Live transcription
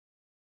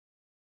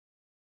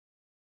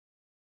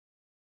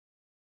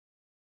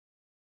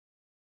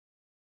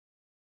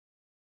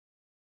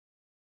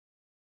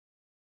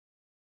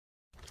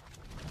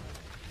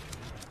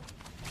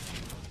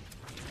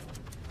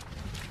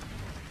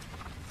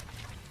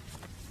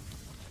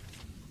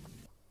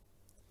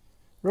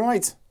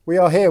Right, we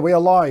are here, we are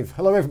live.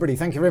 Hello everybody,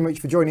 thank you very much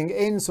for joining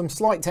in. Some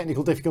slight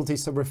technical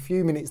difficulties, so we're a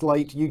few minutes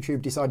late.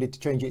 YouTube decided to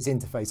change its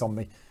interface on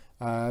me.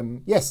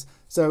 Yes,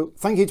 so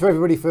thank you to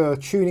everybody for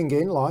tuning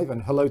in live,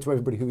 and hello to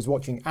everybody who is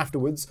watching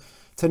afterwards.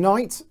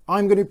 Tonight,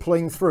 I'm going to be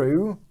playing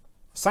through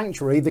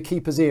Sanctuary, the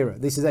Keeper's Era.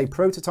 This is a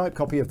prototype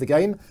copy of the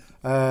game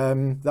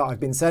that I've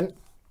been sent,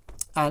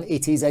 and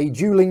it is a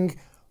dueling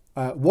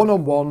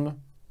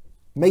one-on-one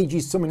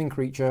mages summoning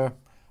creature.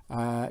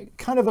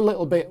 Kind of a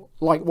little bit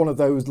like one of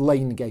those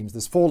lane games.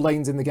 There's 4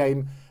 lanes in the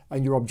game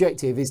and your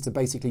objective is to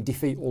basically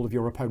defeat all of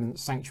your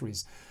opponent's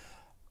sanctuaries.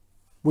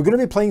 We're going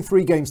to be playing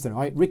 3 games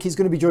tonight. Ricky's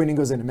going to be joining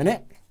us in a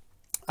minute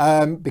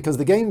because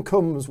the game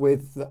comes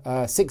with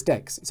 6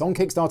 decks. It's on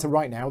Kickstarter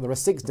right now. There are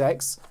 6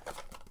 decks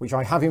which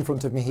I have in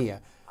front of me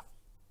here.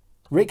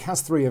 Rick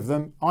has 3 of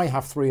them, I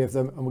have 3 of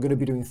them, and we're going to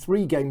be doing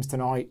 3 games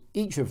tonight,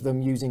 each of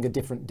them using a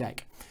different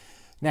deck.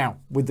 Now,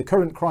 with the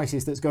current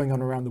crisis that's going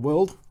on around the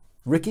world,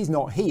 Ricky's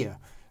not here.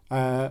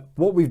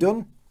 What we've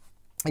done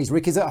is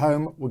Ricky's at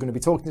home. We're going to be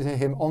talking to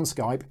him on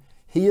Skype.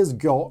 He has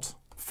got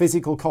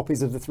physical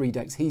copies of the 3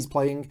 decks he's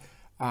playing.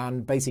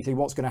 And basically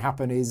what's going to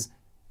happen is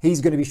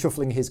he's going to be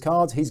shuffling his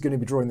cards. He's going to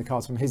be drawing the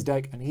cards from his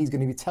deck. And he's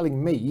going to be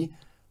telling me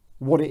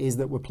what it is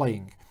that we're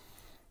playing.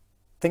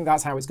 I think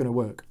that's how it's going to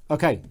work.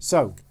 Okay,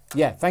 so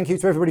yeah, thank you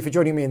to everybody for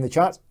joining me in the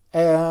chat.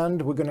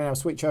 And we're going to now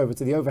switch over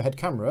to the overhead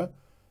camera,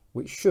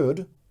 which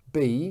should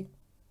be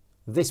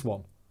this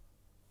one.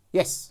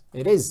 Yes,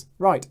 it is.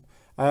 Right.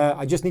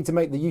 I just need to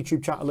make the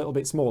YouTube chat a little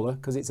bit smaller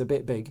because it's a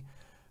bit big.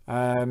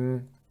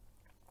 But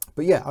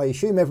yeah, I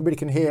assume everybody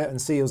can hear and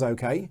see us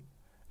okay.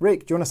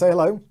 Rick, do you want to say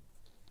hello?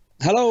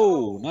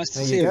 Hello. Nice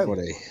to see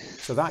everybody.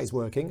 So that is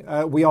working.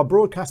 We are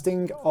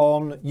broadcasting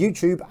on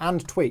YouTube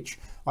and Twitch.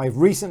 I've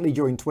recently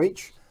joined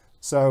Twitch.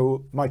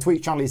 So my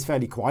Twitch channel is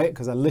fairly quiet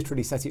because I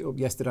literally set it up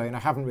yesterday and I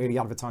haven't really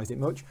advertised it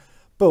much.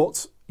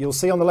 But you'll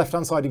see on the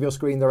left-hand side of your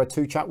screen there are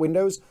 2 chat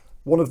windows.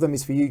 One of them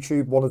is for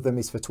YouTube, one of them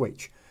is for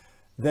Twitch.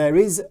 There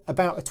is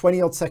about a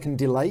 20-odd second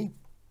delay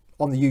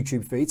on the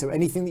YouTube feed, so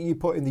anything that you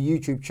put in the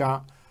YouTube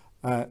chat,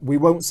 we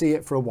won't see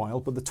it for a while,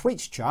 but the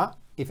Twitch chat,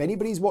 if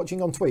anybody's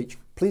watching on Twitch,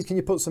 please can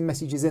you put some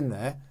messages in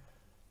there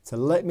to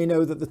let me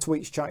know that the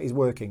Twitch chat is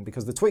working,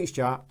 because the Twitch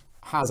chat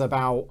has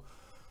about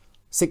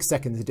 6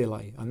 seconds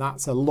delay, and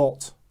that's a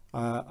lot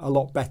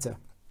better.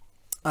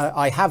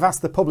 I have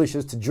asked the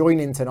publishers to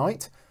join in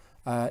tonight,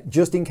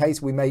 just in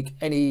case we make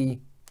any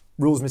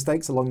rules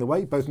mistakes along the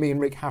way. Both me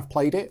and Rick have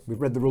played it. We've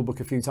read the rule book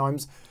a few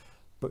times,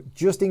 but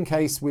just in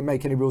case we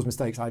make any rules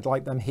mistakes, I'd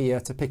like them here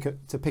to pick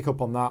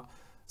up on that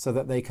so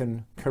that they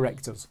can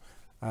correct us.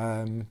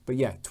 But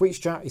yeah,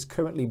 Twitch chat is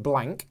currently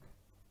blank,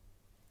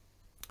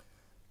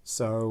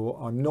 so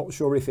I'm not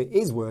sure if it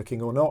is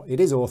working or not. It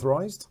is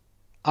authorized.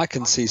 I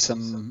can see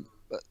some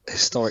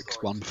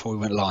historic one before we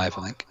went live,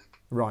 I think.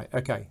 Right,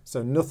 okay,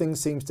 so nothing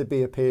seems to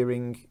be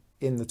appearing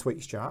in the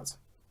Twitch chat,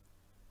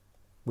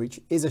 which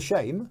is a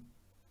shame.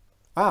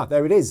 Ah,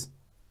 there it is.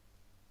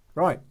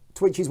 Right,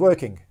 Twitch is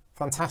working.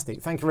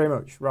 Fantastic, thank you very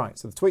much. Right,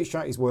 so the Twitch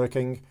chat is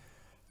working.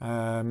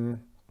 Right,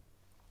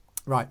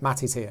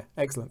 Matt is here.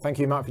 Excellent, thank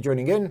you, Matt, for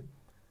joining in.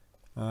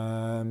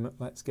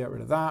 Let's get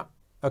rid of that.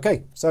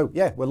 Okay, so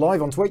yeah, we're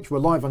live on Twitch, we're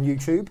live on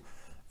YouTube,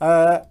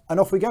 and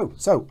off we go.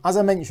 So, as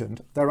I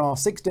mentioned, there are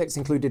 6 decks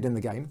included in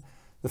the game.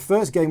 The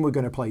first game we're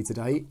going to play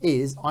today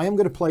is, I am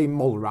going to play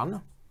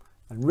Mulran,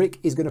 and Rick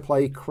is going to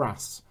play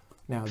Crass.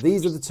 Now,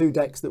 these are the 2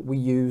 decks that we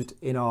used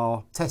in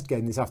our test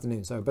game this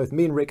afternoon. So both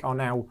me and Rick are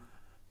now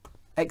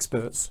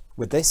experts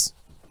with this.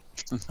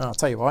 I'll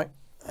tell you why.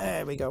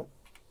 There we go.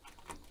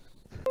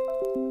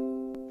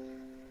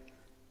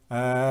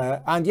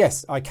 And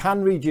yes, I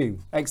can read you.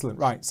 Excellent.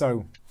 Right.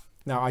 So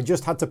now I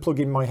just had to plug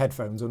in my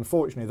headphones.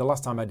 Unfortunately, the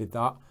last time I did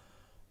that,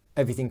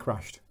 everything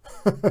crashed.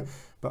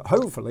 But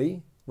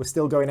hopefully, we're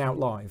still going out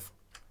live.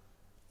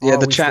 Yeah,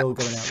 the chat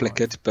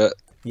flickered, but...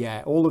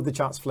 Yeah, all of the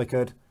chats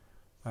flickered.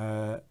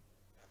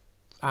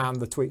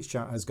 And the Twitch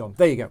chat has gone.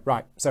 There you go.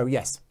 Right. So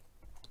yes,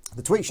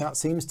 the Twitch chat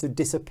seems to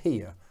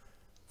disappear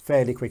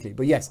fairly quickly.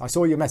 But yes, I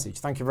saw your message.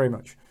 Thank you very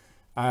much.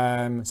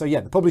 So yeah,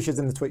 the publisher's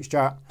in the Twitch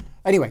chat.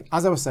 Anyway,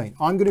 as I was saying,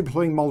 I'm going to be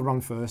playing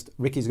Mulran first.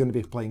 Ricky's going to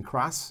be playing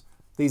Crass.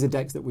 These are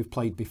decks that we've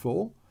played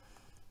before.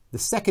 The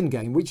second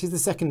game, which is the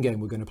second game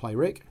we're going to play,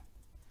 Rick?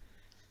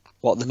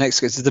 What, the next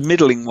game? Is the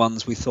middling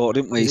ones we thought,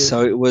 didn't we?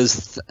 So it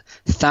was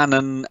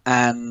Thanon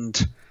and...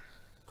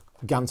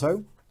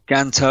 Ganto.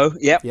 Ganto,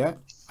 yep. Yeah.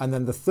 And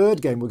then the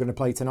third game we're going to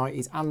play tonight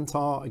is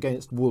Antar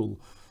against Wool.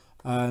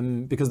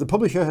 Because the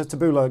publisher,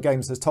 Tabula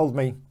Games, has told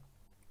me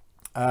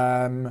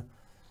that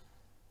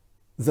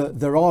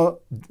there are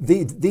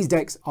these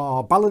decks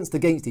are balanced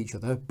against each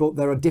other, but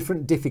there are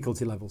different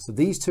difficulty levels. So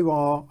these 2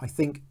 are, I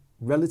think,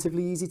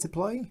 relatively easy to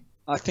play.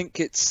 I think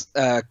it's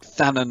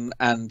Thanon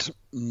and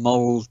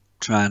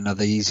Mulran are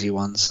the easy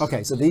ones.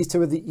 Okay, so these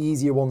 2 are the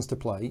easier ones to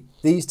play.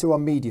 These 2 are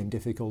medium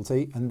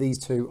difficulty, and these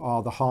 2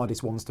 are the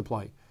hardest ones to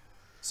play.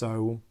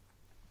 So...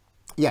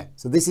 yeah,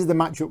 so this is the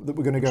matchup that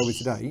we're going to go with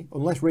today.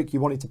 Unless, Rick, you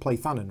wanted to play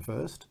Thanon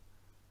first.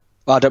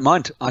 I don't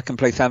mind. I can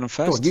play Thanon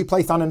first. Go on, you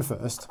play Thanon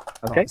first.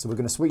 Okay. Right, so we're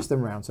going to switch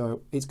them around.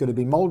 So it's going to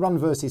be Molran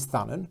versus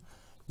Thanon.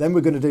 Then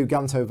we're going to do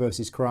Ganto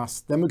versus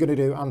Kras. Then we're going to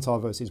do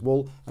Antar versus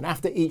Wool. And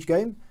after each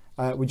game,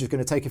 we're just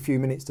going to take a few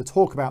minutes to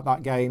talk about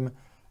that game.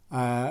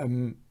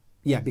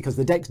 Yeah, because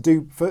the decks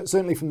do,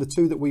 certainly from the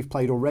two that we've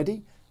played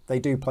already, they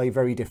do play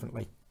very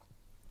differently.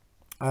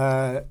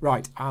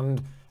 Right,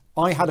 and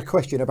I had a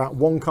question about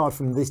one card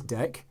from this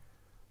deck,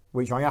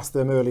 which I asked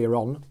them earlier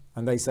on,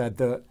 and they said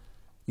that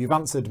you've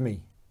answered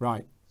me.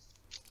 Right.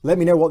 Let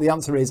me know what the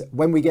answer is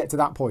when we get to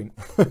that point.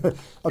 Okay,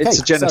 it's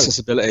a Genesis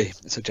ability.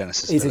 It's a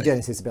Genesis ability. It's a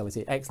Genesis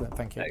ability. Excellent,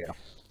 thank you. There you go.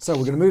 So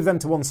we're going to move them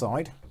to one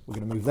side. We're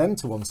going to move them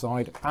to one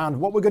side. And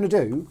what we're going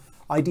to do,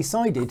 I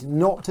decided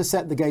not to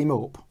set the game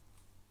up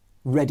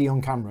ready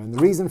on camera. And the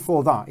reason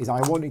for that is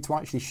I wanted to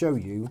actually show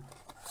you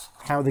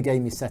how the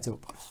game is set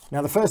up.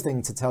 Now, the first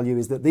thing to tell you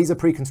is that these are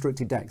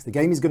pre-constructed decks. The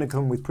game is going to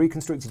come with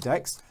pre-constructed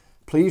decks.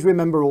 Please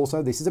remember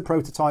also, this is a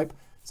prototype,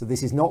 so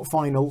this is not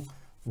final.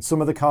 And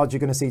some of the cards you're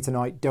going to see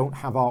tonight don't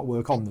have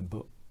artwork on them,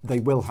 but they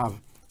will have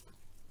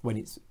when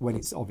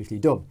it's obviously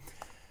done.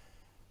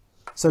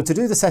 So to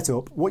do the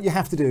setup, what you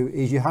have to do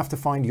is you have to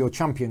find your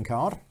champion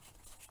card.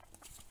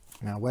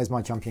 Now, where's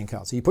my champion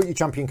card? So you put your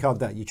champion card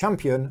there. Your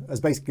champion has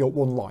basically got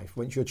one life.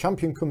 Once your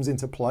champion comes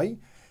into play,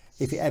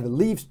 if it ever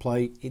leaves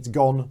play, it's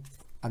gone,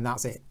 and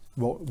that's it.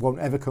 Won't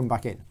ever come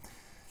back in.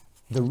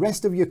 The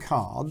rest of your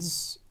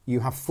cards, you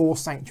have 4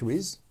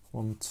 sanctuaries.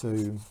 1,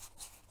 2,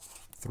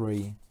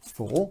 3,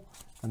 4.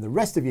 And the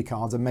rest of your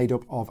cards are made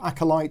up of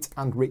acolyte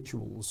and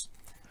rituals.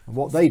 And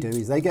what they do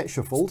is they get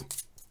shuffled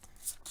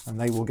and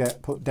they will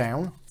get put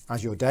down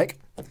as your deck.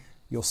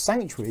 Your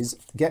sanctuaries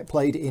get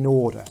played in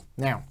order.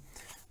 Now,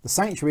 the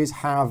sanctuaries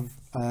have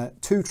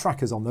 2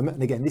 trackers on them.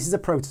 And again, this is a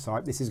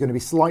prototype. This is going to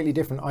be slightly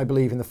different, I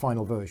believe, in the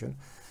final version.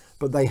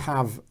 But they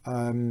have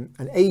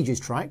an Ages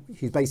track,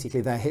 which is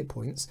basically their hit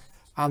points.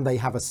 And they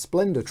have a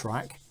Splendor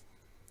track,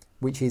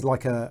 which is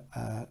like a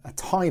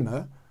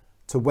timer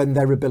to when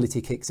their ability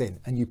kicks in,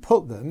 and you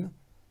put them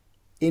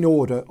in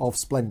order of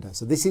Splendor.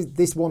 So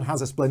this one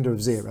has a Splendor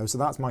of 0, so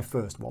that's my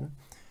first one.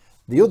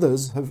 The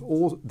others they've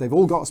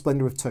all got a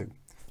Splendor of 2,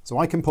 so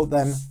I can put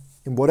them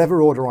in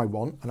whatever order I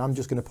want, and I'm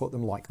just going to put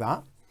them like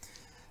that.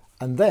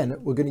 And then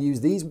we're going to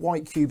use these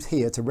white cubes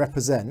here to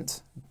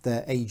represent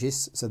their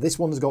Aegis. So this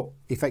one's got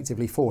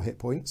effectively 4 hit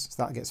points,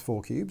 so that gets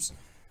 4 cubes.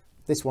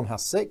 This one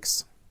has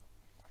 6.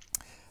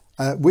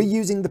 We're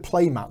using the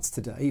play mats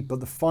today,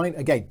 but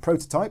again,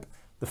 prototype.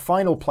 The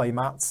final play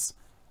mats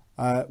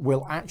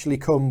will actually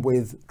come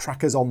with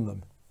trackers on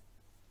them,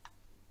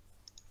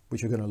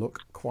 which are going to look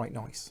quite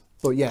nice.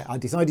 But yeah, I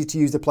decided to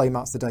use the play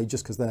mats today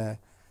just because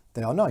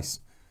they are nice.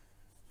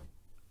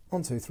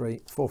 1, 2, 3,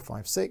 4,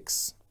 5,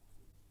 6,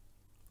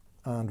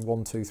 and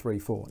 1, 2, 3,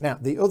 4. Now,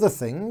 the other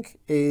thing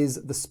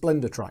is the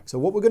Splendor track. So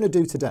what we're going to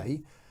do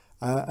today,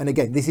 and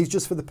again, this is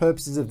just for the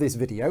purposes of this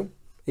video,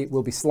 it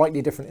will be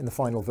slightly different in the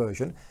final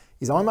version,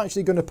 is I'm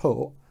actually going to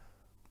put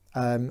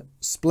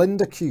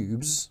Splendor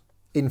cubes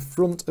in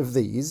front of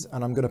these,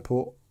 and I'm going to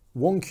put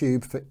 1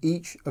 cube for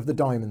each of the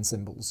diamond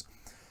symbols.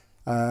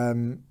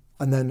 And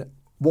then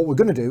what we're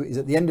going to do is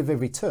at the end of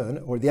every turn,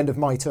 or at the end of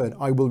my turn,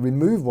 I will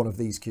remove one of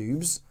these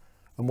cubes,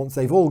 and once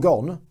they've all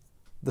gone,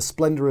 the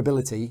Splendor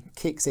ability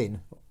kicks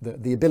in.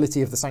 The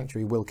ability of the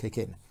sanctuary will kick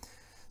in.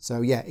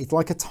 So yeah, it's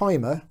like a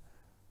timer,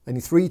 and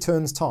in 3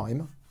 turns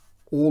time,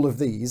 all of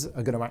these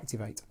are going to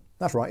activate.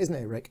 That's right, isn't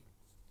it, Rick?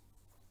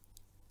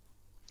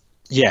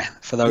 Yeah,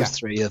 for those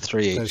 3 each.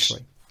 Those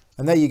 3.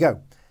 And there you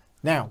go.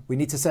 Now, we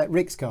need to set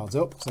Rick's cards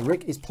up. So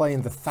Rick is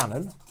playing the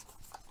Thanon.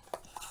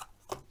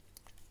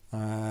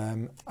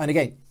 And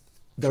again,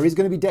 there is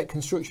going to be deck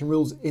construction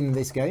rules in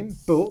this game,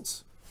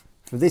 but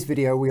for this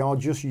video, we are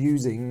just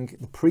using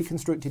the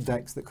pre-constructed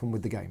decks that come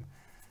with the game.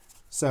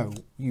 So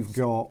you've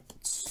got,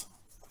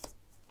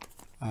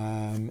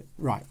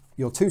 right,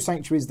 your 2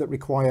 sanctuaries that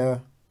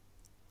require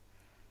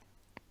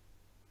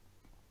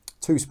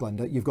 2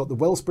 Splendor. You've got the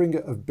Wellspring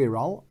of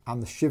Biral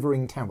and the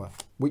Shivering Tower.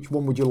 Which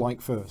one would you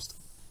like first?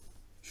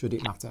 Should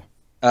it matter?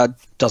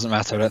 Doesn't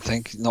matter, I don't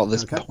think. Not at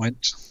this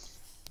point.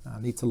 I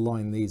need to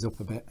line these up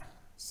a bit.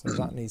 So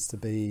that needs to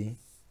be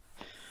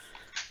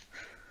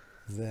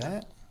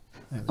there.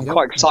 I'm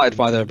quite excited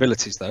by their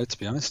abilities, though, to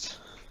be honest.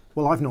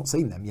 Well, I've not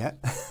seen them yet.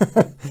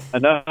 I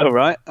know,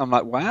 right? I'm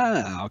like,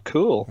 wow,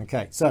 cool.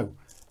 Okay, so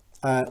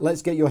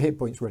let's get your hit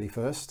points ready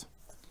first.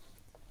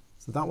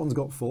 So that one's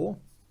got 4.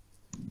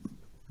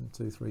 1,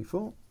 2, 3,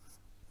 4.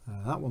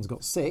 That one's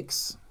got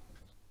 6.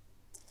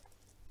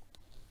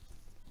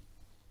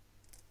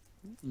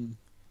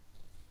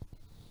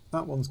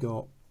 That one's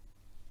got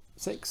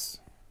 6.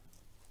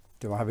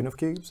 Do I have enough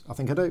cubes? I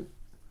think I do.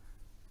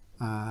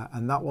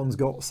 And that one's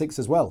got 6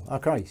 as well.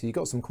 Okay, so you've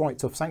got some quite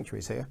tough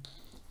sanctuaries here.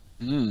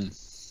 There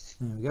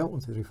we go. 1,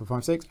 2, 3, 4,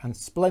 5, 6. And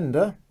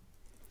Splendor,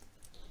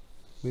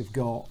 we've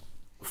got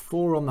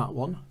 4 on that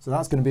one. So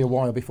that's going to be a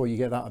while before you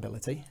get that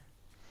ability.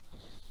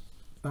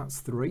 That's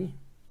 3.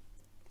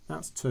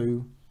 That's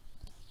 2.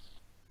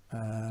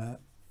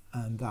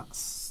 And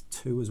that's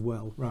 2 as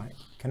well. Right,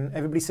 can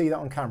everybody see that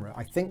on camera?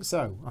 I think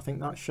so. I think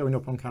that's showing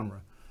up on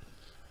camera.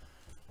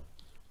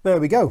 There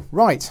we go.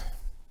 Right,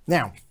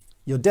 now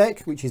your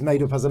deck, which is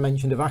made up, as I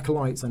mentioned, of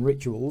acolytes and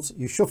rituals,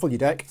 you shuffle your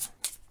deck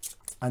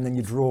and then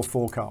you draw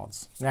 4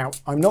 cards. Now,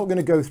 I'm not going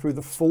to go through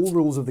the full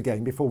rules of the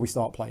game before we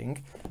start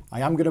playing. I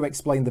am going to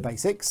explain the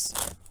basics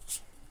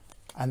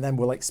and then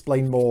we'll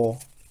explain more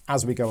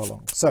as we go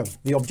along. So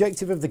the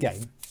objective of the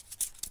game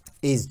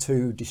is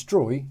to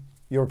destroy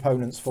your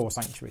opponent's 4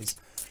 sanctuaries.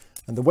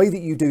 And the way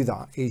that you do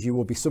that is you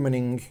will be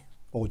summoning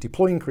or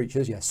deploying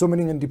creatures,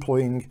 summoning and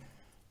deploying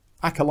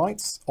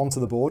acolytes onto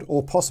the board,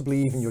 or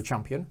possibly even your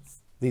champion.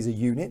 These are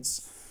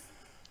units.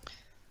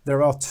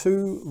 There are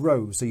 2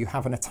 rows, so you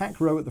have an attack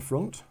row at the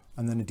front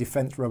and then a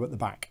defense row at the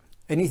back.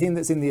 Anything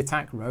that's in the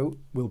attack row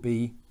will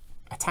be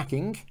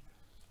attacking,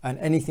 and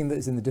anything that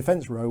is in the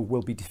defense row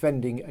will be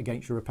defending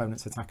against your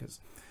opponent's attackers.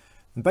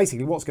 And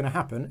basically what's going to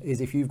happen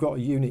is if you've got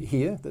a unit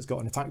here that's got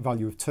an attack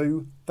value of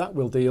 2, that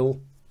will deal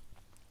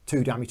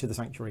 2 damage to the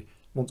sanctuary.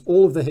 Once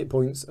all of the hit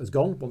points has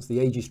gone, once the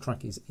Aegis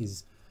track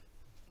is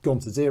gone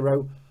to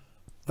 0,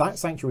 that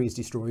sanctuary is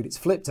destroyed, it's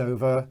flipped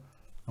over,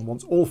 and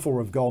once all 4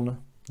 have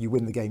gone, you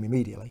win the game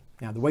immediately.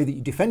 Now, the way that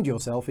you defend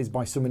yourself is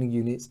by summoning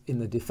units in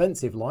the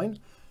defensive line,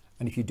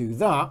 and if you do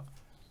that,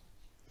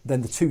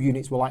 then the 2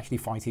 units will actually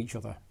fight each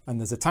other. And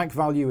there's attack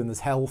value and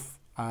there's health,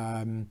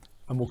 and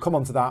we'll come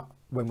on to that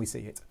when we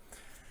see it.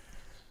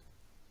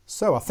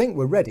 So I think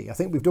we're ready. I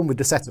think we've done with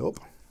the setup.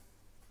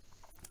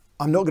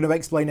 I'm not going to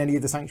explain any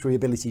of the sanctuary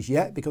abilities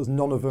yet because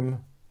none of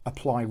them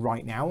apply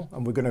right now,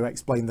 and we're going to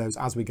explain those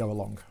as we go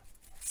along.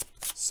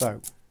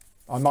 So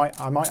I might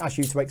ask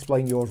you to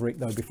explain yours, Rick,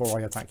 though, before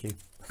I attack you.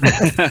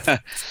 I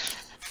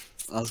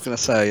was going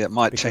to say it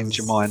might change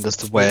your mind as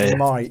to where. It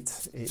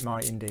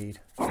might indeed.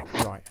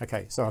 Right.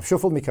 Okay. So I've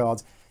shuffled my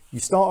cards.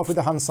 You start off with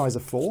a hand size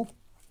of 4.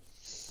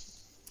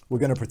 We're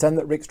going to pretend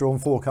that Rick's drawn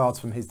 4 cards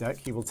from his deck.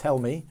 He will tell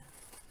me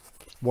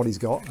what he's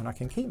got, and I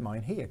can keep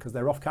mine here because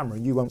they're off camera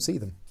and you won't see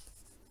them.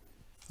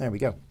 There we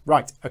go.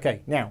 Right.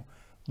 Okay. Now,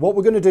 what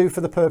we're going to do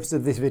for the purpose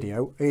of this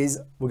video is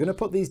we're going to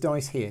put these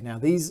dice here. Now,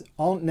 these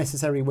aren't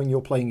necessary when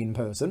you're playing in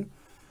person,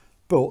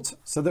 but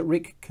so that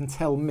Rick can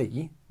tell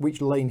me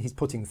which lane he's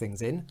putting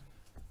things in,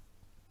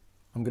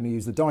 I'm going to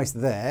use the dice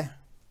there.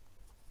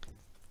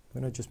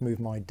 I'm going to just move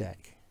my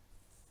deck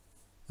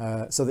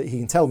so that he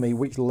can tell me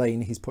which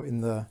lane he's putting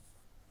the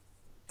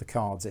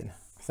cards in.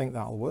 I think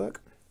that'll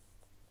work.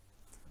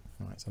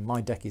 All right, so my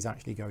deck is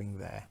actually going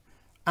there.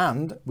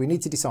 And we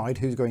need to decide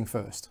who's going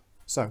first.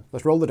 So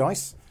let's roll the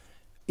dice.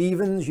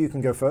 Evens, you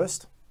can go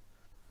first.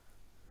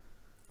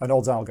 And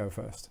odds, I'll go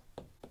first.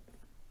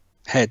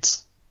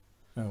 Heads.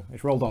 No,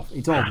 it's rolled off.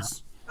 It's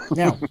odds.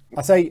 Now,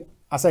 I say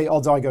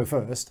odds, I go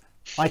first.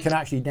 I can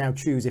actually now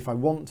choose if I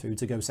want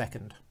to go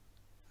second.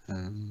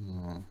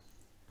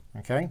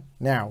 Okay.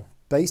 Now,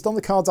 based on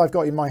the cards I've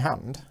got in my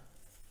hand,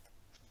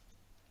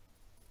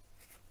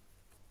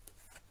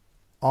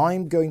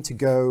 I'm going to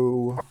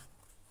go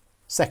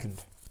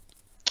second.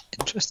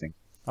 Interesting.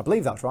 I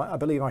believe that's right. I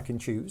believe I can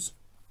choose.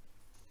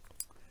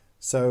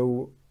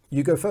 So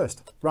you go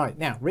first. Right,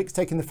 now Rick's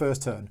taking the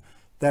first turn.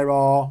 There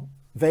are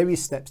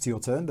various steps to your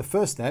turn. The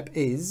first step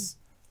is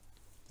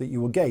that you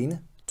will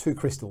gain 2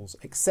 crystals,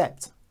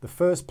 except the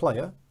first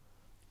player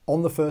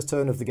on the first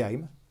turn of the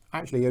game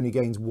actually only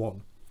gains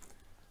 1.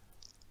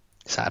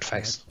 Sad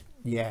face.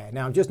 Yeah,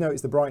 now I've just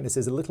noticed the brightness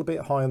is a little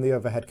bit high on the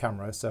overhead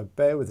camera, so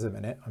bear with us a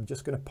minute. I'm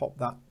just going to pop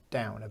that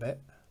down a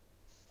bit.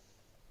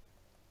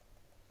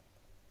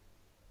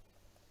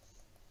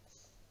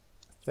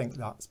 I think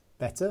that's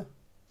better.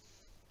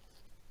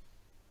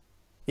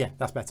 Yeah,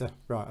 that's better.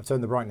 Right, I've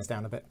turned the brightness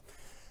down a bit.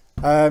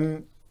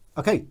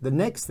 Okay, the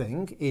next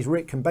thing is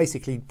Rick can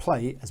basically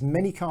play as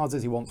many cards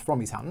as he wants from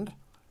his hand,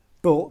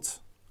 but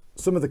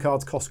some of the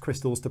cards cost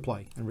crystals to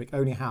play, and Rick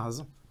only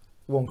has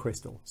 1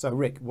 crystal. So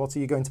Rick, what are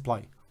you going to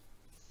play?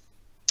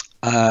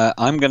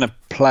 I'm going to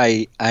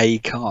play a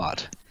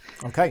card.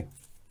 Okay.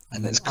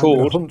 And it's I'm gonna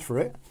called... hunt for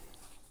it.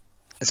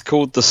 It's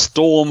called the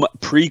Storm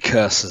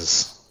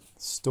Precursors.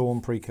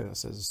 Storm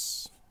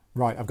Precursors.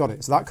 Right, I've got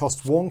it. So that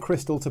costs 1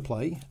 crystal to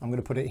play. I'm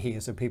going to put it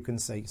here so people can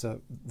see.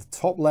 So the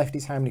top left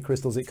is how many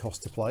crystals it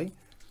costs to play.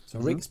 So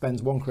Rick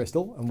spends 1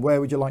 crystal. And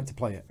where would you like to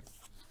play it?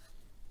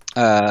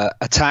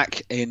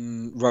 Attack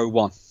in row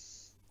 1.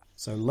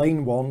 So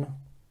lane 1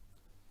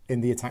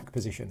 in the attack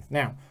position.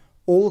 Now,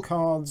 all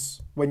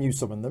cards, when you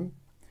summon them,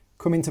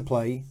 come into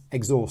play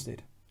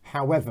exhausted.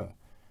 However,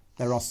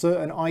 there are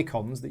certain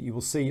icons that you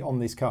will see on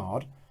this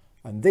card,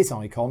 and this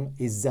icon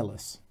is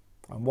Zealous.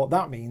 And what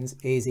that means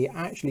is it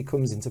actually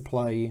comes into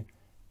play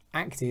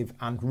active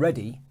and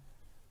ready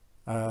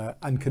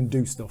and can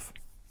do stuff.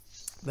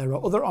 There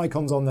are other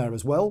icons on there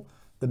as well.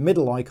 The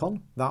middle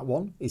icon, that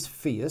one, is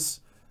Fierce,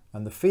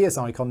 and the Fierce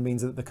icon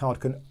means that the card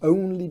can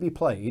only be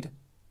played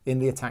in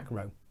the attack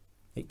row.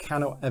 It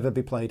cannot ever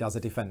be played as a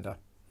defender.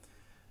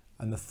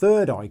 And the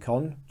third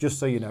icon, just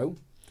so you know,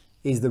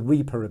 is the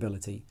Reaper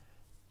ability.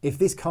 If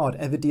this card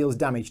ever deals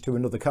damage to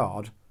another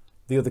card,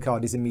 the other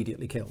card is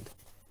immediately killed.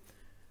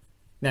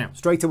 Now,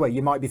 straight away,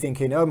 you might be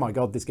thinking, oh my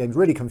God, this game's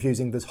really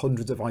confusing. There's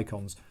hundreds of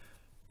icons.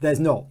 There's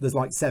not. There's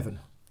like 7.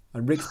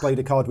 And Rick's played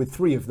a card with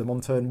 3 of them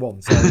on turn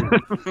 1. So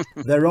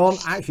there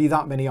aren't actually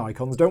that many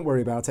icons. Don't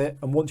worry about it.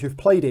 And once you've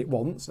played it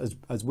once,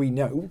 as we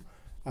know,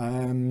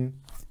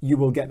 you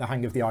will get the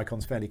hang of the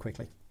icons fairly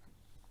quickly.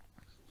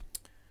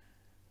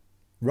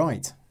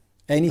 Right.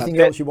 Anything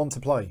else you want to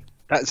play?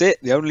 That's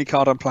it. The only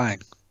card I'm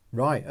playing.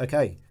 Right.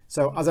 Okay.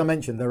 So as I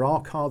mentioned, there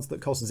are cards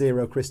that cost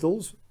 0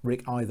 crystals.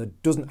 Rick either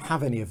doesn't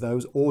have any of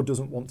those or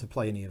doesn't want to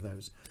play any of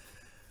those.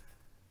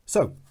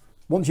 So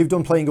once you've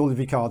done playing all of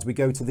your cards, we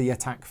go to the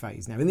attack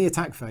phase. Now in the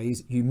attack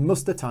phase, you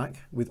must attack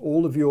with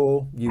all of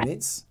your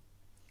units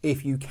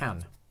if you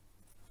can.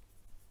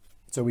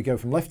 So we go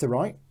from left to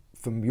right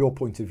from your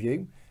point of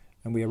view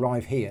and we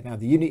arrive here. Now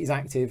the unit is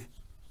active,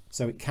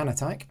 so it can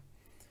attack.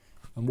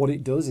 And what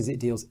it does is it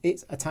deals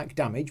its attack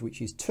damage,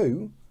 which is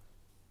 2.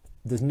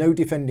 There's no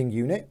defending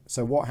unit,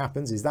 so what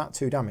happens is that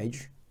 2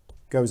 damage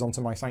goes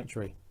onto my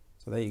sanctuary.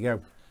 So there you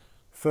go.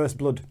 First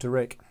blood to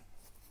Rick.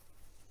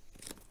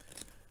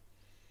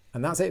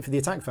 And that's it for the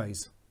attack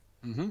phase.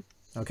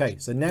 Okay,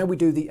 so now we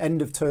do the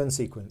end of turn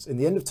sequence. In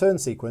the end of turn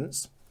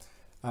sequence,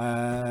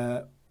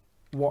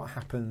 what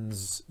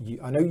happens?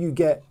 I know you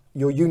get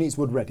your units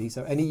would ready,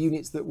 so any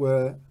units that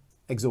were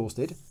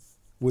exhausted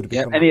would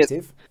become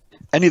active.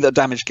 Any that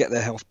damage get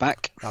their health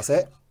back. That's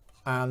it.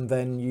 And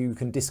then you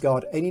can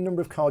discard any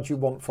number of cards you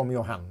want from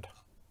your hand.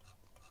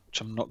 Which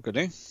I'm not going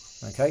to.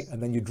 Okay,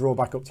 and then you draw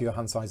back up to your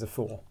hand size of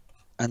 4.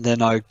 And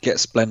then I get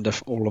Splendor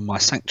for all of my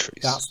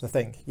sanctuaries. That's the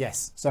thing,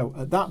 yes. So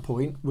at that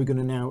point, we're going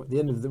to now, at the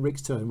end of the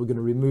Rick's turn, we're going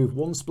to remove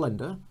 1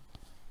 Splendor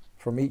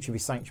from each of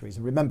his sanctuaries.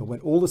 And remember, when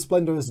all the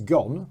Splendor is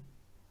gone,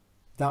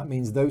 that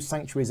means those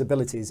sanctuaries'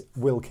 abilities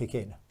will kick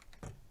in.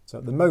 So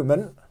at the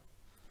moment,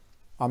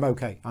 I'm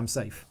okay, I'm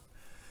safe.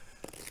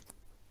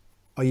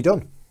 Are you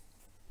done?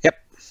 Yep.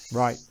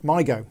 Right,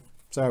 my go.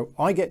 So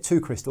I get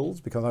 2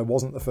 crystals because I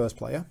wasn't the first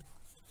player.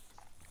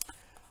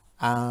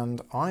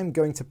 And I'm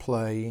going to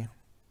play...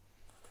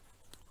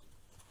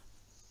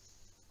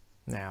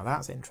 Now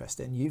that's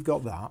interesting. You've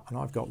got that and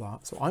I've got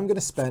that. So I'm going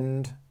to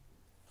spend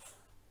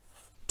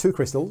 2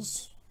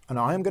 crystals and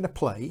I am going to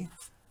play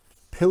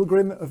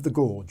Pilgrim of the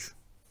Gorge.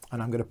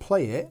 And I'm going to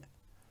play it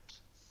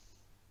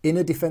in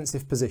a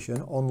defensive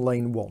position on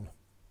lane 1.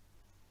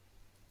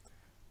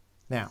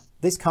 Now,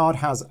 this card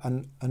has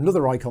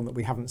another icon that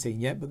we haven't seen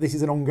yet, but this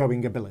is an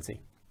ongoing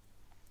ability.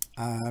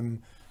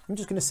 I'm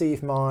just going to see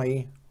if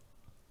my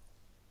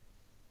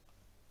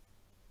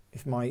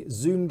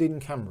zoomed in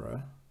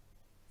camera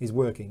is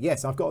working.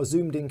 Yes, I've got a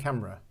zoomed in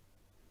camera.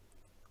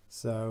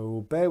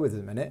 So bear with us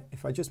a minute.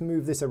 If I just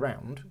move this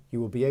around, you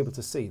will be able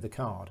to see the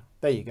card.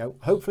 There you go.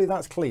 Hopefully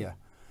that's clear.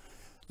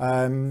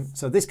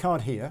 So this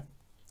card here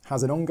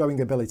has an ongoing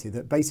ability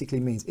that basically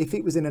means if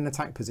it was in an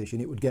attack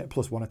position, it would get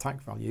 +1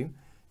 attack value.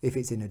 If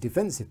it's in a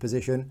defensive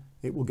position,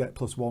 it will get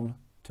 +1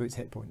 to its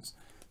hit points.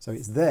 So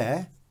it's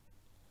there.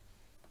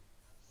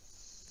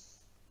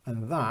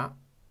 And that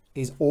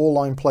is all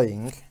I'm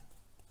playing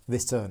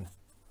this turn.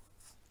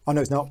 Oh,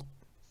 no, it's not.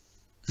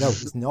 No,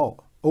 it's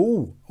not.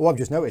 Oh, I've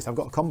just noticed I've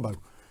got a combo.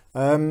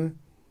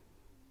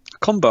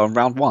 Combo on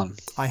round 1.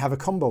 I have a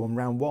combo on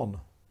round 1.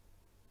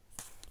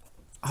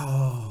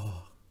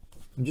 Oh,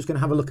 I'm just going to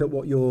have a look at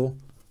what your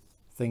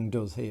thing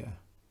does here.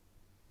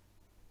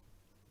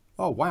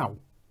 Oh, wow.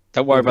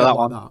 Don't worry about that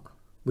one. That.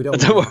 We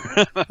don't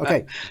worry.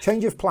 Okay,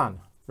 change of plan,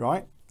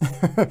 right?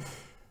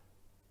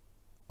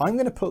 I'm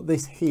going to put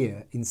this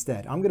here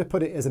instead. I'm going to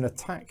put it as an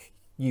attack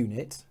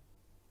unit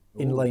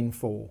in lane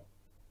 4.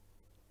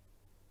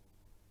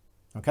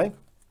 Okay?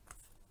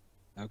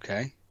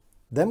 Okay.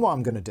 Then what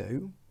I'm going to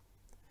do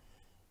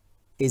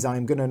is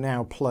I'm going to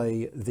now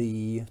play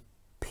the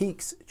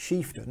Peaks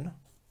Chieftain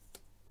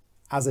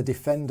as a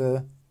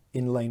defender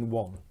in lane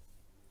 1.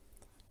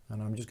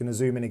 And I'm just going to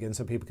zoom in again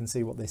so people can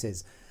see what this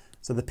is.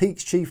 So the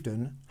Peaks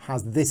Chieftain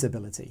has this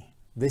ability.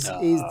 This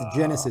is the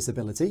Genesis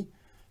ability.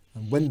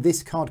 And when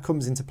this card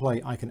comes into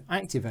play, I can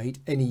activate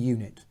any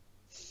unit.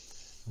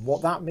 And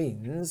what that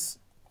means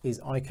is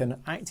I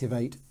can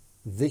activate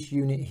this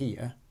unit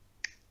here.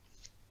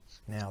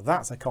 Now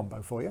that's a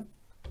combo for you.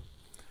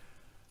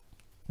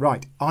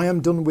 Right, I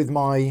am done with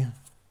my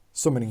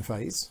summoning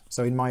phase.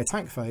 So in my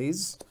attack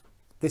phase,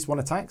 this one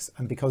attacks,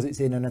 and because it's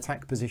in an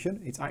attack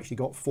position, it's actually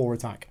got 4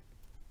 attack.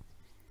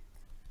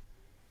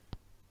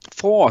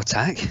 4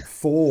 attack?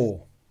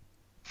 4.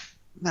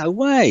 No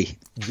way.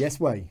 Yes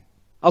way.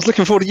 I was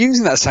looking forward to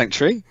using that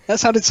sanctuary. That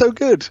sounded so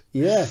good.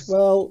 Yeah,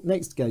 well,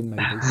 next game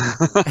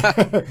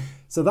maybe.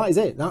 So that is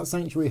it. That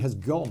sanctuary has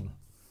gone.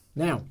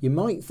 Now, you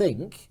might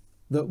think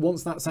that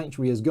once that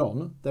sanctuary has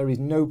gone, there is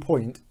no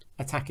point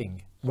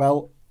attacking.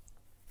 Well,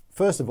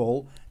 first of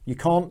all, you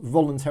can't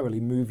voluntarily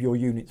move your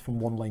units from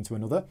one lane to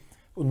another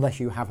unless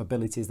you have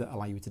abilities that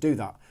allow you to do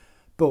that.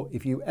 But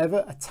if you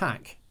ever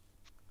attack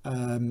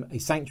a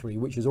sanctuary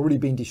which has already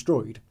been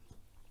destroyed,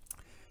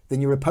 then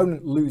your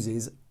opponent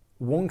loses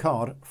 1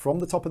 card from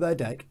the top of their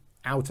deck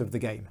out of the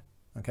game.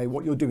 Okay,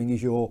 what you're doing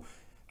is you're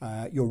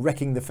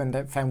wrecking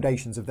the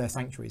foundations of their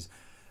sanctuaries.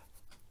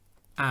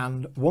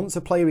 And once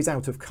a player is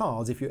out of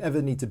cards, if you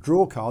ever need to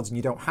draw cards and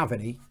you don't have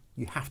any,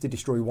 you have to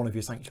destroy one of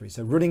your sanctuaries.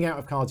 So running out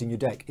of cards in your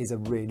deck is a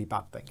really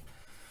bad thing.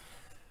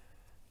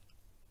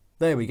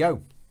 There we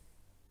go.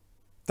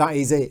 That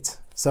is it.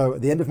 So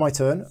at the end of my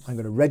turn, I'm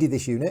going to ready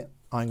this unit.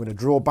 I'm going to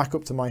draw back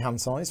up to my hand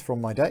size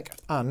from my deck,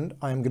 and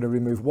I am going to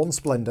remove 1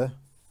 Splendor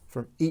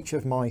from each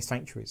of my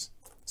sanctuaries.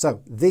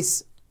 So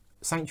this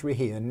sanctuary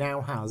here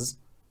now has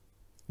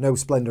no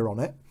Splendor on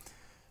it,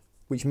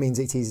 which means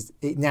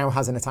it now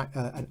has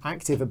an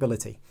active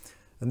ability.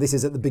 And this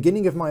is at the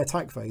beginning of my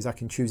attack phase. I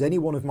can choose any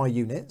one of my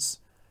units.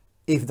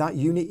 If that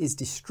unit is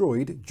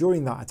destroyed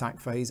during that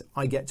attack phase,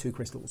 I get 2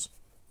 crystals.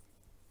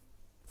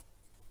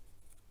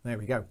 There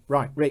we go.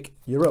 Right, Rick,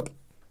 you're up.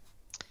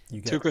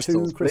 You get 2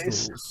 crystals. 2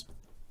 crystals.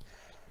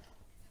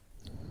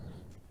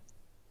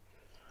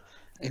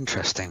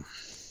 Interesting.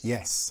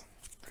 Yes.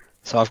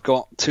 So I've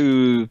got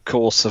 2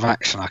 course of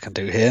action I can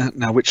do here.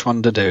 Now, which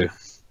one to do?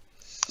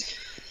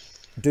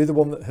 Do the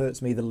one that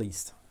hurts me the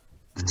least.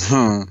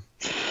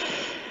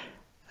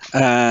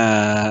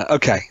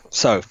 Okay,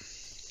 so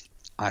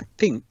I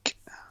think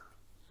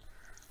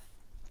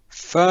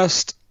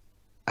first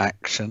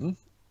action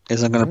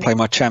is I'm going to play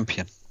my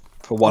champion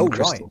for 1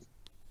 crystal. Right.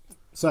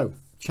 So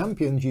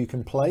champions you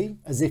can play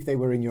as if they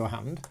were in your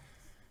hand.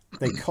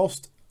 They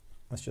cost,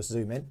 let's just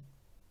zoom in.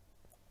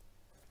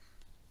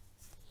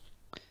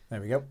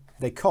 There we go.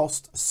 They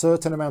cost a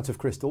certain amount of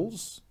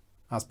crystals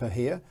as per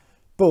here.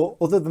 But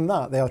other than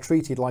that, they are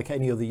treated like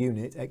any other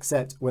unit,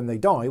 except when they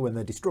die, when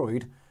they're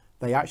destroyed,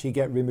 they actually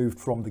get removed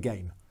from the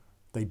game.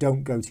 They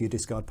don't go to your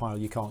discard pile,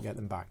 you can't get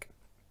them back.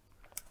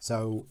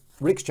 So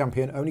Rick's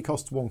champion only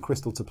costs 1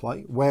 crystal to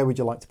play. Where would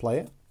you like to play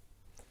it?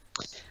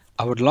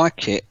 I would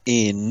like it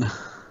in...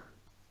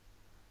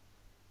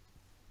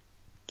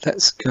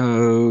 Let's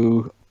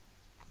go...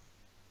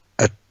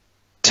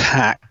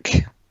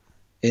 Attack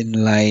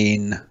in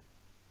lane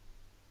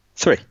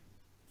 3.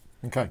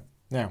 Okay,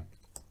 now...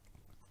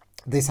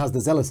 This has the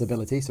Zealous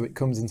ability, so it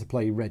comes into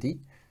play ready.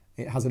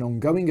 It has an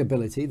ongoing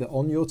ability that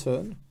on your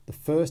turn, the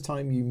first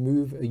time you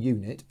move a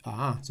unit,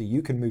 so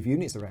you can move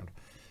units around.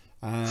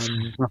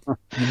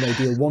 You may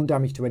deal 1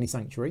 damage to any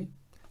sanctuary,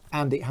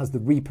 and it has the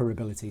Reaper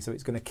ability, so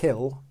it's going to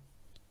kill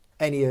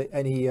any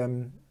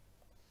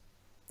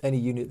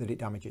unit that it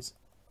damages.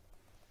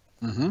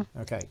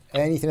 Okay,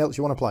 anything else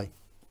you want to play?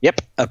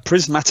 Yep, a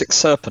Prismatic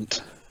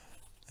Serpent.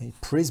 A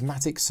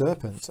Prismatic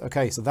Serpent.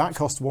 Okay, so that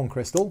costs 1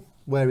 crystal.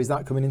 Where is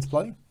that coming into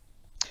play?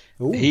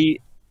 Ooh. He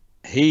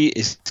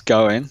is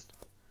going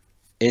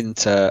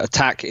into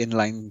attack in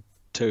lane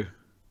 2.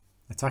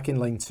 Attack in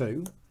lane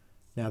 2.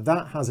 Now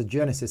that has a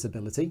Genesis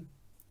ability,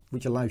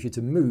 which allows you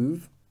to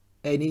move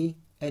any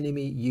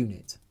enemy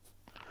unit.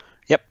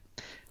 Yep.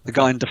 The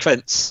guy in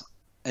defense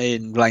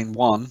in lane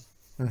 1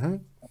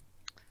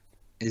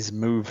 is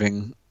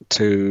moving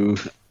to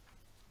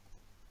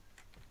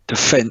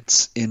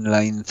defense in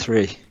lane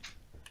 3.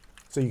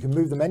 So you can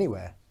move them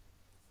anywhere.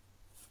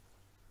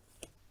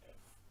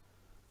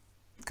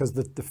 Because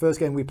the first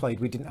game we played,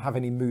 we didn't have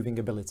any moving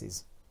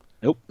abilities.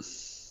 Nope.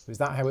 So is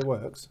that how it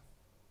works?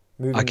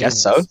 Moving I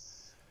guess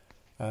units.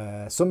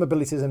 Some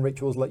abilities and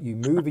rituals let you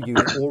move a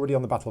unit already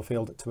on the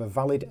battlefield to a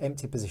valid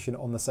empty position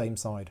on the same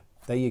side.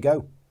 There you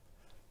go.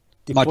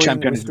 My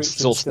champion is restrictions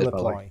exhausted, still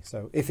apply.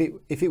 So if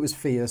it was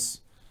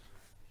fierce,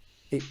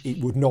 it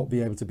would not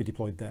be able to be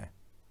deployed there.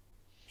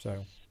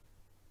 So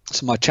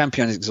my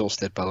champion is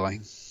exhausted, by the way.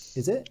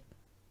 Is it?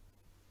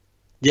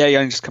 Yeah, he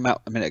only just come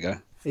out a minute ago.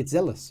 It's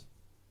Zealous.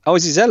 Oh,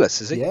 is he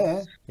Zealous, is he?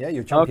 Yeah,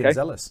 your champion is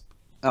Zealous.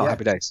 Oh, yeah.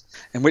 Happy days.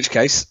 In which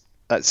case,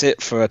 that's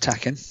it for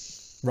attacking.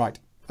 Right.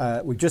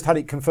 We've just had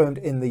it confirmed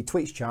in the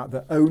Twitch chat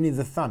that only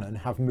the Thanon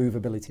have move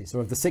ability. So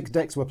of the 6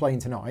 decks we're playing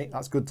tonight,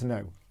 that's good to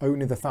know.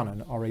 Only the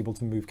Thanon are able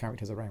to move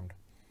characters around.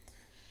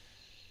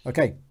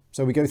 Okay,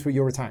 so we go through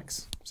your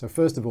attacks. So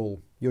first of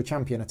all, your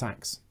champion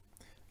attacks.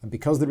 And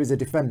because there is a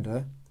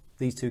defender,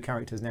 these 2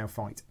 characters now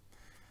fight.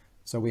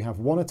 So we have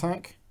 1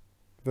 attack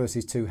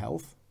versus 2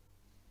 health.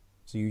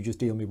 So you just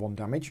deal me 1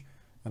 damage.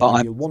 And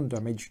I deal 1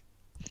 damage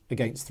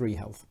against 3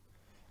 health.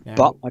 Now,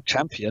 but my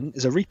champion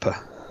is a Reaper.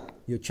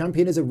 Your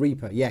champion is a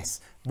Reaper,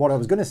 yes. What I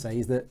was going to say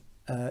is that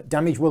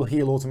damage will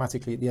heal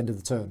automatically at the end of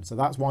the turn. So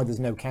that's why there's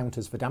no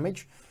counters for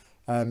damage.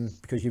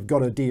 Because you've got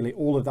to deal it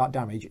all of that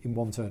damage in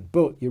 1 turn.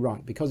 But you're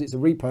right, because it's a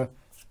Reaper,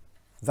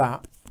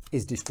 that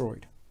is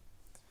destroyed.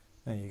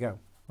 There you go.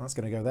 That's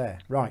going to go there.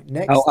 Right,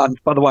 next. Oh,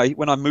 and by the way,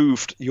 when I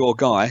moved your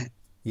guy,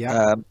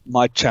 yeah,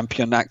 my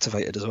champion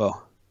activated as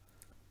well.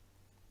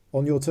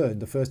 On your turn,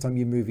 the first time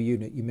you move a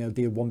unit, you may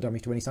deal 1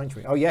 damage to any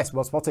sanctuary. Oh yes,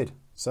 well spotted.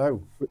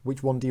 So,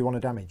 which one do you want to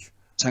damage?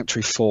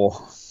 Sanctuary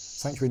 4.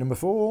 Sanctuary number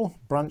 4,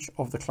 Branch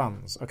of the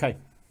Clans. Okay.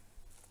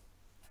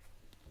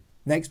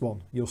 Next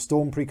one, your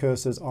Storm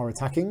Precursors are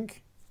attacking.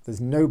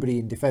 There's nobody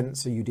in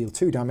defense, so you deal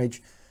 2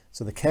 damage.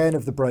 So the Cairn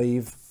of the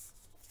Brave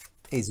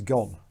is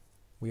gone.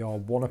 We are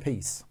 1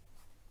 apiece.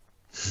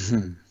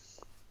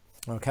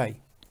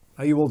 Okay.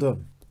 Are you all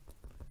done?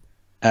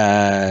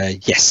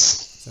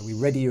 Yes. So we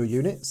ready your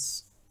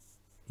units.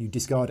 You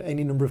discard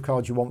any number of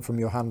cards you want from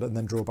your hand and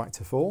then draw back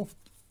to 4.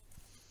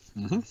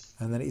 And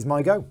then it is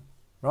my go.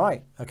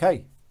 Right,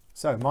 okay.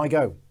 So my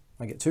go.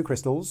 I get 2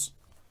 crystals.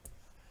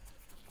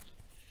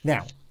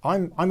 Now,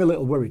 I'm a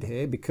little worried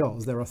here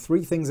because there are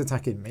 3 things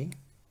attacking me.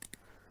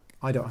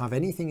 I don't have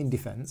anything in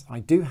defense. I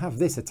do have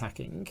this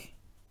attacking.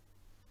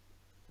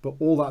 But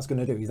all that's going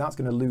to do is that's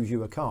going to lose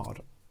you a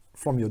card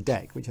from your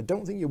deck, which I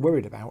don't think you're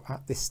worried about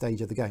at this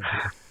stage of the game.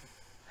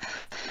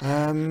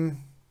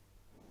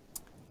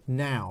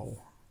 Now,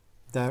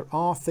 there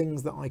are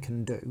things that I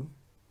can do.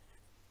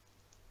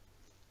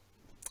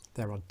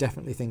 There are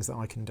definitely things that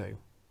I can do.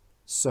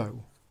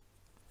 So,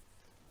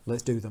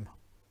 let's do them.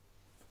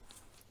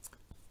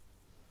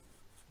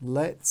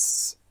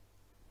 Let's...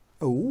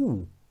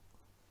 Oh,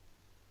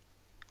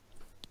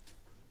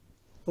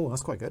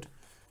 that's quite good.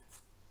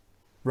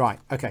 Right,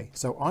 okay,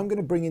 so I'm going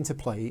to bring into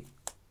play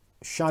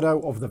Shadow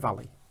of the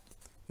Valley.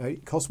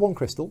 It costs 1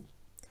 crystal,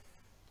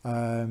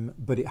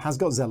 but it has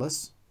got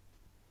Zealous.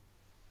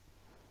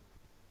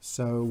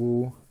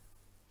 So...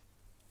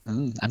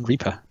 and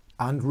Reaper.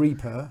 And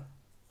Reaper,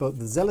 but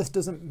the Zealous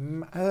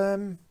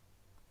doesn't...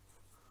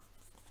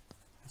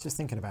 just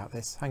thinking about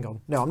this. Hang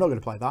on. No, I'm not going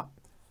to play that.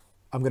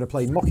 I'm going to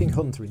play Mocking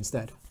Hunter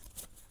instead.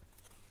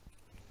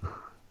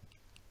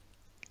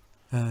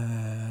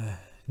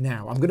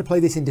 Now, I'm going to play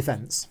this in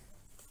defense.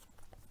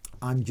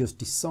 I'm just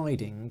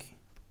deciding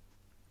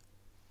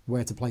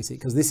where to place it,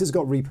 because this has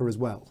got Reaper as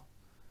well.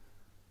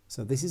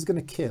 So this is going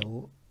to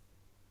kill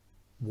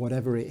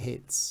whatever it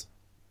hits.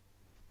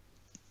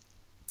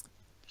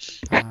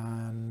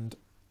 And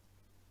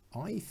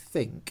I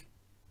think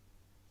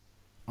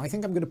I'm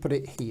going to put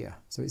it here.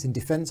 So it's in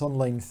defense on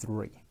lane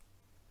 3.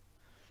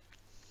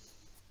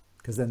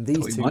 Because then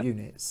these 2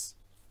 units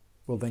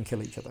will then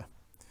kill each other.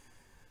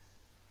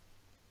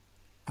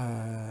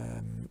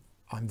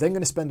 I'm then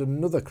going to spend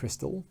another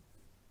crystal.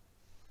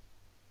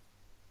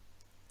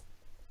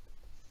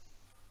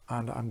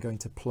 And I'm going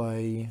to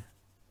play...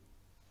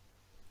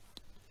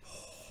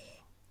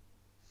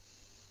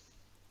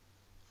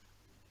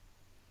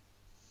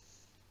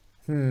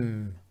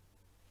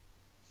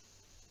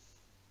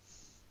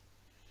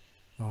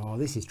 Oh,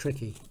 this is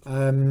tricky.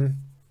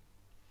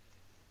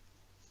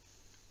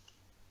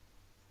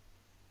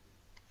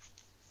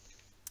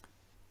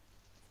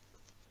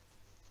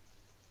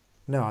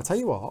 No, I'll tell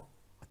you what.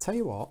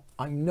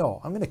 I'm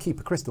going to keep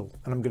a crystal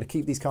and I'm going to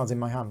keep these cards in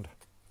my hand.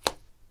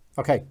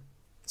 Okay,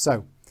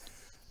 so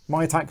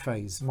my attack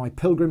phase. My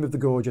Pilgrim of the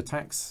Gorge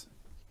attacks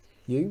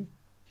you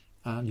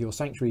and your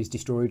Sanctuary is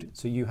destroyed,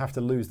 so you have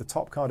to lose the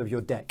top card of your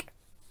deck.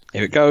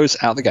 Here it goes,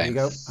 out of the game.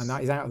 There you go, and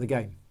that is out of the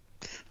game.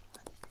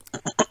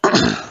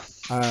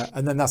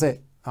 And then that's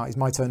it. That is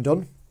my turn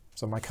done.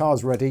 So my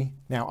card's ready.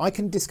 Now I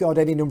can discard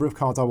any number of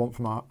cards I want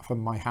from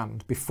my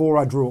hand before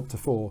I draw up to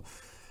 4.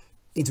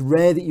 It's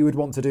rare that you would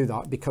want to do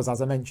that because,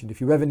 as I mentioned,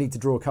 if you ever need to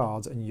draw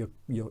cards and your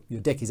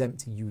deck is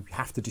empty, you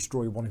have to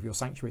destroy one of your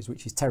Sanctuaries,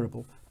 which is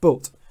terrible.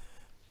 But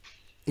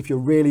if you're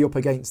really up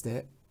against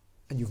it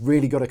and you've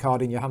really got a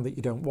card in your hand that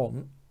you don't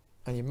want,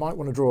 and you might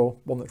want to draw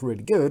one that's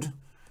really good,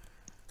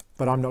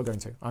 but I'm not going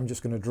to. I'm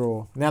just going to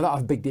draw. Now that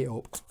I've bigged it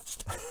up,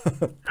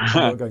 I'm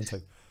not going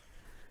to.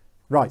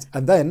 Right,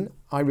 and then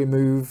I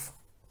remove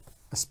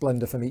a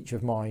Splendor from each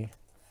of my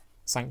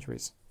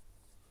Sanctuaries.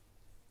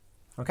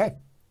 Okay.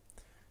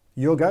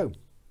 Your go.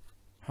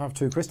 Have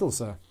 2 crystals,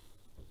 sir.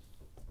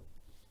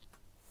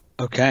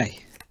 Okay.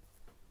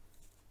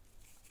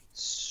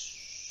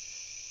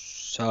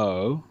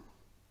 So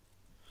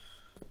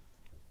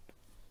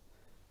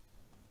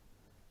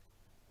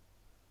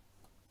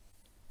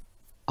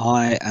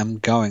I am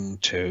going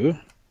to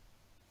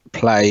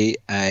play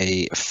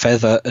a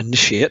Feather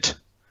Initiate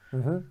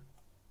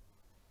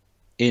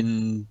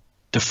in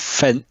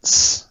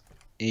defense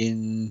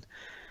in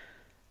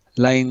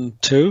lane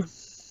 2.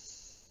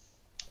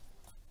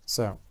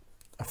 So,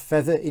 a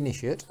Feather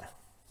Initiate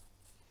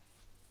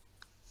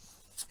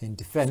in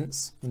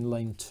defense in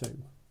lane 2. So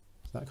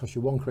that costs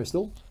you 1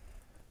 crystal.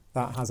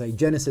 That has a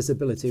Genesis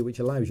ability which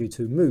allows you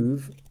to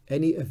move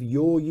any of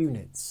your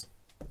units.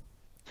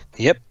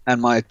 Yep, and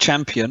my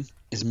champion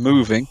is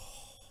moving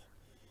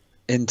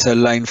into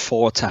lane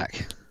 4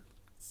 attack.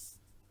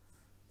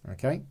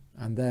 Okay,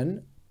 and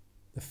then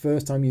the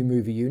first time you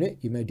move a unit,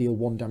 you may deal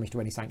 1 damage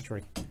to any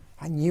Sanctuary.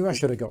 I knew I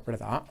should have got rid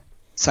of that.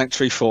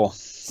 Sanctuary 4.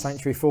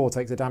 Sanctuary 4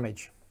 takes the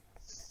damage.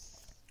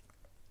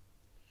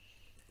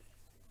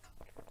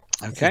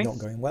 Okay. It's not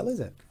going well, is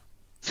it?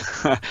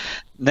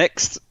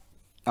 Next,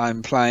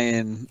 I'm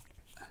playing...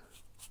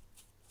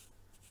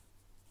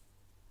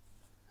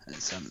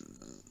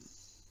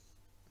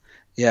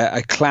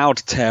 a Cloud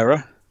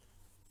Terror.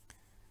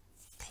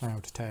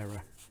 Cloud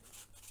Terror.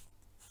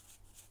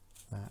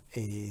 That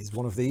is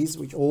one of these,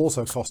 which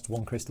also costs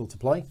 1 crystal to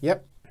play.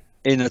 Yep.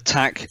 In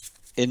attack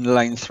in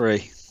lane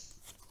 3.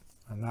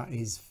 And that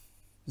is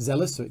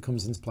Zealous, so it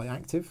comes into play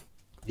active.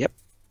 Yep.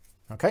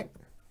 Okay.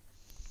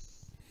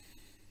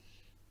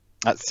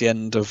 That's the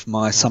end of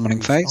my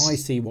summoning phase. I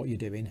see what you're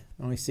doing.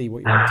 I see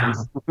what you're up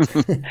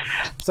to.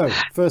 So,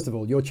 first of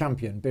all, your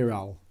champion,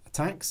 Biral,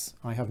 attacks.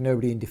 I have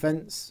nobody in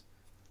defense.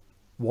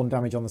 1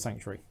 damage on the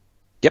Sanctuary.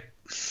 Yep.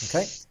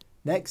 Okay.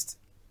 Next,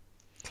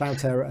 Cloud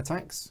Terror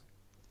attacks.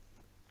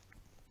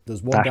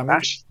 Does 1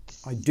 damage.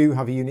 I do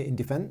have a unit in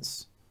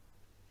defense.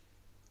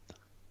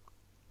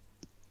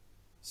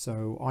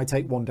 So I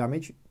take 1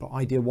 damage, but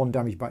I deal 1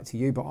 damage back to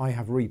you, but I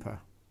have Reaper.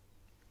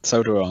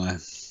 So do I.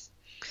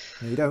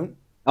 No, you don't.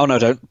 Oh, no, I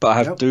don't.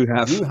 But I do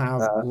have... You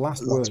have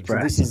Last Word. So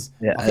this is,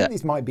 I think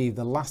this might be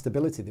the last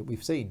ability that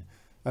we've seen,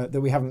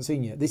 that we haven't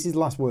seen yet. This is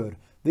Last Word.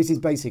 This is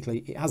basically,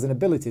 it has an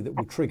ability that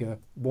will trigger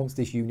once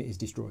this unit is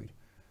destroyed.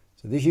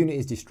 So this unit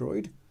is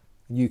destroyed,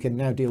 and you can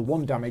now deal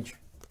 1 damage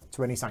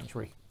to any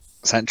Sanctuary.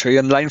 Sanctuary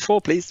and lane 4,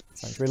 please.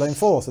 Sanctuary lane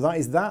 4. So that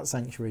is that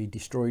Sanctuary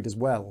destroyed as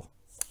well.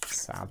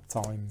 Sad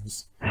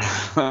times.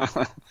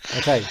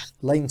 Okay,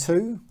 lane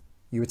 2,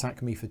 you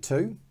attack me for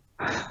 2.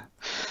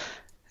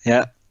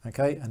 Yeah.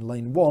 Okay, and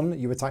lane 1,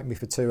 you attack me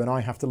for 2, and I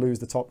have to lose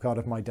the top card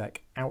of my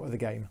deck out of the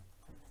game.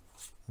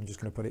 I'm just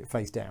going to put it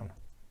face down.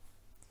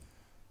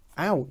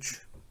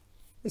 Ouch.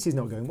 This is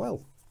not going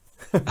well.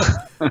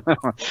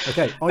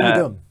 Okay, are you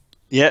done?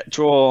 Yeah,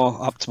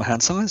 draw up to my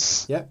hand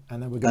size. Yeah,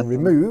 and then we're going to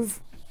remove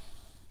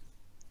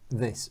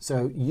this.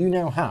 So you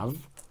now have...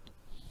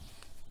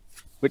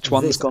 Which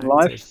one's gone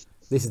live?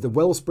 This is the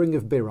Wellspring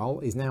of Biral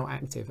is now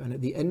active, and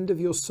at the end of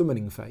your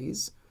summoning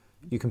phase,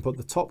 you can put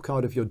the top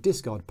card of your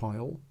discard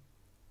pile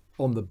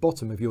on the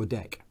bottom of your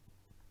deck.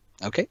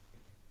 Okay.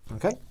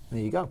 Okay,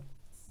 there you go.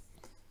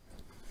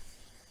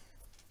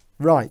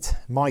 Right,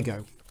 my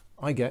go.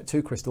 I get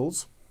 2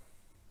 crystals.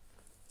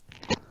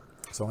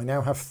 So I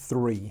now have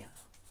 3,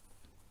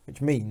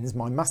 which means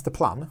my master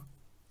plan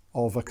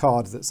of a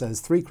card that says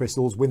 3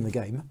 crystals win the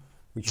game,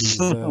 which is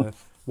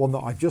one that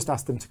I've just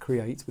asked them to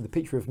create with a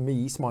picture of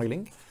me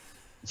smiling.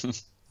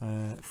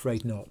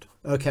 Afraid not.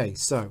 Okay,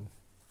 so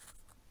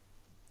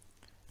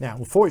now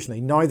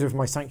unfortunately neither of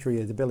my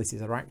Sanctuary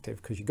abilities are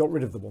active because you got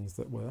rid of the ones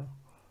that were.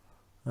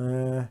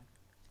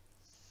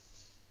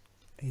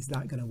 Is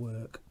that going to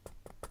work?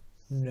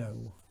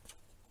 No.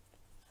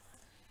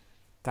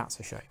 That's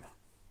a shame.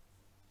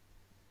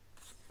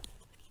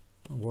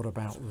 What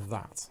about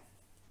that?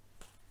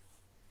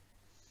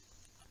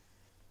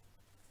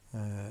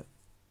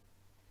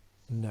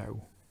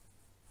 No.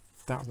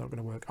 That's not going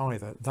to work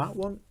either. That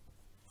one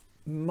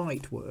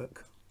might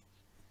work.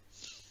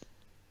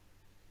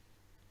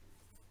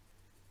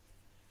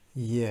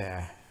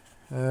 Yeah.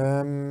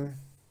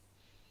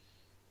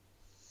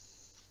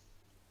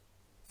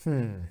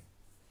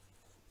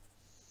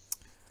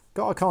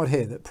 Got a card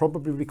here that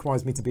probably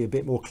requires me to be a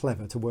bit more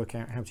clever to work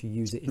out how to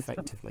use it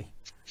effectively.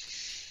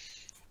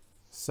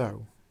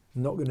 So,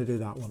 not going to do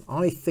that one.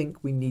 I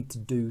think we need to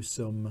do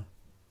some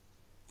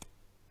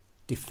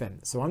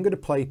defense. So I'm going to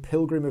play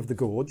Pilgrim of the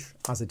Gorge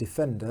as a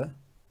defender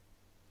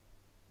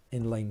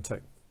in lane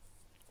 2.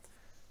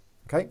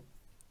 Okay.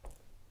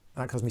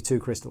 That costs me 2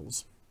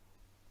 crystals.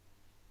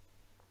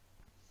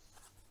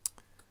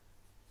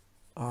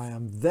 I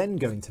am then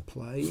going to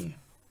play...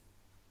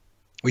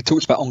 We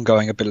talked about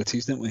ongoing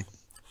abilities, didn't we?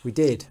 We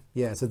did,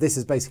 yeah. So this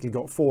has basically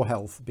got 4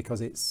 health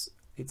because it's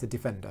a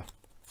defender.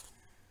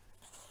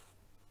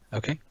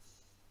 Okay.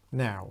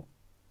 Now,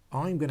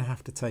 I'm going to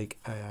have to take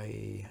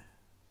a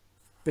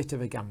bit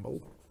of a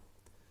gamble.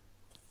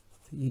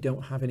 You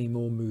don't have any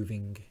more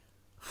moving.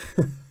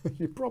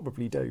 You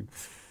probably do.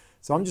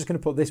 So I'm just going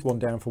to put this one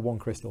down for 1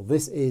 crystal.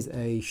 This is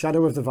a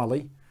Shadow of the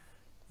Valley.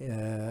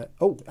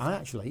 Oh,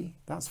 actually,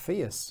 that's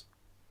fierce.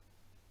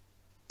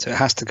 So it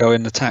has to go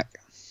in attack.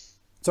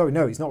 Sorry,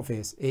 no, it's not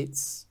fierce.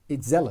 It's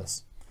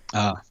zealous.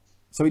 Ah.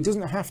 So it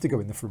doesn't have to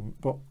go in the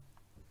front, but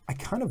I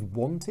kind of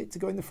want it to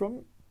go in the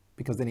front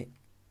because then it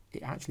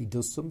actually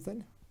does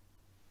something.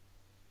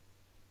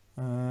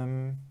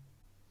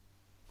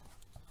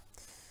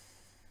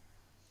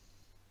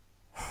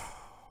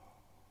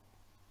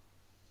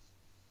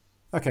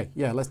 Okay,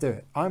 yeah, let's do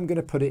it. I'm going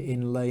to put it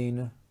in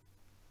lane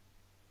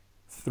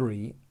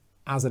 3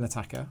 as an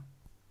attacker.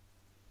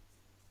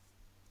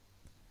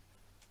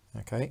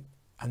 Okay,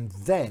 and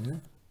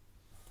then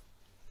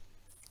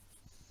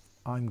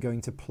I'm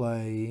going to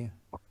play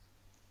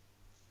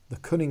the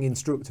Cunning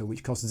Instructor,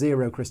 which costs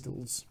 0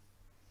 crystals.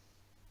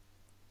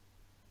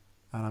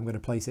 And I'm going to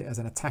place it as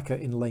an attacker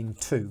in lane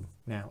 2.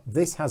 Now,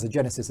 this has a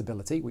Genesis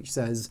ability, which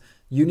says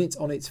units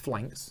on its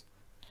flanks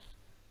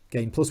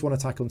gain +1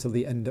 attack until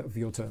the end of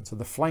your turn. So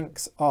the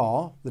flanks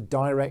are the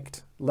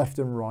direct left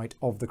and right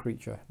of the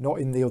creature, not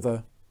in the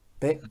other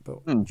bit, but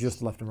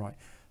just left and right.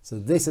 So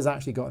this has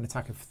actually got an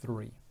attack of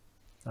 3.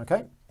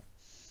 Okay.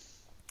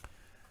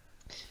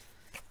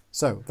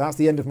 So that's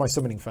the end of my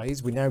summoning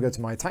phase. We now go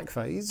to my attack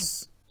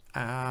phase,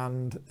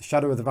 and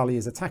Shadow of the Valley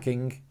is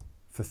attacking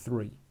for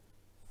 3.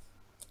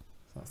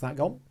 So that's that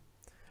gone.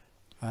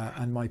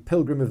 And my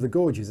Pilgrim of the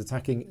Gorge is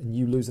attacking, and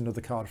you lose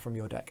another card from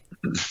your deck.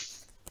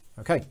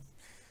 Okay.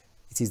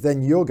 It is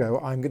then your go.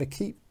 I'm going to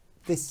keep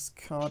this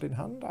card in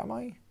hand, am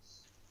I?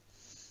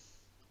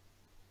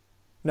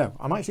 No,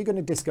 I'm actually going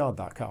to discard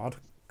that card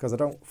because I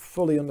don't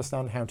fully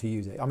understand how to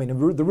use it. I mean,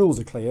 the rules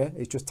are clear.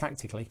 It's just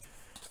tactically.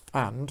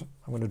 And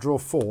I'm going to draw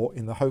 4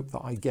 in the hope that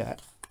I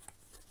get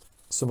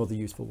some other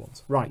useful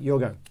ones. Right, your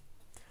go.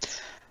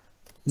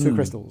 2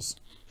 crystals.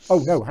 Oh,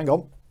 no, hang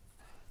on.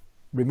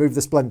 remove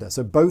the Splendor.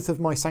 So both of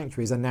my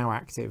sanctuaries are now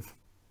active.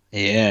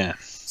 Yeah.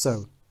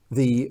 So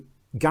the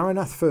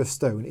Garanath First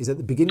Stone is at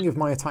the beginning of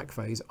my attack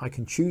phase. I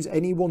can choose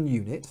any one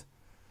unit,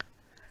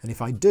 and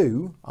if I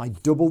do, I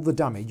double the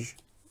damage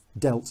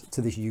dealt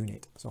to this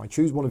unit. So I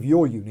choose one of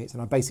your units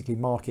and I basically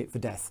mark it for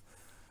death,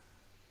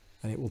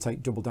 and it will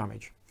take double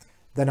damage.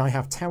 Then I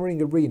have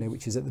Towering Arena,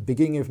 which is at the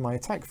beginning of my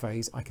attack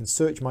phase. I can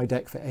search my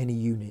deck for any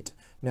unit.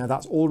 Now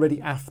that's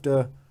already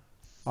after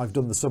I've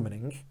done the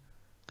summoning.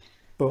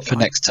 But For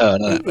next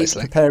turn, isn't it, it's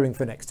basically? preparing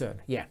for next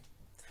turn, yeah.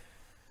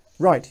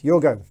 Right,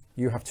 your go.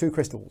 You have 2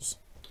 crystals.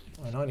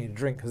 And I need a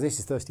drink because this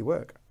is thirsty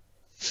work.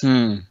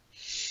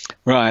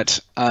 Right.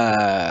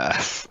 I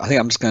think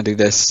I'm just going to do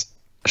this.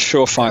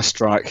 Surefire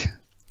Strike.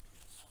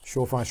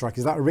 Surefire Strike.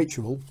 Is that a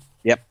ritual?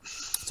 Yep.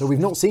 So we've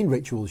not seen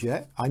rituals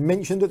yet. I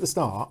mentioned at the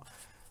start,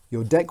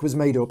 your deck was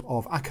made up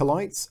of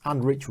acolytes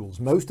and rituals.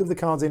 Most of the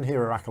cards in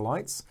here are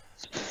acolytes,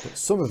 but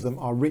some of them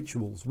are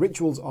rituals.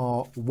 Rituals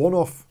are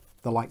one-off.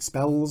 They're like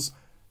spells.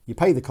 You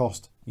pay the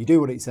cost, you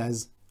do what it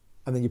says,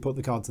 and then you put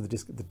the card to the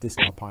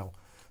discard pile.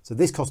 So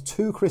this costs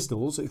 2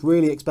 crystals. So it's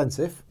really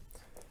expensive,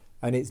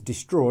 and it's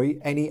destroy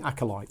any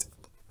acolyte.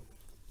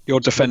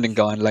 Your defending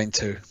guy in lane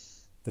 2.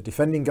 The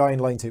defending guy in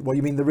lane 2. What,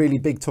 you mean the really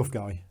big tough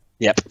guy?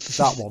 Yep.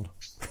 That one.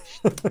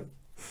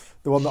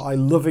 The one that I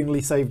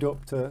lovingly saved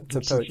up to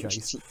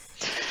purchase.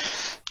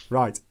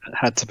 Right. It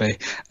had to be.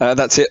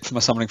 That's it for my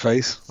summoning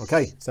phase.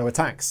 Okay, so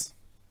attacks.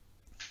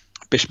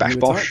 Bish bash You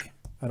bosh. attack,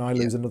 and I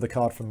lose another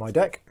card from my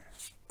deck.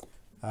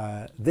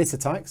 This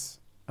attacks,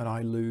 and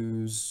I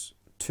lose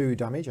 2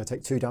 damage. I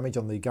take 2 damage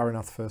on the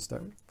Garanath First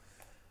Stone.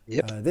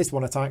 Yep. This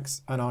one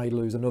attacks, and I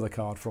lose another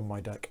card from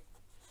my deck.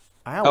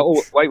 Ouch.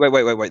 Oh, wait.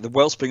 The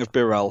Wellspring of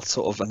Birel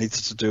sort of I needed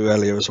to do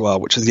earlier as well,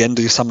 which is the end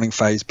of your summoning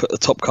phase. Put the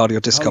top card of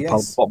your discard pile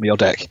at the bottom of your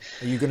deck.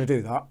 Are you going to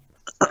do that?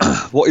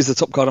 What is the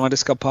top card of my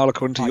discard pile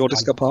according to your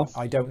discard pile?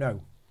 I don't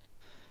know.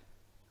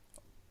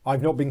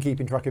 I've not been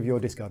keeping track of your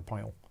discard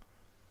pile.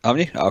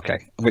 Haven't you?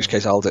 Okay. In which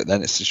case I'll do it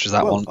then. It's just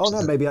that one. Oh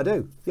no, maybe I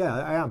do. Yeah,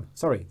 I am.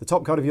 Sorry. The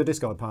top card of your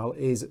discard pile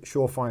is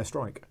Surefire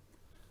Strike.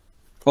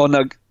 Oh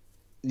no.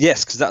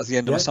 Yes, because that was the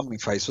end of my summoning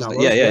phase,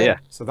 wasn't it? Yeah.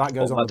 So that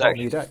goes on the bottom of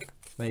your deck.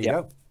 There you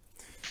go.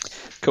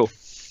 Cool.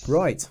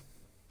 Right.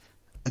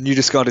 And you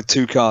discarded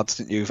 2 cards,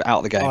 didn't you, out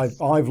of the game?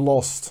 I've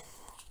lost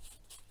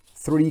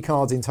 3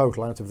 cards in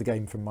total out of the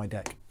game from my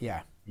deck.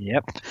 Yeah.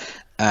 Yep.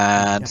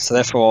 And so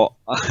therefore,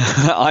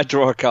 I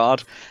draw a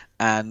card,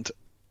 and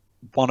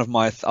one of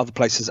my other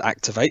places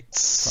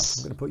activates.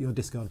 I'm going to put your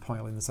discard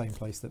pile in the same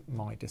place that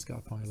my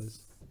discard pile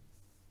is.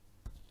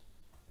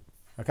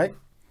 Okay.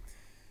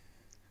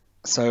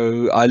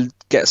 So I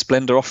get a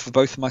Splendor off for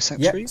both of my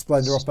sanctuaries? Yep,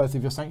 Splendor off both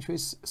of your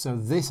sanctuaries. So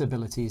this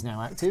ability is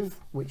now active,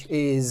 which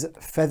is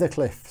Feather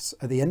Cliffs.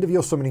 At the end of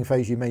your summoning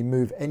phase, you may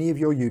move any of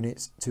your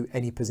units to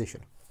any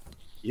position.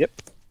 Yep.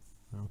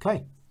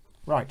 Okay.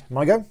 Right,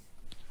 my go?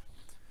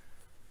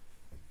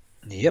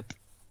 Yep.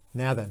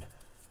 Now then.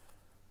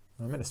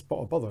 I'm in a spot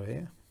of bother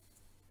here.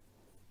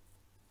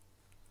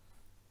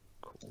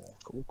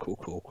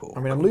 Cool. I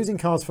mean, I'm losing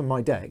cards from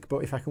my deck,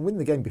 but if I can win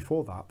the game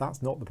before that,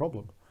 that's not the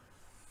problem.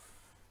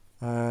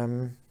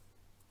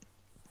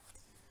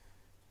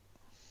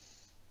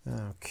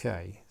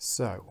 Okay,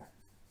 so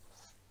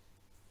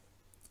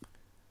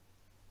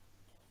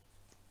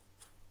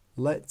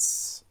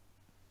let's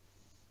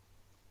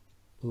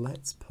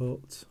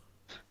put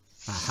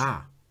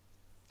that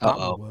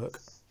will work.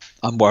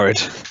 I'm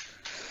worried.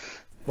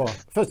 Well,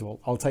 first of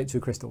all, I'll take 2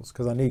 crystals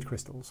because I need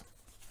crystals.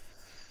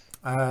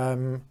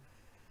 Okay,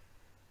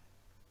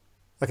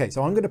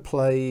 so I'm going to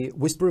play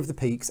Whisper of the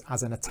Peaks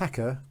as an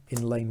attacker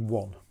in lane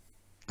 1.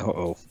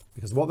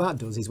 Because what that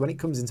does is when it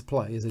comes into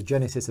play as a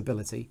Genesis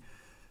ability,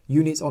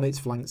 units on its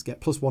flanks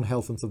get +1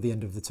 health until the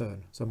end of the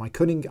turn. So my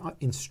Cunning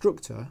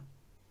Instructor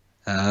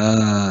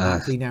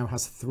actually now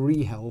has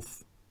 3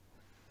 health,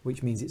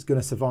 which means it's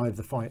going to survive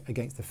the fight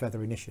against the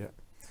Feather Initiate.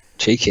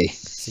 Cheeky.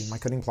 See my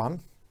cunning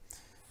plan.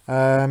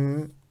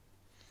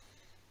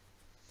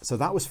 So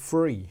that was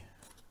free.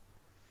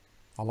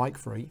 I like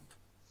free.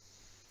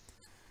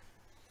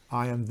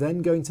 I am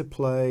then going to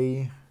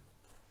play...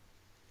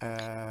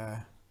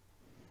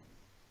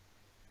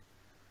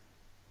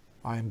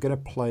 I am going to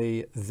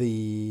play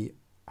the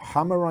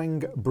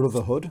Hammerang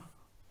Brotherhood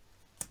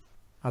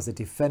as a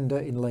defender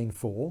in lane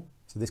 4.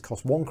 So this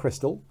costs 1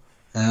 crystal.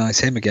 It's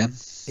him again.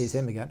 It's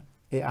him again.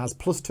 It has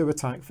 +2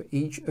 attack for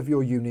each of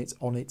your units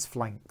on its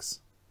flanks.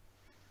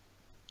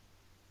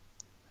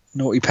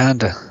 Naughty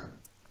panda.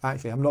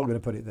 Actually, I'm not going to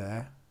put it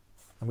there.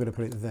 I'm going to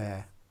put it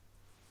there.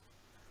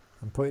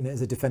 I'm putting it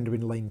as a defender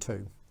in lane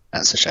 2.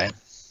 That's a shame.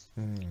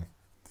 And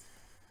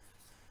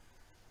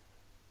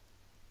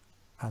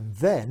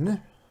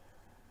then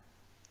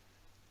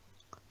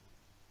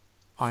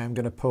I am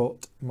going to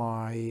put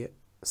my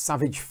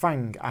Savage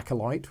Fang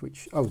Acolyte,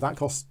 which... Oh, that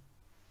costs...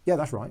 Yeah,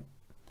 that's right.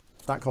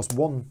 That costs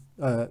 1.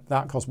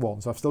 That costs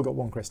 1, so I've still got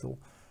 1 crystal.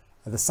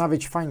 The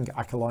Savage Fang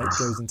Acolyte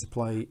goes into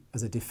play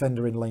as a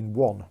defender in lane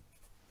 1.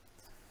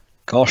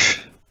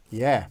 Gosh.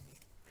 Yeah.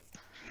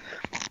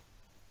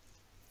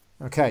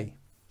 Okay,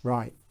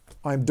 right.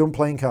 I'm done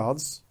playing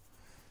cards.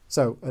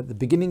 So at the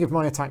beginning of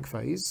my attack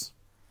phase,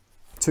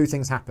 two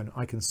things happen.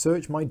 I can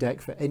search my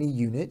deck for any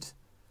unit,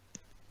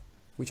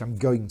 which I'm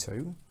going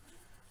to,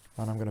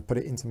 and I'm going to put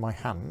it into my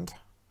hand,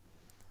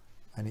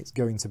 and it's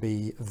going to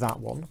be that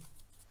one,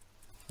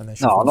 and then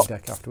shuffle my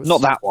deck afterwards.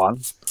 Not that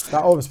one.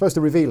 Oh, I'm supposed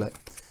to reveal it.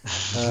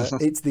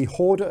 It's the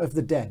Hoarder of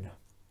the Den.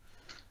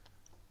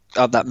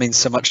 Oh, that means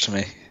so much to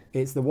me.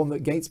 It's the one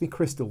that gates me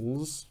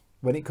crystals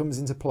when it comes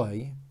into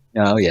play.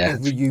 Oh, yeah.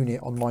 Every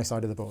unit on my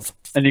side of the board.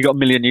 And you've got 1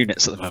 million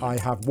units at the moment.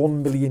 I have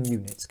 1 million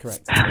units,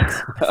 correct.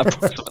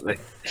 Approximately.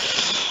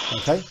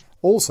 Okay.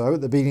 Also,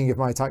 at the beginning of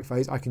my attack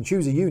phase, I can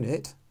choose a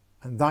unit,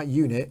 and that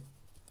unit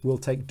will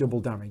take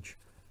double damage.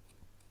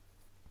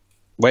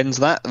 When's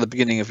that? At the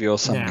beginning of your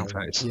summoning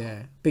phase?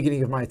 Yeah,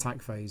 beginning of my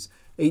attack phase.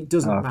 It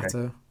doesn't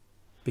matter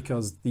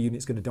because the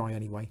unit's going to die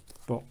anyway.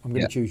 But I'm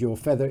going to choose your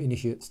Feather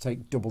Initiate to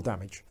take double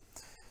damage.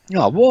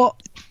 Oh, what?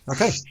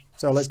 Okay,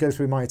 so let's go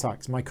through my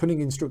attacks. My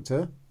Cunning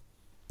Instructor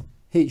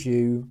hits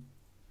you,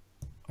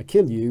 I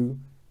kill you,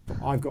 but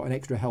I've got an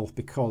extra health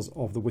because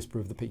of the Whisper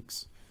of the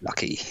Peaks.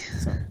 Lucky.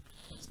 So,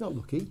 it's not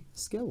lucky,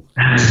 it's skill.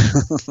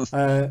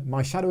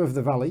 My Shadow of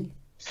the Valley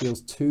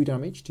deals 2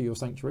 damage to your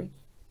Sanctuary.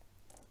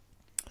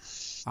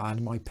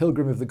 And my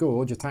Pilgrim of the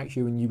Gorge attacks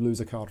you and you lose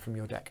a card from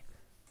your deck.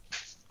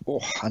 Oh,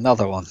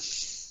 another one.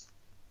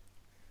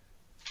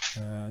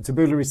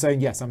 Tabula is saying,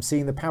 yes, I'm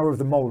seeing the power of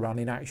the Molran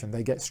in action.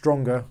 They get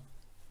stronger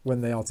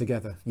when they are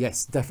together.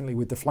 Yes, definitely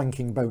with the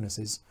flanking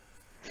bonuses.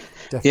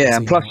 Definitely yeah,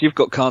 and plus you've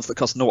got cards that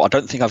cost 0. I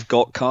don't think I've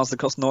got cards that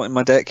cost 0 in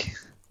my deck.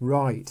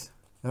 Right.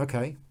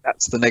 Okay.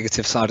 That's the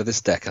negative side of this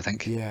deck, I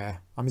think. Yeah.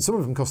 I mean, some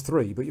of them cost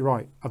 3, but you're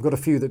right. I've got a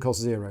few that cost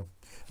 0.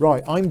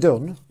 Right, I'm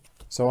done.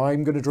 So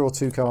I'm going to draw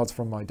 2 cards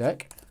from my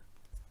deck,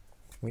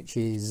 which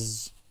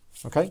is...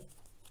 Okay.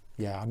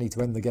 Yeah, I need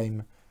to end the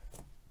game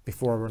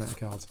before I run out of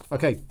cards.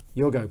 Okay,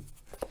 your go.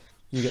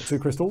 You get 2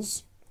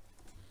 crystals.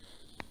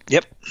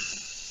 Yep.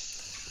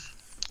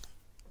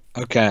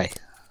 Okay.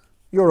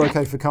 You're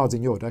okay for cards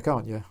in your deck,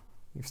 aren't you?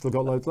 You've still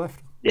got loads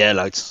left? Yeah,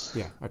 loads.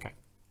 Yeah, okay.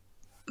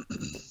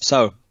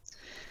 So,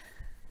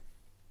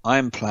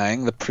 I'm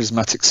playing the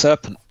Prismatic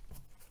Serpent.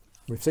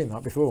 We've seen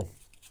that before.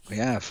 We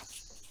have.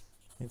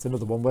 It's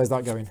another one. Where's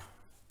that going?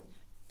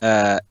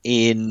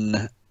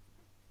 In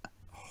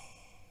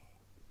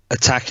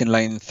attack in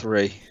lane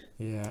 3.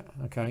 Yeah,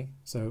 okay.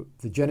 So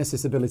the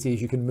Genesis ability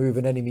is you can move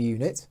an enemy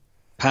unit.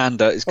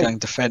 Panda is going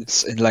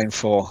defense in lane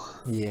 4.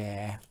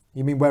 Yeah.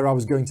 You mean where I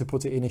was going to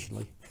put it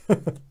initially?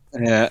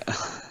 Yeah.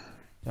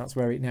 That's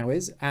where it now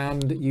is.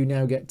 And you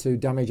now get to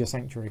damage a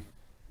Sanctuary.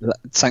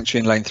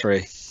 Sanctuary in lane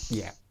 3.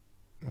 Yeah.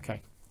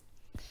 Okay.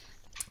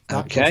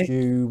 That costs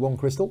you 1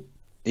 crystal?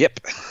 Yep.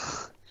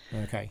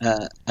 Okay.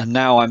 And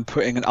now I'm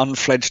putting an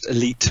unfledged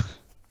elite.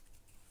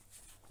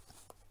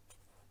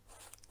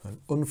 An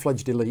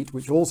unfledged elite,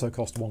 which also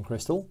cost 1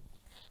 crystal.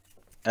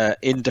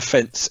 In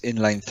defense in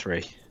lane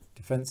 3.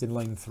 Defense in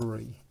lane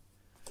 3.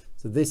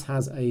 So this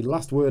has a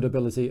last word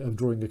ability of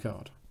drawing a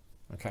card.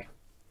 Okay.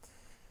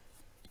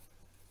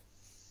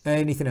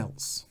 Anything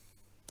else?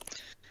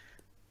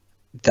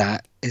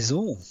 That is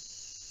all.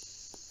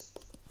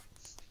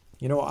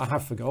 You know what I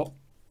have forgot?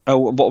 Oh,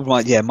 what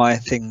my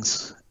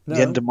things. No,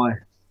 the end of my...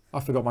 I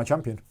forgot my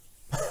champion.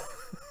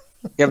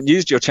 You haven't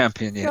used your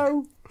champion yet.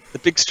 No. The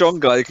big strong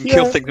guy who can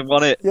kill things in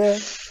 1 hit. Yeah.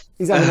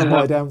 He's having a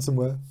lie down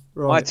somewhere.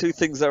 Right. My 2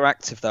 things that are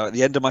active, though, at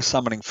the end of my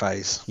summoning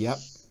phase. Yep.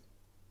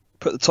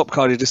 Put the top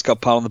card of your discard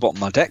pile on the bottom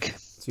of my deck.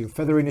 So your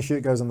Feather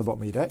Initiate goes on the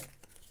bottom of your deck.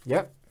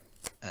 Yep.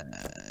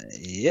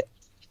 Yep.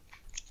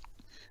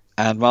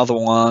 And my other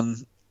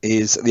one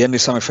is at the end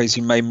of summoning phase,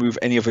 you may move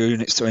any of your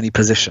units to any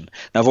position.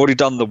 Now, I've already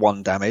done the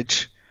 1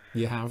 damage.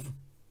 You have.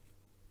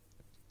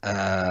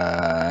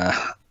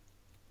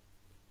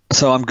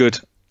 So I'm good.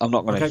 I'm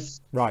not going to... Okay.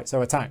 Right,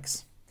 so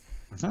attacks.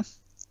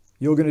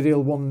 You're going to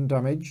deal 1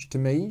 damage to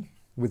me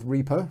with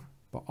Reaper,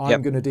 but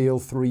I'm going to deal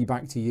 3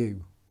 back to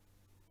you.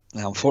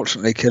 Now,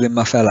 unfortunately, killing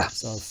my fella.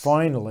 So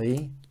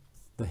finally,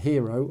 the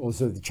hero, or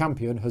so the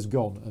champion, has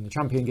gone, and the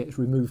champion gets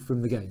removed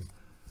from the game.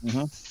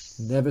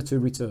 Never to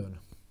return.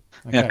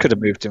 Okay. Yeah, I could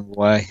have moved him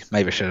away.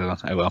 Maybe I should have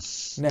done. Oh well.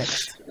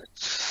 Next.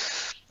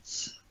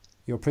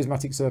 Your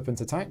Prismatic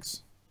Serpent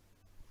attacks.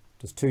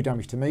 Does 2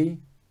 damage to me.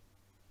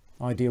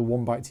 I deal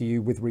 1 back to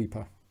you with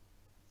Reaper.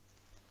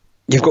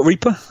 You've got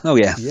Reaper? Oh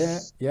yeah.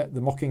 Yeah.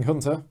 The Mocking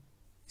Hunter.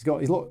 He's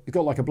got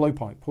like a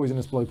blowpipe,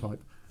 poisonous blowpipe.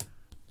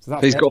 So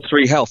he's got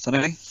 3 health,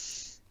 hasn't he?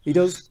 He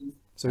does.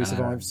 So he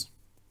survives.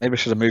 Maybe I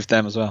should have moved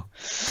them as well.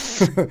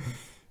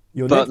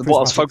 But what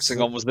I was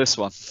focusing on was this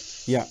one.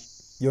 Yeah.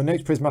 Your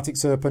next Prismatic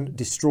Serpent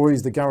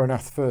destroys the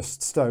Garanath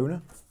First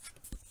Stone.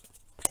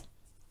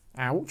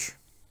 Ouch.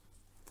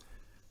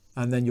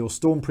 And then your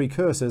Storm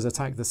Precursors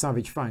attack the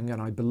Savage Fang, and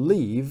I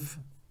believe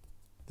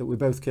that we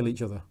both kill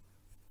each other.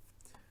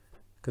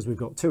 Because we've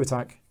got 2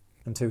 attack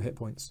and 2 hit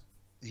points.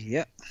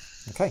 Yep.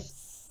 Okay.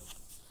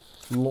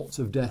 Lots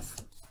of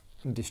death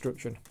and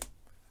destruction.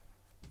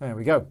 There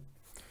we go.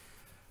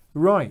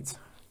 Right.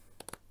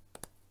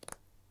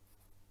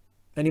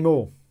 Any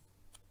more?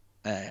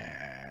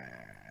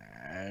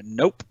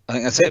 Nope, I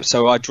think that's it.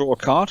 So I draw a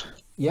card.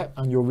 Yep,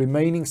 and your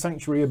remaining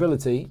Sanctuary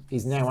ability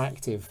is now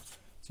active.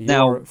 So you're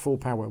Now- at full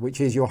power,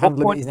 which is your hand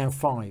limit point- is now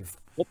 5.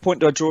 What point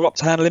do I draw up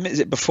to hand limit? Is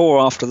it before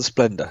or after the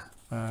Splendor?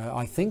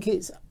 I think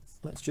it's,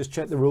 let's just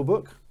check the rule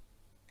book.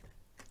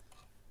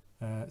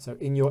 So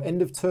in your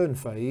end of turn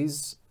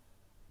phase,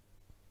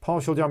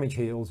 partial damage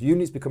heals,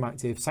 units become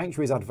active,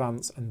 sanctuaries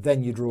advance, and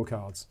then you draw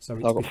cards. So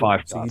it's I've got before.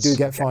 5 So you cards. do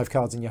get 5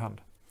 cards in your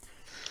hand.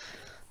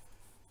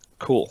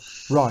 Cool.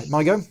 Right,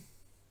 my go.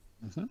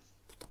 Mhm.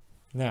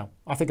 Now,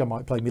 I think I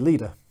might play my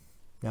leader.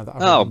 Now that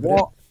I've Oh, remembered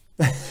what?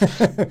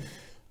 it.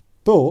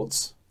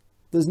 But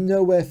there's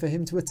nowhere for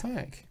him to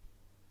attack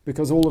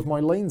because all of my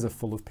lanes are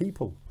full of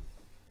people.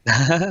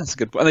 That's a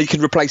good point. And you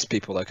can replace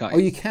people though, can't Oh,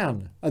 you? you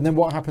can. And then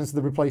what happens to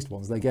the replaced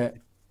ones? They get,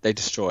 They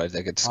destroy.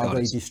 They get are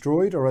they discarded.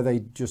 destroyed or are they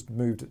just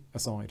moved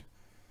aside?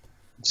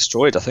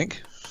 Destroyed, I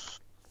think.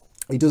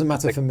 It doesn't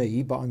matter for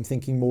me, but I'm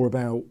thinking more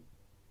about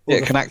Yeah,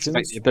 other it can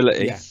activate factions. the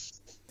ability. Yeah.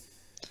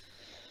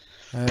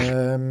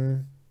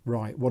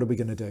 Right, what are we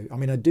going to do? I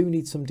mean, I do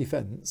need some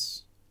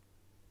defence.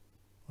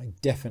 I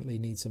definitely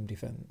need some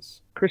defence.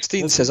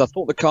 Christine says, I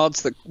thought the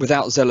cards that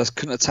without Zealous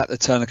couldn't attack the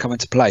turn and come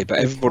into play, but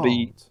They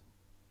everybody. can't.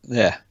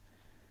 Yeah.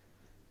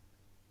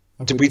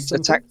 Have Did we missed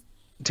something? attack?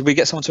 Did we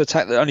get someone to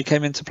attack that only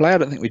came into play? I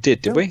don't think we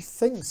did. Did Don't we?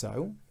 think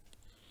so.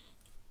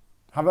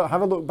 Have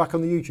a look back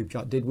on the YouTube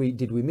chat. Did we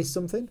miss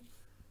something?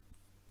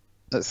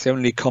 That's the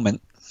only comment.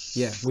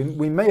 Yeah,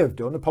 we may have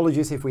done.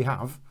 Apologies if we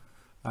have,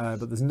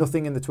 but there's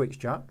nothing in the Twitch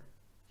chat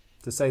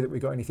to say that we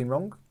got anything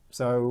wrong.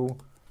 So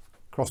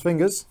cross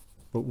fingers,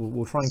 but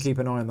we'll try and keep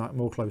an eye on that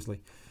more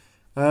closely.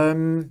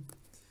 So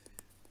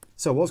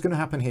what's going to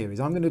happen here is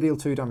I'm going to deal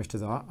 2 damage to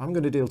that. I'm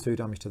going to deal 2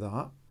 damage to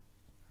that,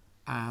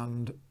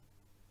 and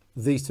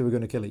these two are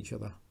going to kill each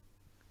other.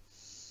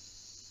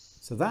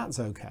 So that's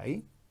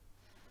okay.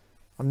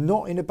 I'm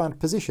not in a bad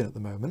position at the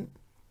moment.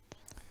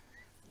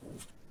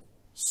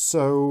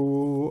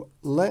 So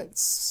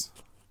let's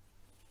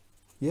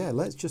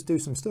just do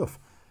some stuff.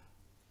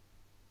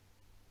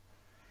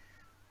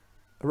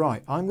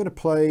 Right, I'm going to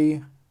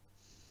play.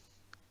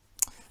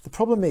 The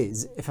problem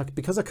is,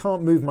 because I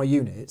can't move my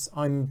units,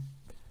 I'm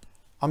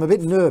a bit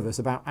nervous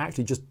about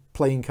actually just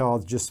playing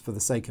cards just for the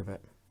sake of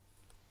it.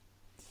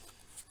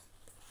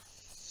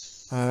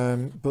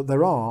 But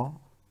there are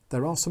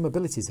some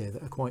abilities here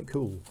that are quite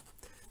cool.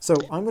 So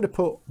I'm going to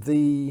put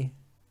the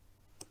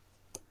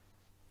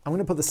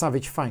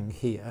Savage Fang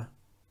here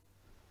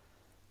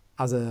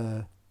as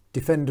a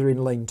defender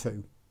in lane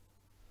 2.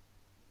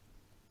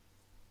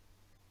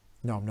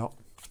 No, I'm not.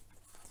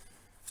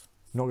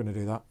 I'm not going to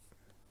do that.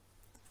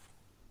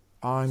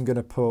 I'm going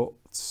to put...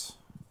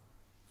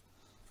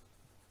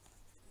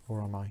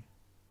 Or am I?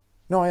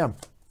 No, I am.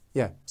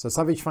 Yeah, so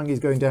Savage Fang is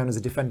going down as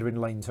a defender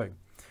in lane 2.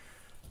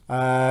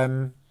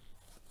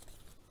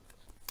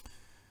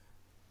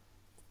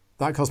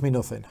 That cost me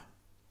nothing.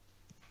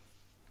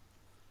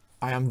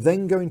 I am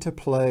then going to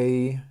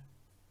play...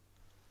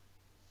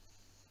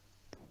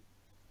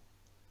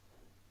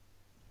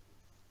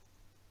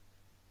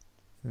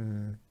 I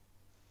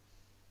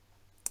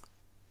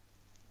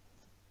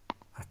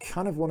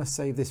kind of want to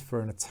save this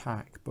for an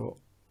attack, but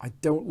I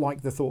don't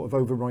like the thought of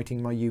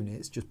overwriting my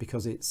units just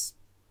because it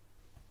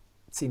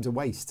seems a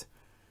waste.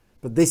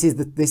 But this is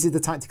the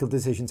tactical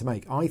decision to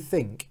make. I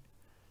think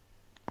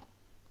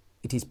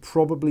it is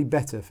probably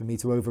better for me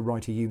to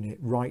overwrite a unit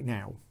right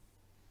now,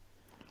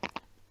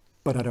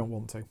 but I don't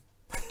want to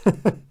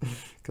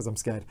because I'm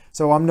scared.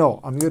 So I'm not.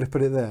 I'm going to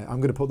put it there.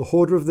 I'm going to put the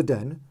Hoarder of the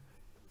Den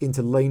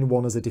into lane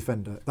 1 as a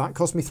defender. That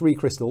cost me 3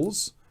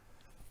 crystals,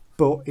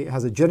 but it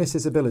has a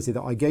Genesis ability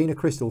that I gain a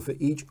crystal for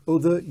each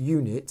other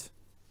unit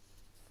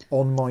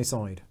on my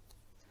side.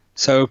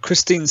 So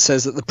Christine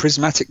says that the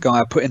prismatic guy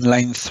I put in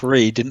lane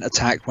 3 didn't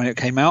attack when it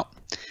came out,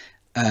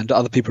 and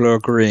other people are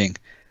agreeing.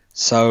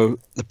 So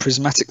the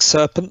prismatic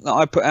serpent that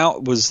I put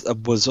out was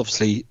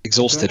obviously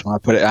exhausted when I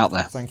put it out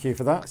there. Thank you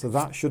for that. So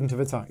that shouldn't have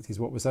attacked, is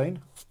what we're saying.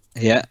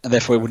 Yeah, and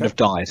therefore it wouldn't have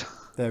died.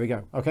 There we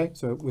go. Okay,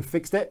 so we've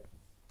fixed it.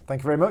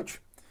 Thank you very much.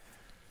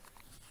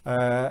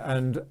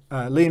 And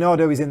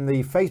Leonardo is in the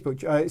in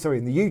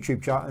the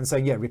YouTube chat and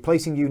saying, yeah,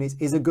 replacing units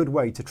is a good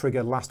way to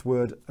trigger last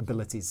word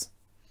abilities.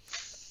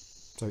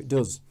 So it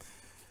does.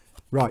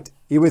 Right,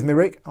 you with me,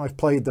 Rick? I've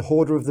played the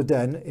Hoarder of the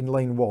Den in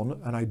lane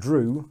 1 and I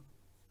drew...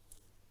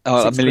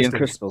 Oh, 6 a million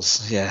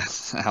crystals. crystals. Yeah,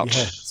 ouch.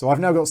 Yeah, so I've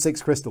now got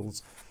 6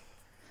 crystals,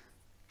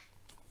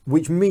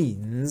 which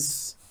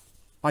means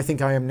I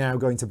think I am now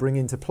going to bring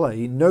into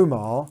play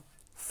Nomar,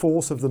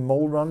 Force of the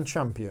Molran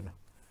Champion.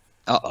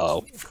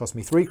 Uh-oh. It cost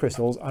me 3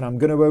 crystals, and I'm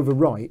going to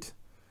overwrite.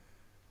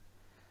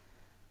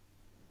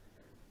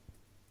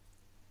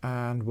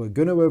 And we're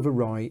going to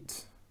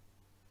overwrite.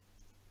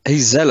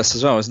 He's zealous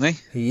as well, isn't he?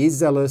 He is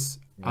zealous,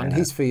 and Yeah.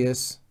 he's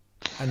fierce,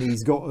 and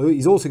he's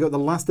also got the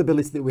last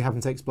ability that we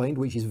haven't explained,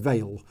 which is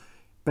Veil.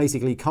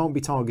 Basically, he can't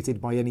be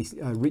targeted by any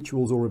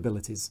rituals or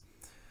abilities.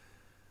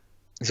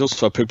 He's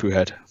also a poo-poo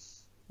head.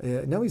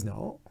 No, he's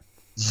not.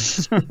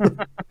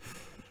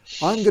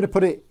 I'm going to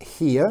put it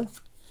here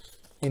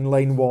in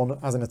lane 1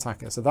 as an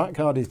attacker. So that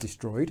card is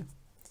destroyed.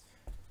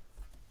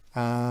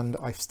 And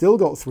I've still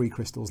got 3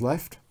 crystals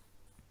left.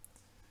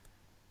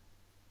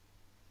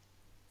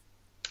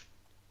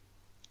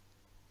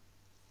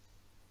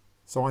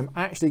 So I'm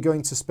actually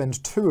going to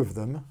spend 2 of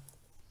them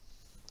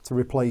to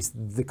replace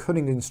the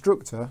Cunning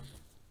Instructor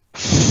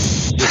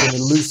with an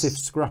Elusive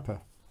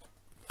Scrapper.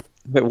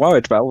 A bit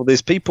worried about all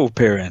these people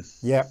appearing.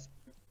 Yeah,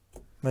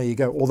 there you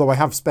go. Although I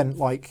have spent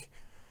like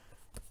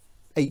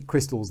 8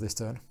 crystals this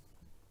turn.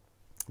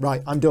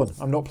 Right, I'm done.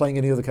 I'm not playing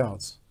any other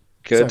cards.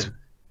 Good. So,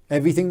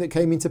 everything that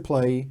came into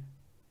play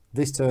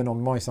this turn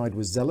on my side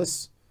was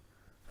Zealous,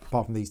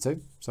 apart from these 2.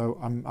 So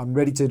I'm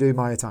ready to do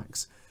my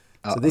attacks.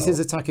 So this is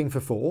attacking for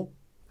 4.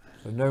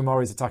 So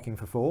Nomar is attacking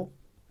for 4.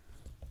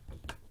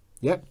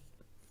 Yep.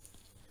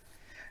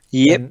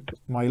 Yep. And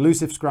my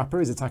Elusive Scrapper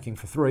is attacking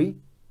for 3.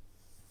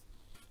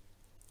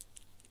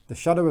 The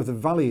Shadow of the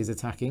Valley is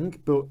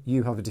attacking, but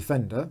you have a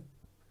defender.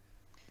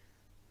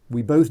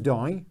 We both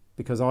die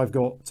because I've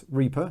got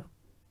Reaper.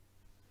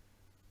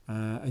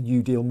 And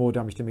you deal more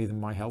damage to me than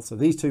my health. So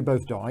these 2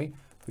 both die.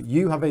 But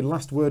you have a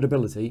last word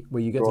ability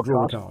where you get to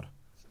draw a card.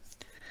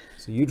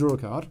 So you draw a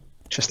card.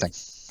 Interesting.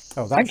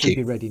 Oh, that should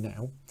be ready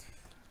now.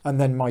 And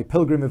then my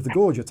Pilgrim of the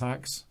Gorge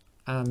attacks,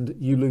 and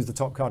you lose the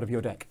top card of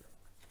your deck.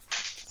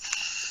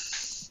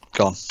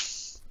 Gone.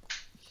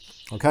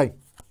 Okay.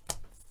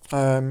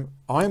 I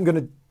am going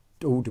to...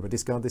 Oh, do I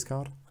discard this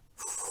card?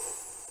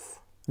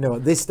 No,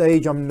 at this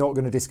stage, I'm not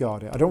going to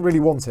discard it. I don't really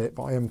want it,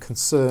 but I am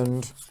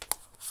concerned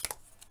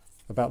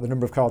about the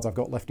number of cards I've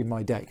got left in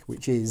my deck,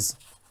 which is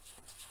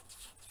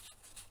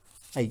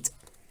 8.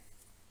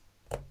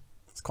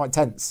 It's quite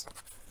tense.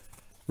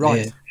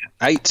 Right.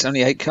 Yeah. 8,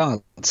 only 8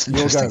 cards.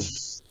 Interesting.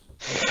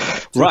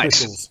 Right.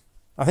 Crystals.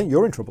 I think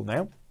you're in trouble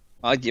now.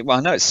 Well, I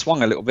know it's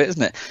swung a little bit,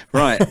 isn't it?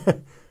 Right.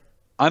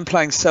 I'm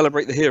playing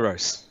Celebrate the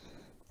Heroes.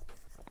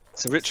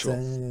 It's a ritual.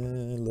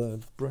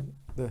 Celebrate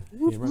the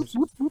Heroes.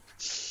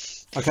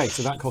 Okay,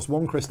 so that costs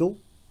 1 crystal.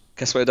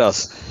 Guess what it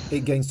does?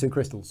 It gains 2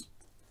 crystals.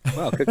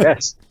 Well, good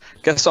guess.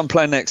 Guess what I'm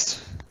playing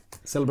next?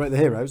 Celebrate the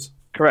Heroes?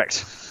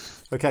 Correct.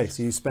 Okay,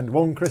 so you spend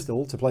 1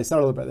 crystal to play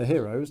Celebrate the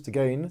Heroes to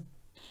gain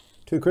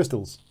 2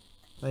 crystals.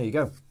 There you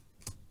go.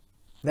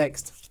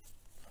 Next.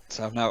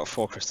 So I've now got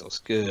 4 crystals.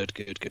 Good.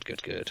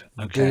 Okay.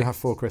 I do have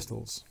 4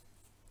 crystals.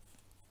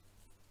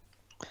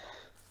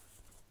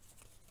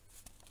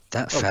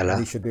 That fella.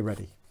 He should be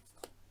ready.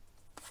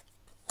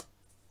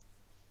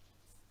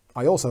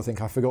 I also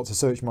think I forgot to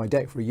search my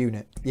deck for a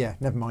unit. Yeah,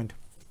 never mind.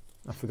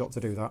 I forgot to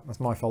do that.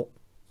 That's my fault.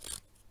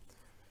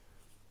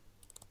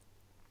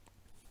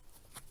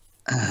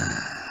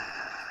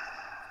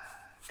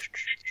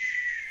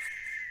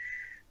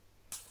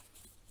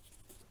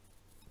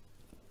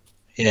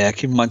 Yeah,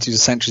 keep in mind to use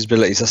the Sanctuary's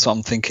abilities. That's what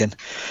I'm thinking.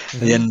 At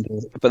the end,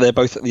 but they're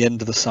both at the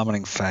end of the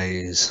summoning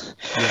phase.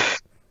 Yeah.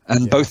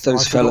 And both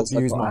those fellas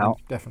to use mine,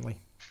 definitely.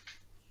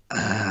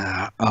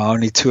 Are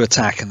only 2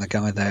 attack, and the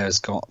guy there has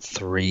got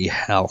 3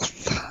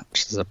 health,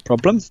 which is a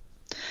problem.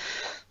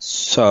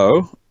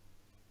 So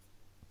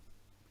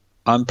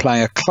I'm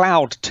playing a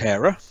Cloud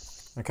Terror.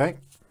 Okay.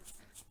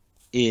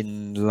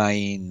 In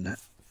lane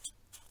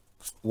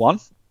 1.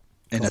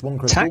 In That's 1 attack.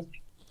 crystal.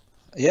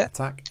 Yeah.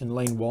 Attack in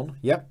lane 1.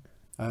 Yep.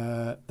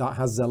 That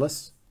has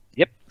Zealous.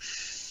 Yep.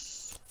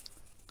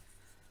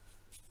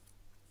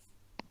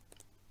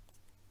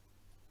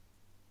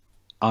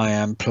 I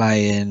am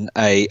playing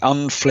a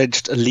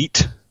Unfledged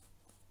Elite.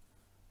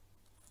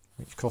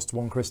 Which costs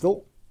 1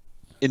 crystal.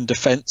 In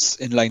defense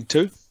in lane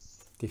 2.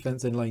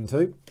 Defense in lane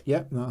 2.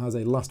 Yep, that has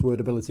a last word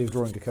ability of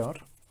drawing a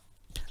card.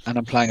 And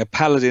I'm playing a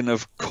Paladin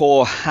of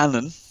Kor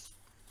Hannon.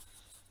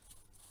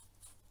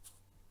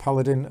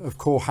 Paladin of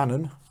Kor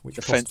Hannon, which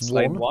defense costs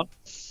lane 1.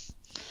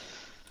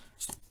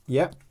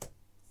 Yep.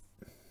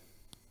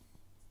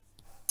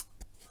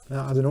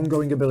 That has an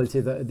ongoing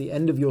ability that at the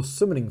end of your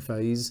summoning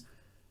phase,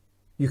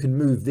 you can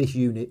move this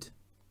unit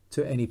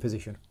to any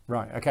position.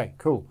 Right, okay,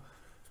 cool.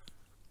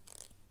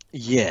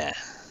 Yeah.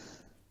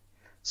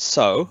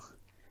 So,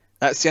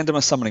 that's the end of my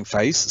summoning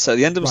phase. So at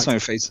the end of my summoning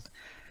phase,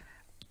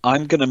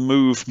 I'm going to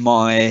move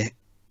my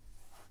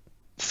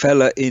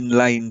fella in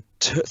lane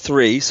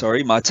 3,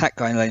 sorry, my attack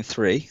guy in lane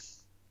 3.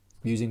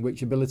 Using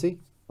which ability?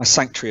 My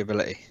Sanctuary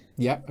ability.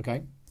 Yeah,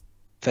 okay.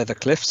 Feather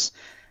Cliffs.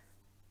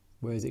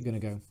 Where is it going to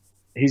go?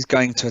 He's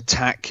going to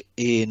attack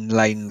in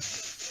lane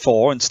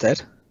 4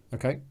 instead.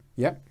 Okay,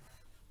 yep.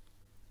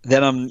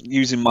 Then I'm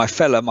using my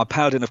fella, my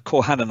Paladin of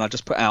Kor Hannon I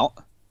just put out.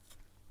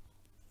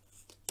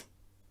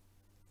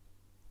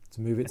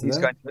 To move it to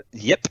there?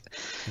 Yep.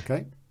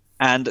 Okay.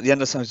 And at the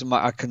end of the time,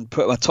 I can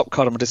put my top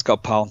card on my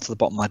discard pile onto the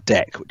bottom of my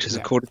deck, which is,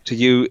 according to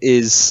you,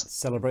 is...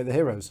 Celebrate the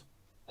Heroes.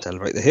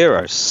 Celebrate the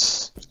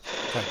Heroes.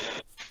 Okay.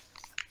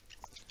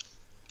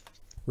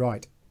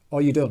 Right.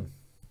 Are you done?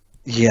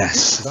 Yes.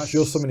 So that's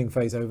your summoning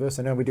phase over.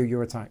 So now we do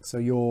your attack. So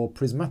your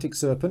Prismatic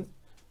Serpent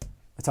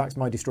attacks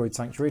my destroyed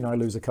Sanctuary, and I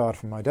lose a card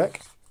from my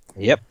deck.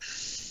 Yep.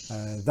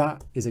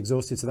 That is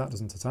exhausted, so that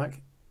doesn't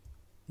attack.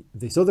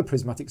 This other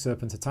Prismatic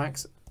Serpent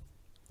attacks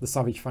the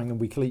Savage Fang, and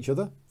we kill each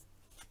other.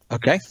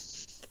 Okay.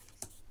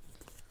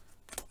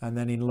 And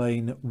then in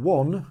lane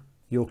 1,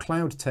 your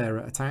Cloud Terror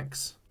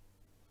attacks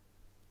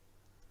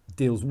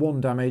deals 1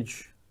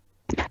 damage.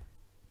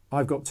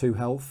 I've got 2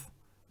 health.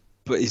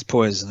 But he's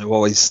poisoned.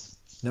 Well, he's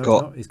No, got...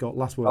 it's not. He's got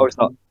last word. Oh, it's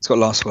not. It's got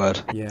last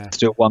word. Yeah. To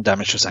deal 1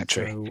 damage to a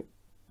sanctuary. So,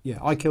 yeah,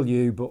 I kill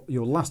you, but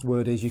your last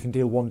word is you can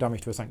deal 1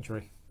 damage to a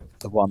sanctuary.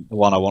 The one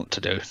I want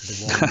to do.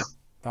 The one,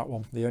 that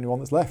one, the only one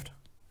that's left.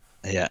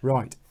 Yeah.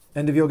 Right.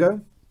 End of your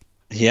go.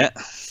 Yeah.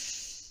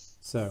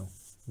 So,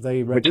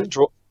 they We ready?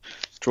 just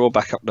draw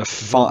back up to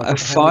How many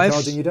 5.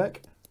 cards in your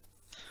deck?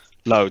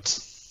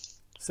 Loads.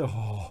 So,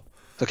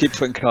 I keep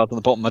putting cards on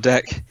the bottom of my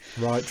deck.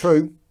 right,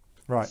 true.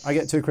 Right, I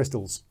get 2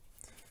 crystals.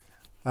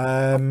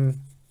 Oh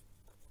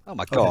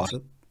my Okay, god.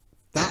 so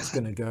that's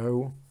going to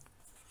go.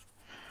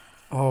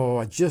 Oh,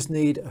 I just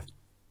need.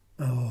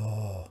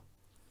 Oh,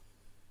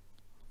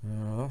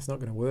 that's not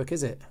going to work,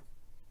 is it?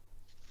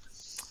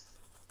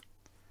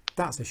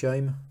 That's a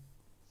shame.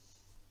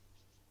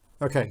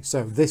 Okay,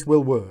 so this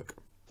will work.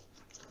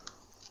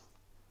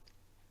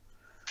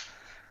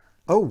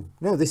 Oh,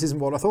 no, this isn't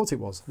what I thought it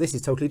was. This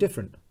is totally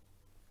different.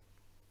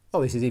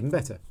 Oh, this is even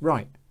better.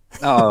 Right.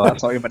 Oh,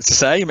 that's not what you meant to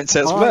say. You meant to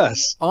say it's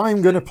worse.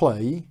 I'm going to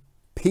play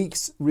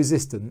Peak's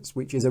Resistance,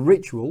 which is a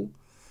ritual.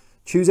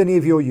 Choose any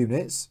of your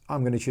units.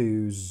 I'm going to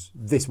choose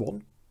this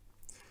one.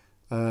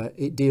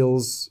 It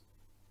deals...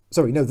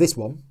 Sorry, no, this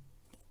one.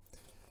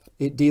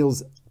 It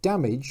deals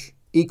damage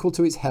equal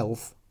to its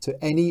health to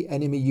any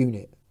enemy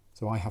unit.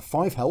 So I have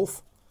 5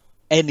 health.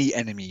 Any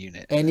enemy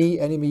unit. Any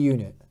enemy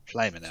unit.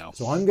 Flaming now.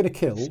 So I'm going to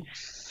kill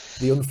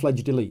the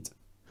Unfledged Elite.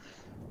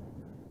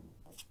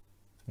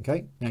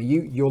 Okay, now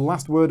your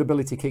last word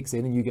ability kicks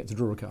in and you get to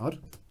draw a card.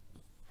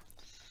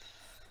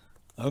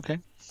 Okay.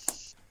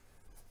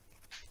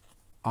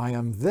 I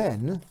am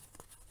then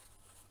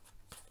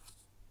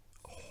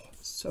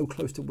so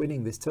close to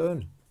winning this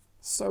turn.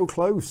 So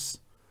close.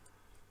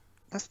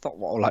 That's not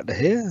what I like to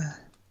hear.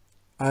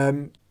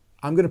 I'm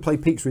going to play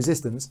Peak's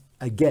Resistance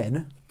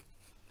again.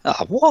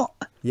 Ah, what?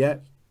 Yeah,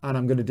 and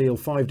I'm going to deal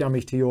 5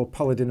 damage to your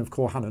Paladin of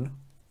Korhanon.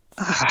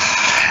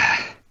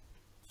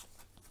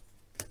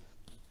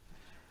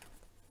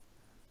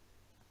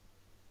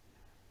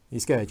 You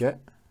scared yet?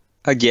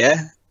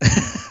 Yeah.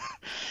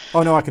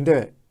 Oh no, I can do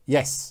it.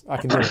 Yes, I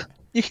can do it.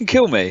 You can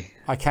kill me.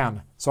 I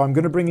can. So I'm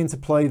going to bring into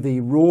play the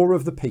Roar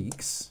of the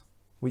Peaks,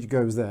 which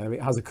goes there.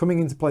 It has a coming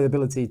into play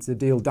ability to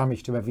deal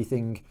damage to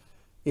everything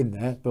in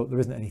there, but there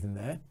isn't anything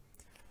there.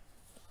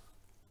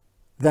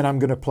 Then I'm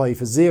going to play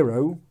for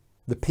 0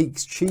 the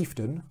Peaks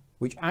Chieftain,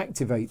 which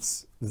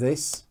activates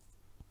this.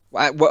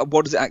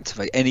 What does it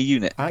activate? Any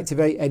unit?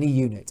 Activate any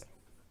unit.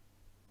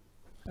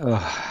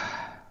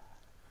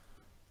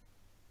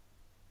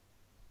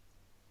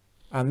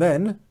 And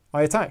then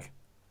I attack.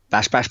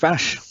 Bash, bash,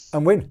 bash.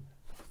 And win.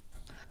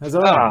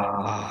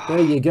 Huzzah. There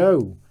you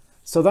go.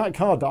 So that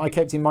card that I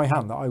kept in my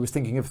hand that I was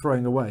thinking of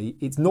throwing away,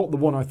 it's not the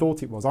one I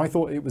thought it was. I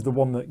thought it was the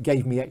one that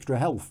gave me extra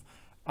health.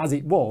 As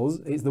it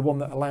was, it's the one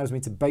that allows me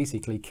to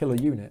basically kill a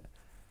unit.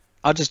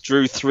 I just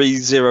drew 3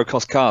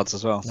 0-cost cards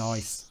as well.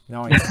 Nice,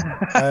 nice.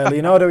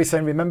 Leonardo is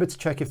saying, remember to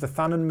check if the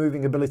Thanon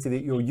moving ability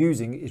that you're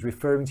using is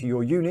referring to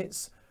your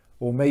units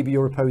or maybe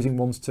your opposing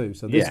ones too.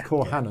 So this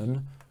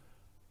Korhanon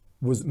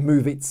was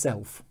move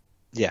itself.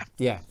 Yeah.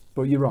 Yeah,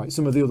 but you're right.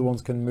 Some of the other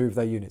ones can move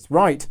their units.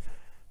 Right,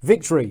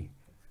 victory.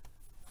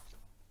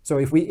 So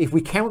if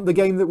we count the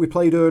game that we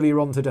played earlier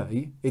on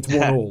today, it's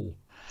 1-1.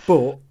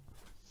 But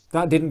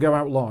that didn't go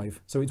out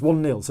live, so it's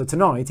 1-0. So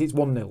tonight it's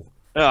 1-0.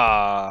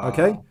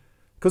 Okay?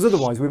 Because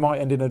otherwise we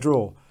might end in a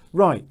draw.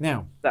 Right,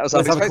 now. That was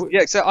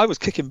yeah, except I was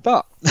kicking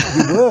butt.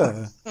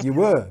 You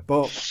were.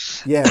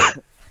 But yeah,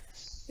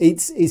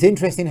 it's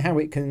interesting how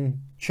it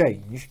can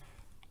change.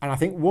 And I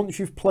think once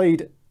you've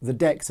played the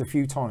decks a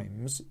few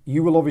times,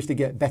 you will obviously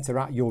get better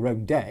at your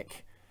own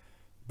deck,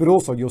 but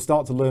also you'll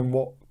start to learn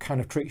what kind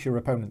of tricks your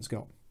opponent's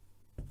got.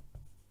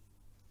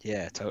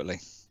 Yeah, totally.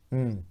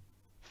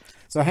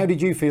 So how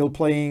did you feel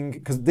playing,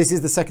 because this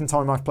is the second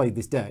time I've played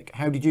this deck,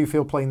 how did you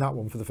feel playing that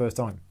one for the first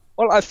time?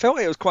 Well, I felt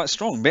it was quite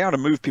strong. Being able to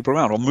move people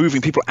around or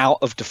moving people out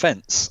of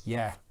defence.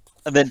 Yeah.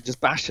 And then just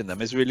bashing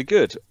them is really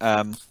good.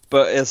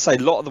 But as I say,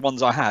 a lot of the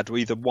ones I had were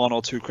either 1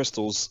 or 2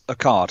 crystals a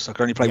card. So I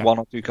could only play 1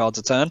 or 2 cards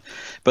a turn.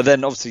 But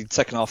then obviously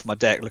second half of my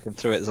deck, looking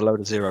through it, there's a load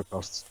of 0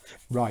 costs.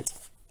 Right.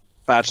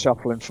 Bad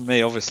shuffling for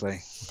me, obviously.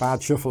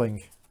 Bad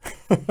shuffling.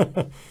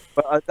 But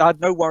I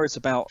had no worries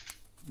about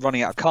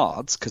running out of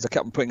cards because I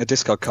kept putting a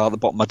discard card at the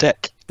bottom of my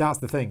deck. That's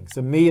the thing.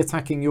 So me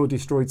attacking your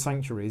destroyed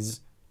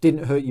sanctuaries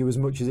didn't hurt you as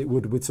much as it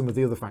would with some of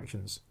the other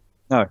factions.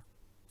 No.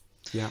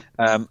 Yeah.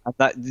 And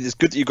that it's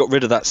good that you got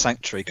rid of that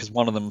sanctuary because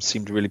one of them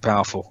seemed really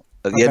powerful.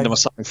 At the end of my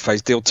summon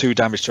phase, deal 2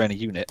 damage to any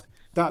unit.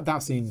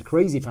 That seemed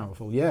crazy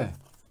powerful. Yeah.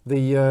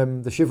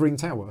 The Shivering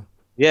Tower.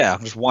 Yeah,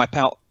 just wipe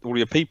out all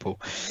your people.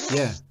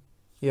 Yeah.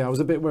 Yeah, I was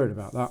a bit worried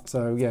about that.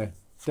 So yeah,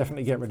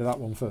 definitely get rid of that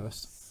one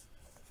first.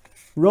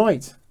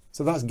 Right.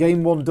 So that's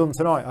game 1 done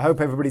tonight. I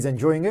hope everybody's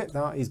enjoying it.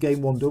 That is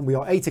game 1 done. We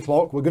are 8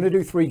 o'clock. We're going to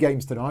do 3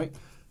 games tonight.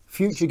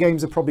 Future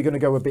games are probably going to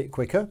go a bit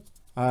quicker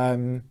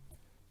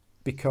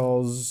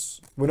because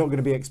we're not going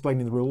to be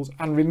explaining the rules.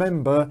 And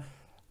remember,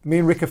 me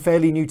and Rick are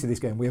fairly new to this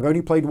game. We have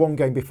only played 1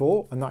 game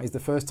before, and that is the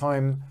first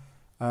time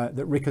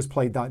that Rick has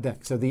played that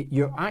deck. So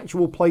your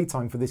actual play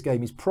time for this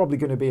game is probably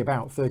going to be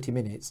about 30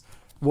 minutes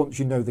once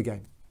you know the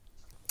game.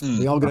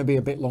 They are going to be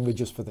a bit longer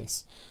just for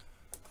this.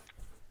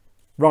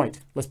 Right,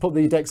 let's put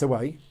the decks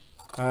away.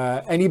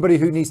 Anybody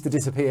who needs to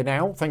disappear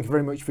now, thank you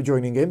very much for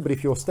joining in. But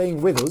if you're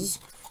staying with us,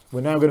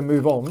 we're now going to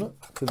move on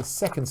to the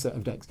second set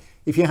of decks.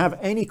 If you have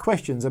any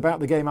questions about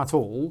the game at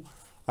all,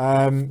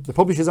 the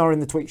publishers are in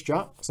the Twitch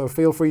chat, so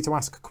feel free to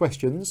ask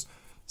questions,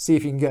 see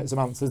if you can get some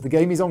answers. The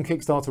game is on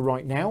Kickstarter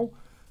right now,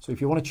 so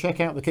if you want to check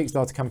out the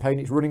Kickstarter campaign,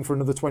 it's running for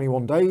another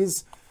 21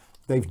 days.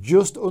 They've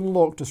just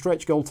unlocked a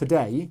stretch goal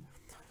today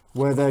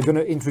where they're going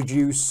to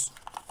introduce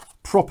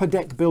proper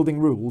deck building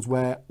rules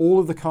where all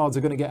of the cards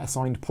are going to get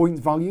assigned point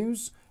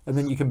values, and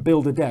then you can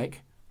build a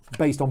deck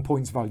based on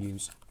points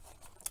values,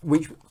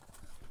 which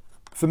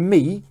for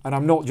me, and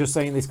I'm not just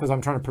saying this because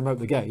I'm trying to promote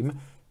the game,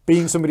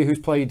 being somebody who's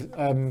played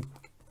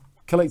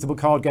collectible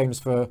card games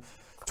for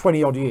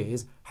 20 odd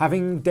years,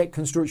 having deck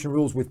construction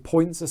rules with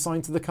points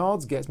assigned to the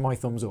cards gets my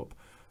thumbs up.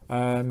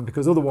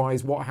 Because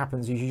otherwise what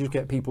happens is you just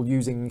get people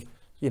using,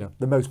 you know,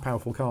 the most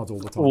powerful cards all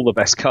the time. All the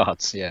best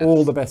cards, yeah.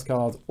 All the best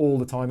cards all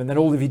the time, and then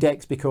all of your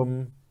decks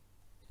become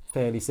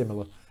fairly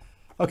similar.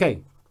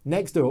 Okay,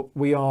 next up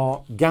we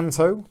are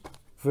Ganto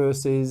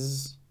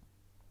versus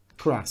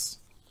Crass.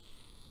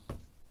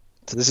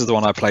 So this is the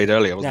one I played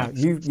earlier, wasn't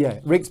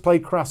it? Rick's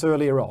played Crass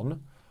earlier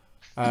on.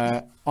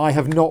 I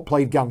have not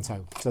played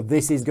Ganto, so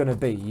this is going to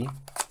be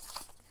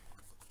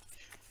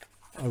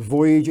a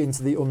voyage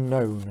into the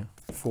unknown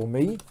for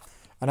me.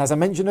 And as I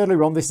mentioned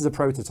earlier on, this is a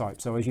prototype.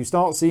 So as you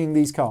start seeing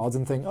these cards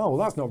and think, oh, well,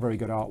 that's not very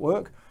good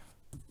artwork,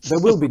 there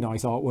will be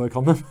nice artwork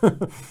on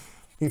them.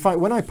 In fact,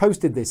 when I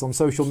posted this on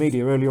social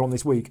media earlier on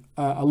this week,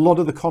 a lot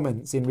of the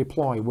comments in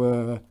reply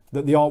were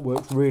that the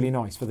artwork's really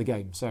nice for the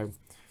game. So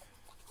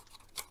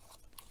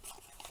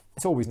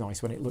it's always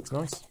nice when it looks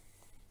nice.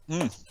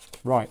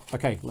 Right,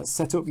 okay, let's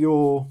set up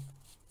your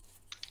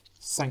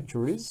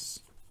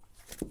sanctuaries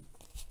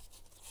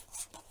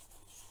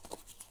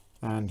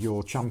and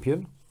your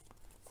champion.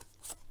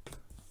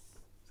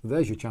 So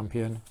there's your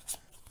champion,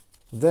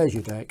 there's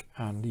your deck,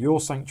 and your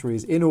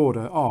sanctuaries in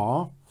order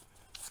are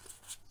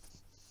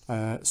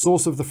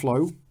Source of the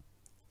Flow,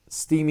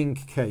 Steaming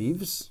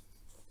Caves,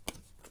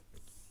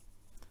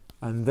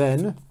 and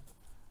then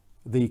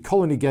the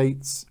Colony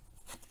Gates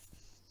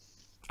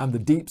and the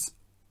Deeps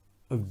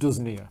of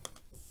Dusnea.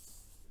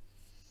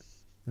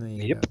 There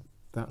you go.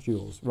 That's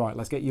yours. Right,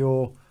 let's get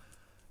your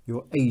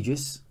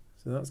Aegis.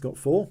 So that's got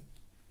 4.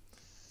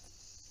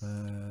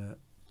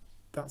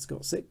 That's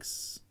got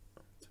 6.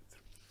 1, 2,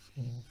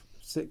 3, 4,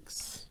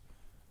 6.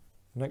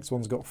 Next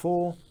one's got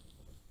 4.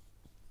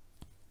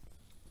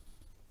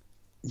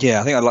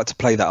 Yeah, I think I'd like to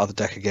play that other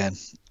deck again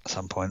at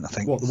some point. I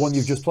think. What, the one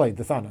you've just played,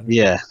 the Thanon?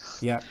 Yeah.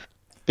 Yeah.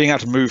 Being able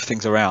to move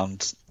things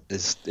around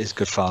is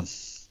good fun.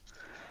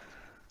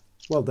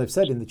 Well, they've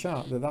said in the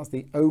chat that that's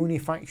the only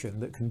faction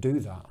that can do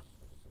that.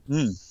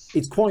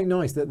 It's quite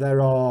nice that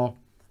there are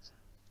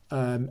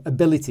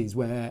abilities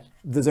where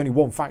there's only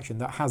one faction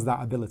that has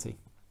that ability.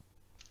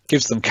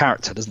 Gives them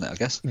character, doesn't it, I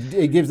guess?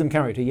 It gives them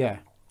character, yeah.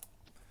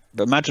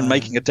 But imagine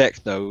making a deck,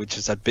 though, which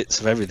has had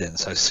bits of everything.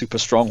 So super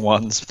strong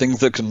ones, things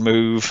that can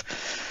move.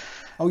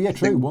 Oh, yeah,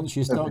 true. Once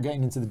you start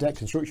getting into the deck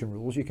construction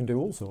rules, you can do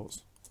all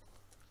sorts.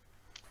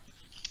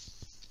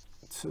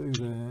 2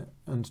 there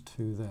and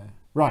 2 there.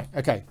 Right,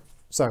 okay.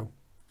 So,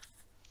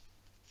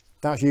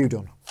 that's you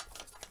done.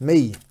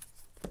 Me.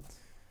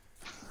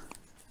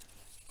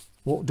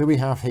 What do we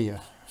have here?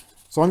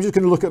 So I'm just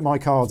going to look at my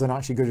cards and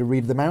actually going to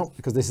read them out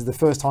because this is the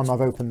first time I've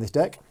opened this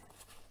deck.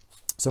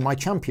 So my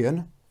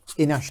champion,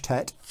 Inash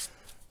Tet,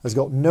 has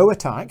got no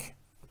attack.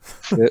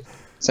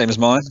 Same as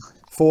mine.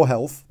 4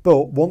 health,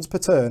 but once per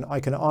turn I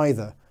can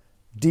either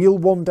deal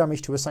 1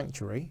 damage to a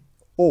sanctuary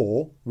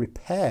or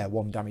repair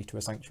 1 damage to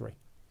a sanctuary.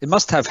 It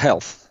must have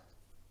health.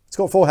 It's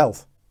got 4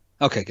 health.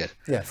 Okay, good.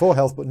 Yeah, 4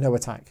 health, but no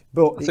attack.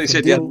 But so you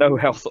said you had no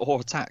health or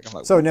attack. I'm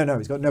like, sorry, no,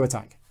 it's got no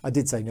attack. I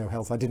did say no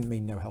health. I didn't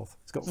mean no health.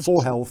 It's got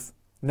 4 health,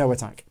 no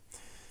attack.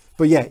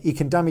 But yeah, he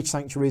can damage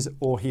sanctuaries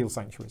or heal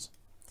sanctuaries.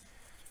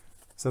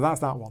 So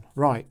that's that one.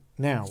 Right,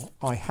 now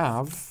I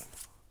have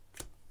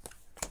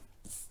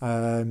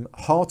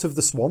Heart of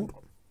the Swamp.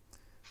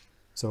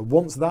 So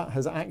once that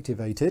has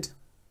activated,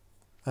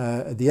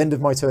 at the end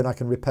of my turn I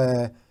can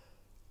repair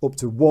up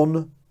to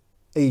 1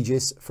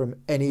 Aegis from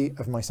any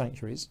of my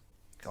sanctuaries.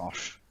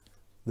 Gosh.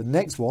 The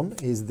next one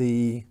is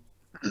the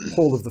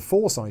Hall of the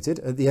Foresighted.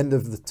 At the end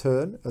of the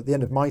turn, at the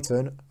end of my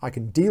turn, I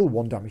can deal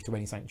 1 damage to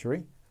any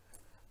sanctuary.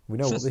 We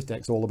know what this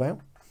deck's all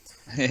about.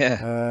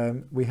 Yeah.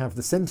 We have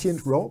the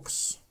Sentient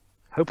Rocks.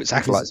 Hope it's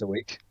Acolytes a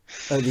week.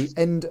 At the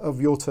end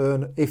of your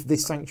turn, if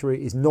this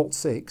sanctuary is not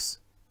 6,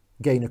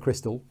 gain a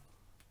crystal.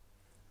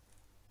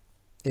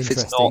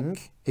 Interesting.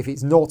 If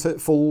it's not at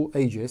full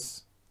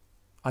Aegis,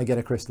 I get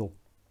a crystal.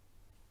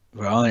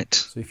 Right.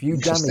 So if you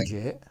damage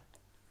it,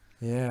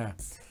 yeah.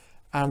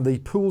 And the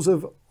Pools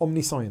of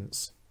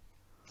Omniscience.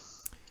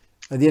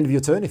 At the end of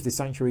your turn, if this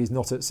sanctuary is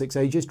not at 6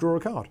 Aegis, draw a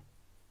card.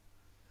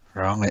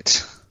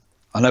 Right.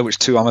 I know which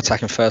 2 I'm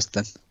attacking first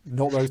then.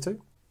 Not those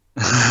 2.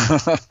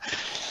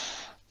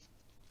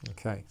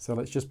 Okay, so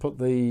let's just put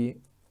the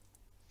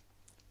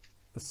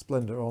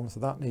Splendor on. So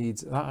that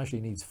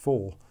actually needs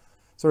 4.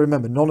 So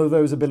remember, none of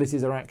those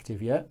abilities are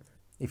active yet.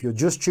 If you're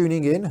just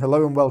tuning in,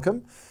 hello and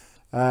welcome.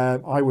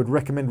 I would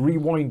recommend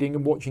rewinding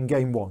and watching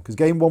game 1, because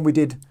game 1 we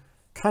did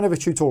kind of a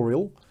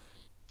tutorial.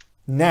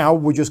 Now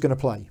we're just going to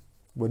play.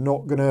 We're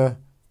not going to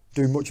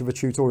do much of a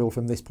tutorial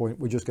from this point.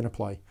 We're just going to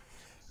play.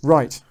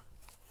 Right.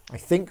 I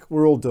think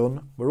we're all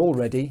done. We're all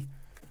ready.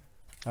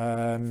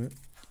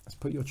 Let's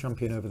put your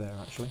champion over there,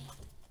 actually.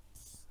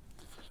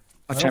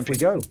 Our champion. Off we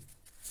go.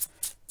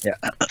 Yeah.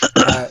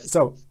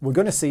 So we're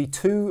going to see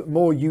 2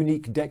 more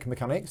unique deck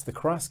mechanics. The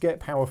Crass get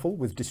powerful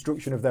with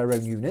destruction of their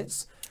own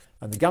units,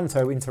 and the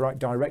Ganto interact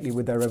directly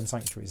with their own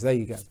sanctuaries. There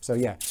you go. So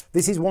yeah,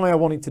 this is why I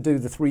wanted to do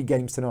the 3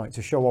 games tonight,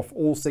 to show off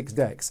all 6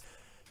 decks,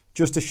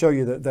 just to show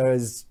you that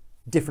there's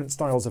different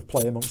styles of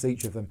play amongst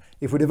each of them.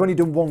 If we'd have only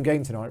done 1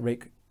 game tonight,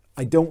 Rick,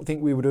 I don't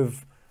think we would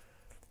have.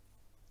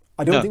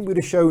 I don't think we'd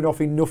have shown off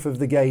enough of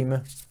the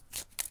game.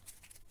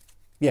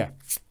 Yeah.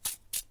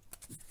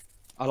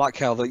 I like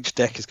how each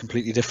deck is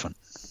completely different.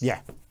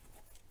 Yeah.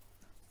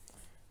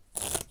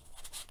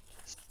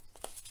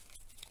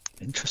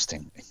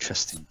 Interesting.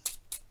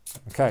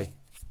 Okay.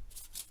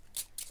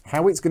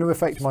 How it's going to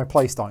affect my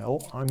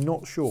playstyle, I'm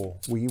not sure.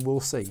 We will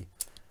see.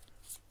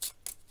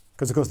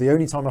 Because, of course, the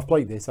only time I've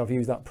played this, I've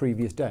used that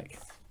previous deck.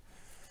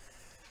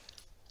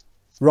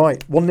 Right,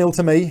 1-0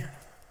 to me.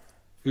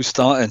 Who's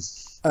starting?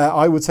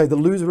 I would say the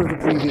loser of the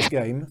previous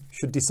game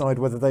should decide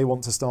whether they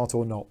want to start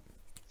or not.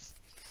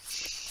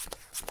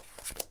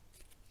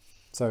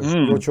 So,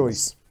 your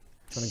choice.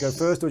 Do you want to go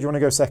first or do you want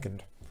to go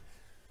second?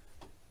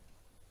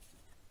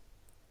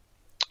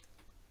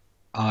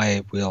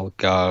 I will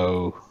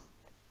go.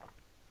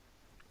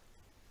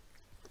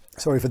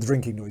 Sorry for the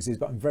drinking noises,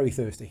 but I'm very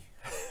thirsty.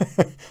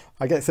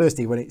 I get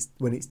thirsty when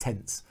it's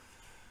tense.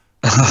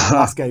 The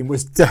last game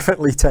was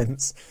definitely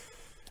tense.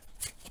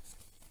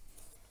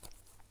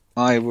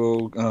 I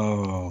will.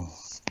 Oh,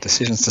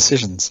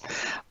 decisions.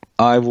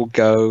 I will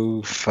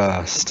go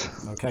first.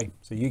 Okay,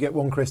 so you get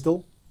 1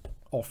 crystal.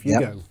 Off you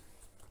go.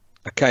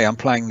 Okay, I'm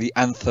playing the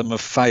Anthem of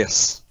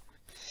Phaeus.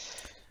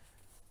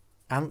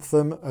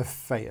 Anthem of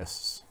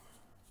Phaeus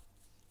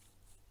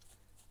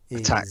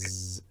Attack.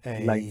 Is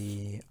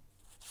a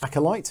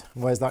acolyte.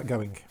 Where's that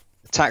going?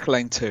 Attack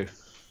lane 2.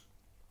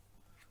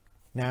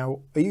 Now,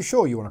 are you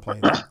sure you want to play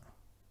that?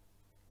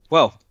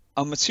 Well,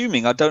 I'm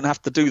assuming I don't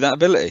have to do that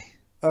ability.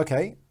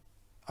 Okay.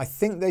 I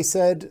think they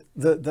said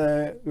that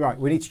they're... Right,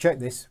 we need to check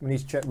this. We need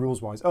to check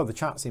rules-wise. Oh, the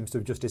chat seems to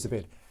have just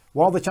disappeared.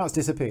 While the chat's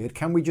disappeared,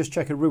 can we just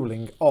check a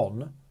ruling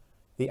on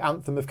the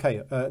Anthem of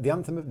Chaos? The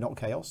Anthem of... Not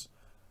Chaos.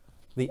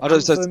 The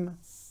Anthem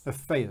of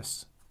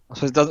Phaeus.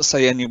 So it doesn't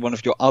say any one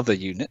of your other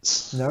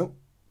units. No,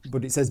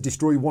 but it says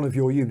destroy one of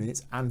your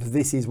units, and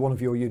this is one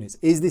of your units.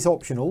 Is this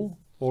optional,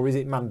 or is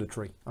it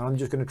mandatory? I'm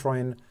just going to try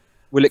and...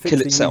 Will it kill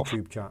itself?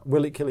 YouTube chat.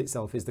 Will it kill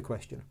itself is the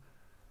question.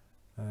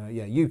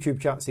 Yeah, YouTube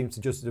chat seems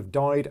to just have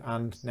died,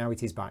 and now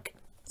it is back.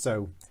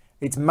 So...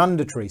 It's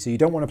mandatory, so you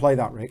don't want to play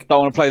that, Rick.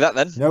 Don't want to play that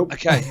then? Nope.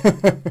 Okay.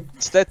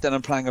 Instead, then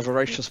I'm playing a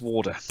Voracious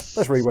Warder.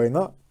 Let's rewind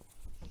that.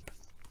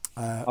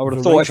 I would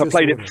have thought if I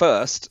played it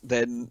first,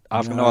 then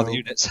I've no other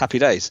units. Happy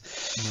days.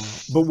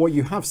 No. But what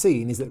you have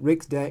seen is that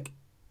Rick's deck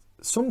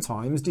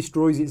sometimes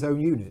destroys its own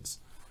units.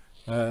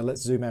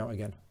 Let's zoom out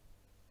again.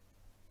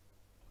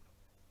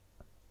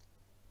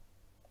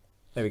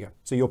 There we go.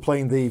 So you're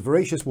playing the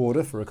Voracious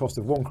Warder for a cost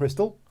of 1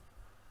 crystal.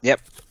 Yep.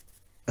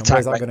 And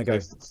where's that going to go?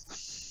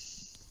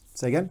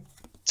 Say again?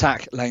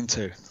 Attack lane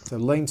 2. So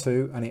lane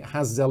 2, and it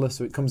has Zealous,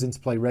 so it comes into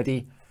play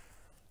ready.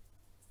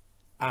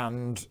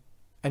 And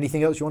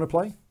anything else you want to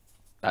play?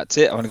 That's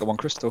it. I've only got 1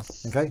 crystal.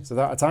 Okay, so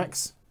that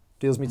attacks,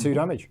 deals me 2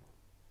 damage.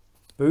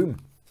 Boom.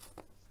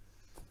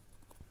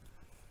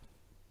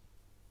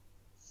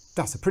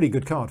 That's a pretty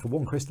good card for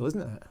 1 crystal,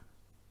 isn't it?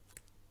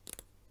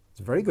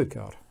 It's a very good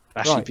card.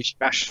 Bashy, right. Bish,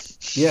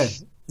 bash. Yeah.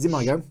 Is it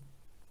my go?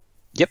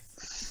 Yep.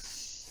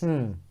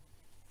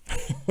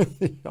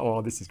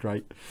 Oh, this is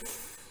great.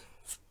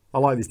 I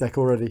like this deck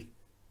already.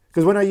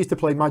 Because when I used to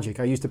play Magic,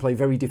 I used to play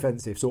very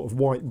defensive, sort of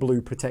white, blue,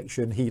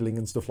 protection, healing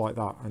and stuff like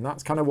that. And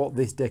that's kind of what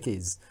this deck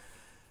is.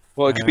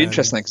 Well, it could be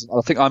interesting. Cause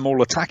I think I'm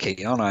all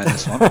attacking, aren't I, in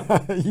this one?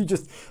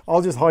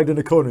 I'll just hide in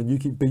a corner and you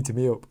keep beating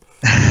me up.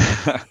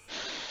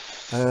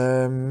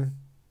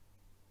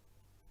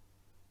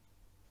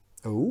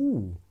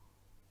 Oh.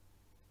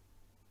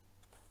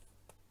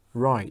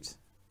 Right.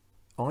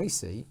 I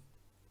see.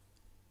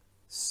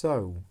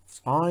 So,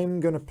 I'm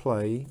going to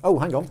play... Oh,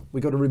 hang on.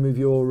 We've got to remove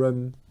your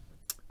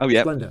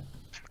Splendor.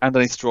 And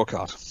I need to draw a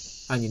card.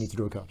 And you need to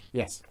draw a card.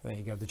 Yes, there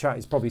you go. The chat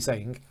is probably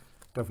saying,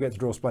 don't forget to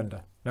draw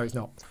Splendor. No, it's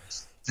not.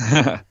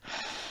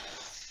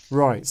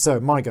 Right, so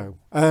my go.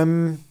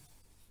 I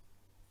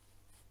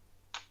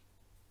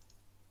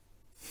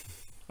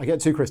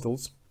get 2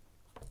 crystals.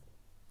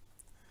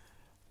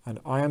 And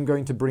I am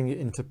going to bring it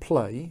into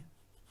play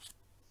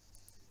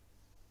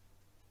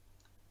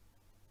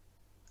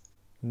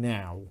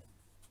now.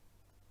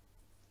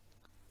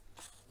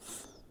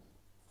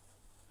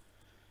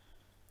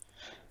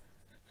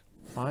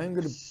 I'm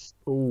going to...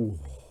 Oh.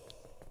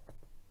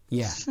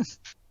 Yeah.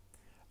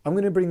 I'm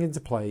going to bring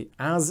into play,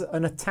 as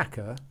an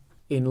attacker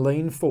in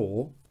lane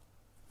 4,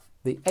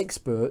 the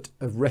Expert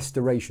of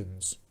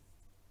Restorations.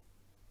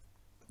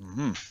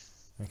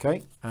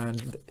 Okay,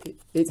 and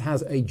it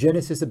has a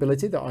Genesis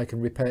ability that I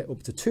can repair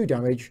up to 2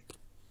 damage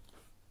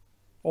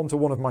onto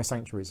one of my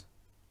sanctuaries.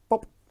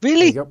 Pop.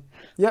 Really? There you go.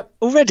 Yep.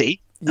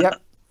 Already?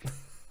 Yep.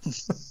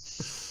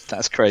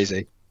 That's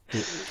crazy.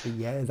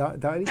 Yeah,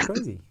 that is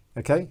crazy.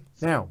 Okay,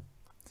 now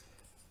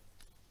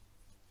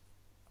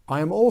I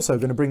am also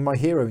going to bring my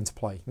hero into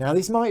play. Now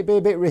this might be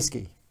a bit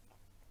risky.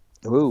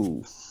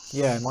 Ooh.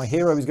 Yeah, my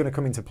hero is going to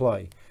come into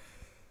play.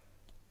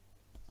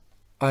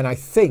 And I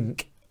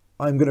think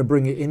I'm going to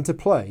bring it into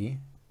play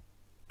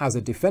as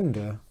a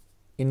defender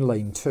in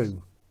lane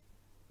 2.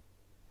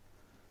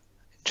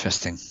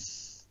 Interesting.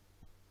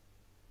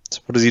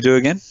 So what does he do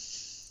again?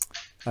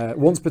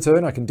 Once per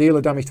turn, I can deal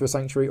a damage to a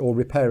sanctuary or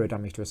repair a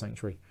damage to a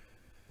sanctuary.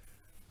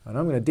 And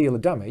I'm going to deal a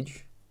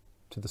damage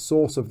to the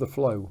source of the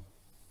flow.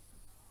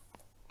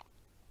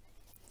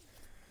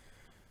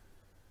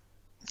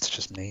 It's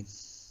just mean.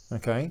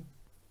 Okay.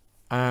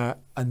 And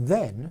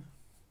then,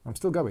 I'm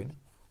still going.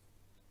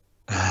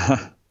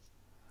 I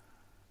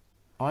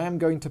am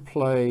going to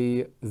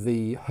play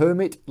the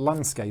Hermit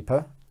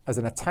Landscaper as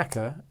an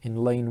attacker in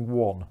lane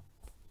 1.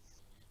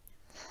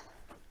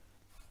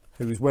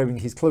 Who is wearing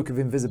his Cloak of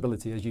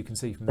Invisibility, as you can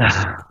see from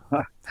there.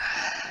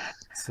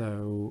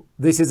 So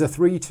this is a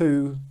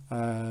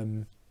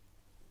 3/2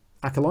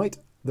 Acolyte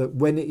that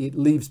when it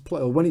leaves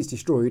play, or when it's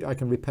destroyed, I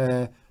can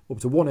repair up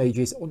to 1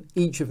 Aegis on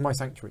each of my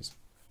sanctuaries.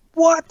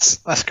 What?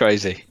 That's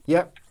crazy.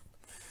 Yep.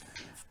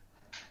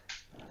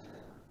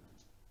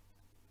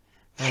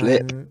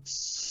 Flip.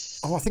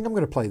 Oh, I think I'm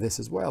going to play this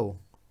as well.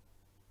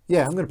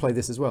 Yeah, I'm going to play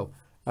this as well.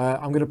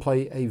 I'm going to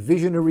play a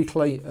Visionary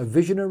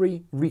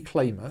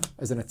Reclaimer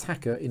as an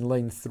attacker in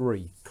lane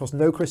 3. Costs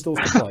no crystals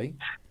to play.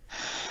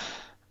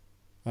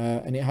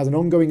 And it has an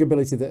ongoing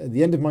ability that at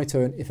the end of my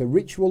turn, if a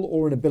ritual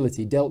or an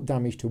ability dealt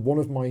damage to one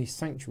of my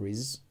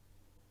sanctuaries,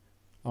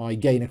 I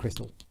gain a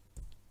crystal.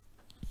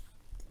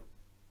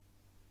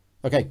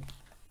 Okay,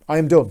 I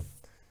am done.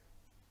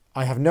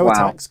 I have no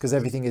attacks because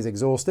everything is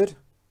exhausted.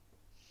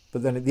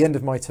 But then at the end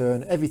of my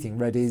turn, everything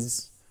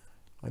readies.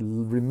 I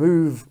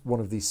remove one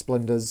of these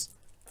Splendors.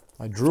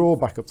 I draw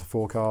back up to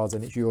 4 cards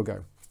and it's your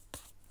go.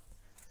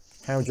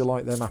 How would you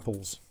like them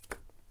apples?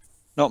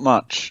 Not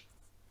much.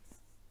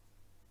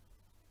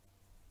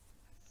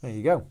 There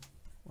you go.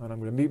 And I'm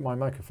going to mute my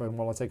microphone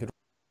while I take a...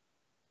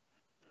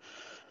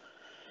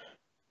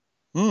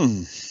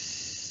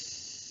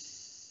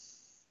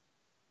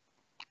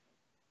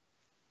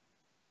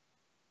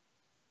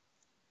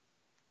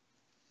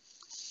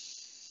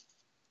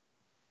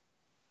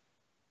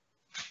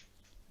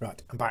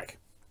 Right, I'm back.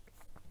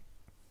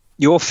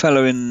 Your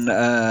fellow in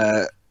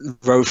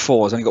row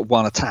 4 has only got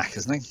 1 attack,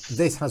 hasn't he?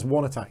 This has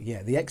 1 attack,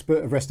 yeah. The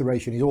Expert of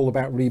Restoration is all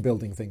about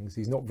rebuilding things.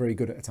 He's not very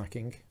good at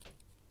attacking.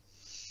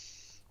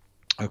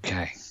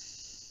 Okay.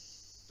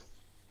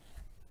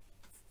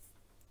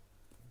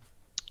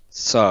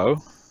 So...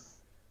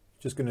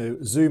 Just going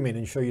to zoom in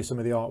and show you some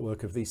of the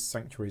artwork of these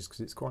sanctuaries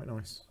because it's quite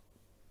nice.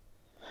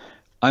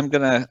 I'm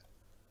going to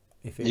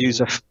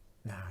use a...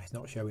 No, it's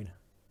not showing.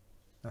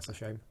 That's a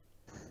shame.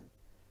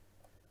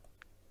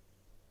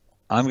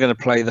 I'm going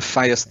to play the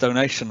Faius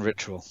Donation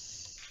Ritual.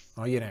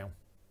 Are you now?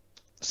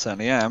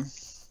 Certainly am.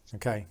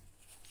 Okay.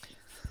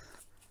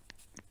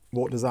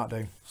 What does that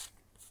do?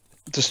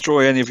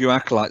 Destroy any of your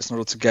acolytes in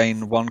order to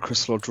gain 1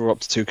 crystal or draw up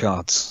to 2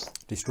 cards.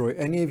 Destroy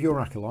any of your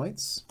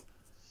acolytes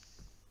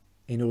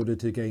in order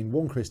to gain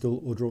 1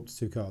 crystal or draw up to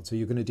 2 cards. So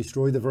you're going to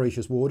destroy the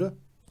Voracious Warder?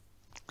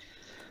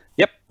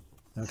 Yep.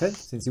 Okay,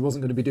 since he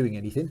wasn't going to be doing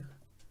anything.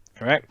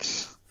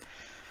 Correct.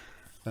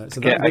 So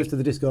that goes to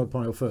the discard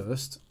pile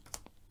first.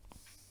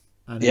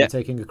 And are you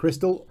taking a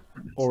crystal,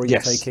 or are you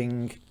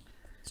taking...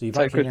 So you've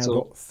actually now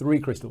got 3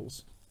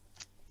 crystals.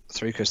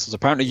 3 crystals.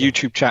 Apparently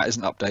YouTube chat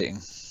isn't updating.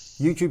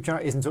 YouTube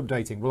chat isn't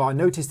updating. Well, I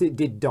noticed it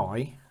did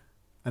die,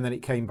 and then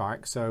it came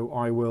back, so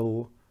I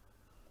will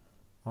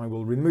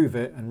remove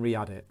it and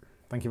re-add it.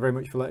 Thank you very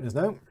much for letting us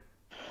know.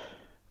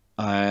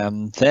 I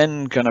am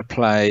then going to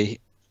play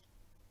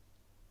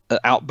an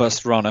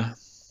Outburst Runner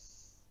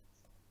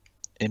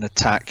in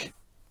attack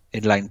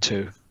in lane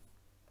 2.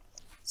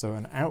 So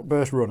an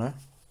Outburst Runner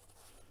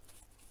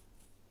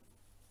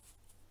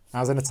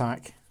as an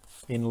attack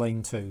in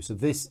lane 2. So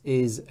this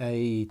is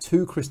a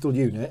 2 crystal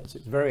unit, so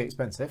it's very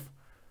expensive.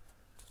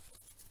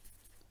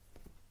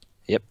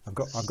 Yep. I've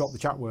got the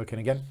chat working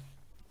again.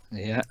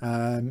 Yeah.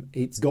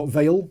 It's got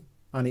Veil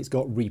and it's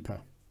got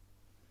Reaper.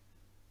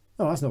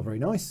 Oh, that's not very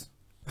nice.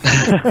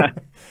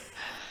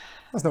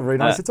 That's not very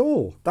nice at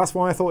all. That's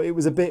why I thought it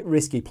was a bit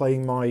risky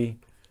playing my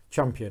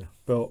champion.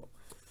 But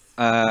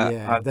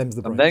yeah, them's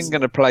the breaks. I'm then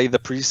going to play the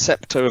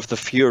Preceptor of the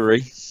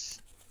Fury.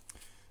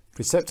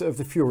 Preceptor of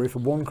the Fury for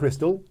 1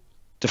 crystal.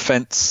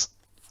 Defense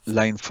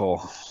lane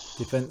 4.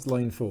 Defense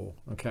lane 4.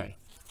 Okay.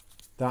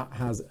 That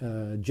has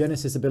a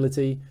Genesis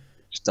ability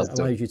that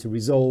allows you to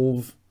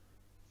resolve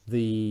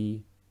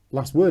the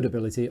last word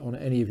ability on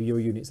any of your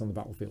units on the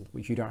battlefield,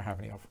 which you don't have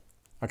any of.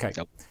 Okay.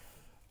 Yep.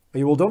 Are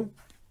you all done?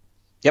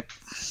 Yep.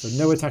 So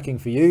no attacking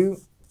for you.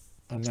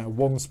 And now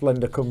 1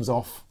 Splendor comes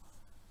off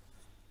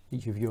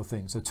each of your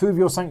things. So 2 of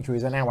your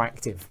sanctuaries are now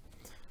active.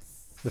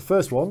 The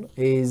first one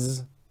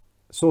is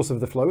Source of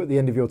the Flow. At the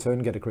end of your turn,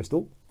 get a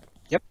crystal.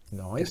 Yep.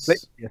 Nice.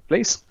 Yes,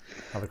 please.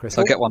 Have a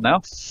crystal. I'll get one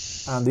now.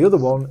 And the other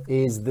one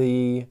is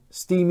the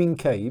Steaming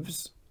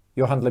Caves.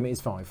 Your hand limit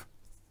is 5.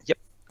 Yep.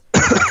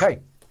 Okay,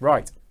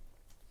 right.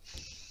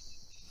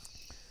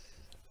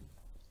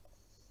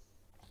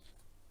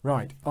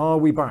 Right, are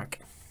we back?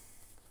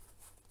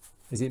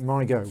 Is it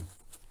my go?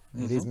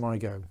 It is my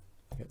go.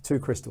 Get 2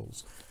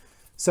 crystals.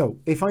 So,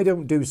 if I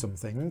don't do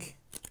something,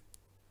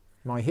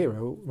 my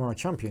hero, my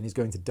champion, is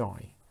going to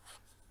die.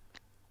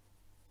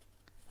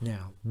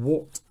 Now,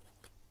 what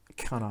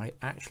can I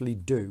actually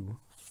do?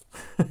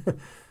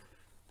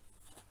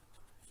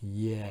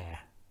 Yeah.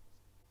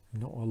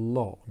 Not a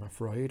lot, I'm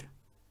afraid.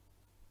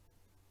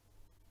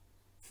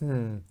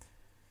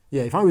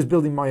 Yeah, if I was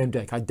building my own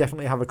deck, I'd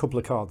definitely have a couple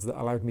of cards that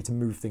allowed me to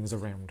move things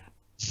around.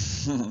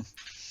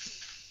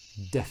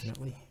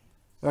 Definitely.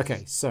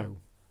 Okay, so...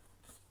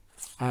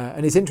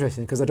 and it's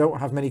interesting because I don't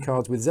have many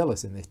cards with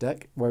Zealous in this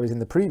deck, whereas in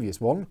the previous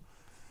one,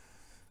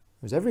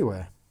 it was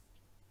everywhere.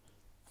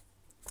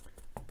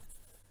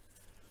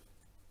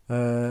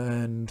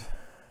 And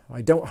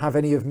I don't have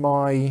any of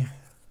my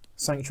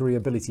Sanctuary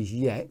abilities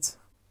yet,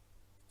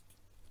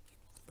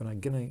 but I'm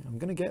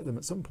gonna get them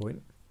at some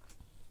point.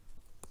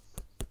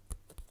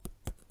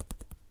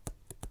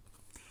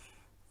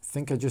 I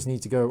think I just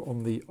need to go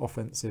on the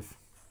offensive.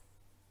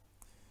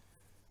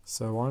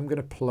 So I'm going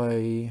to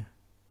play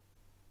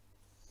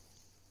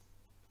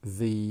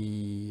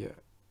the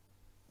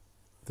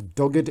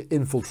Dogged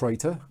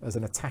Infiltrator as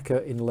an attacker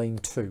in lane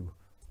 2,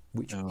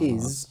 which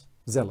is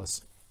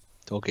Zealous.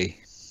 Doggy.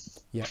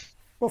 Yeah.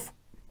 Woof.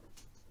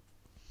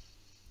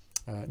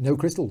 No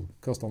crystal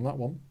cost on that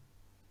one.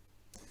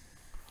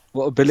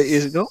 What ability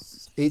has it got?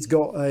 It's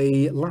got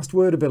a last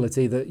word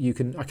ability that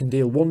I can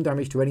deal 1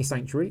 damage to any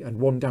sanctuary and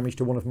 1 damage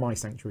to one of my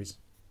sanctuaries.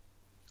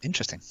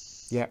 Interesting.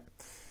 Yeah.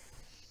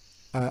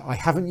 I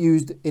haven't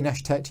used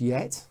Ineshtet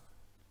yet,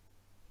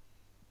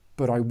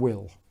 but I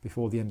will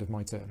before the end of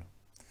my turn.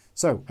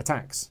 So,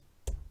 attacks.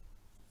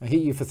 I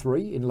hit you for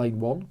 3 in lane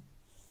 1.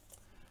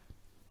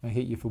 I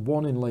hit you for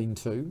 1 in lane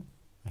 2.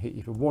 I hit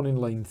you for 1 in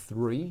lane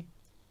 3.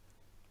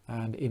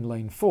 And in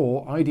lane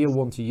 4, I deal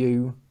 1 to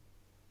you,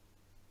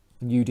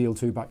 and you deal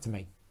 2 back to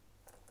me.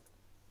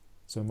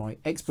 So my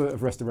Expert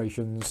of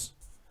Restorations,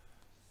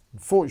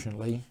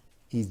 unfortunately,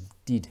 is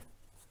dead.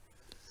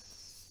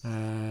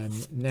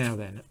 Now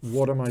then,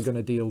 what am I going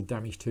to deal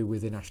damage to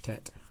with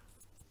Ineshtet?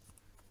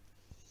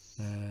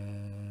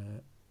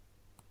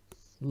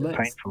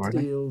 Let's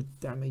deal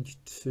damage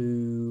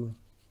to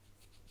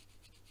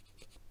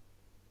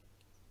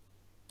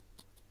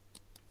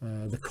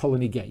the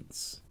colony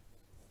gates.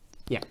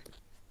 Yeah.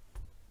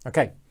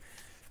 Okay.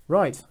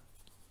 Right.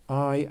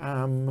 I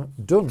am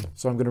done.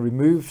 So I'm going to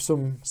remove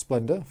some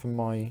Splendor from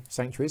my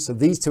sanctuaries. So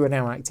these 2 are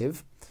now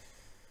active.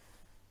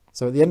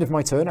 So at the end of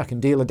my turn, I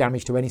can deal a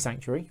damage to any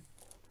sanctuary.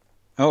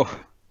 Oh.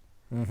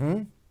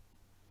 That's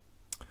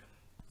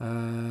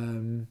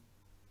a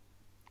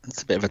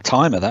bit of a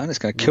timer, that. It's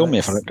going to kill me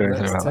if I don't do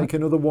anything about that. Let's take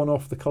another 1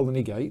 off the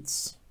colony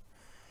gates.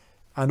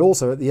 And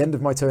also, at the end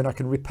of my turn, I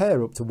can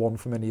repair up to 1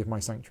 from any of my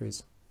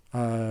sanctuaries.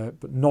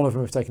 But none of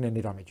them have taken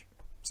any damage.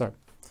 So,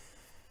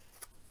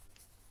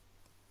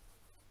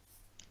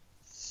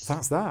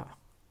 that's that.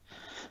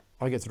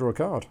 I get to draw a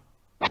card.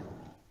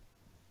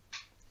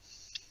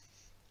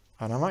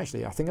 And I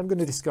think I'm going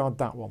to discard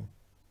that one.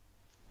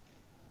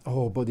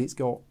 Oh, but it's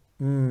got...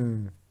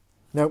 Nope,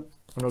 I'm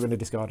not going to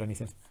discard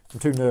anything.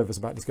 I'm too nervous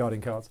about discarding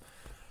cards.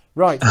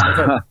 Right,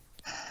 okay.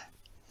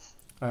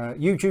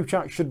 YouTube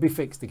chat should be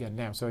fixed again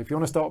now. So if you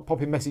want to start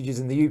popping messages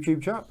in the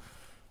YouTube chat,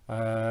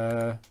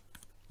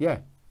 yeah,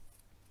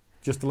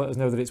 just to let us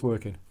know that it's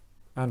working.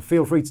 And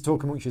feel free to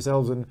talk amongst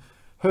yourselves and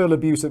hurl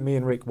abuse at me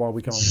and Rick while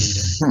we can't read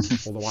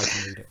it, although I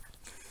can read it.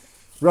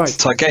 Right,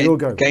 so I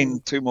gain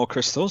 2 more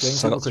crystals.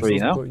 So I've got 3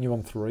 now. Putting you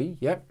on 3,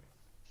 yep.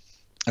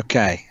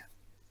 Okay.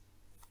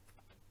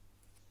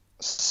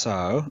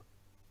 So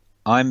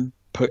I'm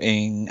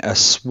putting a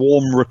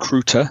Swarm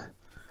Recruiter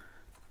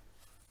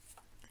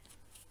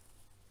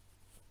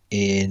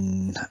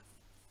in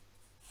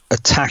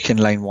attack in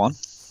lane 1.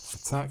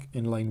 Attack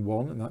in lane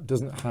 1, and that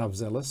doesn't have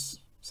Zealous,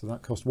 so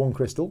that costs 1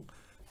 crystal.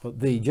 But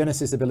the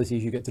Genesis ability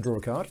is you get to draw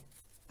a card.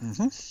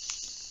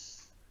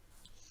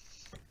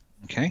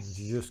 Okay. I'm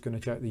just going to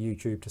check the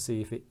YouTube to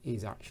see if it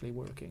is actually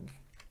working.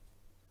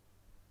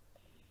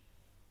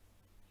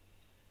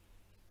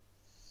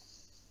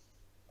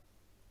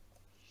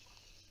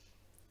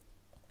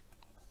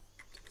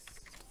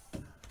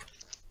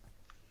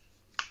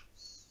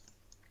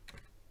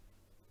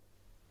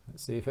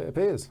 Let's see if it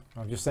appears.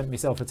 I've just sent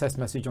myself a test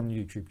message on the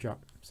YouTube chat,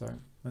 so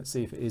let's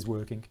see if it is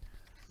working.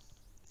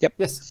 Yep.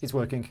 Yes, it's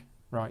working.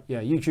 Right,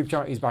 yeah, YouTube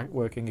chat is back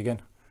working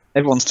again.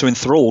 Everyone's too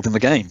enthralled in the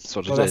game. That's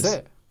what it is. That's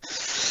it.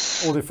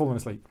 Or they've fallen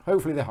asleep.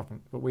 Hopefully they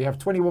haven't. But we have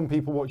 21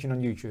 people watching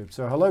on YouTube.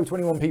 So hello,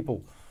 21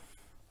 people.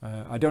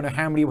 I don't know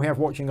how many we have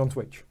watching on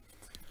Twitch.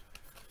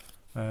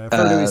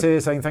 Frodo is here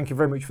saying thank you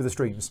very much for the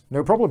streams.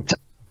 No problem.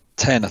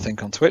 10, I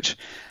think, on Twitch.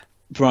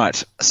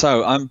 Right,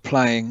 so I'm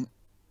playing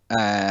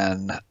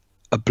an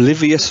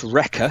Oblivious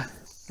Wrecker.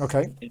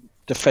 Okay. In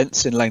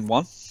defense in lane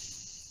 1.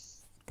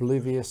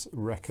 Oblivious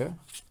Wrecker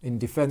in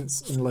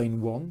defense in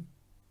lane 1.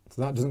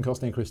 So that doesn't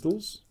cost any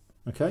crystals.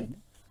 Okay.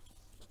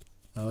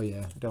 Oh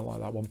yeah, I don't like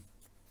that one.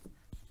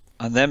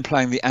 And then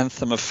playing the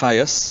Anthem of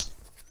Phaeus.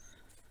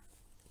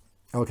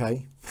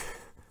 Okay.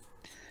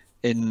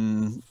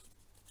 In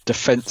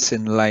defense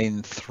in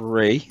lane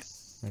 3.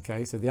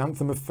 Okay, so the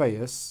Anthem of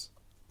Phaeus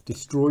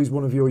destroys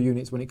one of your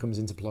units when it comes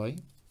into play.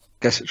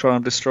 Guess which one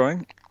I'm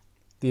destroying?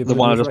 The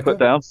one I just put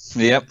down.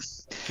 Yep.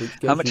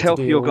 How much health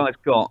have your guys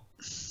got?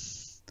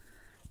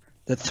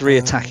 The 3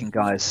 attacking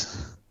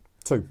guys.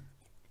 2.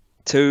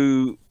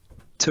 2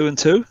 and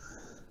 2?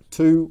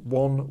 2,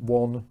 1,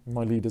 1.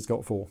 My leader's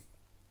got 4.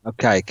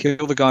 Okay,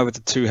 kill the guy with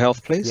the 2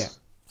 health, please. Yeah.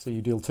 So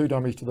you deal 2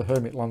 damage to the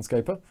Hermit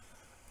Landscaper.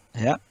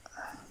 Yeah.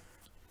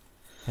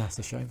 That's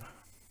a shame.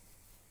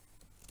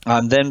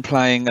 I'm then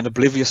playing an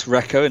Oblivious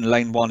Wrecker in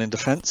lane 1 in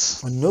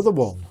defense. Another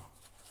one.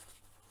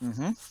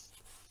 Mm-hmm.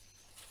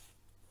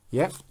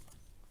 Yep.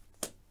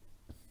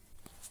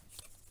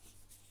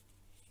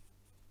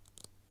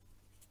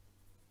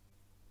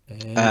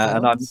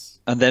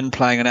 And then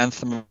playing an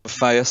Anthem of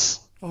Phaeus.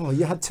 Oh,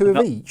 you had 2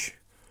 of each?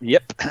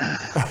 Yep.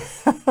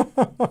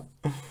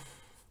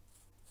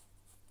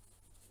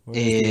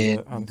 In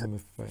Anthem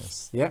of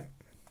Phaeus. Yep.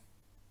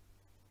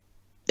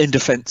 In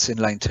defense in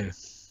lane 2.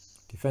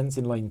 Defense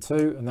in lane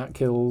 2, and that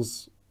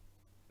kills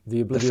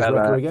the Oblivious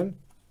Wrecker again.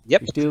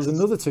 Yep. Which deals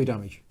another 2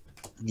 damage.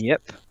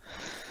 Yep.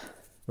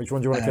 Which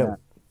one do you want to kill?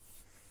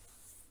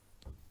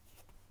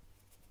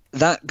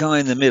 That guy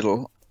in the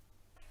middle.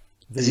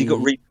 Has he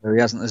got Reaper?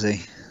 He hasn't, has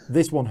he?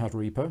 This one has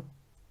Reaper.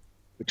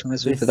 Which one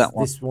is Reaper? That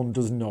one? This one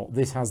does not.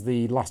 This has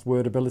the last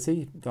word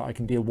ability that I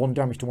can deal 1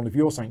 damage to one of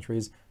your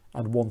sanctuaries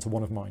and 1 to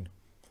one of mine.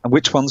 And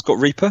which one's got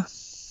Reaper?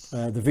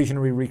 The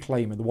Visionary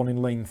Reclaimer, the one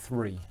in lane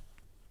 3.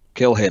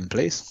 Kill him,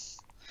 please.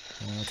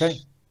 Okay.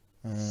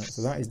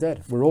 So that is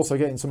dead. We're also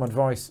getting some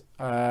advice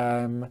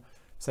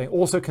saying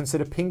also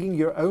consider pinging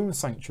your own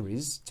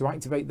sanctuaries to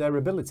activate their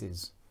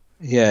abilities.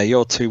 Yeah,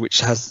 your 2, which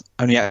has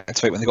only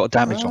activate when they've got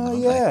damage on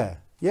them. Yeah.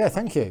 Yeah,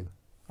 thank you.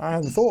 I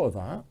hadn't thought of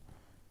that.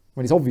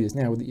 Well, it's obvious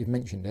now that you've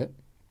mentioned it.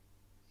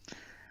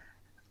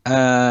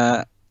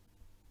 And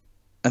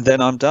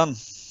then I'm done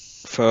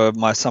for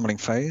my summoning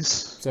phase.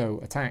 So,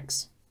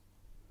 attacks.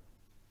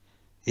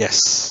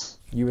 Yes.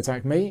 You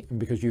attack me, and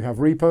because you have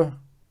Reaper...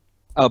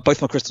 Oh,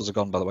 both my crystals are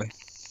gone, by the way.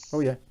 Oh,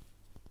 yeah.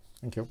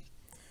 Thank you.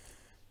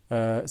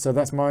 So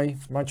that's my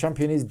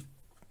champion is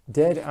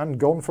dead and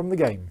gone from the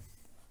game.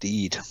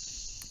 Indeed.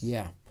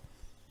 Yeah.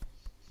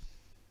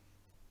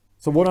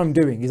 So what I'm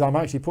doing is I'm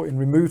actually putting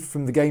removed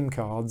from the game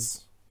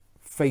cards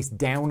face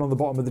down on the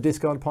bottom of the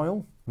discard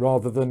pile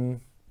rather than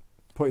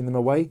putting them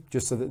away,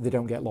 just so that they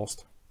don't get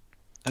lost.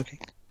 Okay.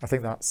 I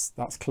think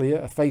that's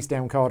clear. A face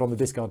down card on the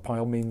discard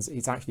pile means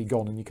it's actually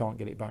gone and you can't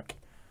get it back.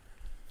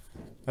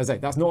 As I say,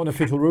 that's not an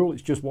official rule,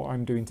 it's just what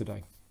I'm doing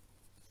today.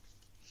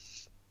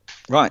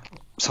 Right,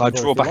 so I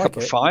draw back up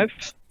to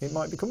 5. It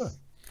might become an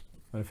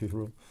official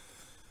rule.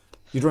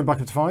 You're drawing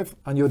back up to 5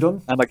 and you're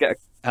done? And I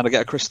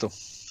get a crystal.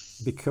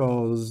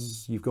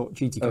 Because you've got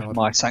GT card. Of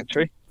my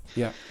sanctuary.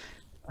 Yeah.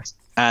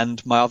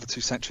 And my other 2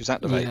 sanctuaries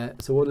activate. Yeah,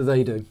 so what do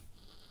they do?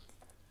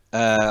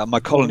 My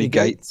colony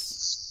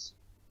gates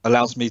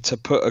allows me to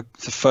put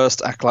the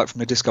first acolyte from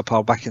the discard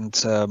pile back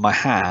into my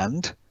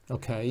hand.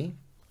 Okay.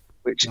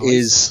 Which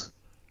is...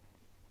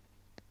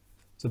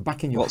 So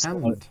back in your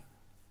hand.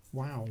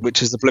 Wow.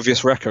 Which is the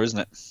Oblivious Wrecker, isn't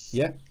it?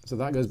 Yeah, so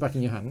that goes back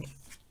in your hand.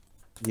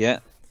 Yeah.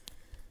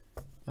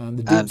 And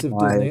the Deeps of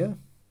Disney.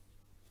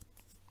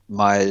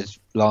 My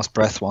last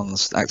breath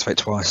ones activate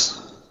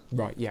twice.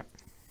 Right, yeah.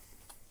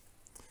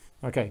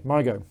 Okay,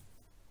 my go.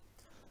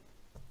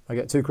 I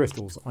get 2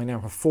 crystals. I now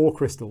have 4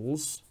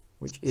 crystals,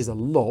 which is a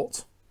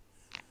lot.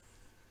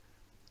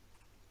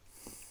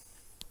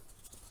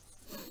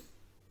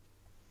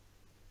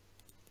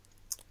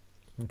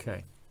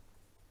 Okay.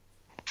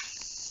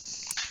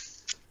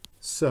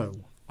 So,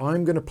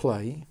 I'm going to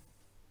play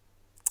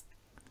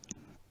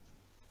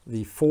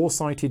the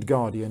 4-sighted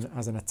Guardian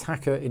as an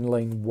attacker in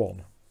lane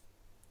 1.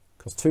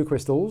 Because 2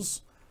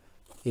 crystals,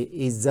 it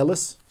is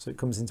zealous, so it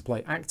comes into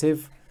play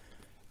active,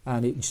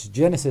 and its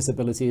Genesis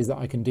ability is that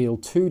I can deal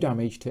 2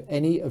 damage to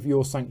any of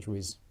your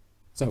sanctuaries.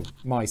 So,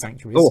 my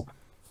sanctuaries.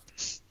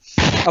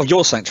 Oh,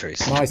 your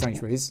sanctuaries. My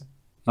sanctuaries.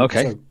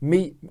 Okay. So,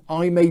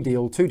 I may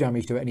deal 2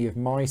 damage to any of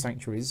my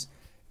sanctuaries.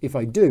 If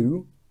I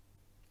do,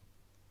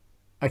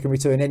 I can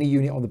return any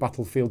unit on the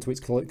battlefield to its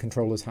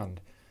controller's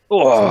hand.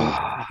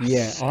 Oh. So,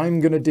 yeah, I'm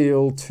going to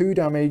deal 2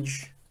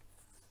 damage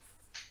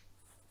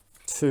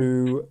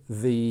to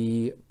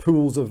the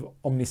pools of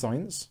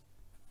Omniscience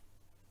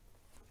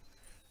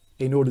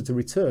in order to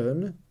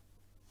return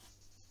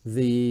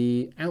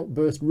the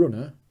Outburst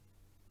Runner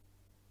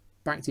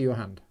back to your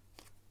hand.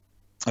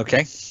 Okay.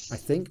 I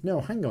think.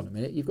 No, hang on a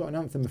minute. You've got an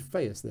Anthem of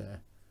Phaeus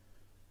there.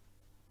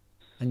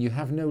 And you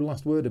have no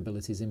last word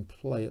abilities in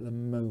play at the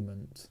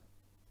moment.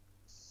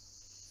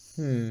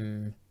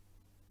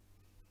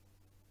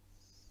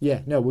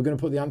 Yeah, no, we're going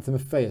to put the Anthem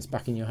of Feus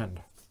back in your hand.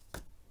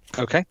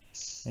 Okay.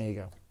 There you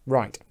go.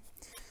 Right.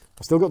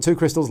 I've still got 2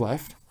 crystals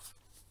left.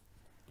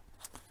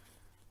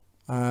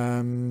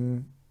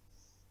 I'm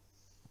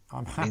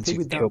happy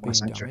with that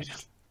being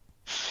damaged.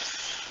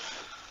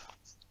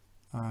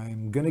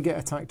 I'm going to get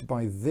attacked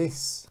by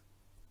this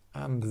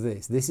and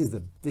this. This is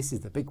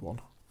the big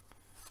one.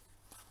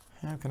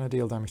 How can I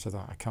deal damage to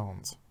that? I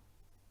can't.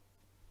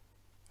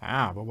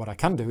 But what I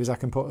can do is I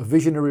can put a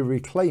Visionary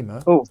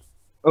Reclaimer.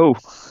 Oh,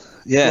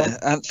 yeah.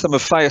 Anthem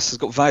of Feus has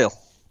got Veil.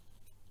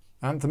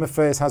 Anthem of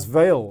Feus has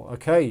Veil.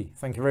 Okay,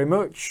 thank you very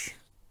much.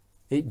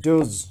 It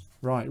does.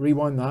 Right,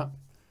 rewind that.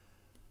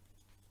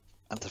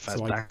 Anthem of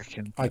Feus back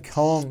in. I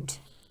can't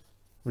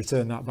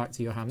return that back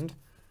to your hand.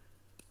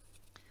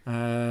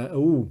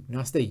 Oh,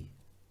 nasty.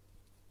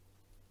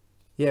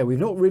 Yeah, we've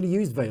not really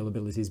used Veil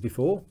abilities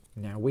before.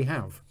 Now we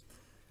have.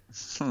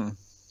 So...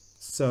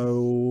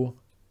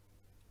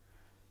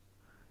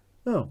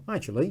 Oh,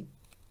 actually,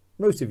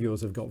 most of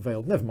yours have got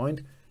Veiled. Never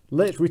mind.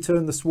 Let's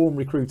return the Swarm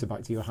Recruiter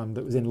back to your hand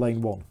that was in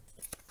lane 1.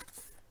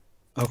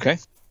 Okay.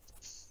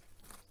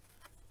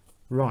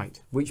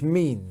 Right, which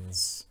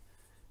means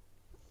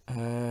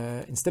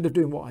instead of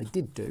doing what I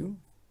did do,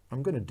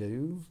 I'm going to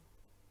do...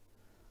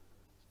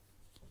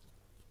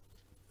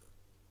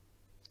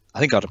 I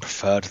think I'd have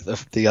preferred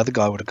the other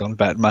guy would have gone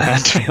back in my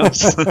hand, to be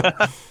honest.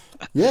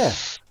 Yeah.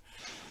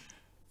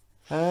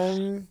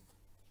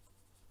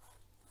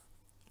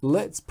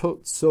 Let's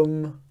put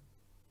some...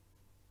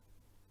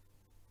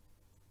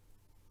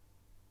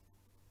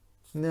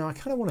 Now, I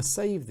kind of want to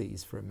save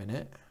these for a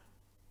minute.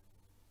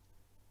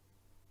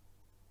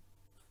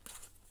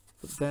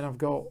 But then I've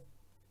got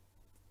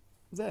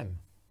them.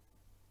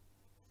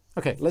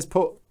 Okay, let's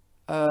put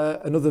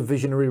another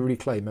Visionary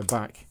Reclaimer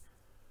back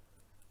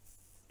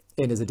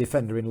in as a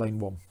defender in lane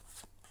 1.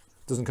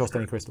 Doesn't cost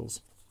any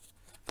crystals.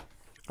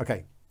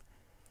 Okay.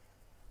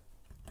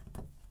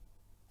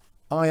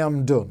 I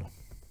am done.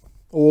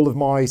 All of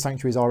my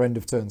sanctuaries are end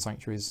of turn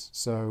sanctuaries,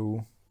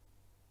 so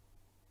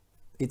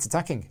it's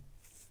attacking.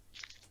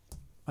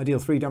 I deal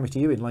 3 damage to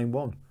you in lane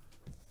 1.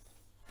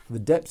 The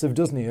depths of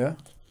Dusnir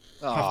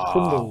have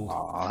crumbled.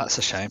 Oh, that's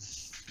a shame.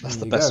 That's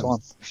the best one.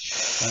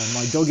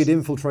 My Dogged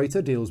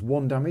Infiltrator deals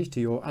 1 damage to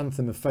your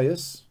Anthem of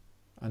Feus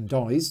and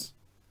dies.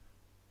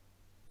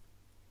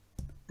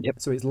 Yep.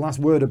 So its last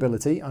word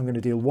ability, I'm going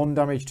to deal 1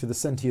 damage to the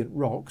Sentient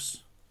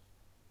Rocks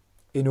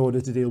in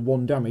order to deal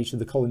 1 damage to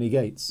the Colony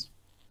Gates.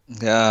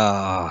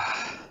 Yeah.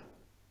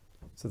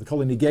 So the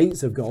Colony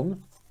Gates have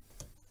gone.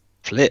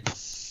 Flip.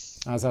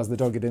 As has the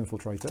Dogged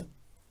Infiltrator.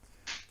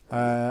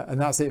 And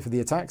that's it for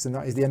the attacks, and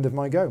that is the end of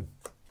my go.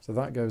 So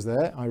that goes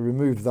there. I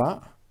removed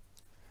that.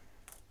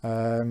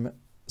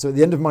 So at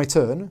the end of my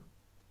turn,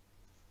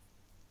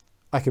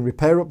 I can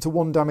repair up to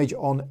 1 damage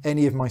on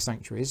any of my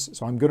sanctuaries.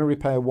 So I'm going to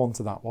repair 1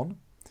 to that one.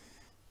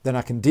 Then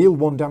I can deal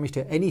 1 damage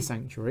to any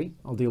sanctuary.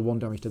 I'll deal 1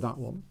 damage to that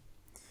one.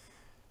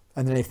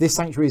 And then if this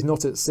sanctuary is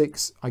not at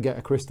 6, I get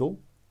a crystal.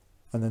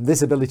 And then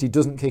this ability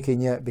doesn't kick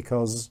in yet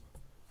because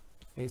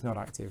it's not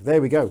active.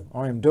 There we go.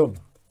 I am done.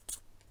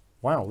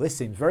 Wow, this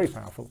seems very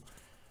powerful.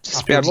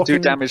 Just be able to do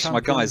damage to my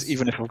guys,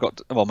 even if I've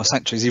got, well, my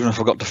sanctuaries, even if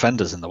I've got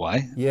defenders in the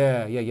way.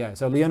 Yeah.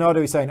 So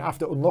Leonardo is saying,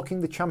 after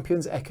unlocking the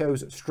Champion's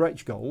Echo's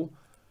stretch goal,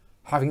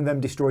 having them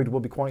destroyed will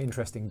be quite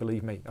interesting,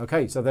 believe me.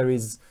 Okay, so there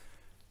is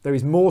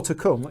more to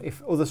come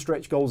if other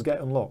stretch goals get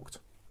unlocked.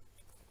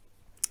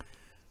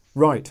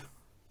 Right.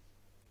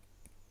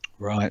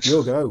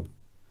 Your go.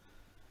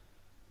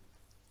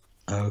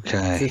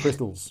 Okay. 2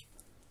 crystals.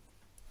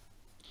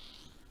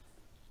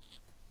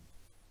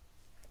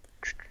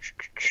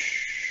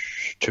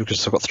 Two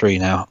crystals, I've got 3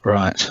 now.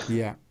 Right.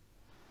 Yeah.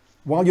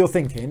 While you're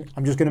thinking,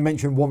 I'm just going to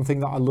mention one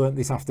thing that I learnt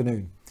this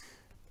afternoon.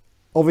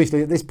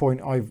 Obviously, at this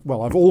point, I've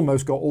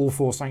almost got all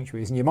 4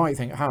 sanctuaries, and you might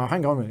think,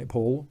 hang on a minute,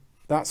 Paul.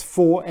 That's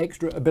 4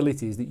 extra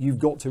abilities that you've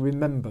got to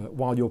remember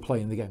while you're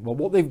playing the game. Well,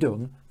 what they've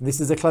done, and this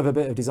is a clever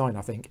bit of design,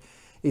 I think,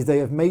 is they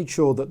have made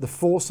sure that the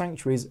 4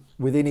 sanctuaries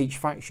within each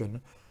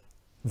faction,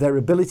 their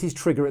abilities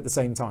trigger at the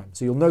same time.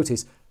 So you'll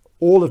notice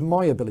all of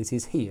my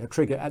abilities here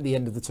trigger at the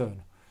end of the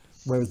turn.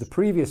 Whereas the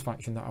previous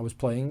faction that I was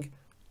playing,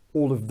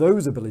 all of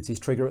those abilities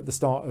trigger at the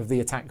start of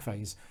the attack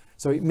phase.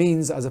 So it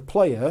means as a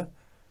player,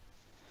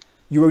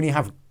 you only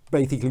have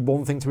basically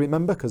one thing to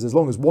remember, because as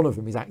long as one of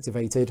them is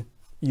activated,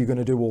 you're going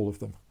to do all of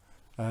them.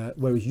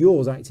 Whereas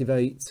yours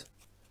activate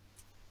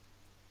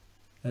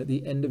at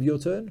the end of your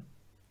turn.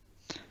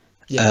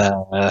 Yeah.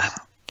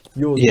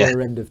 Yours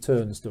were end of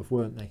turn stuff,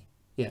 weren't they?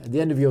 Yeah, at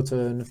the end of your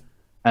turn.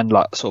 And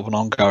like sort of an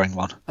ongoing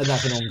one. And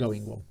that's an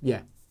ongoing one,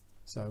 yeah.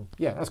 So,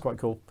 yeah, that's quite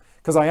cool.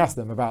 Because I asked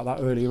them about that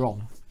earlier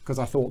on, because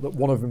I thought that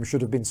one of them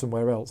should have been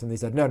somewhere else. And they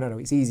said, no,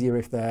 it's easier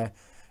if they're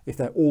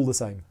all the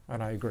same.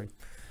 And I agree.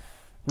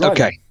 Right,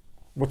 okay.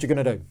 What you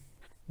going to do?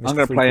 Mr. I'm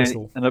going to play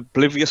Crystal. an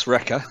Oblivious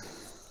Wrecker.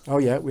 Oh,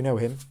 yeah, we know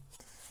him.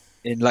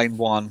 In lane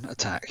 1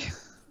 attack.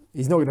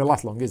 He's not going to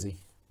last long, is he?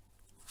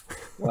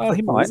 Well,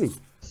 he might. Is he?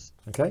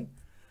 Okay.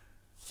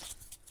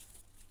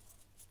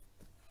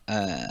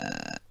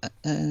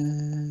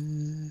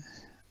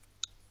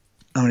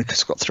 Only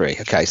because I've got 3.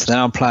 Okay, so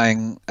now I'm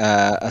playing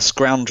a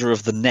Scrounger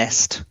of the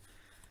Nest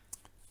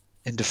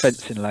in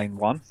defence in lane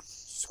 1.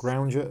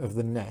 Scrounger of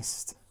the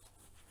Nest.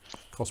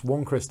 Costs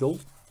 1 crystal.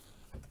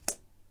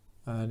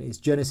 And its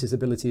Genesis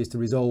ability is to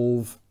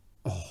resolve...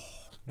 Oh,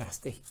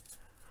 nasty.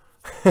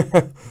 You're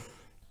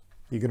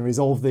going to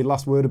resolve the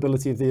last word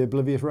ability of the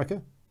Oblivious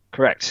Wrecker?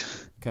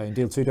 Correct. Okay, and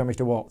deal 2 damage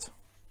to what?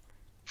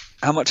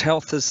 How much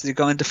health has the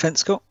guy in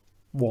defence got?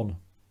 1.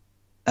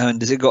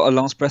 And has it got a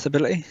last breath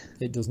ability?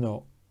 It does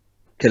not.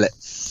 Kill it.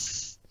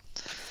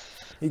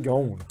 Be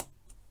gone.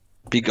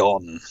 Be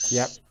gone.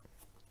 Yep.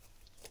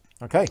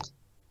 Okay.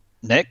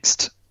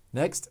 Next.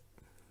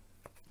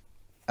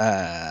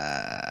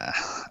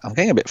 I'm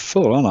getting a bit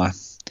full, aren't I?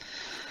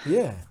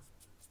 Yeah.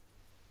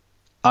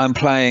 I'm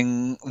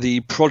playing the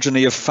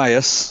Progeny of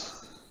Phaeus.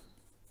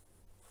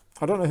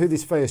 I don't know who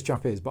this Phaeus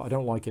chap is, but I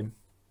don't like him.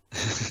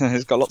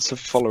 He's got lots of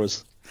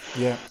followers.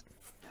 Yeah.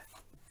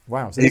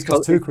 Wow, so this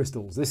costs 2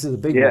 crystals. This is a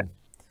big one.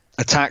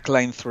 Attack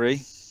lane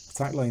 3.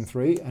 Attack lane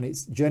 3, and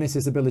its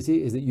Genesis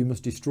ability is that you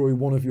must destroy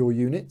one of your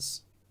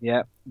units.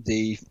 Yeah,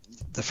 the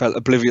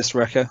Oblivious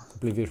Wrecker.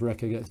 Oblivious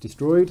Wrecker gets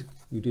destroyed.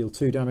 You deal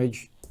 2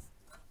 damage.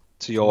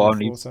 To your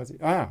only...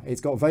 Ah,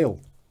 it's got Veil.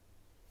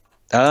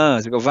 Ah,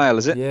 has it got Veil,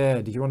 is it? Yeah,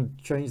 did you want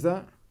to change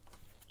that?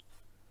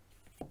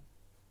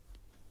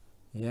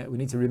 Yeah, we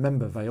need to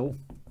remember Veil.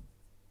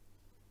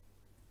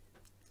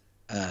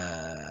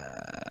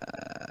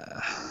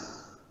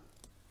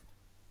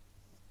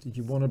 Did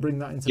you want to bring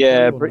that into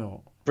play or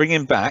not? Bring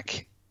him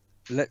back.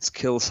 Let's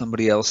kill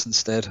somebody else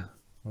instead.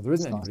 Well, there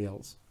isn't anybody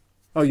else.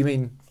 Oh, you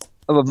mean...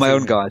 Of my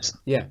own guys.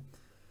 Yeah.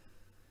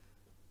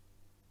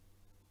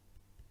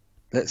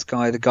 Let's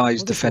the guy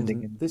who's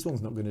defending him. This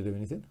one's not going to do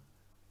anything.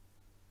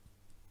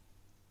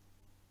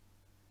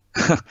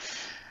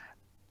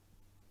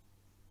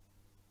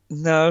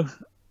 No,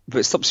 but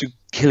it stops you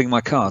killing my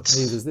cards.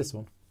 Neither does this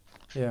one.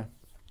 Yeah.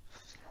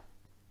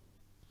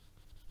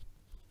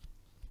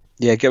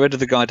 Yeah, get rid of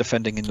the guy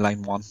defending in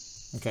lane 1.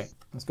 Okay,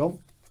 that's gone.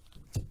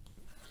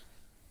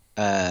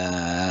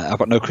 I've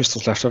got no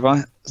crystals left, have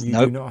I? You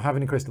do not have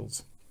any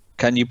crystals.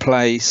 Can you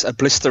place a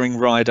Blistering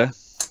Rider?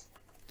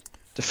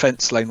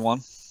 Defense lane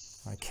 1.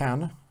 I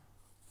can.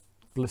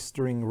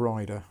 Blistering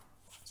Rider.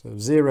 So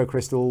 0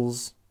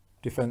 crystals,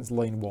 defense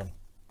lane 1.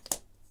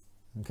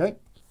 Okay.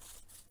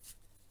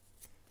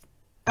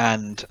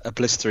 And a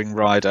Blistering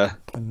Rider.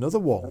 Another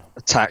one.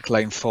 Attack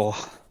lane 4.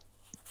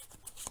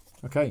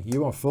 Okay,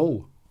 you are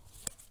full.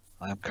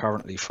 I am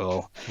currently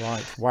full.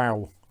 Right,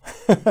 wow.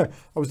 I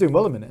was doing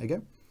well a minute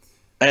ago.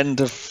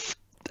 End of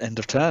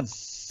turn.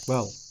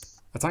 Well,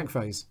 attack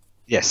phase.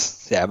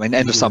 Yes, yeah, I mean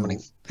end of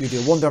summoning. You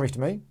deal 1 damage to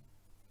me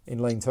in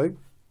lane 2.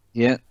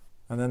 Yeah.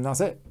 And then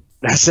that's it.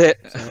 That's it.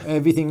 So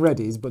everything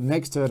readies, but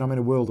next turn I'm in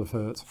a world of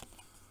hurt.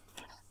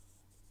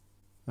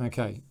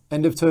 Okay,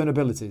 end of turn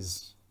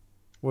abilities.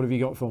 What have you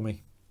got for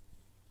me?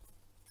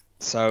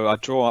 So I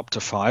draw up to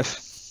 5.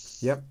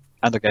 Yep.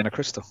 And I gain a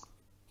crystal.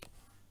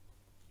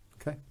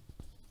 Okay.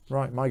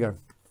 Right, my go.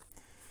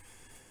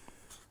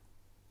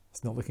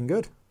 It's not looking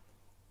good.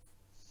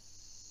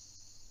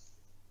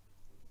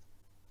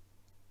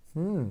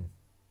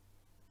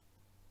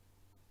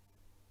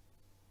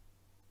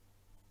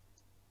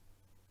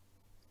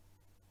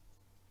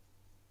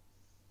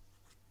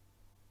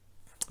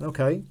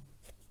 Okay.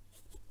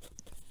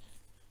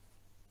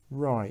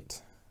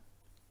 Right.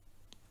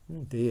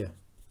 Oh dear.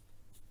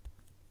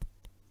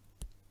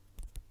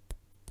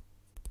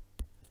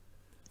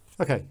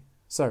 Okay,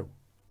 so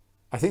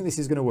I think this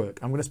is going to work.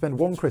 I'm going to spend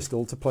 1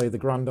 crystal to play the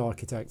Grand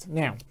Architect.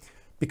 Now,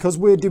 because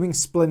we're doing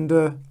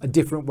Splendor a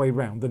different way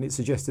round than it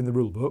suggests in the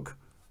rulebook,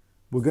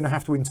 we're going to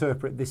have to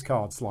interpret this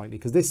card slightly,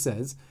 because this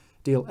says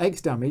deal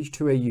X damage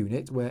to a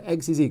unit where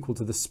X is equal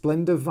to the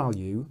Splendor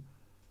value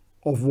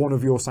of one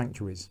of your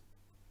sanctuaries.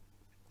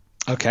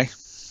 Okay.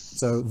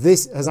 So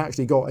this has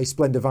actually got a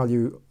Splendor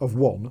value of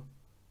 1.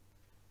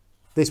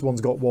 This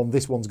one's got 1,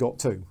 this one's got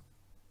 2.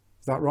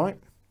 Is that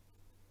right?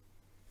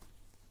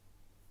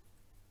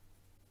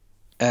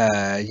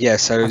 Yeah,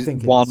 so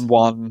 1,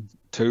 1,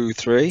 2,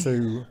 3.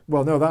 2.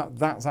 Well, no,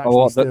 that's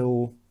actually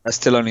still... That's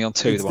still only on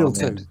 2. It's still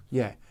 2,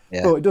 yeah.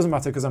 But it doesn't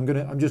matter because I'm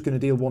just going to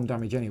deal 1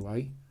 damage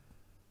anyway.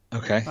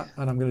 Okay.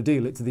 And I'm going to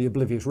deal it to the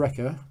Oblivious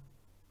Wrecker,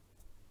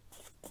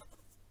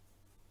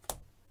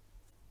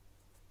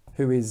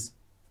 who is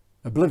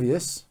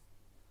oblivious.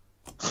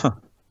 Huh.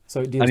 So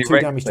it deals 2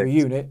 damage to a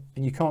unit,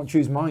 and you can't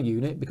choose my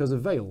unit because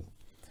of Veil.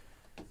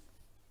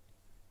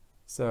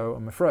 So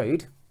I'm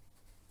afraid...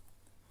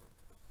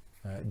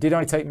 did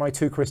I take my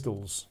 2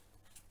 crystals?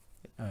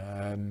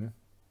 I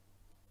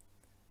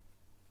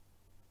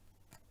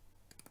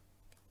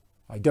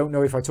don't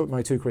know if I took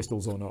my 2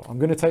 crystals or not. I'm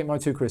going to take my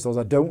 2 crystals.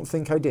 I don't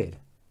think I did.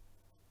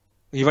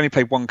 You've only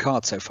played 1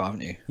 card so far,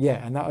 haven't you?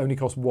 Yeah, and that only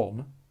cost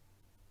 1.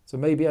 So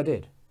maybe I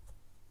did.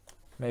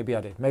 Maybe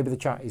I did. Maybe the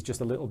chat is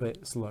just a little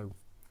bit slow.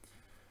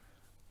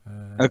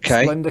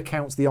 Okay. Splendor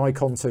counts the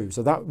icon too.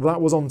 So that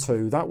was on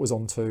 2, that was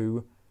on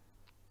 2,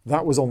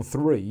 that was on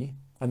 3,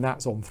 and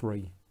that's on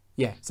 3.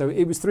 Yeah, so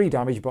it was 3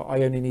 damage, but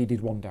I only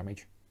needed 1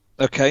 damage.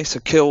 Okay, so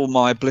kill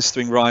my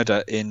Blistering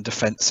Rider in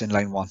defense in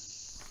lane 1.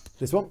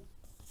 This one.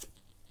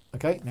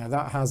 Okay, now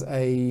that has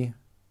a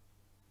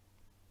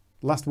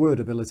last word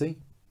ability.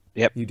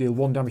 Yep. You deal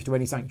 1 damage to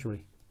any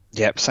sanctuary.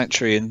 Yep,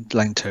 Sanctuary in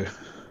lane 2.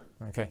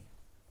 Okay.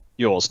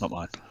 Yours, not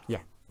mine. Yeah.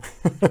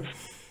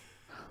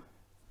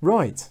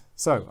 Right,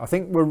 so I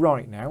think we're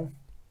right now.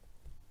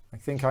 I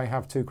think I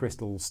have 2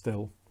 crystals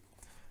still.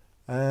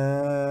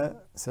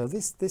 So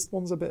this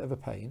one's a bit of a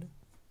pain.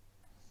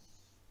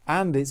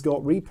 And it's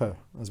got Reaper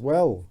as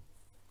well.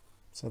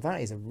 So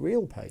that is a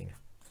real pain.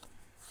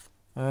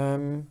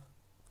 So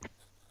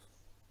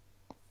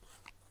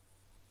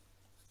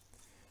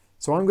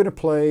I'm going to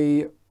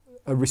play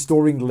a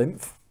Restoring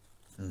Lymph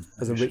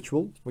as a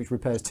ritual, which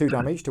repairs 2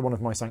 damage to one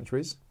of my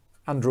sanctuaries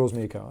and draws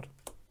me a card.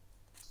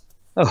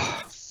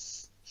 Oh.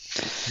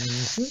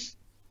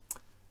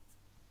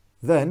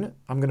 Then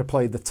I'm going to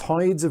play the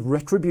Tides of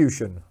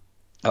Retribution,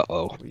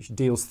 which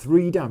deals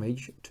 3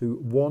 damage to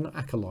 1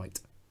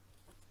 Acolyte.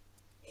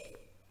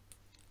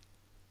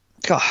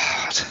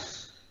 God.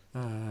 So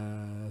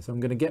I'm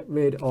going to get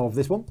rid of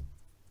this one,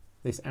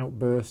 this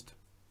Outburst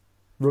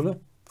Runner.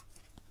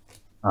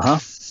 Uh-huh.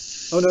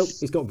 Oh no,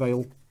 he's got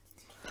Veil.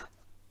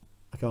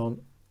 I can't.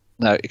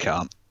 No, you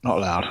can't. Not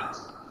allowed.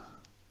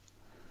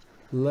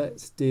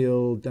 Let's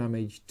deal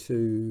damage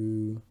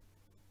to...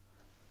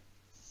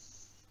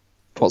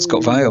 What's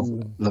got Veil?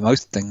 The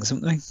most things,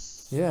 haven't they?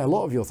 Yeah, a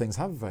lot of your things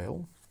have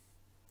Veil.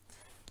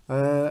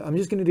 I'm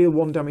just going to deal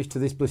 1 damage to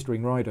this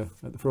Blistering Rider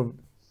at the front.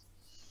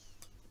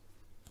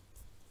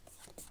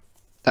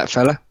 That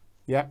fella?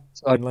 Yeah,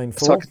 So in lane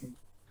 4.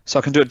 So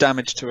I can do a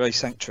damage to a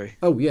Sanctuary.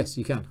 Oh, yes,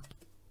 you can.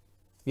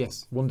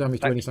 Yes, 1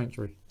 damage to any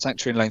Sanctuary.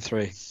 Sanctuary in lane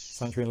 3.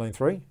 Sanctuary in lane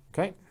 3,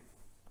 okay.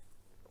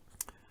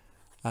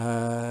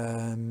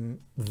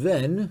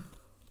 Then...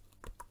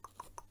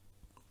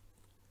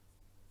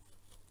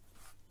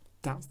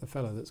 That's the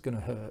fella that's going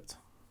to hurt.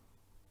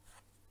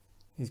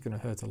 He's going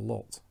to hurt a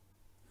lot.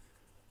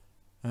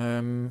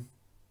 I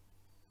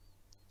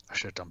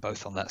should have done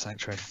both on that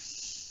Sanctuary.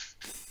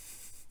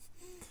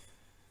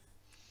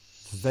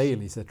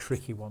 Veil is a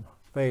tricky one.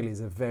 Veil is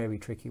a very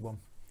tricky one.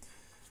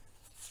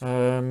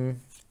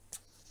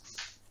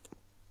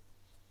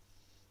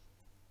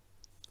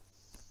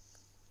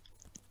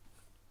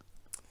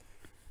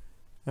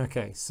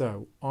 Okay,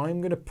 so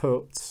I'm going to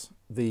put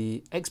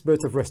the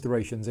Expert of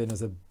Restorations in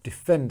as a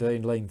defender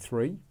in lane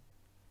 3.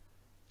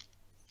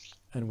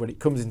 And when it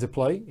comes into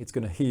play, it's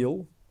going to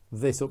heal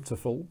this up to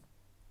full.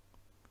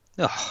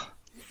 Ugh.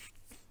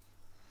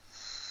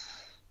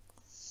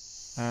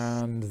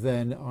 And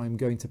then I'm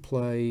going to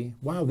play...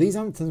 Wow, these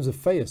Anthems of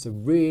Feus are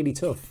really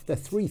tough. They're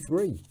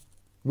 3/3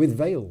 with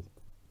Veil.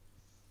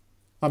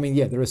 I mean,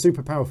 yeah, they're a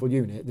super powerful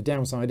unit. The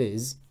downside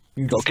is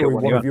you destroy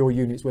one of your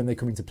units when they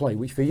come into play,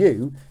 which for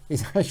you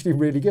is actually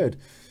really good.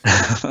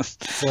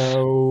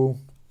 So...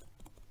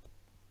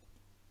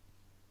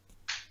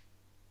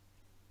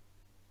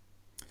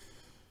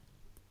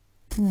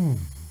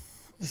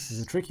 This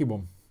is a tricky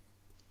one.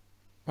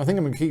 I think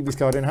I'm going to keep this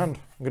card in hand.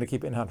 I'm going to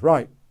keep it in hand.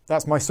 Right,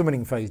 that's my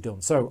summoning phase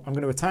done. So I'm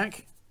going to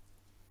attack.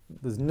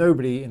 There's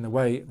nobody in the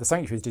way. The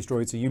Sanctuary is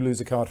destroyed, so you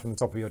lose a card from the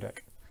top of your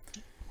deck.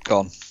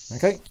 Gone.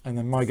 Okay, and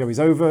then my go is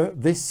over.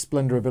 This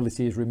Splendor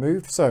ability is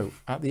removed. So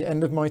at the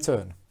end of my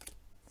turn,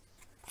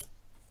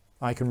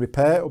 I can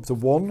repair up to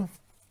 1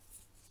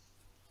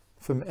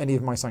 from any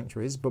of my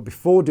Sanctuaries. But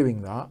before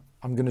doing that,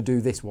 I'm going to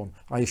do this one.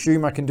 I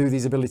assume I can do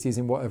these abilities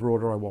in whatever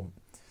order I want.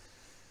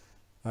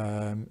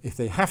 If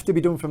they have to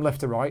be done from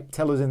left to right,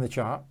 tell us in the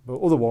chat.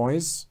 But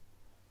otherwise,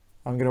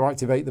 I'm going to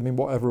activate them in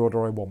whatever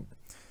order I want.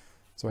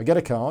 So I get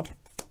a card.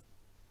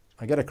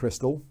 I get a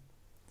crystal.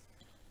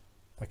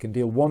 I can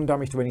deal 1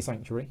 damage to any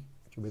Sanctuary,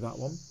 which will be that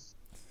one.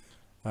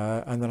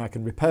 And then I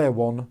can repair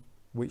 1,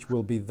 which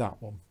will be that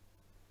one.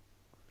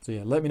 So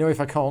yeah, let me know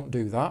if I can't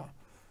do that.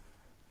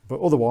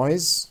 But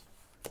otherwise,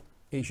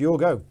 it's your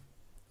go.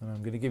 And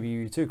I'm going to give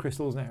you 2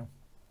 crystals now.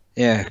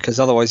 Yeah, because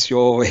otherwise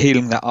you're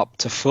healing that up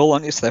to full,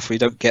 aren't you? So therefore you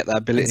don't get that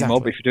ability Exactly.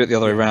 anymore, but if you do it the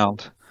other way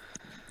around.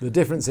 The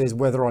difference is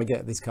whether I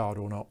get this card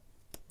or not.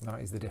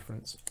 That is the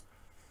difference.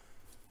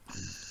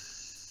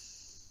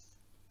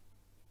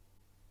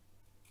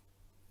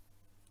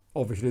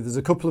 Obviously, there's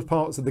a couple of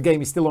parts of the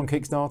game is still on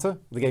Kickstarter.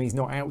 The game is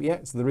not out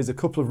yet, so there is a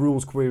couple of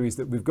rules queries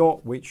that we've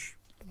got, which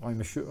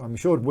I'm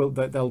assured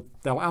that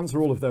they'll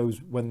answer all of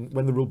those when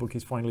the rulebook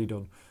is finally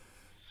done.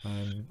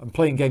 And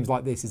playing games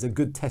like this is a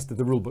good test of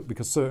the rulebook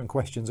because certain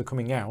questions are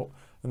coming out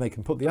and they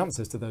can put the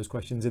answers to those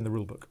questions in the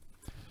rulebook.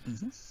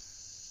 Mm-hmm.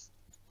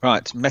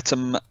 Right,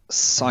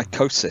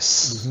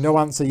 metempsychosis. There's no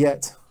answer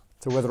yet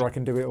to whether I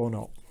can do it or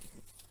not.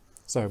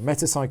 So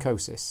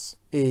metempsychosis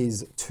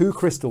is 2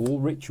 crystal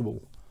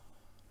ritual.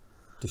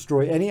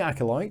 Destroy any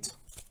acolyte,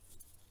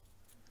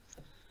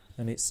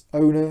 and its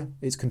owner,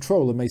 its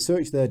controller may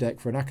search their deck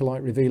for an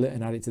acolyte, reveal it,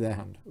 and add it to their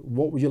hand.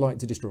 What would you like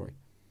to destroy?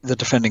 The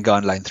defending guy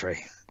in lane 3.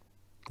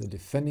 The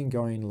defending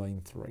guy in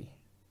lane 3.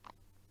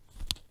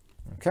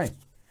 Okay,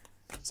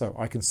 so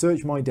I can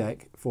search my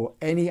deck for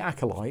any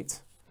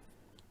acolyte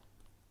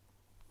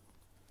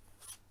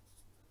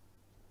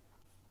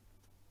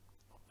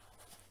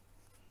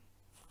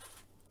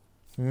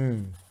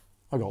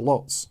I got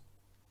lots.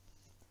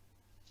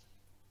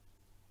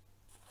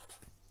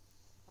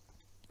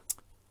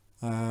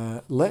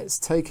 Let's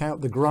take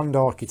out the Grand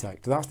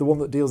Architect. That's the one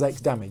that deals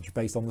X damage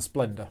based on the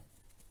Splendor.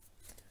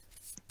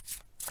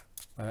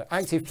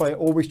 Active player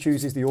always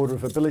chooses the order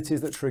of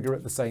abilities that trigger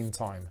at the same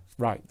time.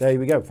 Right, there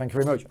we go. Thank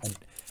you very much.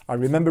 I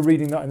remember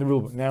reading that in the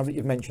rulebook now that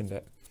you've mentioned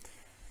it.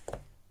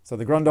 So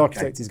the Grand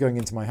Architect is going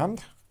into my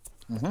hand.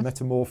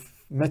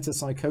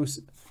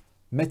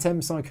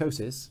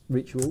 Metempsychosis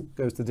ritual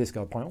goes to the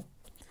discard pile.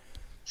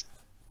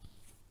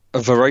 A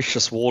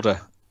Voracious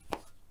Warder.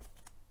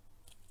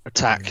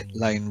 Attack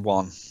lane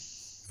 1.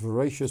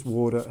 Voracious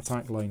Warder,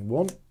 attack lane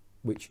 1,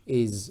 which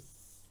is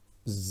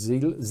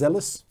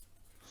Zealous.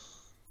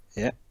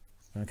 Yeah.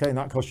 Okay, and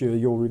that costs you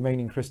your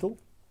remaining crystal.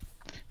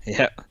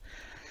 Yeah.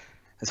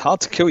 It's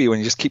hard to kill you when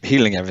you just keep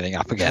healing everything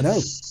up again. I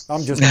know.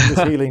 I'm just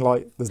healing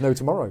like there's no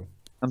tomorrow.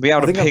 And be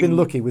able I think to I've ping been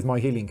lucky with my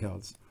healing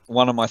cards.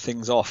 one of my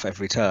things off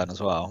every turn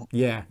as well.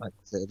 Yeah. Like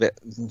a bit,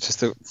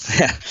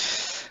 yeah.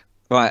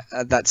 Right,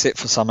 that's it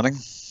for summoning.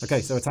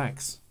 Okay, so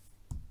attacks.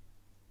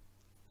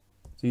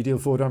 So you deal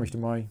 4 damage to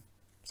my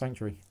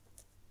sanctuary.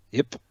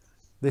 Yep.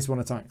 This one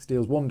attacks,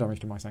 deals 1 damage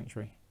to my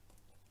sanctuary.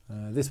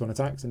 This one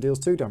attacks and deals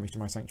 2 damage to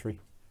my sanctuary.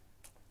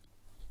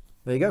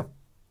 There you go.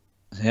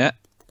 Yeah.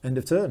 End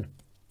of turn.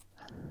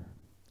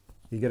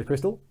 You get a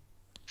crystal?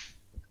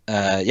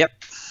 Yep.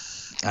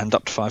 And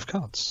up to 5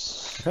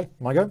 cards. Okay,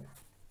 my go.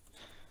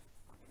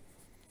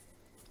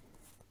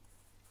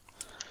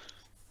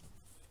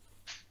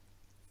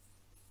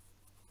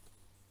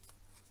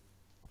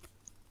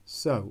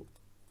 So,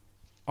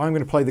 I'm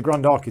going to play the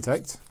Grand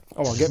Architect.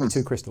 Oh, I'll get me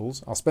 2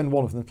 crystals. I'll spend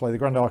 1 of them to play the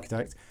Grand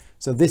Architect.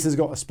 So this has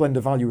got a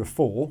Splendor value of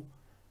 4.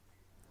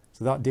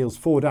 So that deals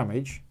 4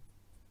 damage.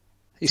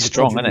 He's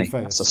strong, isn't he?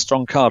 That's a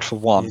strong card for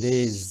 1. It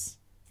is.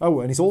 Oh,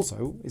 and it's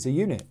a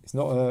unit. It's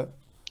not a...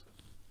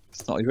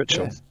 It's not a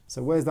ritual. Yeah.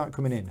 So where's that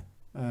coming in?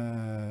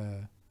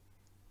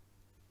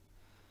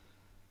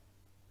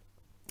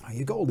 Oh,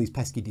 you've got all these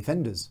pesky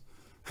defenders.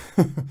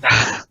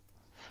 I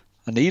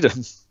need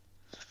them.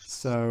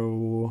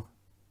 So,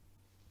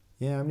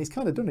 yeah, I mean, he's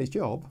kind of done his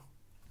job.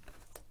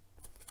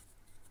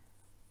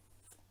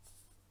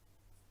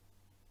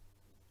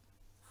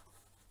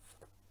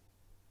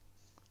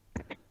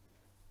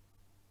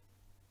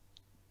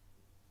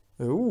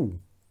 Ooh,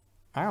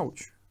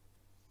 ouch.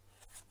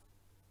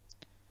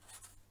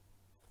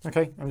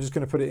 Okay, I'm just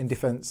going to put it in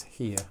defense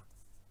here.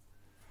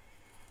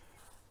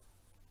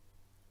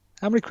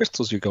 How many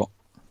crystals you got?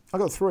 I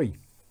got 3.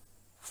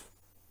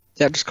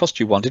 Yeah, it just cost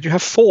you 1. Did you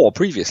have 4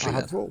 previously? I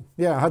had 4.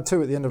 Yeah, I had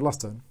 2 at the end of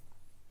last turn.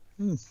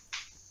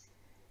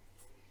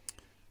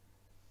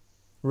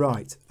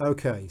 Right,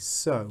 okay,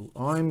 so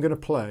I'm going to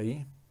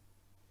play...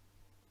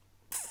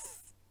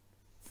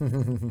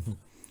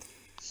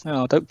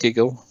 Oh, don't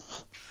giggle.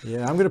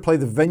 Yeah, I'm going to play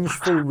the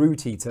Vengeful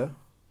Root Eater.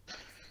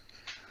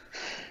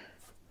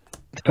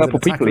 The purple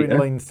people in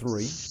lane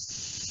 3.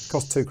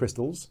 Costs 2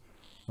 crystals.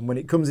 And when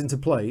it comes into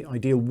play, I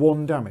deal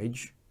 1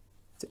 damage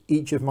to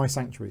each of my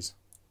sanctuaries.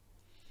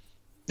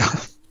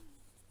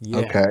 Yeah.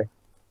 Okay.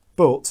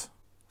 But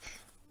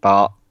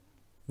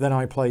then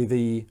I play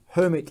the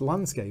Hermit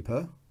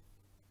Landscaper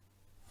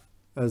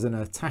as an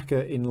attacker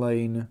in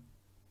lane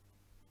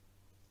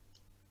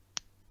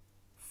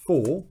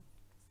 4.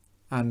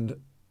 And,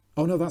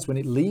 oh no, that's when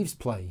it leaves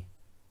play.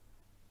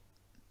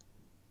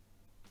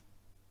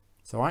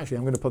 So actually,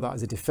 I'm going to put that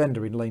as a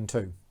defender in lane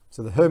 2.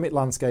 So the Hermit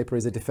Landscaper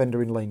is a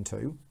defender in lane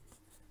 2.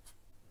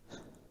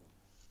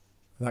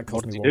 That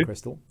cost me 1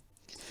 crystal.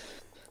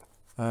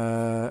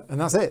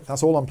 And that's it.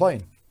 That's all I'm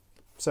playing.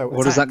 So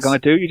what does that guy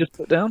do you just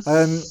put down?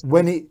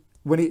 When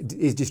it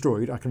is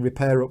destroyed, I can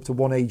repair up to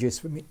 1 Aegis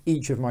from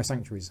each of my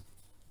sanctuaries.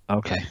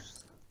 Okay.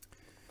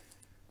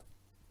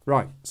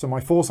 Right. So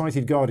my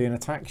 4-sided Guardian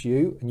attacks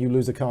you, and you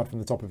lose a card from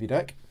the top of your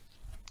deck.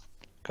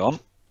 Go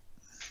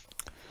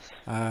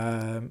on.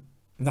 And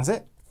that's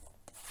it.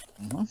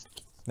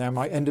 Now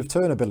my end of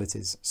turn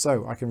abilities.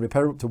 So I can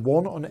repair up to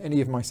 1 on any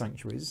of my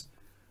sanctuaries.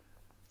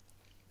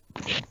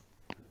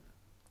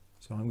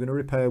 So I'm going to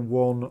repair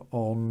 1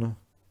 on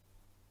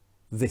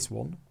this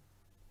one.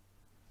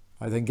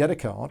 I then get a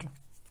card.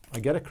 I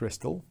get a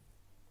crystal.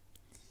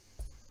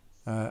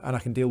 And I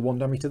can deal 1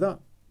 damage to that.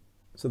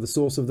 So the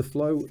source of the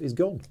flow is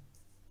gone.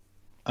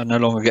 I no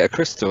longer get a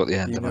crystal at the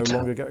end You of no my turn.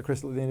 longer get a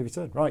crystal at the end of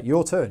your turn. Right,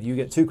 your turn. You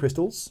get 2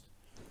 crystals.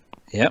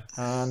 Yep.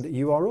 And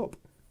you are up.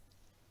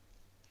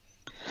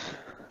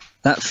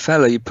 That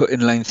fella you put in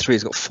lane 3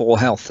 has got 4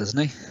 health,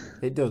 hasn't he?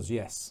 It does,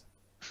 yes.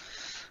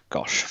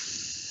 Gosh.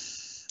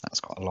 That's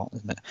quite a lot,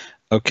 isn't it?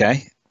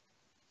 Okay.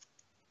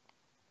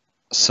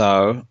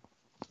 So,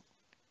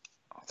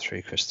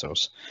 3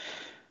 crystals.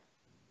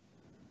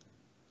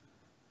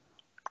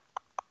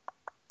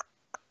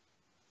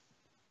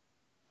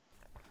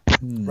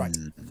 Right.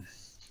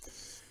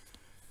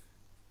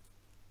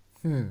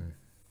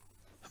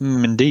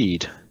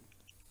 Indeed.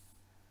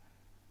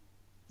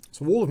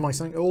 So all of my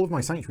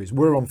sanctuaries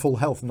were on full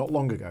health not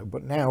long ago,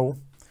 but now,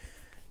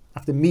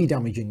 after me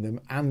damaging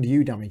them and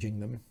you damaging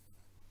them,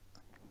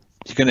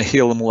 You're going to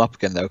heal them all up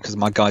again, though, because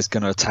my guy's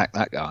going to attack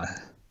that guy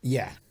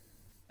Yeah.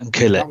 and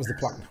kill it. That was the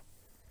plan.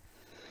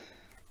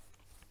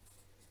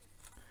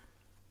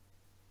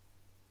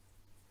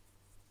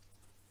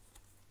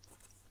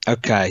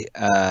 Okay.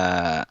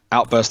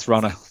 Outburst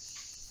runner.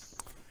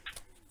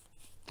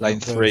 Lane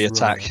 3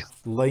 attack.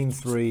 Lane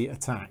 3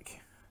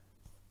 attack.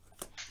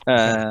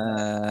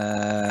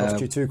 Cost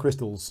you 2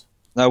 crystals.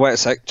 No, wait a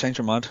sec. Change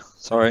your mind.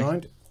 Sorry.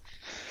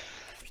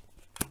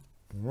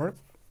 Right.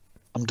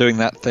 I'm doing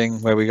that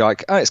thing where we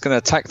like, oh, it's going to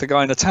attack the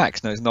guy in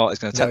attack. No, it's not. It's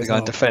going to attack the guy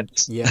in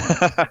defense. Yeah.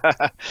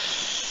 Got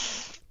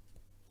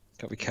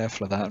to be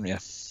careful of that, haven't you?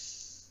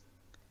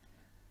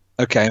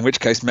 Okay, in which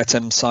case,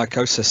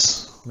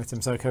 metempsychosis.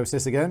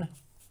 Metempsychosis again.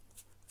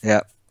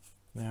 Yeah.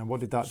 Now, what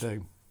did that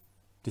do?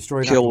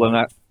 Destroy. Kill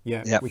the.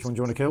 Yeah. Yep. Which one do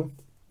you want to kill?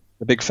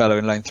 The big fellow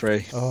in lane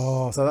 3.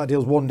 Oh, so that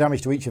deals 1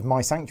 damage to each of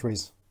my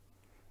sanctuaries.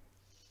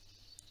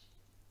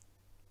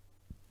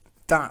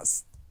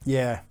 That's,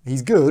 yeah,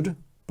 he's good,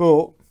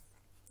 but...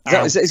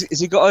 Has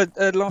he got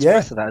a last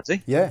breath of that, has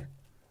he? Yeah.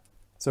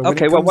 So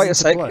okay, well, wait a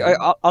sec.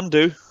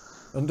 Undo.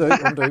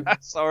 Undo.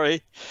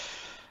 Sorry.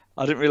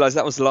 I didn't realise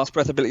that was the last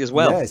breath ability as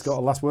well. Yeah, it's got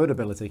a last word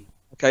ability.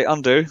 Okay,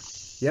 undo.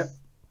 Yep.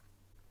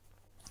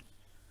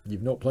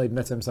 You've not played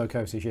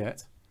Metempsychosis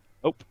yet.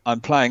 Oh,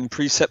 I'm playing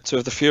Preceptor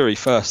of the Fury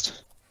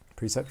first.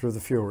 Preceptor of the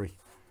Fury.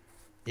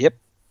 Yep.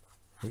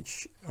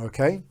 Which,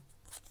 okay.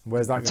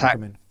 Where's that going to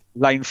come in?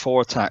 Lane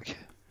 4 attack.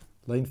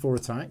 Lane 4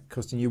 attack,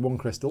 costing you 1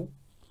 crystal.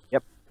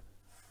 Yep.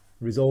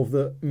 Resolve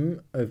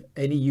the of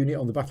any unit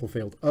on the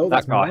battlefield. Oh,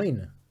 that's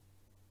mine.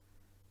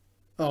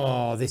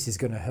 Oh, this is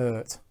going to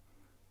hurt.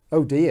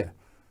 Oh, dear.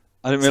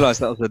 I didn't realise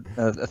that was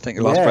a thing,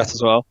 a last breath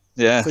as well.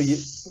 Yeah.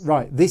 So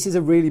right, this is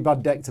a really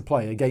bad deck to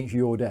play against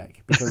your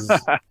deck because,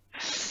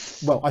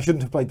 well, I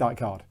shouldn't have played that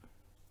card.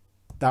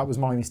 That was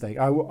my mistake.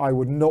 I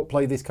would not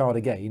play this card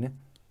again.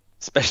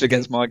 Especially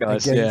against my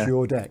guys. Against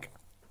your deck.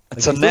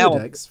 So now,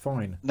 decks,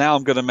 fine. Now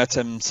I'm going to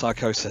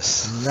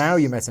metempsychosis. Now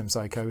you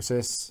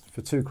metempsychosis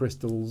for 2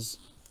 crystals.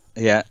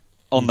 Yeah,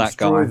 on that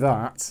guy. Destroy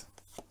that,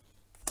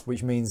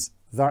 which means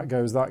that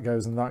goes,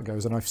 and that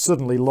goes, and I've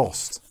suddenly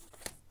lost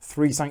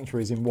 3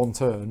 sanctuaries in 1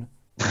 turn.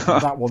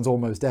 That one's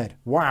almost dead.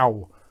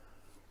 Wow,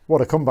 what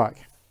a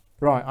comeback!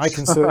 Right, I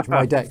can search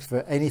my deck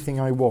for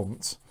anything I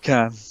want.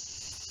 Can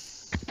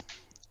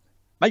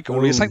make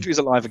all your sanctuaries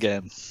alive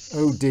again.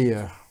 Oh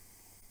dear.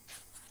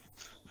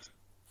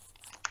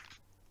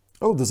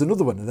 Oh, there's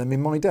another one of them in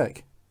my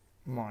deck.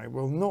 I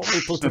will not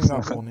be putting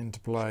that one into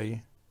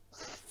play.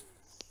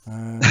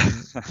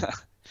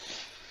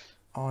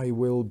 I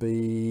will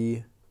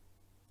be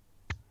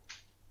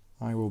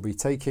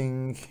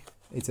taking...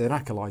 It's an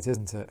acolyte,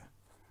 isn't it?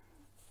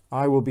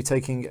 I will be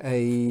taking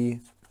a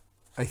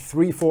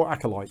 3/4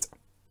 acolyte.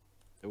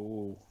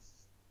 Ooh.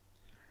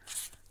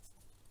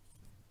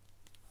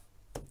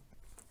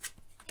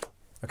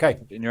 Okay,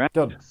 in your hand.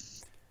 done.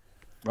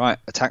 Right,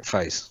 attack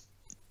phase.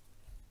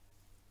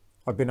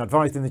 I've been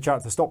advised in the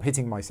chat to stop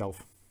hitting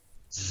myself.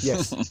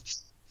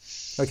 Yes.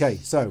 Okay,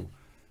 so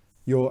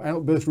your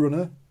outburst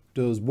runner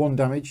does 1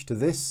 damage to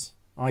this.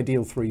 I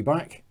deal 3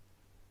 back.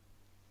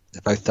 They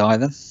both die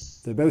then?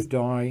 They both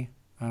die,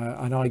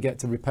 and I get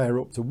to repair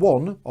up to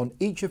 1 on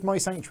each of my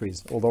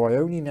sanctuaries, although I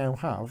only now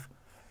have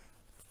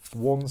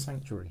 1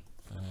 sanctuary.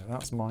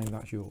 That's mine,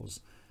 that's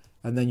yours.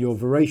 And then your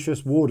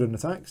voracious warden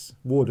attacks.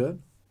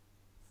 Warden.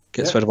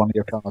 Gets rid of one of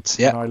your cards.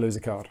 Yeah. And I lose a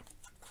card.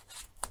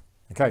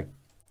 Okay.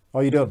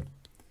 Are you done?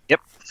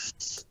 Yep.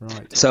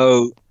 Right.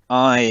 So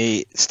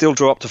I still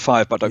draw up to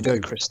 5, but I don't get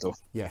a crystal.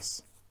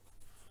 Yes.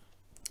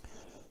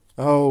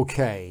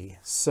 Okay,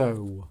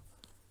 so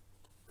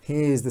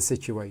here's the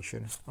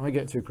situation. I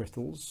get 2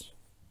 crystals.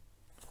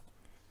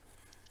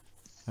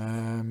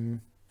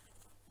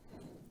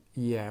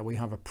 Yeah, we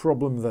have a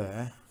problem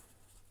there.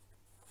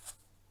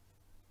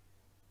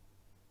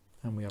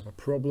 And we have a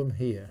problem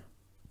here.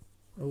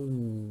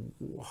 Oh,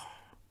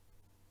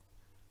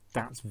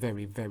 that's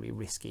very, very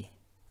risky.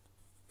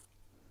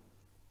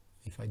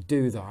 If I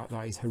do that,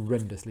 that is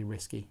horrendously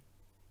risky.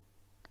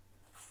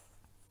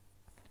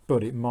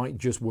 But it might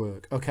just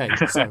work. Okay,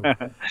 so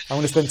I'm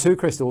going to spend 2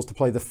 crystals to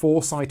play the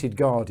 4-sighted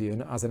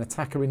Guardian as an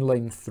attacker in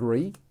lane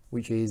 3,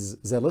 which is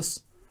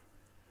Zealous.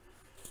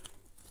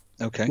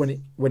 Okay.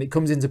 When it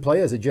comes into play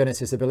as a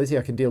Genesis ability,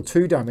 I can deal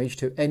 2 damage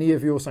to any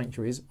of your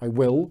sanctuaries. I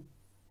will.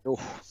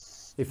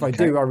 If I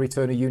do, I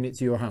return a unit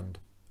to your hand.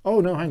 Oh,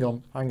 no, hang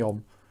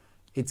on.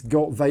 It's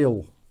got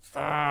Veil.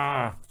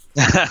 Ah!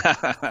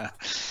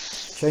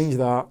 Change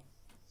that.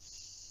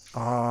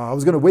 I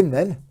was going to win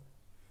then.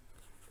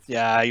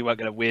 Yeah, you weren't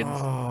going to win.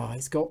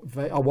 It's got...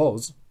 I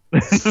was.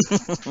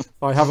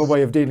 I have a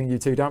way of dealing you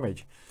 2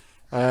 damage.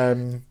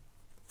 Oh,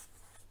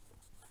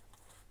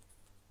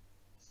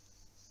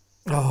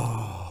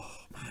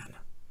 man.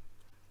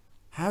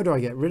 How do I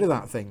get rid of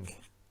that thing?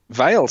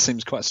 Veil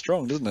seems quite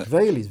strong, doesn't it?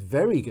 Veil is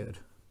very good.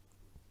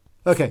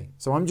 Okay,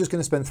 so I'm just going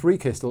to spend 3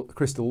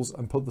 crystals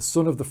and put the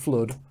Son of the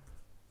Flood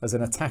as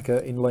an attacker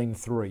in lane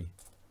 3.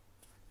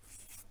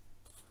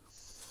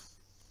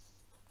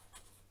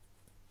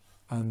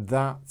 And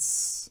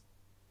that's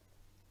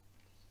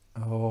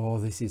Oh,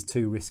 this is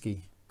too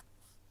risky.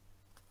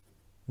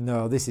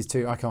 No, this is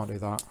too... I can't do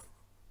that.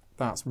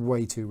 That's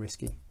way too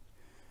risky.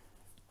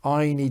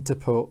 I need to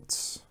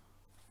put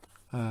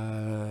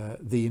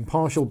the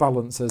impartial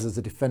balancers as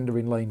a defender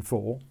in lane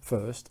 4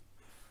 first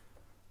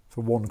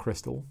for 1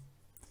 crystal.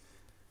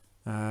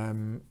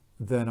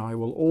 Then I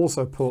will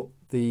also put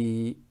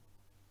the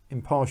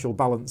impartial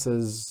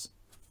balancers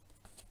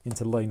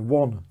into lane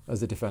 1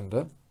 as a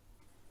defender.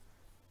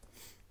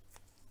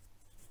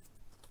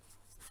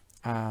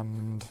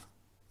 And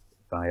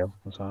Bale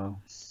as well.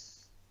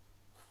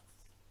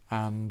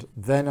 And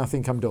then I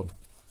think I'm done.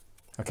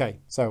 Okay,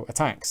 so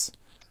attacks.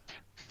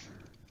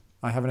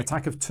 I have an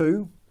attack of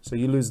 2, so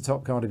you lose the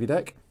top card of your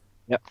deck.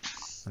 Yep.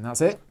 And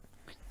that's it.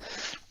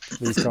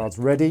 These cards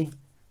ready.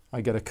 I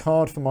get a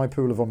card for my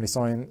pool of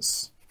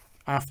omniscience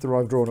after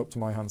I've drawn up to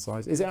my hand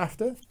size. Is it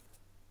after?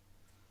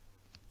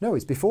 No,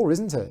 it's before,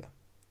 isn't it?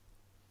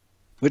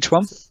 Which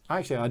one?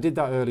 Actually, I did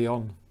that early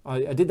on.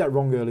 I did that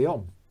wrong early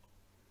on.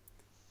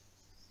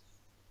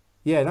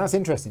 Yeah, that's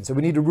interesting. So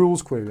we need a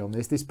rules query on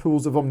this. This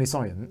pools of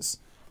omniscience.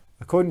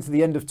 According to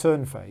the end of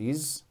turn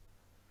phase,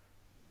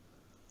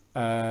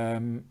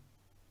 you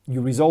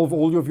resolve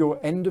all of your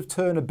end of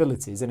turn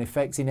abilities and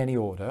effects in any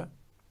order.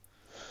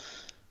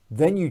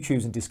 Then you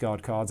choose and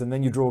discard cards, and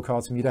then you draw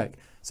cards from your deck.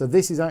 So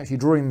this is actually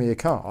drawing me a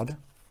card,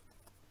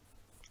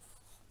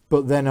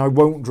 but then I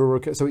won't draw a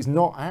card. So it's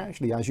not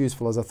actually as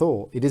useful as I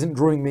thought. It isn't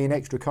drawing me an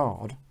extra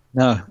card.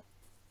 No.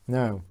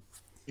 No.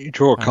 You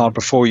draw a card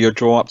before you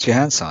draw up to your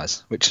hand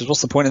size, which is,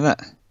 what's the point in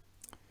that?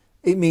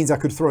 It means I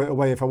could throw it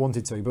away if I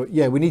wanted to. But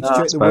yeah, we need to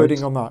check the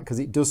wording on that because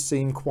it does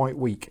seem quite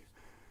weak.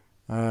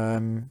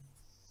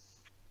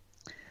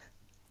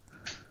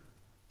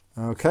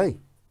 Okay.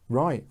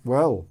 Right.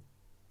 Well.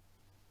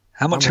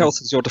 How much health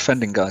has your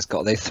defending guys got?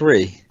 Are they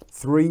 3?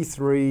 3,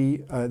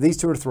 3. These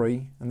 2 are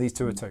 3 and these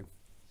 2 are 2.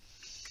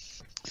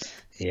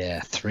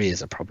 Yeah, 3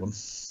 is a problem.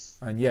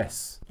 And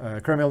yes,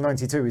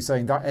 Kremil92 is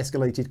saying that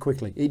escalated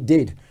quickly. It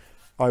did.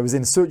 I was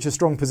in such a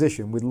strong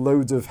position with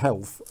loads of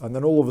health, and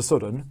then all of a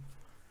sudden,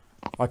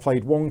 I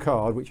played 1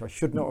 card, which I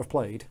should not have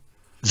played.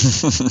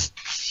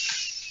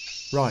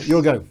 Right,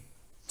 you'll go.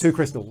 2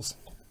 crystals.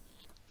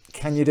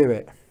 Can you do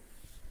it?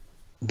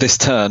 This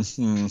turn?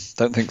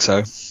 Don't think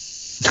so.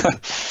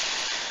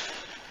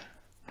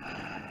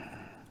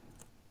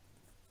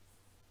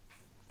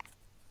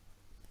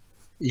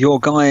 Your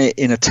guy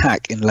in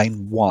attack in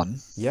lane 1.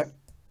 Yep.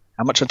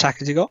 How much attack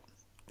has he got?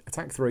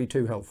 Attack 3,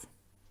 2 health.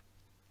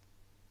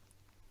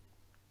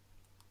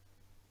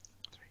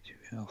 3, 2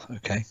 health,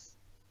 okay.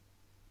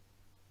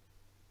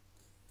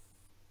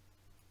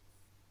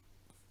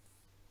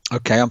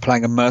 Okay, I'm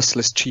playing a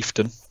Merciless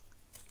Chieftain.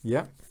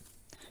 Yep.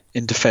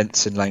 In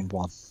defence in lane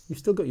 1. You've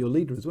still got your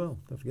leader as well,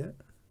 don't forget.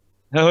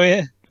 Oh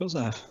yeah, of course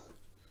I have.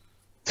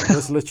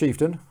 Merciless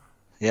Chieftain.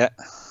 Yeah.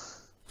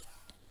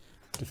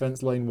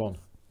 Defence lane 1.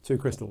 2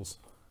 crystals.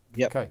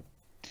 Yep. Okay.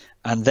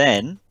 And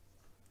then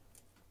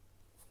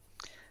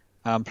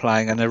I'm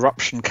playing an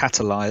Eruption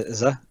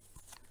Catalyzer.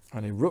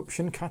 An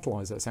Eruption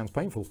Catalyzer. It sounds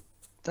painful. It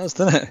does,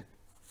 doesn't it?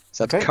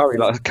 So that's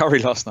Curry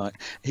last night.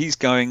 He's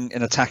going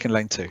in attack in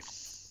lane 2.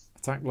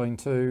 Attack lane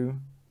 2.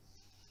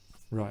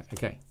 Right,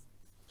 okay.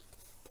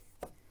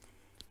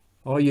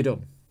 Are you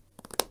done?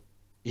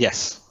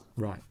 Yes.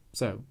 Right,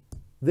 so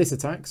this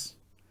attacks,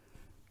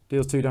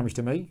 deals 2 damage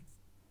to me,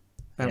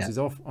 bounces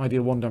off. I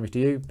deal 1 damage to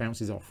you,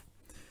 bounces off.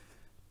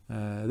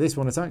 This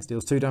one attacks,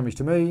 deals 2 damage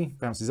to me,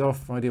 bounces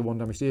off. I deal 1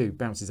 damage to you,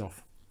 bounces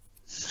off.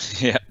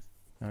 Yeah.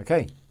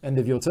 Okay, end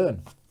of your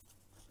turn.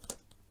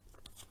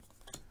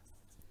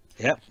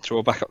 Yep,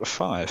 draw back up to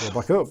 5.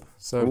 Draw back up.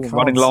 So ooh,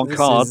 running long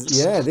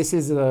cards. This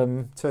is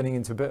turning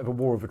into a bit of a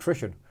war of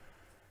attrition.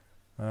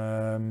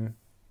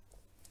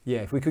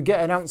 Yeah, if we could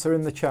get an answer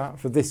in the chat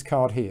for this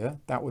card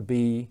here, that would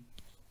be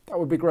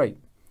great.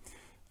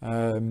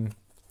 Now,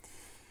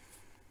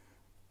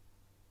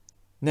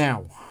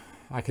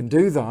 I can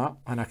do that,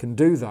 and I can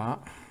do that.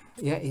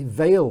 Yeah,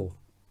 Veil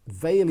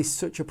is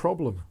such a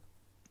problem.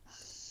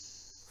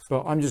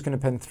 But I'm just going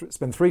to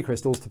spend 3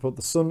 crystals to put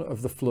the Son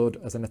of the Flood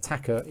as an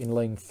attacker in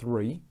lane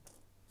 3.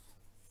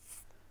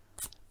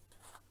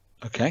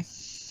 Okay.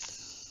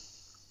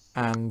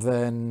 And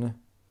then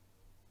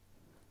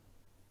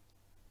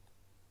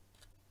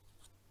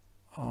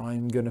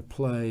I'm going to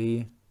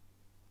play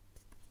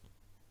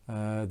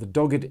the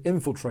Dogged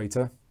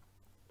Infiltrator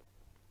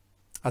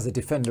as a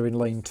defender in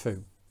lane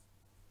 2.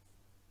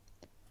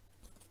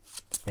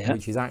 Yeah.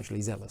 Which is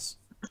actually Zealous.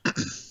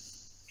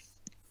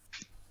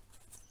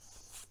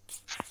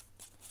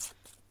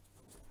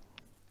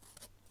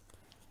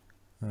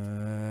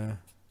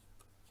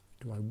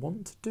 Do I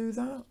want to do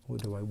that, or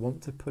do I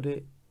want to put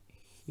it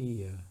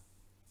here?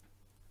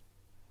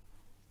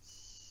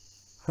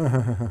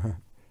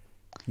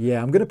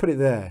 Yeah, I'm going to put it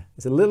there.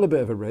 It's a little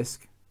bit of a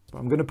risk, but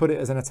I'm going to put it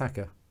as an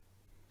attacker.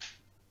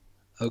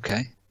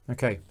 Okay.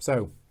 Okay,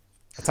 so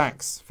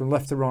attacks from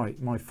left to right.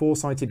 My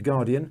 4-sighted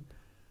Guardian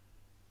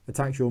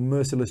attacks your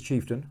Merciless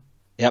Chieftain.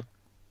 Yep.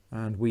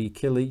 And we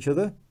kill each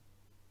other.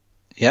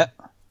 Yep.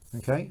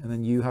 Okay, and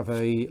then you have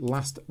a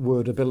last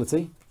word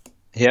ability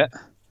Yeah.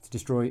 to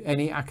destroy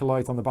any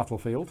acolyte on the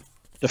battlefield.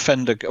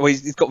 Defender. Well,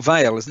 he's got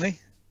Veil, isn't he?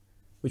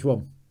 Which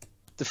one?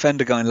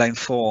 Defender guy in lane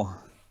 4.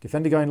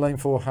 Defender guy in lane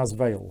 4 has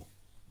Veil.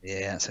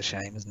 Yeah, that's a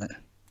shame, isn't it? Do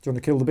you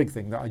want to kill the big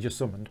thing that I just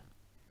summoned?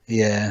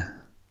 Yeah.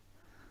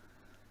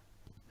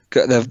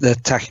 Got the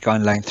attack guy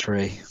in lane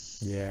 3.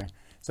 Yeah.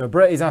 So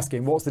Brett is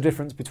asking, what's the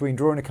difference between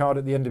drawing a card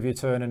at the end of your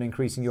turn and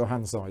increasing your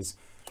hand size?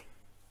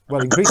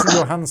 Well, increasing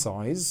your hand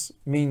size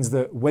means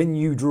that when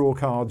you draw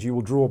cards, you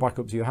will draw back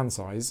up to your hand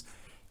size.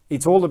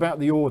 It's all about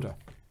the order.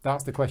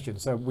 That's the question.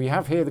 So we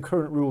have here the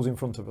current rules in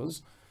front of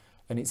us,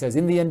 and it says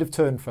in the end of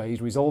turn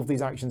phase, resolve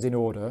these actions in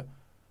order.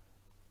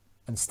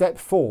 And step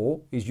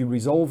 4 is you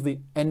resolve the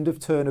end of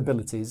turn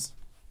abilities.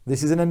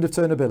 This is an end of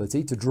turn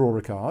ability to draw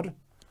a card.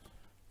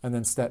 And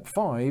then step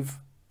 5,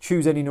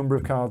 choose any number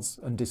of cards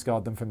and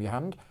discard them from your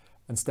hand.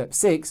 And step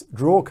 6,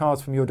 draw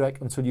cards from your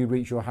deck until you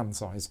reach your hand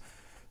size.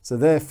 So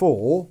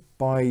therefore,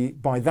 by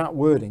that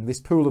wording,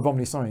 this pool of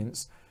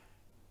omniscience,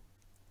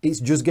 it's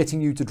just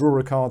getting you to draw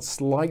a card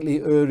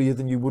slightly earlier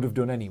than you would have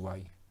done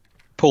anyway.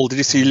 Paul, did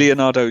you see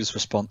Leonardo's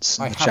response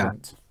in the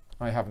chat?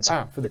 I haven't.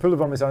 For the pool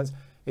of omniscience,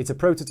 it's a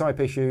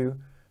prototype issue.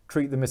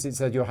 Treat them as it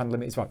said your hand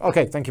limit is 5.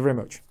 Okay, thank you very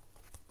much.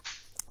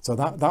 So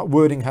that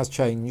wording has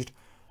changed,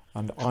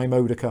 and I'm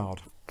owed a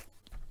card.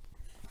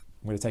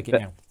 I'm going to take it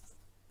now.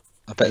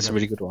 I bet it's a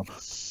really good one.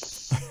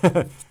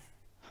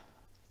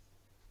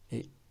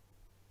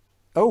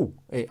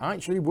 It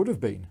actually would have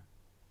been.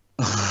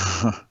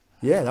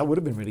 Yeah, that would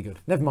have been really good.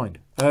 Never mind.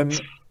 I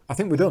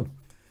think we're done.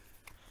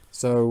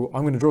 So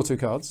I'm going to draw 2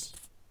 cards.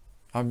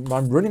 I'm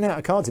running out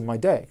of cards in my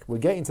deck. We're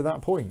getting to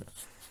that point.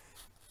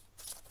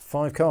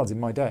 5 cards in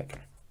my deck.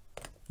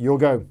 Your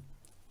go.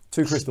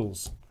 2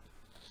 crystals.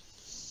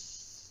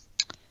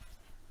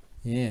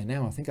 Yeah,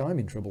 now I think I'm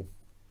in trouble.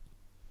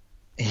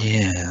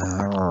 Yeah,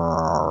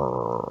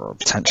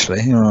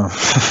 potentially. I'm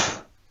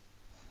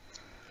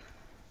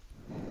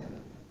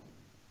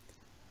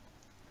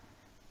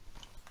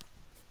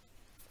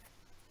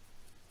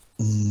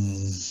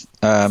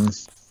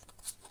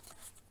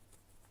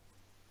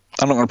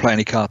not going to play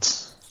any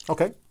cards.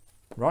 Okay,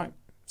 right.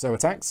 So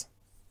attacks.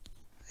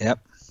 Yep.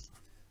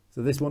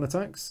 So this one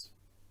attacks.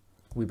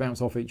 We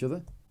bounce off each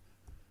other.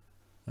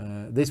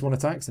 This one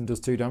attacks and does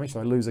 2 damage,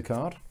 so I lose a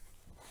card.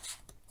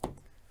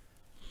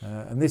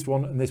 And this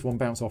one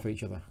bounce off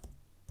each other.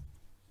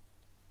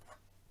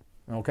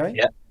 Okay?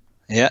 Yeah.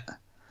 Yeah.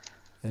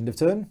 End of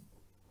turn.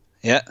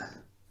 Yeah.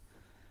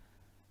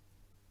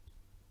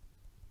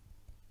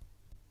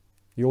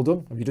 You all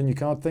done? Have you done your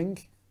card thing?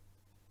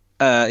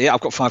 Yeah, I've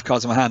got 5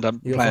 cards in my hand.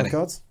 I'm You got playing 5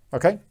 cards?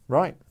 Okay,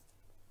 right.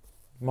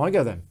 My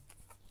go then.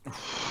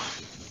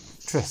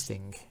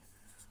 Interesting.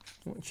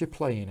 What you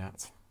playing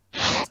at?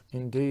 What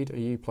indeed are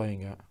you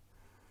playing at?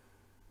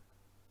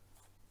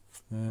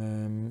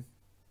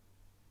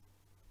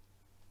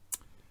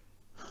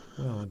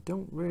 Well, I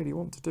don't really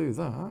want to do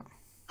that.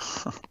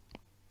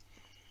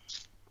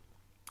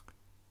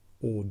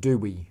 Or do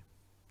we?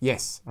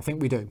 Yes, I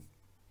think we do.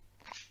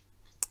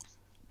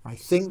 I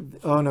think...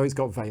 Oh, no, it's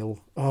got Veil.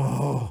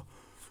 Oh,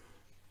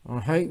 I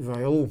hate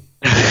Veil.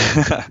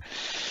 I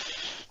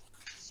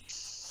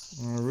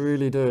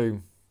really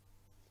do.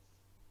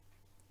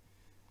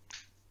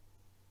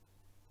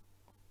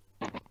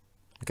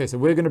 Okay, so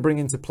we're going to bring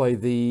into play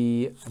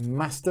the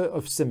Master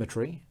of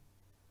Symmetry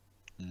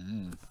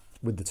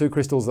with the 2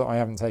 crystals that I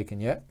haven't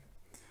taken yet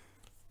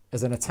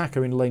as an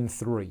attacker in lane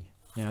 3.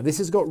 Now, this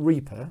has got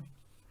Reaper,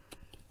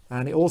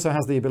 and it also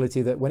has the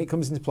ability that when it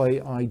comes into play,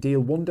 I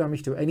deal 1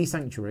 damage to any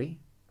sanctuary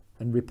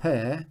and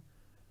repair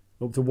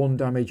up to 1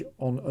 damage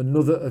on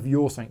another of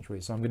your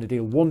sanctuaries. So I'm going to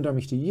deal 1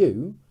 damage to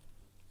you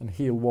and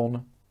heal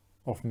 1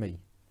 off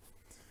me.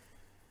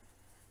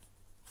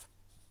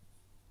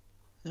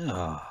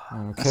 Oh,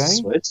 okay. That's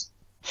sweet.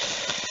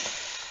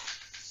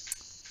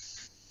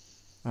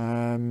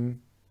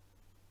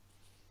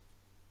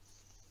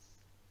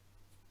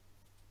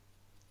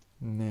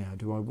 Now,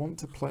 do I want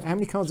to play... How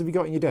many cards have you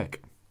got in your deck?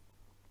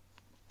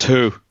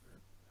 2.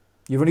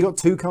 You've only got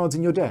 2 cards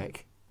in your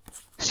deck?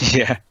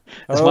 Yeah.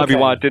 This might be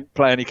why I didn't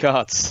play any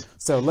cards.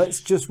 So let's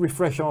just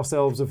refresh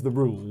ourselves of the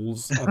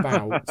rules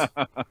about...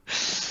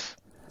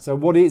 So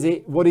what is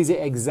it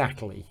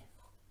exactly?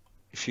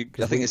 I think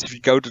it's if you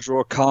go to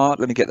draw a card.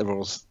 Let me get the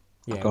rules.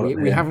 Yeah,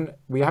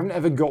 we haven't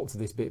ever got to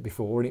this bit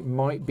before, and it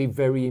might be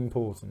very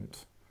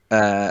important.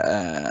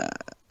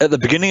 At the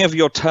beginning of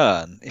your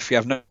turn, if you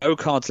have no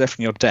cards left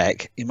in your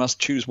deck, you must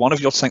choose one of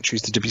your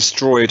sanctuaries to be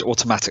destroyed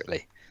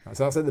automatically.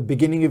 So that's at the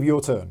beginning of your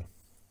turn.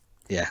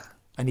 Yeah.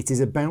 And it is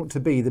about to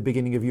be the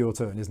beginning of your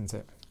turn, isn't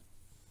it?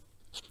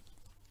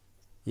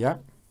 Yeah?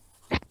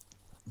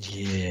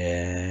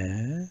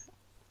 Yeah.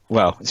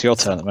 Well, it's your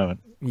turn at the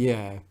moment.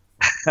 Yeah.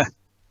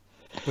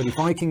 But if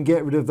I can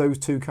get rid of those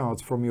 2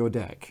 cards from your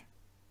deck,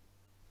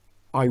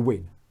 I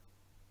win.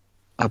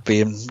 I'd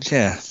be,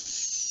 yeah.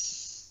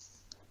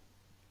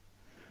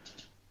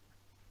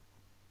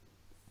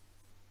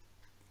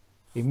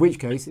 In which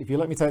case, if you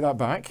let me take that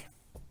back,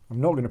 I'm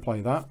not going to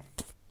play that.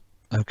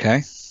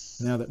 Okay.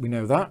 Now that we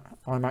know that,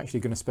 I'm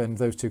actually going to spend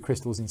those 2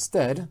 crystals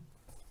instead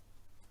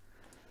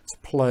to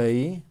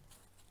play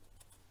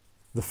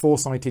the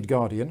Foresighted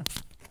Guardian.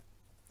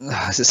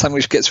 Is it something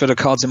which gets rid of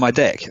cards in my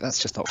deck? That's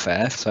just not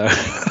fair. So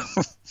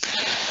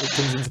It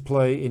comes into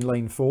play in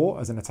lane 4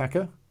 as an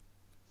attacker.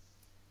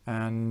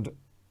 And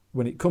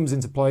when it comes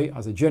into play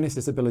as a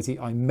Genesis ability,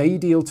 I may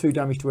deal 2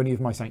 damage to any of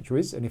my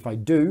sanctuaries. And if I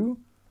do,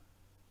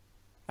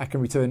 I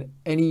can return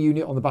any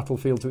unit on the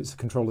battlefield to its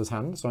controller's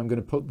hand. So I'm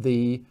going to put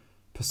the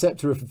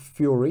Perceptor of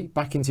Fury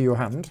back into your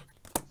hand.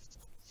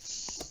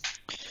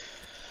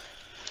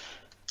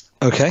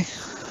 okay.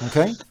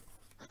 Okay.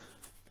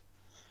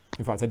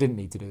 In fact, I didn't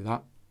need to do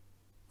that.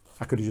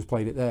 I could have just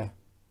played it there.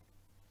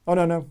 Oh,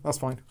 no, that's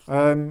fine.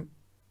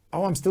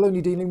 Oh, I'm still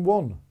only dealing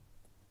 1.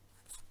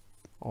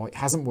 Oh, it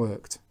hasn't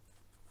worked.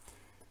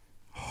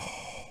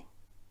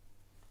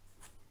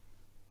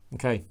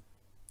 Okay.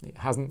 It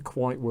hasn't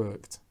quite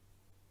worked.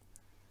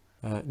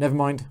 Never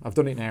mind. I've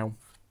done it now.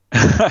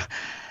 I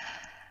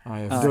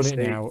have done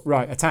it now.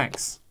 Right,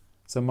 attacks.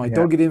 So my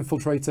Dogged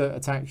Infiltrator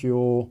attacks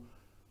your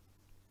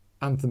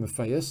Anthem of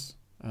Feus,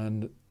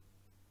 and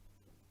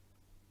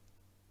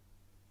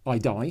I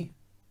die.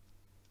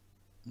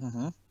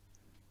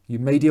 You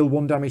may deal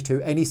 1 damage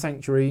to any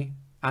sanctuary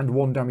and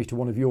 1 damage to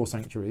one of your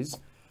sanctuaries.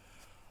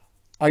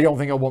 I don't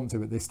think I want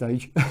to at this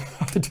stage.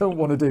 I don't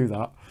want to do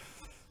that.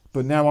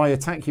 But now I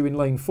attack you in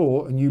lane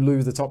 4 and you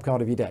lose the top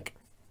card of your deck.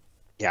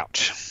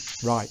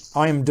 Ouch. Right,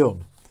 I am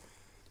done.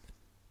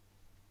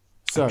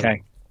 So,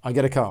 Okay. I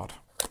get a card.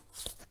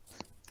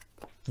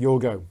 Your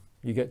go.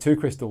 You get 2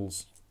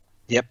 crystals.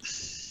 Yep.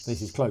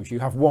 This is close. You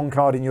have 1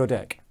 card in your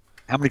deck.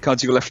 How many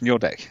cards you got left in your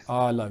deck?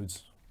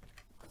 Loads.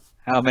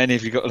 How many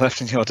have you got left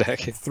in your deck?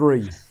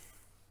 3.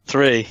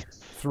 3.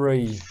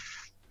 3.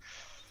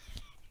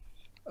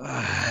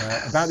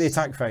 About the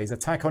attack phase.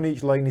 Attack on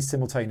each lane is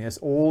simultaneous.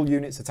 All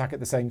units attack at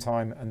the same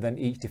time and then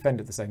each defend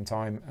at the same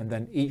time. And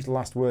then each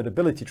last word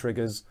ability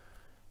triggers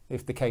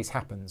if the case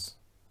happens.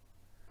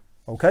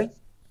 Okay?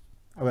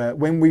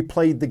 When we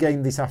played the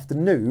game this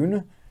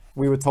afternoon,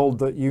 we were told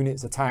that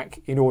units attack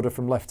in order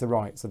from left to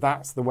right. So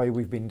that's the way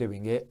we've been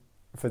doing it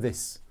for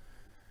this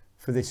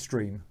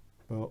stream.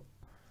 But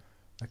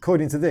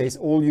according to this,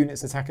 all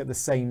units attack at the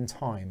same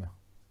time.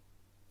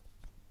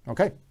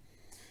 Okay?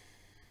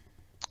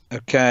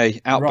 Okay,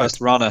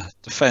 Outburst Runner,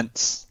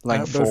 defense,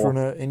 lane Outburst 4.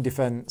 Runner in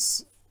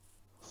defense.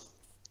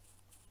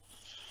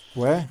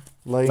 Where?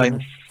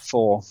 Lane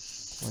 4.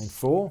 Lane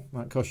 4.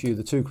 That costs you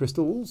the 2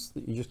 crystals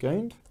that you just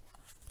gained.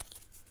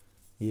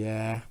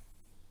 Yeah.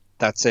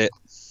 That's it.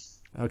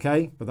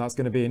 Okay, but that's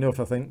going to be enough,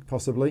 I think,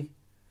 possibly.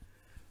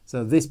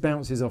 So this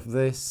bounces off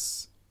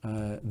this.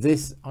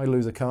 This, I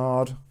lose a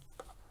card.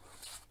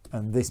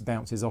 And this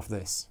bounces off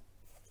this.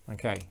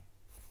 Okay.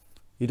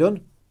 You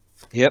done?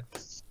 Yep.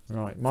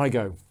 Right, my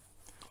go.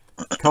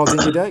 Cards in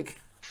your deck?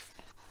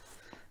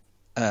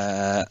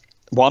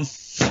 1.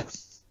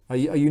 Are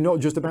you not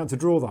just about to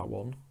draw that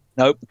one?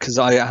 Nope, because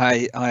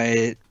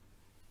I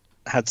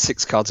had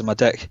 6 cards in my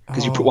deck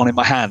because you put 1 in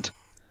my hand.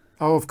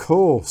 Oh, of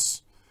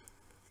course.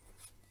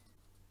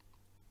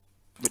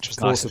 Which was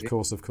Of nice.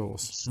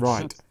 course.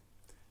 Right.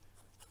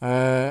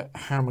 How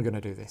am I going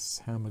to do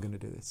this?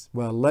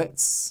 Well,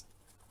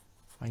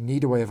 I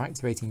need a way of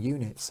activating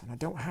units, and I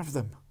don't have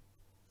them.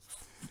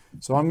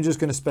 So I'm just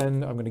going to I'm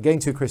going to gain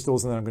 2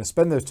 crystals, and then I'm going to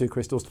spend those 2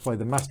 crystals to play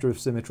the Master of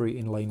Symmetry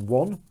in lane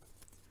 1.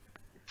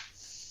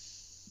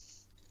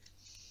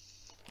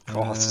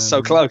 Oh, this is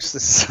so close.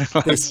 This is so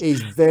close. This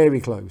is very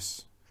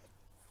close.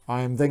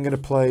 I am then going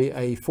to play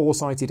a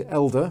Foresighted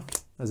Elder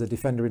as a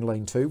defender in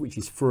lane 2, which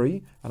is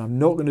free, and I'm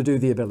not going to do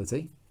the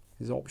ability.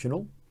 It's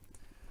optional.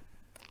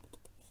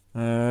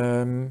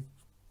 And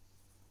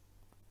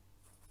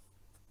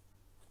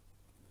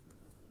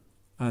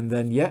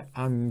then, yeah,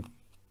 I'm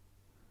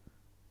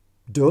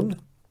done.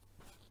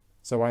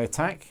 So I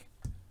attack.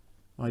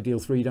 I deal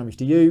 3 damage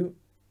to you.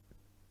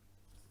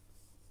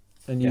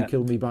 And you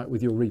kill me back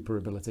with your Reaper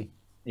ability.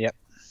 Yep.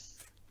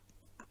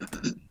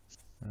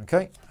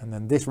 Okay, and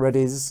then this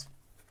readies.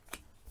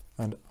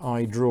 And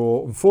I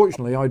draw,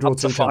 unfortunately, I draw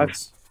 2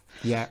 cards.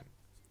 Yeah.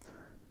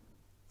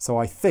 So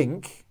I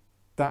think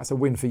that's a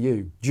win for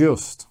you.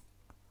 Just.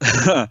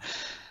 Because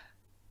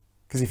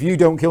if you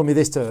don't kill me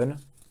this turn,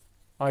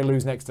 I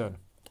lose next turn.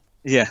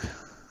 Yeah,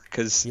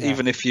 because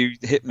even if you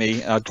hit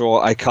me, I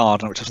draw a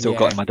card, which I've still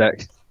got in my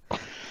deck.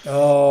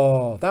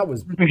 Oh, that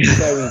was very,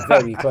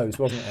 very close,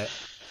 wasn't it?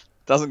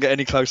 Doesn't get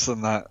any closer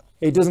than that.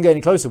 It doesn't get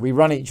any closer. We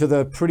ran each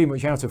other pretty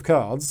much out of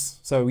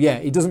cards. So yeah,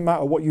 it doesn't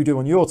matter what you do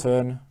on your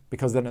turn,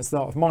 because then at the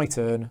start of my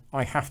turn,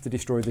 I have to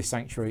destroy this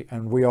sanctuary,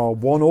 and we are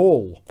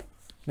 1-1.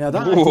 Now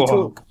that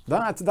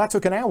actually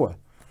took an hour.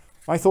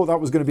 I thought that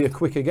was going to be a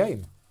quicker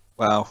game.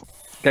 Well,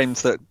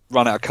 games that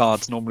run out of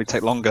cards normally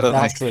take longer, don't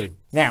That's they? true.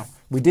 Now,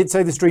 we did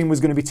say the stream was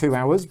going to be 2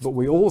 hours, but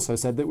we also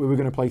said that we were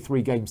going to play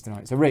 3 games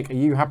tonight. So Rick, are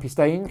you happy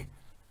staying?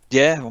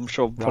 Yeah, I'm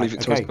sure probably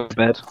Victoria's got to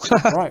bed.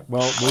 Right,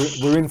 well,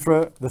 we're in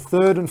for the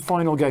 3rd and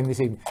final game this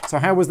evening. So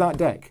how was that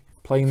deck?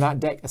 Playing that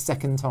deck a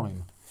second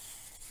time?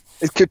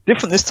 It's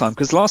different this time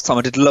because last time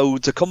I did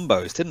loads of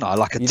combos, didn't I?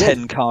 Like a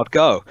 10-card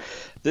go.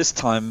 This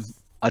time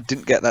I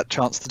didn't get that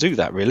chance to do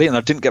that really, and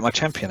I didn't get my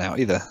champion out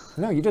either.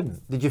 No, you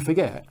didn't. Did you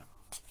forget?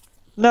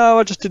 No,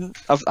 I just didn't.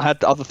 I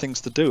had other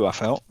things to do, I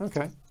felt.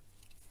 Okay.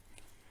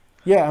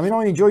 Yeah, I mean,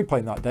 I enjoyed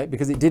playing that deck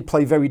because it did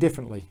play very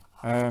differently.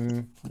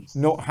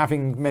 Not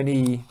having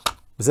many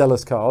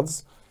Zealous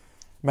cards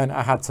meant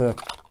I had to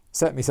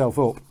set myself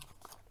up.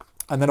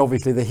 And then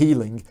obviously the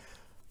healing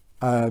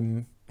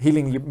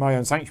my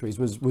own sanctuaries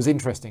was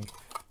interesting.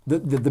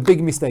 The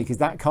big mistake is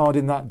that card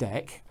in that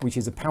deck, which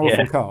is a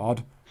powerful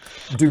card.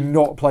 Do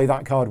not play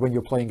that card when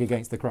you're playing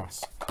against the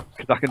Krass.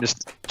 Because I can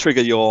just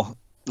trigger your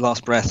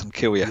last breath and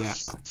kill you. Yeah.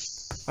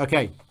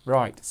 Okay,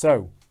 right.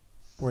 So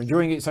we're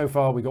enjoying it so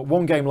far. We've got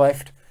one game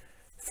left.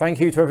 Thank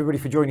you to everybody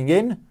for joining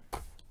in.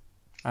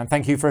 And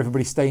thank you for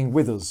everybody staying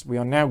with us. We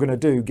are now going to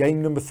do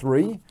game number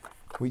 3,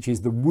 which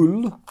is the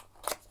Wool,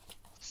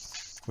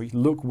 which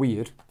look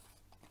weird.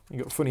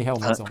 You've got funny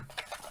helmets on.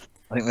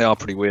 I think they are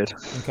pretty weird.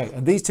 Okay,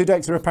 and these two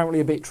decks are apparently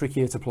a bit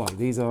trickier to play.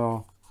 These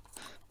are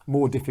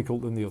more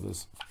difficult than the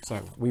others.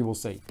 So we will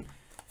see.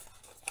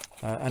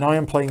 And I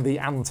am playing the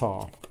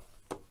Antar.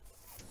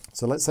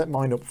 So let's set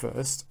mine up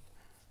first.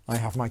 I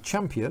have my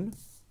champion,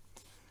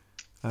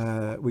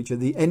 which at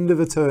the end of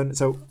a turn...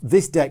 So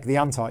this deck, the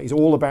Antar, is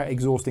all about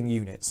exhausting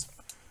units.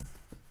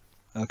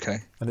 Okay.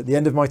 And at the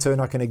end of my turn,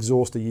 I can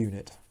exhaust a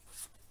unit.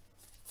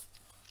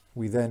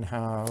 We then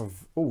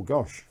have... Oh,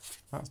 gosh.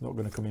 That's not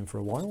going to come in for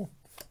a while.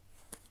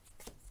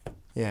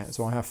 Yeah,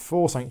 so I have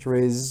 4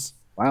 sanctuaries.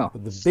 Wow.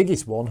 But the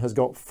biggest one has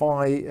got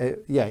 5...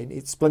 yeah,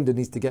 its Splendor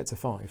needs to get to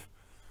 5.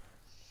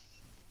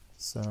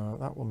 So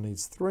that one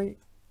needs 3.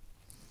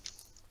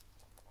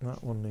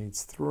 That one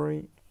needs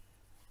 3.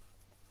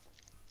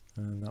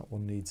 And that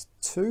one needs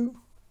 2.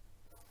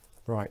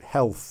 Right,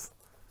 health.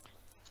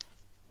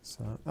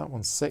 So that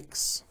one's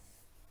 6.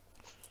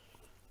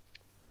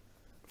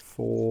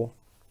 4.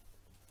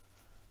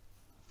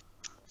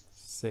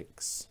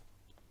 6.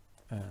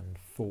 And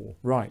 4.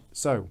 Right,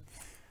 so...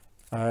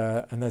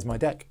 and there's my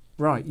deck.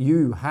 Right,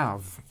 you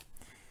have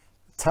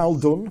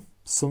Taldun,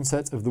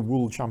 Sunset of the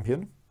Wool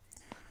Champion.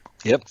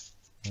 Yep.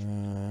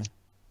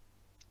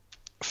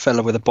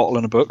 Fella with a bottle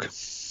and a book.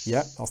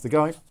 Yeah, that's the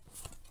guy.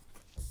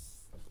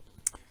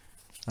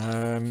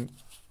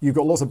 You've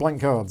got lots of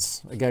blank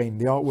cards. Again,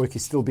 the artwork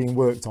is still being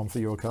worked on for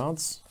your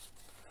cards.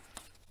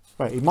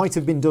 Right, it might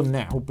have been done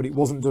now, but it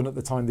wasn't done at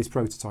the time this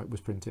prototype was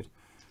printed.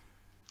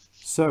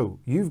 So,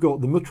 you've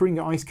got the Muttering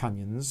Ice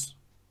Canyons,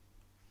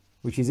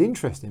 which is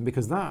interesting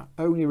because that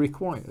only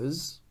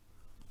requires...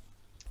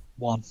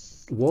 1.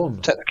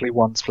 1. Technically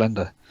 1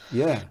 Splendor.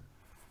 Yeah.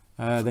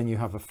 Then you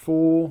have a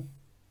 4...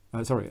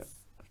 sorry,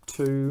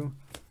 2...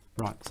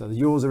 Right, so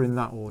yours are in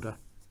that order.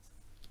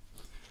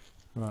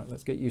 Right,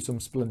 let's get you some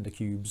Splendor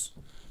cubes.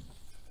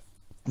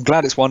 I'm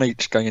glad it's 1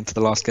 each going into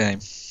the last game.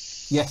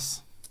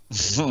 Yes.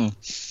 2,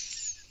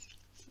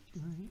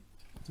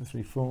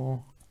 3,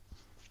 4...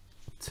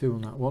 2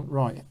 on that one.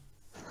 Right.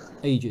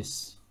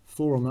 Aegis.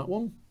 4 on that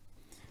one.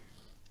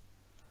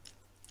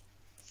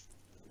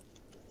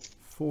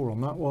 4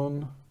 on that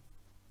one.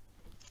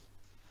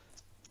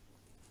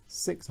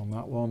 6 on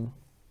that one.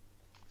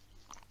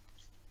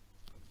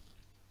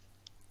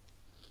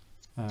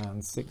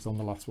 And 6 on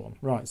the last one.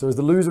 Right, so as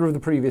the loser of the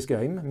previous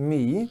game,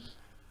 me,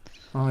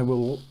 I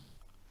will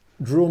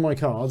draw my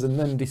cards and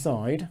then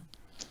decide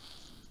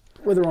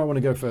whether I want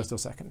to go first or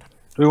second.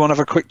 Do we want to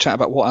have a quick chat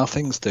about what our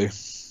things do?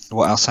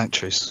 What our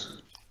sanctuaries?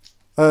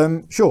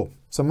 Sure.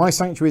 So my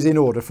sanctuaries in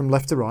order from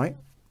left to right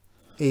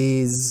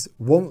is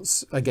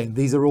once, again,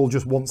 these are all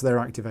just once they're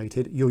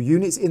activated. Your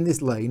units in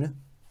this lane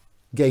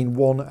gain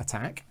 1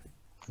 attack.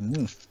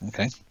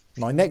 Okay.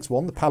 My next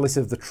one, the Palace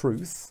of the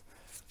Truth.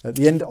 At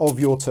the end of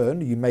your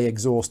turn, you may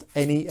exhaust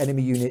any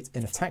enemy unit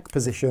in attack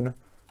position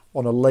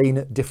on a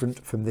lane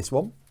different from this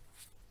one.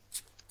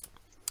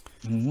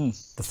 The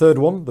third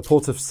one, the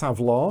Port of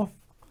Savlar.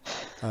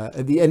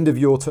 At the end of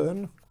your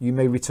turn, you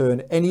may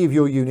return any of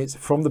your units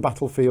from the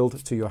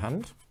battlefield to your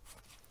hand.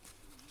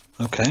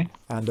 Okay.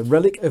 And a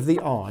Relic of the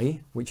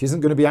Eye, which isn't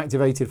going to be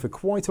activated for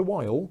quite a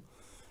while.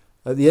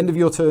 At the end of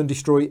your turn,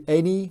 destroy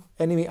any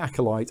enemy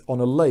acolyte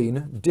on a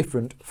lane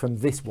different from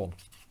this one.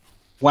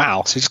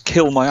 Wow, so just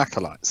kill my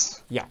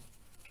acolytes. Yeah.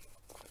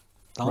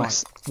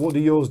 Nice. Right. What do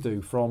yours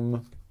do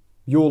from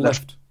your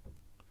left?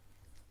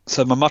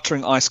 So my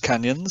Muttering Ice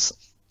Canyons,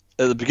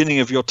 at the beginning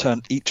of your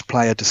turn, each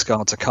player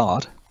discards a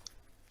card.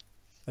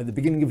 At the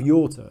beginning of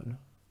your turn?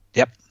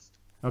 Yep.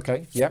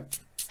 Okay, yep.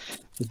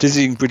 The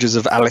Dizzying Bridges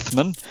of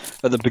Alithman.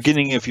 At the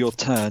beginning of your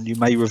turn, you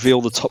may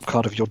reveal the top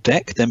card of your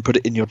deck, then put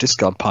it in your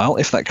discard pile.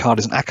 If that card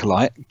is an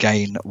acolyte,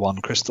 gain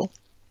 1 crystal.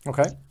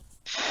 Okay.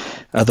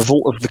 The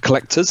Vault of the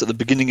Collectors. At the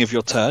beginning of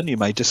your turn, you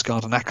may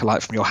discard an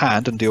acolyte from your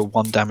hand and deal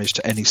 1 damage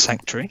to any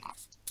sanctuary.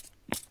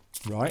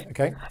 Right,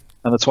 okay.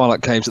 And the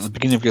Twilight Caves. At the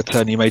beginning of your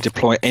turn, you may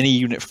deploy any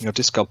unit from your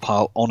discard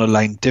pile on a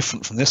lane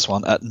different from this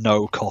one at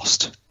no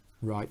cost.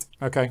 Right,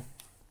 okay.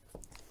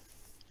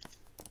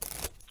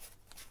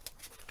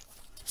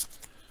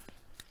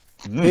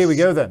 Here we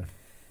go then.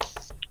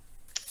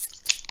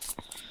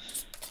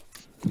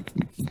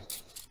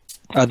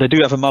 They do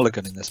have a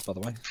mulligan in this, by the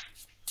way.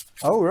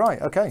 Oh,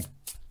 right, okay.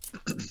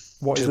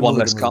 What is the one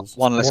mulligan less rules?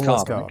 one less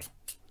card.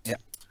 Yeah.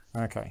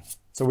 Okay.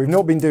 So we've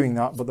not been doing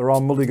that, but there are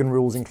mulligan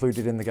rules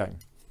included in the game.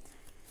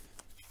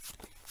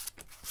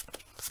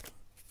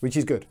 Which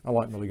is good. I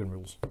like mulligan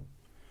rules.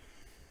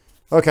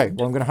 Okay,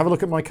 well, I'm going to have a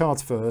look at my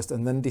cards first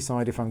and then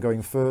decide if I'm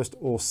going first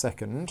or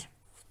second.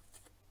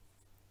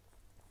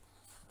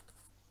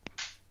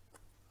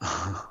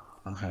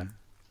 Okay.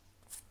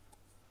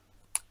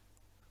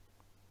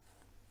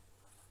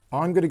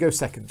 I'm going to go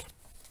second.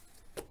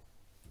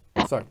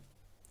 So,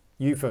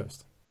 you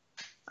first.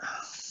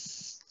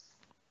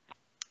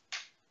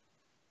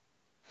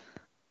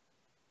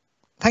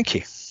 Thank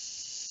you.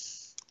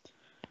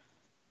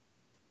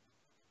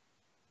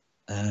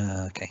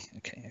 Okay.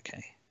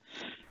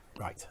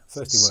 Right,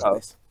 thirsty word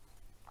this.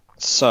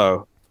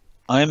 So,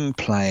 I'm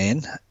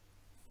playing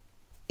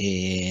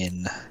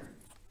in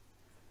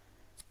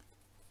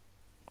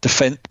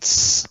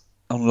defense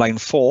on lane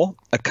 4,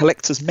 a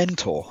collector's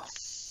mentor.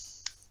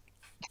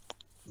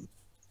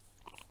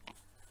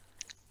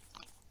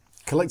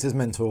 Collector's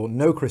mentor,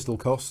 no crystal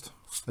cost,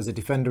 as a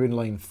defender in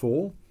lane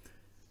 4.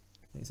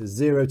 It's a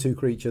 0/2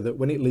 creature that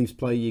when it leaves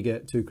play, you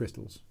get 2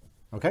 crystals.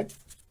 Okay?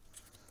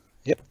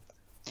 Yep.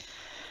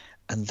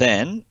 And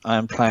then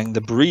I'm playing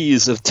the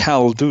Breeze of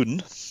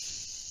Taldun.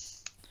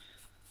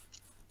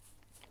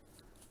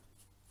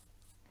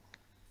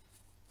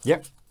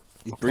 Yep.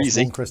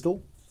 Breezy. 1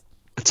 crystal.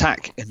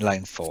 Attack in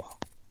lane 4.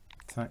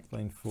 Attack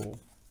lane 4.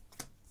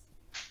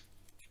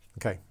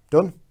 Okay,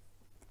 done.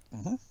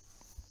 Mm-hmm.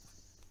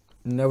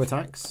 No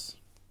attacks.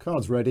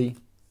 Cards ready.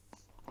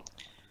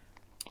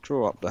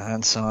 Draw up the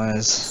hand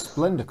size.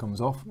 Splendor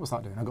comes off. What's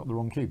that doing? I got the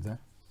wrong cube there.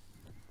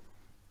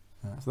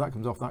 So that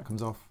comes off, that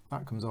comes off,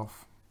 that comes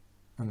off,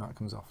 and that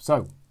comes off.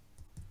 So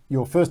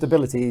your first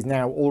ability is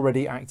now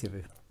already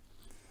active.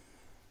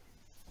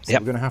 So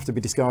yep. We're going to have to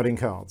be discarding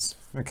cards.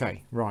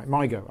 Okay, right,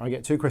 my go. I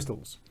get 2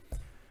 crystals.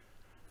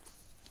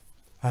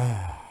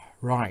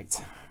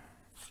 Right.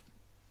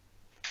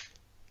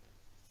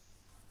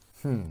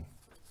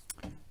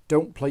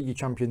 Don't play your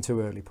champion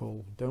too early,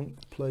 Paul.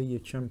 Don't play your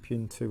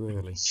champion too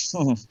early.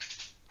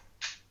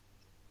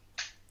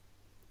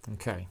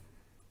 Okay.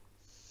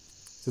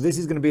 So this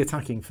is going to be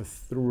attacking for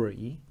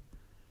 3.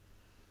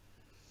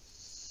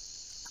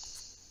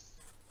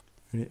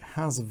 And it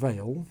has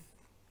Veil.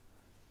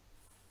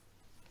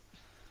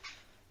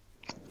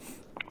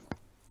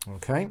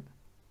 Okay.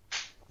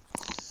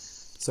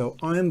 So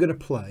I am going to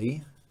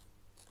play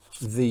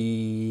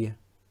the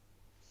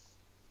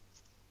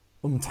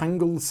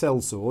Untangled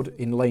Sellsword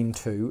in lane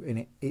 2,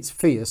 and it's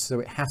fierce, so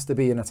it has to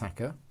be an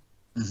attacker.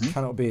 Mm-hmm.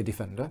 Cannot be a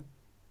defender.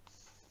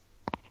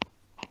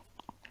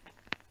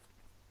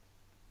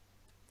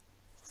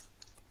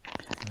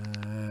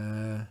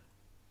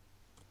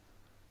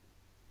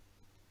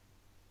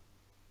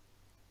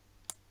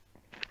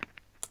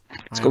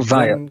 It's got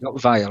Veil.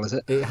 Got Veil, is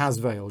it? It has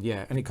Veil,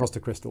 yeah, and it cost a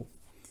crystal.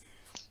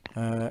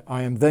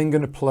 I am then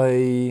going to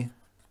play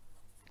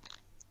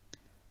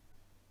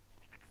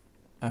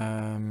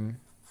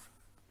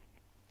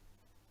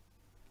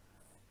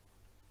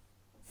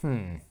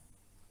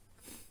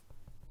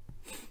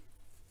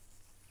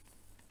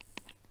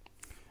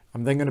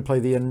I'm then going to play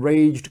the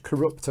Enraged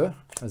Corruptor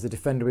as a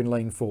defender in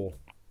lane 4,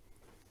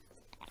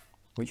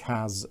 which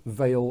has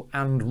Veil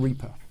and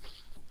Reaper.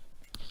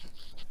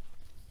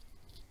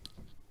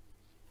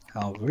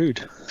 How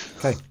rude.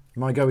 Okay,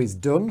 my go is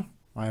done.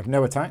 I have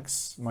no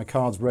attacks. My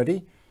card's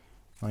ready.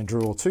 I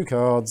draw 2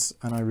 cards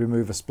and I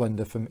remove a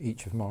Splendor from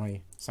each of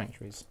my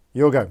sanctuaries.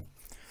 Your go.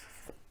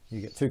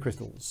 You get 2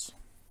 crystals.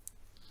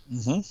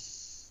 Mm-hmm.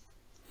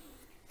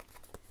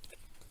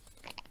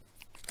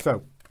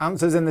 So,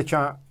 answers in the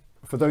chat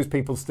for those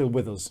people still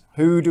with us.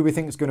 Who do we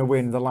think is going to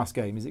win the last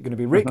game? Is it going to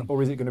be Rick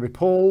or is it going to be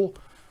Paul?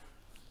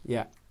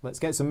 Yeah, let's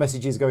get some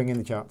messages going in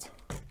the chat.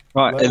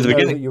 Right, Let at us the know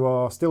beginning. that you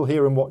are still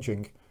here and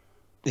watching.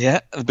 Yeah,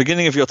 at the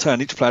beginning of your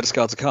turn, each player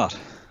discards a card.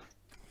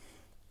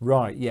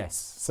 Right, yes.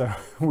 So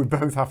we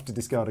both have to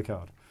discard a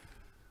card.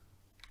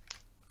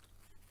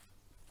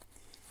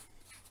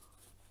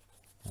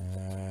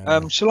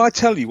 Shall I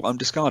tell you what I'm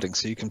discarding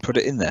so you can put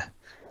it in there?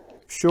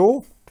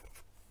 Sure.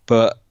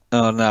 But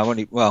no,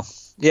 only well,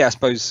 yeah, I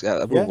suppose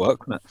that will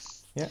work, wouldn't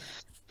Yeah.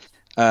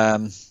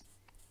 it?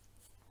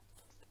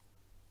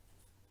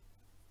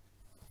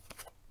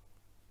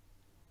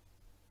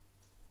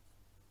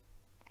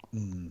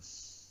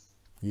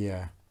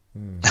 Yeah.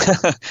 Hmm.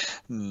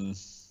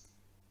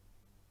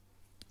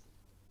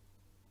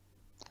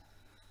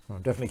 Well,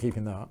 I'm definitely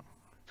keeping that.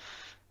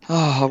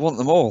 Oh, I want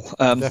them all.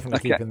 Definitely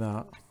okay. keeping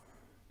that.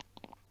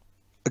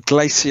 A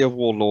Glacier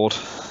Warlord.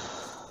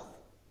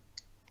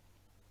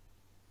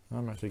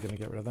 I'm actually going to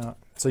get rid of that.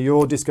 So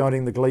you're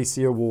discarding the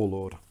Glacier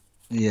Warlord.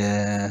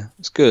 Yeah,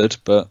 it's good,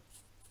 but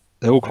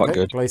they're all quite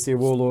good. Glacier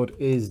Warlord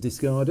is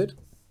discarded.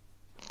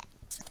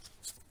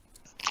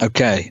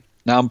 Okay,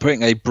 now I'm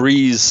putting a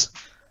Breeze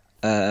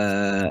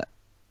of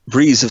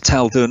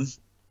Taldun.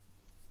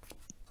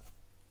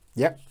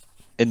 Yep.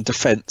 In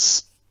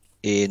defense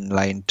in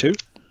lane 2.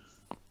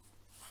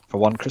 for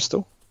 1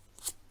 crystal.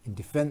 In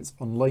defence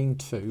on lane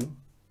 2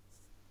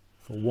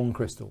 for 1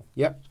 crystal.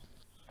 Yep.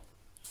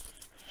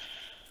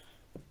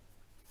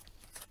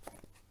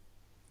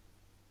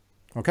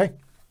 Okay.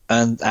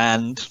 And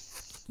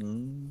what's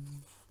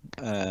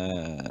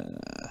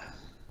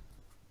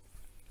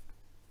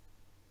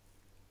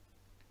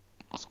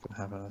going to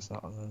happen is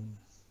that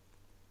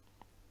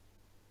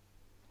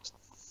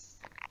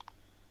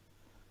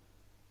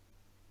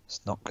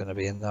it's not going to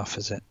be enough,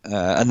 is it?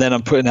 And then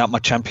I'm putting out my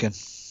champion.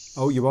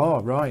 Oh, you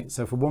are, right.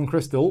 So for 1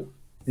 crystal,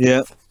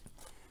 Yeah.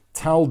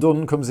 Tal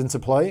Dunn comes into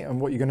play,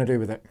 and what are you going to do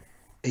with it?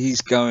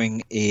 He's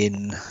going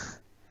in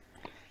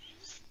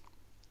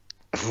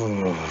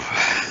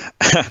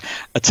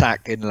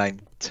attack in lane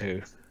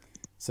 2.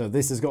 So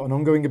this has got an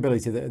ongoing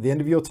ability that at the end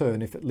of your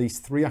turn, if at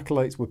least 3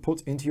 acolytes were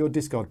put into your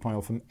discard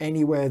pile from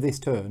anywhere this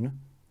turn,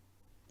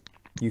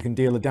 you can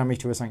deal a damage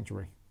to a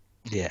sanctuary.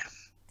 Yeah.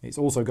 It's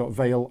also got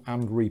Veil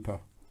and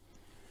Reaper.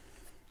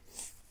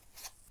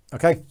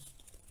 Okay.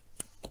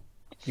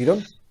 You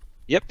done?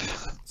 Yep.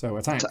 So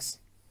attacks.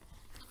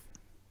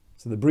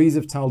 So the Breeze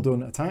of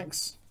Taldun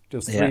attacks.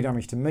 Does 3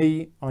 damage to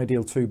me. I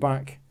deal 2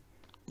 back.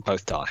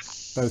 Both die.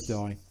 Both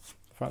die.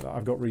 The fact that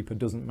I've got Reaper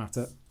doesn't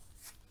matter,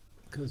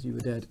 because you were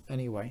dead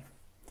anyway.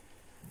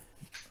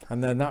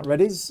 And then that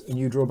readies, and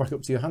you draw back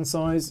up to your hand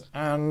size,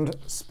 and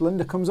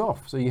Splendor comes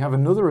off. So you have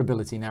another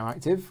ability now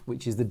active,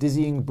 which is the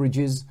Dizzying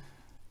Bridges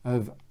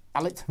of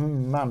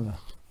Alithman.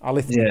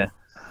 Yeah.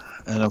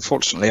 And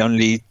unfortunately,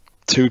 only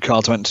 2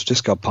 cards went to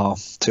discard pile,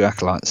 2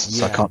 acolytes,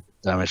 so I can't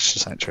damage the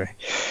sanctuary.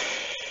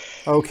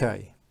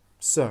 Okay,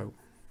 so.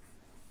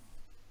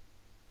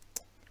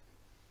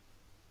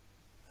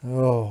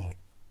 Oh,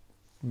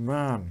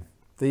 man.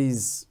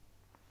 This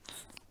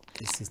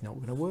is not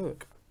going to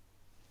work.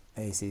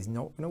 This is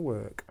not going to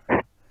work.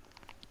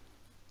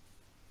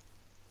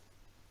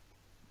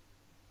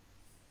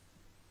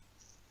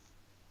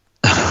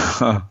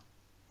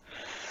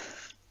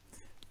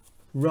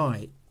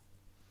 Right.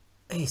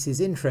 This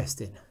is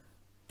interesting.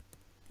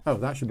 Oh,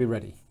 that should be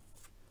ready.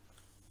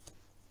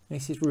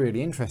 This is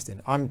really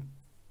interesting. I'm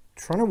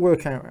trying to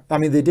work out... I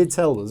mean, they did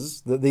tell us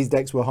that these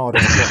decks were hard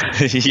on the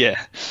play.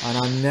 Yeah. And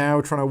I'm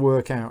now trying to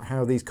work out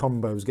how these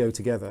combos go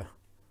together.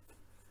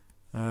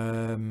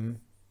 Right,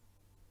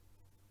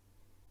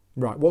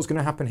 what's going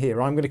to happen here?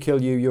 I'm going to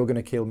kill you, you're going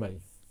to kill me.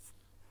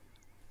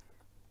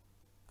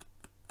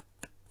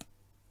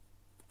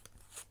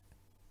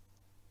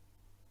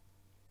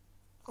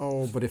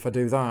 Oh, but if I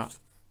do that,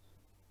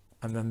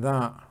 and then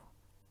that...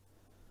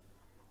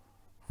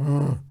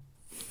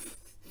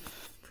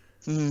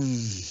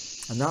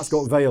 And that's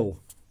got Veil.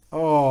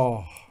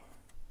 Oh,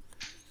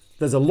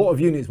 there's a lot of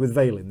units with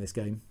Veil in this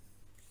game.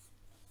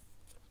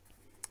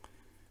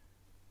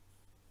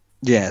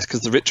 Yeah, it's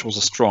because the rituals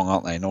are strong,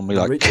 aren't they? Normally,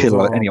 like,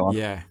 kill anyone.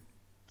 Yeah.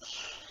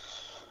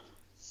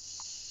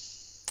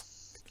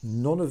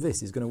 None of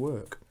this is going to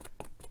work.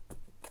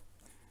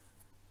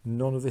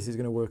 None of this is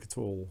going to work at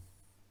all.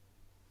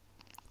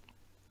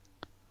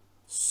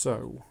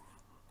 So...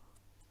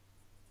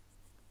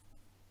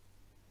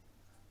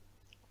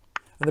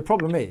 And the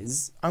problem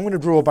is, I'm going to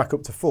draw back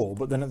up to 4,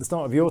 but then at the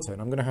start of your turn,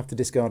 I'm going to have to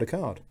discard a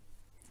card.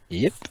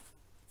 Yep.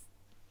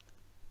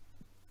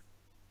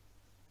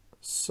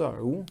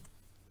 So,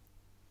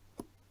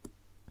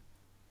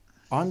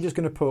 I'm just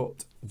going to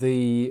put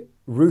the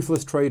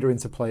Ruthless Trader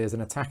into play as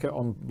an attacker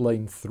on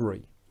lane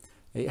 3.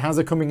 It has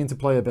a coming into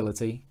play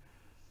ability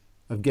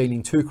of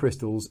gaining 2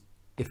 crystals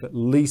if at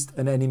least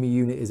an enemy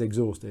unit is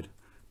exhausted,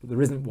 but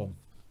there isn't one.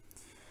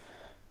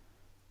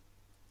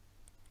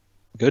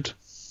 Good.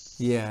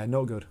 Yeah,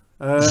 not good.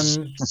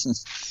 And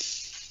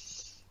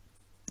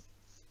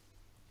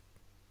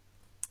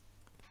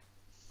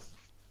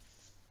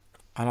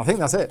I think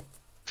that's it.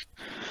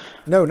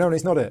 No,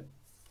 it's not it.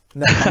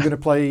 No, I'm going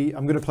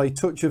to play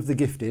Touch of the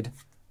Gifted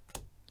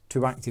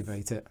to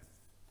activate it.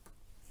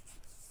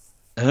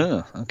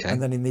 Oh, okay.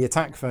 And then in the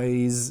attack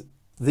phase,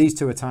 these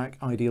 2 attack.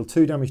 I deal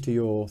 2 damage to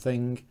your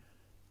thing,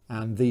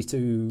 and these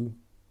 2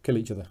 kill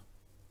each other.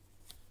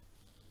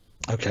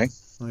 Okay.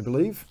 I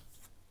believe.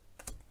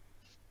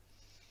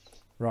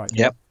 Right.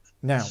 Yep.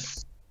 Now,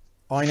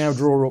 I now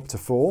draw up to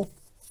 4.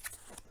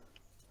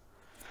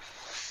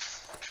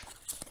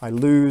 I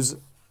lose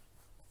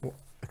a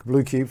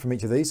blue cube from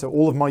each of these. So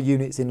all of my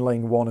units in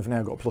lane 1 have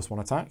now got +1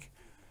 attack.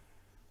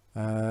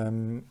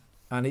 And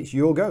it's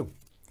your go.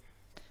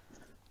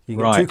 You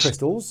get 2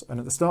 crystals, and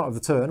at the start of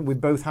the turn, we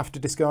both have to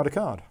discard a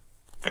card.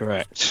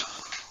 Correct.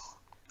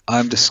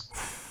 I'm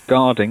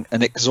discarding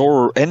an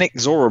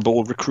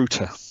inexorable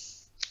recruiter.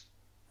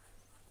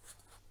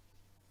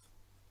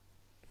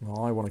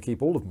 Well, I want to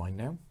keep all of mine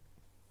now.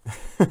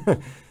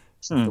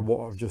 After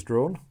what I've just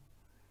drawn.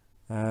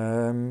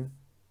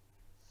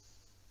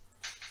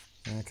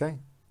 Okay.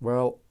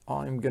 Well,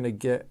 I'm going to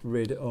get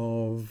rid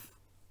of...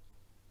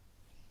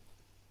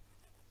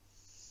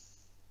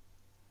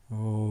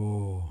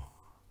 Oh.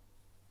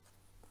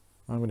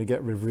 I'm going to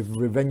get rid of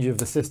Revenge of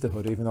the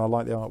Sisterhood, even though I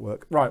like the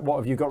artwork. Right, what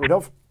have you got rid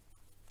of?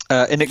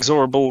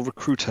 Inexorable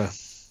recruiter.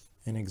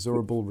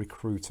 Inexorable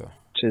Recruiter.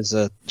 Which is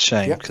a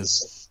shame,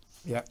 because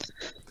Yeah.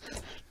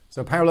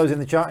 So Paolo's in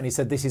the chat and he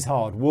said this is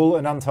hard. Wool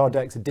and Antar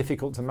decks are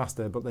difficult to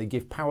master, but they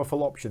give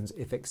powerful options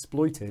if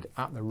exploited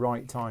at the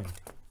right time.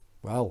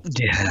 Well,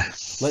 yeah.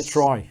 Let's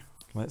try.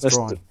 Let's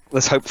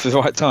hope for the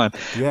right time.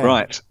 Yeah.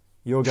 Right.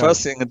 You're going.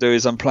 First thing I'm going to do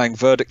is I'm playing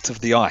Verdict of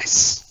the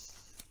Ice.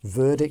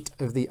 Verdict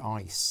of the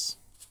Ice.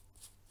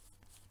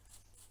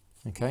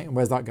 Okay, and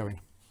where's that going?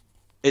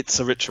 It's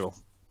a ritual.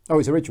 Oh,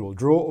 it's a ritual.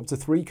 Draw up to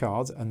 3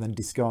 cards and then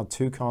discard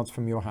 2 cards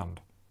from your hand.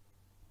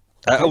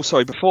 Okay. Oh,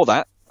 sorry. Before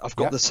that, I've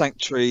got the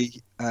Sanctuary.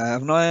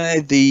 Haven't I?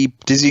 The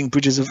Dizzying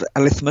Bridges of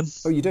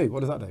Alithman. Oh, you do?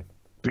 What does that do?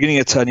 Beginning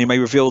of turn, you may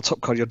reveal the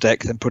top card of your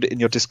deck, then put it in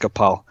your discard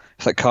pile.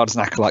 If that card is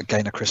an acolyte,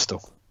 gain a crystal.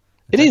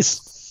 Okay. It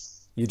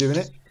is. You doing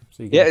it?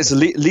 So yeah, it's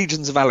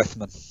Legions of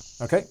Alithman.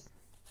 Okay.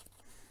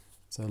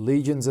 So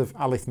Legions of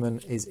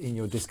Alithman is in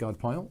your discard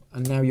pile.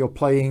 And now you're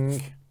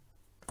playing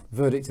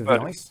Verdict of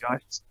the Ice.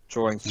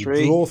 Drawing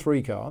 3. Draw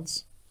 3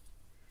 cards.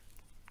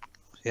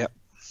 Yep.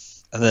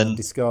 And then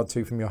discard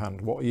 2 from your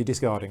hand. What are you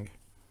discarding?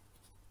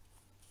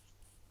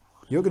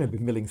 You're going to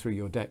be milling through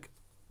your deck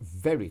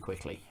very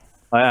quickly.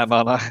 I am,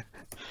 aren't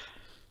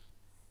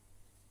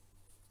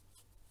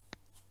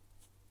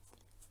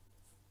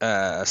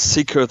I?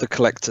 Seeker of the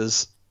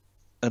Collectors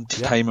and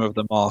Tamer of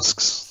the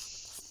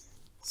Masks.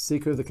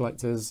 Seeker of the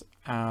Collectors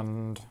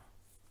and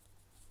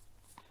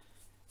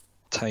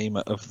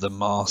Tamer of the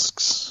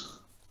Masks.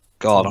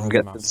 God, I'm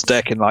getting this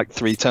deck in like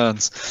 3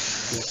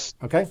 turns.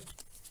 Yeah. Okay.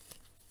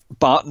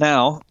 But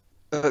now,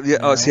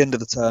 it's the end of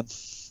the turn.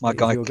 My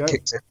guy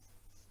kicked it.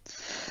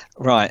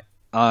 Right,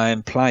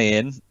 I'm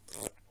playing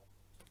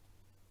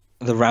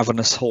the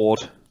Ravenous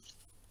Horde.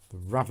 The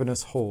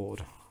Ravenous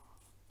Horde.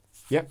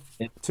 Yep.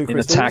 2 in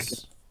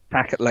crystals.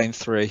 Attack at lane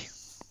 3.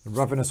 The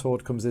Ravenous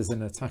Horde comes as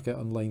an attacker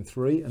on lane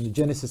 3, and the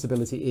Genesis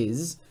ability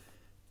is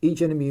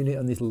each enemy unit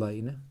on this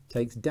lane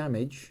takes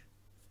damage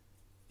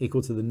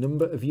equal to the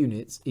number of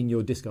units in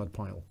your discard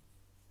pile.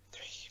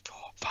 3, 4,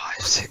 5,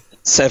 6,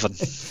 7.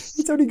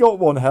 It's only got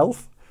 1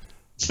 health.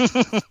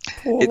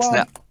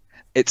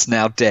 It's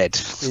now dead.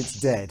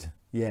 It's dead.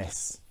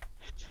 Yes.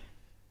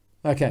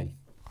 Okay.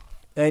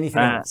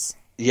 Anything else?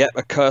 Yep,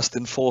 a Cursed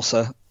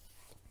Enforcer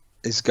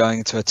is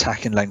going to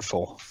attack in lane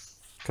 4.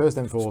 Cursed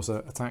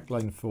Enforcer, attack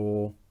lane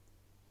 4.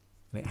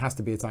 And it has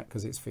to be attacked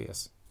because it's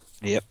fierce.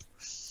 Yep.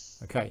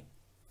 Okay.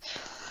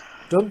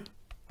 Done?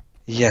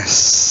 Yes.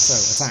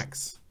 So,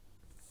 attacks.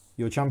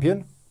 Your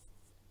champion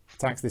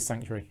attacks this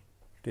sanctuary.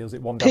 Deals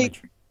it 1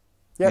 damage.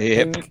 Yep.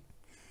 Ping.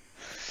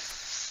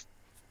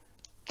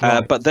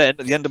 Right. But then,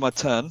 at the end of my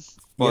turn,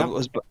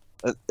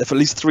 if at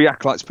least 3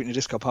 acolytes put in your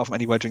discard pile from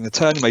anywhere during the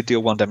turn, you may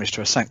deal 1 damage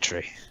to a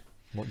sanctuary.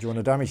 What do you want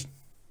to damage?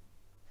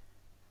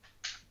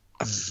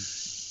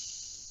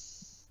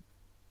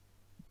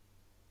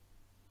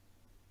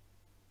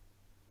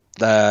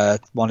 The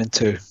 1 and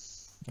 2.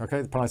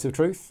 Okay, the Price of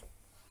Truth.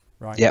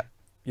 Right. Yep.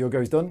 Your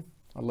go's done.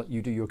 I'll let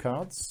you do your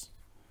cards.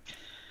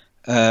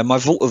 My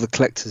Vault of the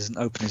Collectors isn't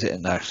open, is it?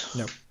 No.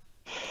 No.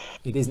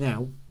 It is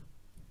now.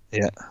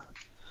 Yeah.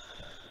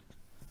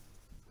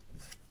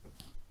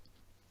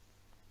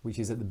 Which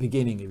is at the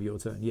beginning of your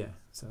turn. Yeah.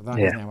 So that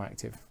is now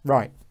active.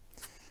 Right.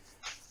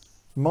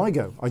 My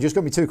go. I just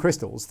got me 2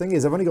 crystals. Thing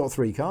is, I've only got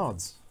 3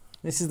 cards.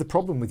 This is the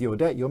problem with your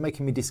deck. You're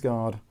making me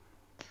discard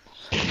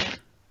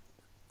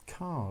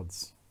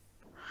cards.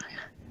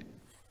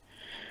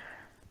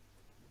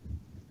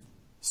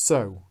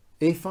 So,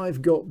 if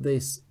I've got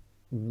this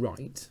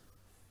right,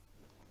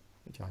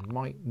 which I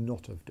might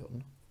not have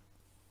done,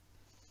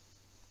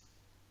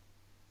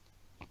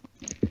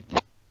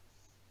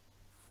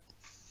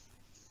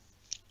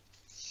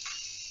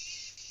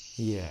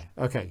 yeah,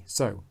 okay,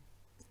 so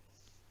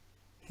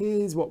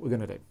here's what we're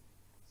going to do.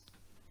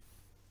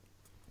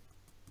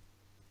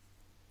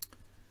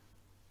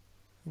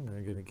 I'm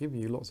going to give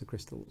you lots of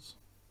crystals.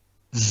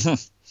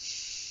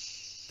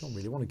 Don't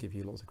really want to give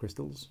you lots of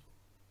crystals.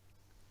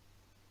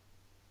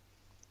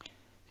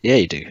 Yeah,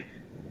 you do.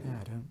 Yeah,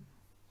 I don't.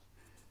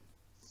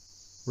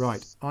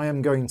 Right, I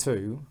am going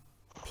to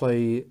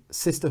play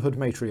Sisterhood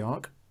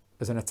Matriarch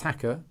as an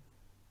attacker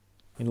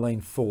in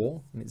lane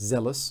 4, and it's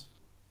Zealous.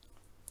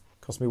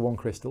 Cost me 1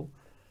 crystal.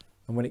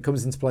 And when it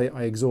comes into play,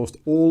 I exhaust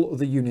all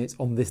other units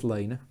on this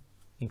lane,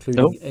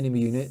 including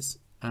enemy units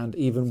and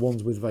even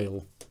ones with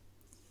Veil.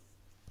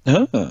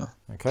 Oh.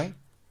 Okay.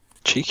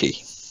 Cheeky.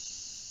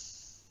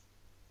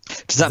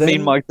 Does that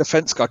mean my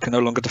defense guy can no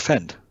longer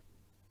defend?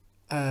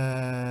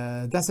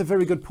 That's a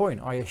very good point.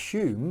 I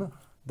assume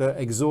that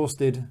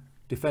exhausted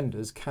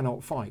defenders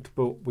cannot fight,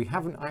 but we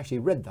haven't actually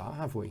read that,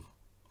 have we?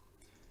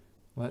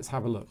 Let's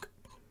have a look.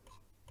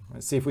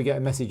 Let's see if we get a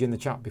message in the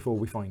chat before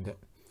we find it.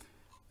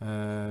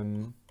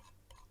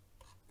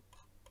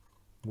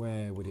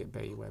 Where would it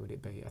be? Where would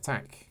it be?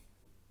 Attack.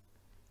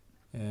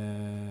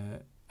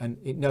 And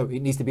it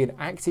needs to be an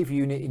active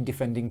unit in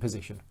defending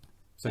position.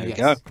 So there you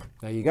go.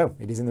 There you go.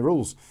 It is in the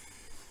rules.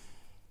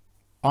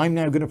 I'm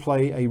now going to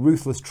play a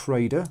Ruthless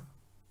Trader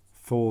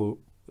for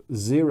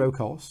 0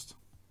 cost.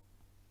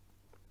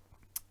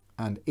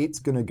 And it's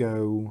going to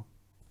go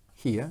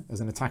here as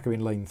an attacker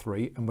in lane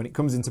 3. And when it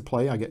comes into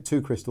play, I get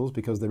 2 crystals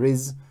because there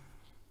is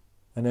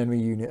An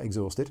enemy unit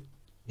exhausted.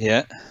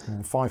 Yeah.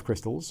 And 5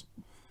 crystals.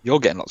 You're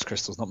getting lots of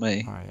crystals, not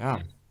me. I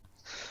am.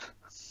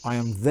 I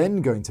am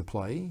then going to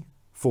play,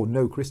 for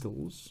no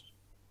crystals,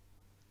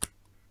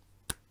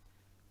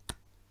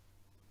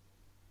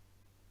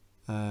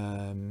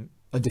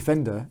 a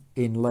defender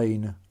in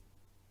lane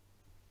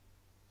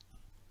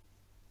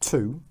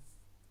 2.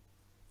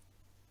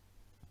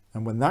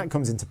 And when that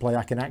comes into play,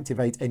 I can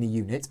activate any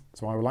unit.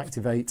 So I will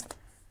activate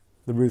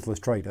the Ruthless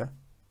Trader.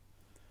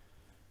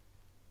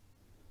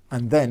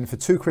 And then for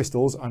 2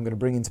 crystals, I'm going to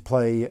bring into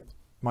play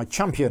my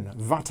champion,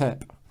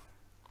 Vatep.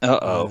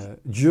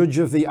 Judge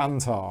of the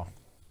Antar.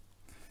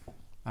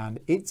 And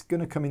it's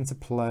going to come into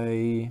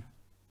play.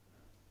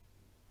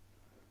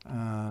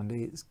 And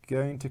it's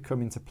going to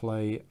come into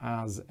play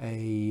as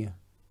a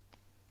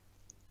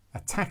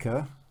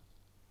attacker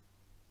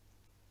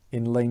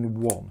in lane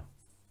 1.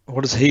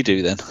 What does he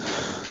do then?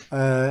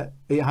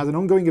 It has an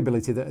ongoing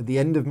ability that at the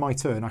end of my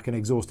turn I can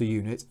exhaust a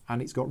unit,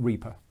 and it's got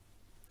Reaper.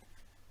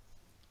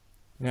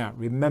 Now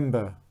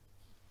remember,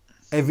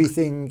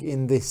 everything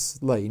in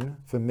this lane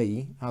for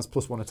me has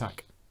 +1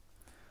 attack.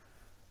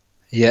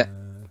 Yeah.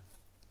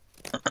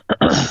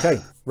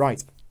 Okay,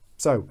 right.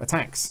 So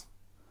attacks.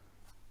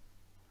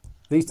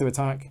 These 2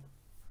 attack,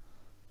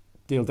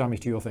 deal damage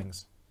to your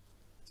things.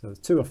 So there's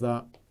 2 off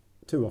that,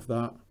 2 off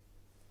that.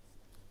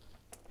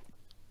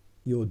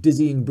 Your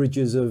dizzying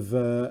bridges of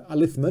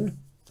Alithman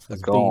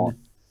has been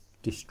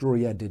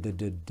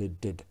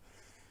destroyed.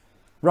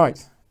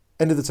 Right,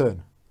 end of the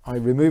turn. I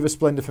remove a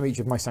Splendor from each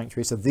of my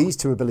sanctuaries, so these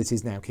 2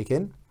 abilities now kick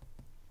in.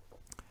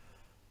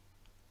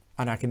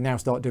 And I can now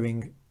start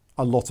doing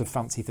a lot of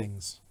fancy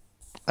things.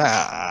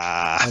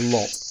 A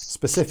lot.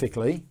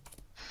 Specifically,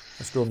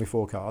 let's draw me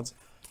 4 cards.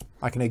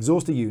 I can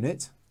exhaust a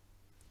unit.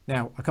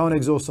 Now, I can't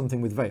exhaust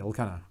something with Veil,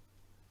 can I?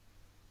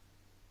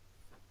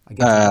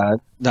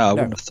 No, I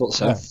wouldn't have thought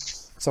so. No.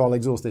 So I'll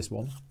exhaust this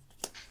one.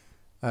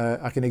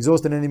 I can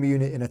exhaust an enemy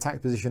unit in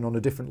attack position on a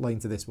different lane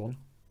to this one.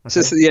 Okay. So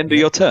it's at the end of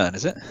your turn,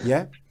 is it?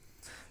 Yeah.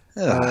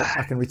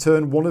 I can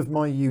return one of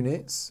my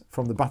units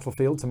from the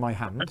battlefield to my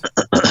hand.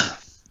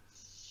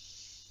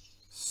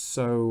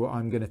 So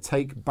I'm going to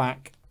take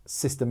back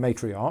Sister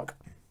Matriarch.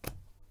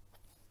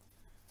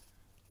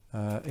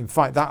 In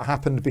fact, that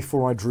happened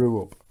before I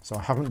drew up. So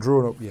I haven't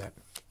drawn up yet.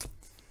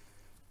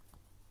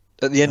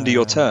 At the end of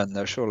your turn,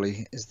 though,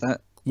 surely, is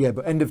that? Yeah,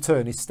 but end of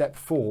turn is step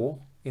 4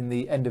 in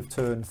the end of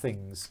turn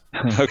things.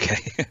 Okay.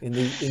 in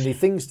the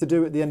things to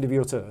do at the end of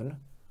your turn,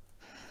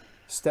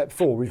 step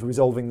 4 is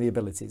resolving the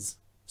abilities.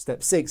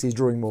 Step 6 is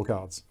drawing more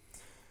cards.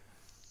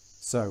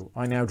 So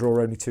I now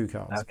draw only 2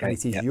 cards. Okay, And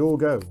it is your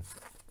go.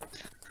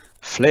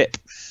 Flip.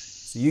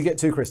 So you get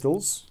 2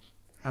 crystals,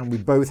 and we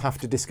both have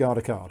to discard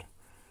a card.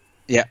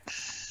 Yeah.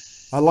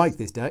 I like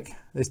this deck.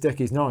 This deck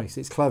is nice.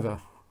 It's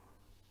clever.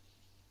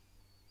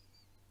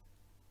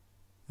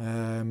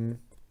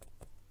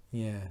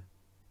 Yeah.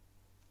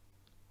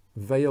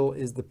 Veil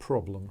is the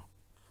problem.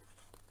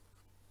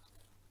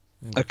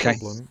 And the Okay.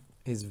 problem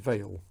is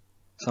Veil.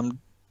 So I'm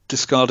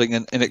discarding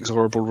an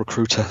inexorable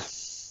recruiter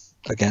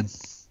again.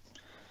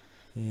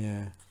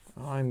 Yeah.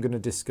 I'm going to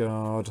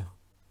discard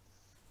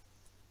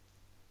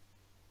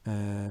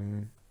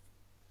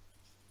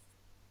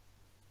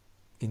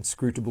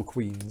Inscrutable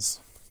Queens.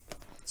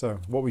 So,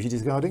 what was you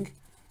discarding?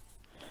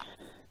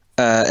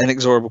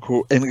 Inexorable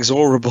recruiter.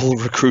 Inexorable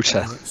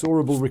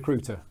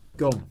Recruiter.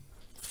 Gone.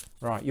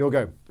 Right, your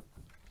go.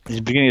 At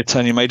the beginning of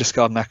turn, you may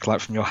discard an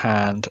acolyte from your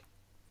hand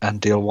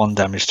and deal 1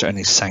 damage to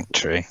any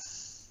sanctuary.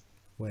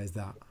 Where's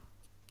that?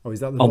 Oh, is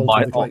that the Vault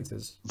of the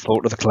Collectors?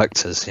 Vault of the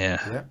Collectors, yeah.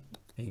 Yeah.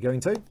 Are you going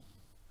to?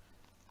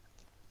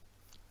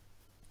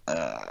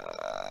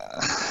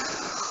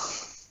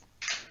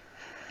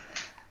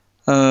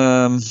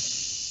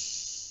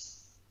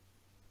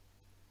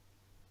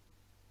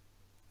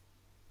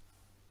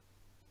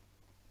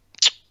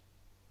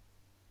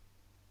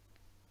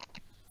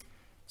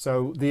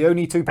 So the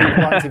only 2 people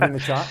active in the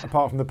chat,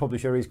 apart from the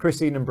publisher, is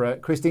Christine and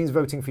Brett. Christine's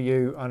voting for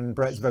you and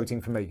Brett's voting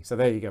for me. So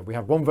there you go. We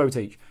have 1 vote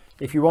each.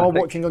 If you are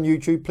watching on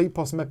YouTube,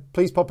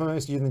 please pop a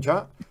message in the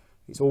chat.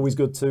 It's always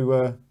good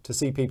to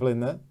see people in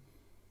there.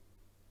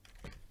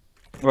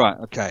 Right,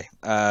 okay.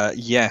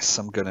 Yes,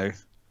 I'm going to.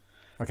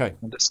 Okay.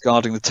 I'm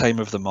discarding the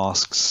Tamer of the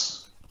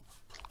Masks.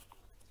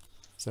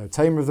 So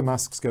Tamer of the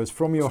Masks goes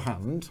from your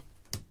hand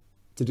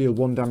to deal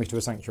 1 damage to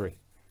a sanctuary.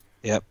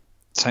 Yep.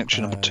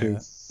 Sanctuary number 2.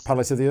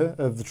 Palace of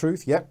the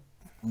Truth, yep.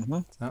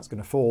 Mm-hmm. So that's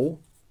going to fall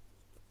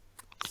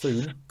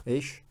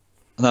soon-ish.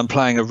 And I'm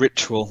playing a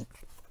ritual.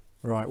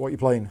 Right, what are you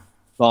playing?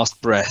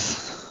 Last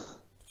Breath.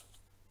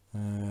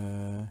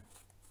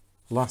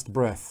 Last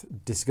Breath.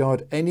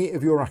 Discard any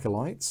of your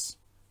acolytes,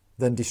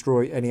 then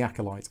destroy any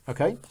acolyte.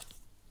 Okay.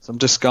 So I'm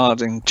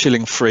discarding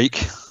Chilling Freak.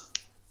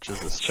 Which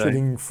is a shame.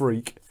 Chilling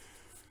Freak.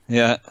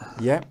 Yeah.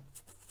 Yeah.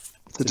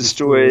 To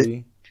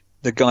destroy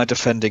the guy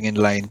defending in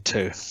lane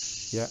 2.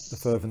 Yeah, the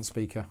Fervent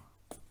Speaker.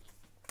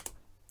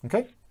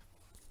 Okay.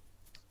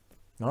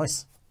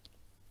 Nice.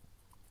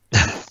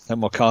 No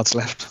more cards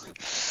left.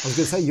 I was going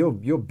to say,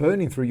 you're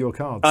burning through your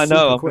cards. I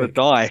know, I'm quick. going to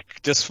die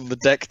just from the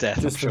deck death.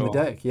 Just from the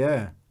deck,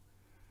 yeah.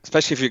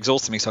 Especially if you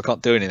exhausted me, so I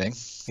can't do anything.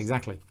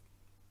 Exactly.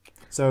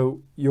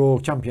 So your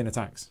champion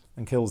attacks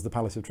and kills the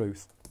Palace of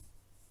Truth.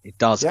 It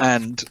does, Yep.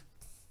 and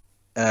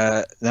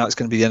now it's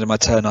going to be the end of my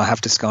turn. I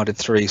have discarded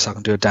 3, so I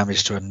can do a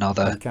damage to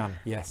another You can,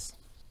 yes.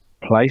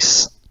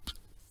 place.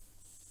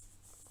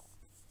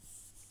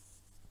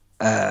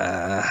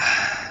 How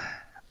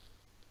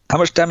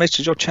much damage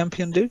did your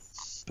champion do,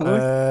 by the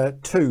way?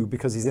 2,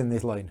 because he's in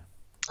this lane.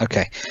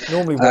 Okay.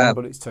 Normally 1,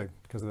 but it's 2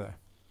 because of there.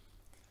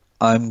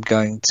 I'm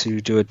going to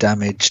do a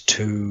damage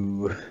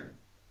to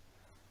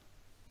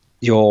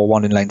your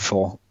one in lane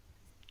 4.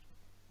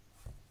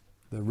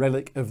 The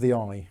Relic of the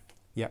Eye.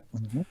 Yep.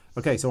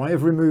 Okay, so I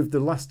have removed the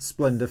last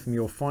Splendor from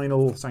your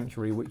final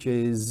Sanctuary, which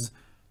is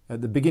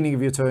at the beginning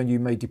of your turn you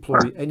may deploy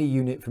any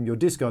unit from your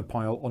discard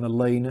pile on a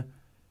lane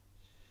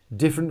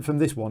different from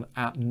this one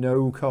at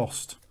no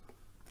cost.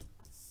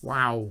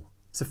 Wow.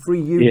 It's a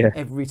free unit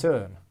every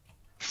turn.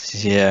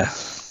 Yeah.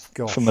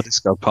 Gosh. From the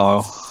discard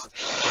pile.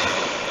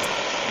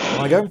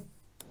 I go?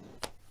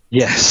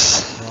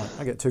 Yes.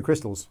 Right, I get 2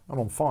 crystals. I'm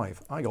on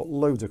 5. I got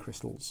loads of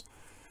crystals.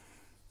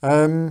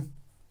 Now,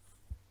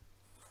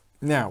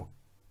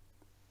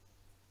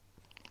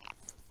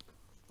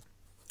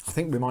 I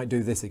think we might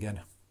do this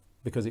again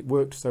because it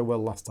worked so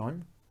well last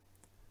time.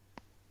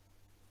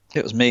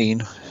 It was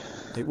mean.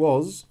 It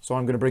was, so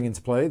I'm going to bring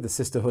into play the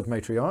Sisterhood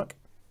Matriarch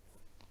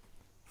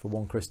for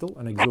 1 crystal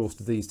and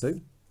exhaust these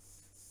 2.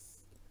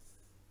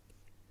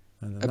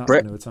 And then that's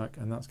going to attack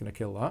and that's going to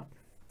kill that.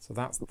 So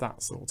that's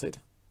that sorted.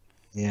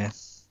 Yeah.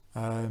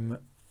 I'm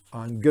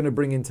going to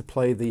bring into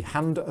play the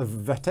Hand of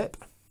Vetep,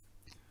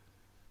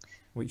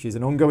 which is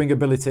an ongoing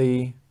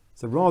ability.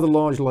 It's a rather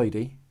large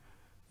lady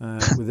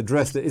with a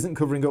dress that isn't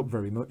covering up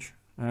very much.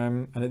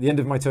 And at the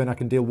end of my turn, I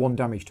can deal 1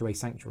 damage to a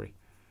sanctuary.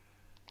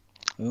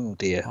 Oh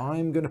dear.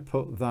 I'm going to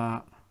put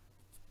that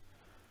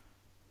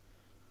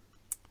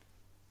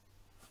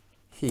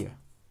here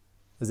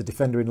as a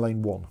defender in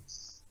lane 1.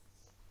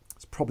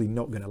 It's probably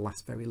not going to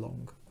last very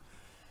long.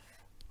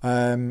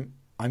 I'm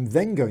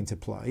then going to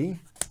play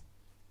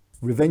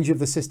Revenge of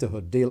the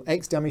Sisterhood. Deal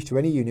X damage to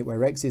any unit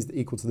where X is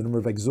equal to the number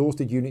of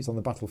exhausted units on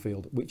the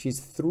battlefield, which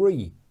is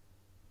 3.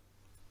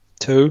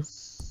 2?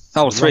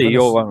 Oh, 3.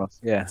 You're one.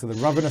 Yeah. So the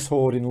Ravenous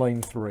Horde in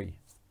lane 3.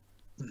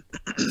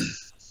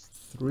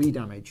 3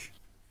 damage.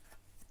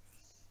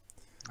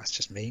 That's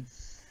just mean.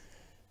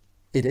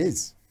 It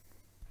is.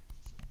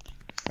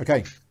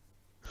 Okay.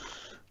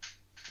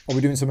 Are we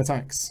doing some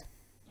attacks?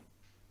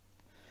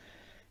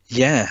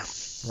 Yeah.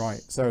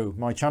 Right, so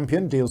my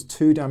champion deals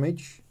 2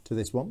 damage to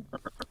this one.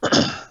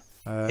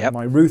 Yep.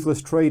 My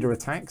Ruthless Trader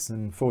attacks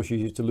and forces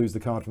you to lose the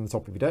card from the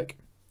top of your deck.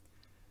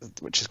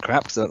 Which is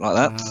crap, because I don't like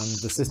that. And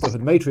the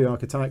Sisterhood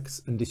Matriarch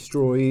attacks and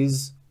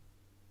destroys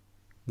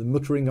the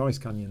Muttering Ice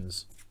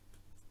Canyons.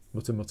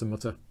 Mutter, mutter,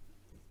 mutter.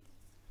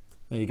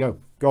 There you go.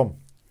 Gone.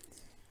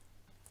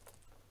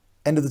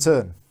 End of the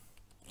turn.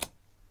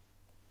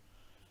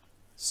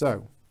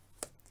 So,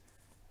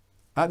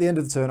 at the end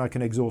of the turn, I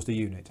can exhaust a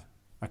unit.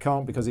 I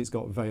can't because it's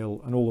got Veil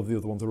and all of the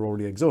other ones are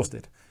already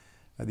exhausted.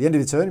 At the end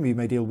of the turn, you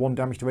may deal 1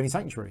 damage to any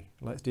sanctuary.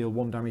 Let's deal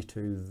 1 damage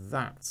to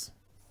that.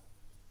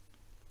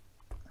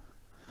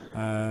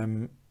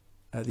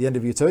 At the end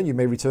of your turn, you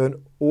may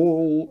return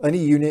any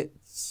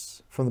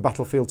units from the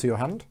battlefield to your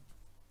hand.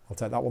 I'll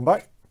take that one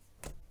back.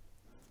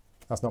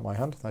 That's not my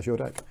hand, that's your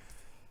deck.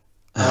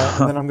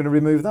 And then I'm going to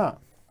remove that.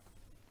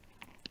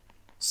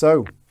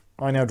 So,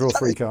 I now draw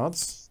 3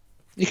 cards.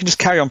 You can just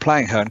carry on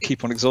playing her and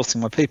keep on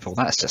exhausting my people.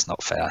 That's just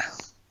not fair.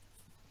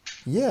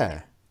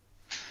 Yeah.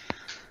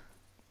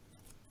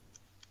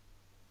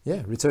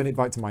 Yeah, return it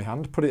back to my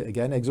hand, put it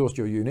again, exhaust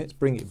your units,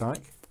 bring it back,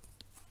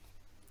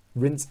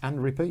 rinse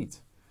and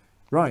repeat.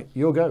 Right,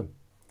 your go.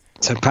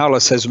 So Paolo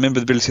says, remember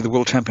the ability of the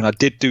world champion. I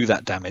did do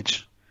that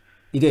damage.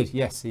 He did,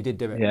 yes, he did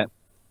do it. Yeah.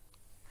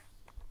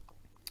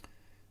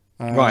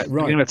 Right.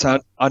 Beginning of turn,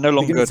 I no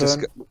longer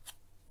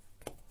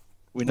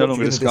we no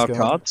longer discard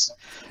cards.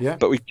 Yeah.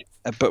 But we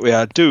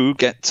do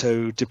get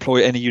to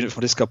deploy any unit from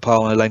discard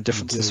pile on a lane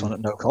different to this one at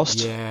no cost.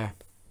 Yeah.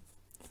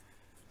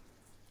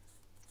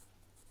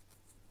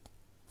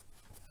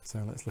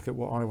 So let's look at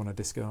what I want to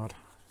discard.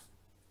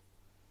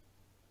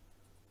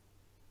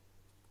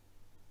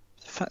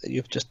 The fact that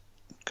you've just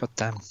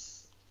goddamn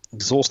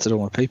exhausted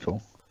all my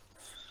people.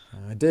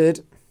 I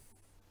did.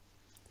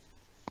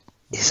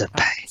 Is a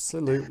pain.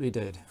 Absolutely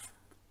did.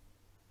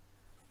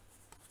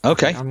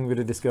 Okay. I'm going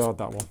to discard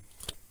that one.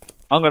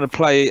 I'm going to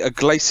play a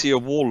Glacier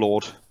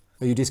Warlord.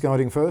 Are you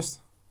discarding first?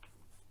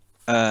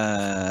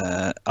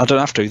 I don't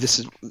have to. This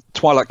is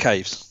Twilight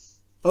Caves.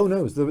 Oh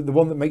no, the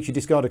one that makes you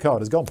discard a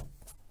card is gone.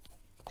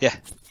 Yeah.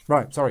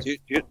 Right, sorry. So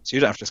you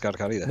don't have to discard a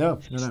card either. No,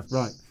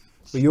 right.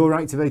 But you're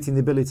activating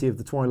the ability of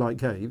the Twilight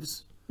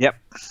Caves. Yep.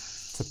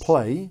 To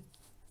play...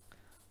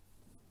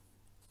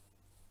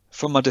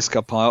 From my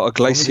discard pile, a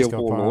Glacier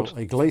Warlord.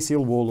 A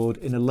Glacial Warlord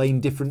in a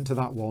lane different to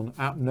that one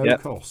at no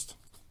cost.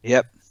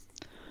 Yep.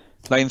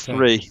 Lane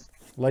 3.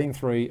 Lane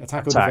 3,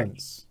 attack or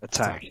defense?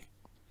 Attack.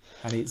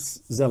 And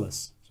it's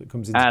Zealous, so it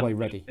comes into play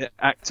ready. It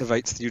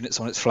activates the units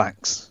on its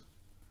flanks.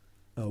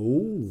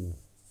 Oh.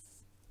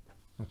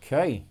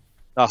 Okay.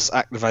 Thus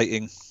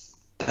activating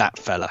that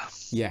fella.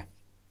 Yeah.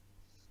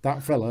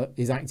 That fella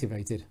is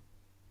activated.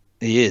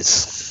 He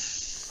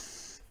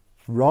is.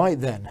 Right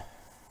then.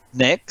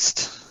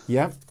 Next,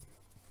 Yeah.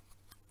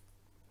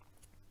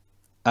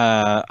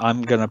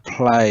 I'm going to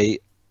play.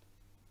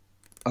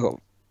 I've got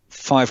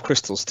 5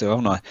 crystals still,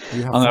 haven't I?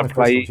 You have I'm going 5 to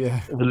play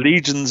crystals, yeah. the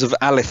Legions of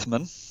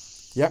Alithman.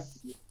 Yep.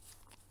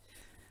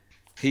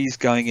 He's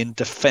going in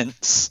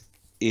defense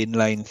in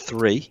lane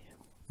 3.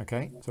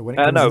 Okay. So when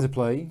it comes into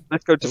play,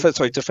 let's go defense.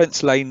 Sorry,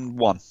 defense lane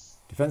 1.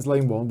 Defense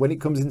lane 1. When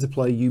it comes into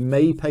play, you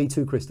may pay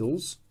 2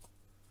 crystals,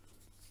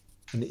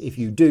 and if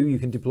you do, you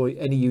can deploy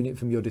any unit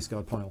from your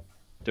discard pile.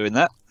 Doing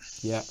that.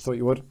 Yeah, thought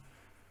you would.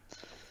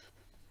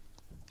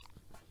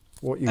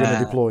 What are you going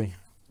to deploy?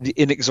 The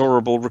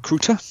Inexorable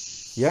Recruiter.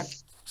 Yeah.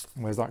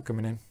 Where's that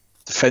coming in?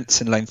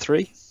 Defense in lane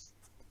 3.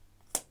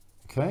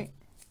 Okay.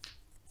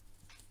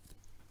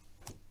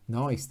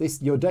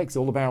 Nice. Your deck's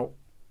all about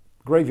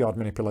graveyard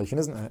manipulation,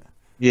 isn't it?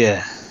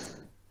 Yeah.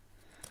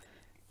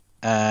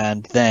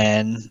 And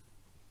then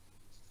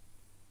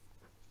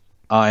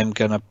I'm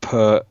going to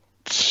put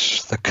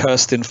the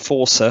Cursed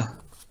Enforcer.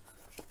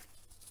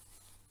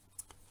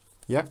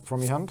 Yeah,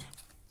 from your hand.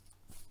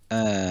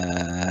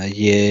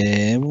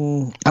 Yeah.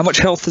 How much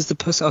health has the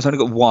person? I've only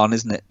got 1,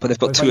 isn't it? But they've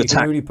got 2 attacks.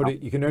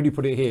 You can only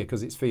put it here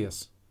because it's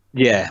fierce.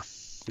 Yeah.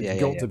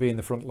 It's got to be in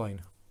the front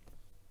lane.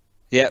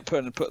 Yeah,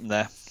 put them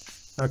there.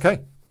 Okay.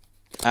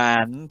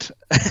 And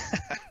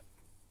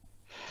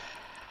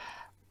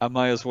I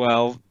may as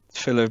well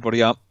fill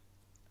everybody up.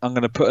 I'm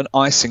going to put an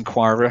Ice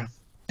Inquirer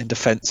in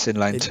defense in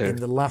lane 2. In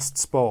the last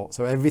spot.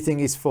 So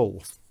everything is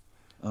full.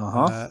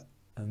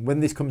 And when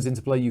this comes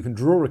into play, you can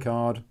draw a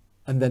card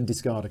and then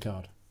discard a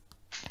card.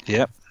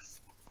 Yep.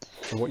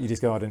 So what are you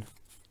discarding?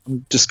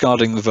 I'm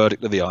discarding the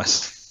Verdict of the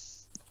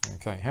Ice.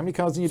 Okay. How many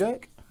cards in your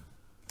deck?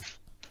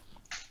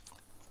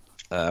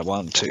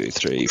 1, 2,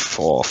 3,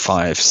 4,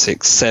 5,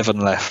 6, 7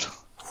 left.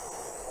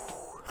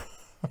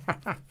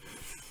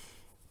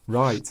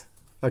 Right.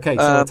 Okay,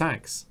 so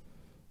attacks.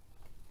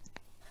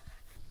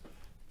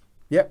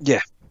 Yep.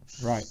 Yeah.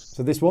 Right.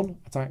 So this one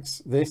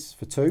attacks this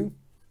for 2.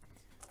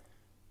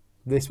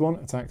 This one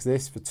attacks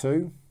this for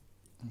 2.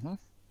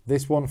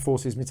 This one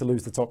forces me to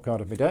lose the top card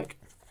of my deck.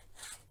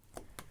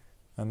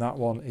 And that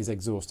one is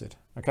exhausted.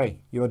 Okay,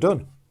 you are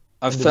done.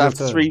 I've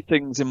 3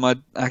 things in my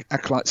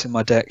acolytes in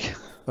my deck.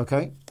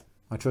 Okay,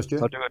 I trust you.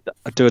 So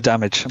I do a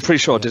damage. I'm pretty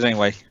sure I did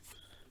anyway.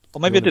 Or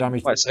maybe I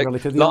didn't.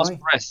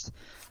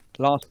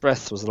 Last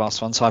breath was the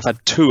last one, so I've had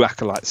 2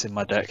 acolytes in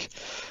my deck.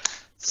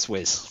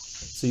 Swizz.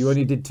 So you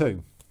only did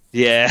 2?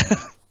 Yeah.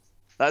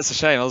 That's a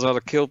shame. I was about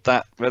to kill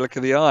that Relic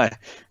of the Eye.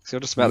 So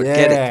you're just about to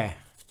get it.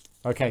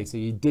 Okay, so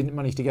you didn't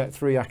manage to get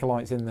 3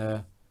 acolytes in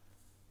there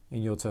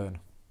in your turn.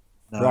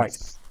 No. Right.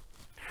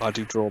 I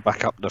do draw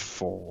back up to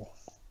 4.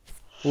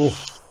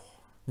 Oof.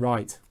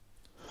 Right.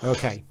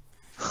 Okay.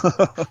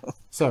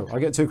 So I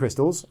get 2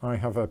 crystals. I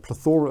have a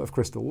plethora of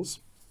crystals.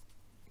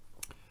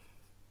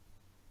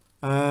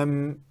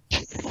 Well,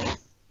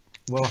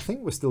 I think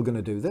we're still going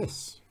to do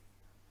this.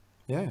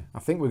 Yeah, I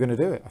think we're going to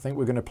do it. I think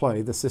we're going to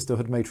play the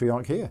Sisterhood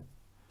Matriarch here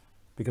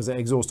because it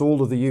exhausts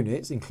all of the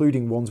units,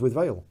 including ones with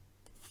Veil.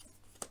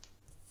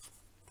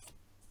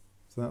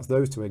 So that's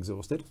those 2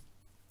 exhausted.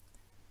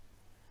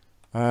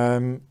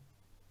 I'm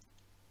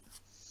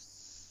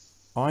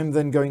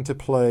then going to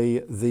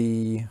play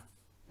the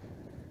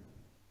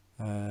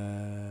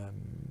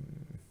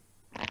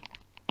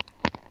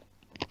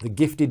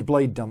Gifted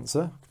Blade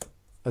Dancer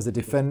as a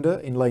defender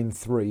in lane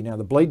 3. Now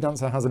the Blade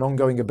Dancer has an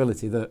ongoing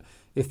ability that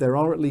if there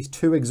are at least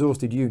 2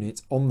 exhausted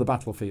units on the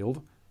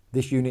battlefield,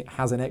 this unit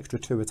has an extra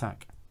 2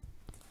 attack.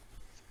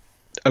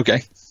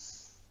 Okay.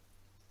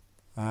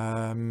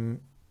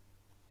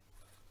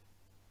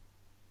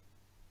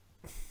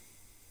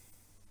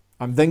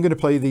 I'm then going to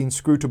play the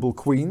Inscrutable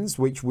Queens,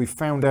 which we've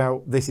found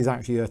out this is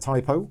actually a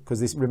typo,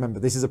 because remember,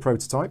 this is a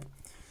prototype.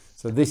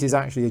 So this is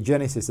actually a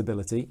Genesis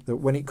ability that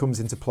when it comes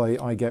into play,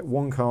 I get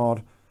 1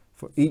 card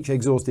for each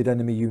exhausted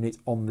enemy unit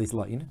on this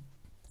lane.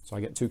 So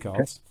I get 2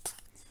 cards.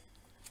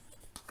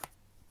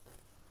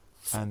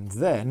 Okay. And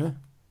then...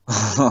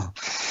 oh,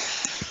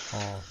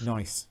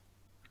 nice.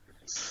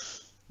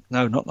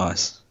 No, not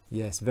nice.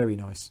 Yes, very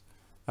nice.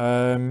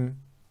 Then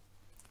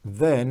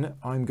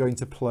I'm going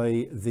to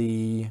play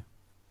the...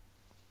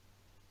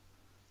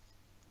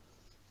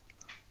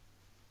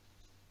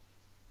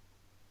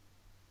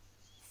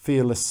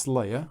 Fearless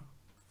Slayer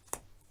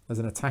as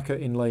an attacker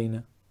in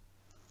lane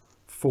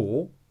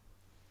 4,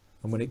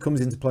 and when it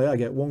comes into play I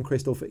get 1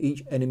 crystal for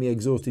each enemy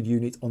exhausted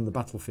unit on the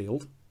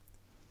battlefield,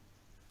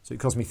 so it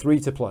costs me 3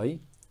 to play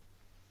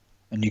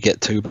and you get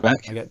 2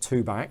 back. I get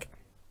 2 back.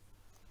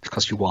 It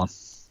costs you 1.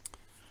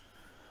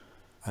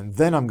 And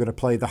then I'm going to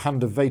play the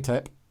Hand of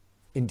Vatep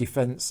in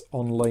defense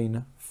on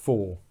lane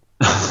 4.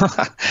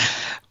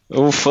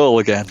 All full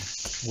again.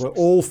 We're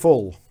all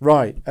full.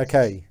 Right,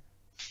 okay.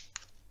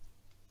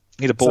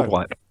 Need a board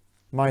wipe.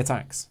 My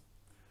attacks.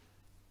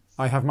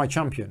 I have my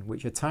champion,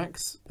 which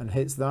attacks and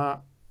hits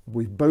that.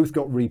 We've both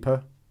got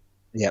Reaper.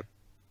 Yep.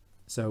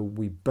 So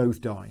we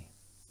both die.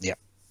 Yep.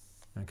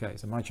 Okay,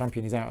 so my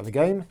champion is out of the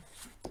game.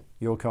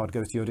 Your card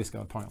goes to your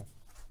discard pile.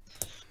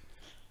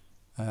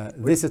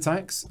 This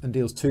attacks and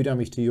deals 2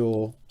 damage to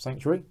your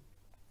sanctuary.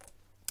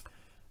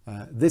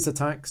 This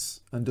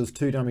attacks and does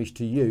 2 damage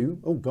to you.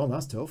 Oh god,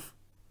 that's tough.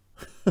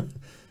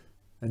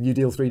 And you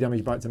deal 3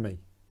 damage back to me.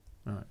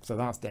 All right, so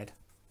that's dead.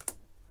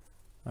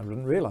 I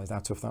didn't realise how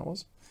tough that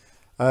was.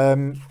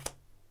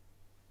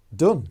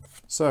 Done.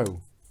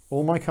 So,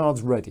 all my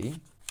cards ready.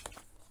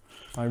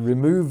 I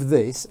remove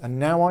this, and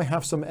now I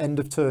have some end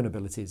of turn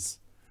abilities.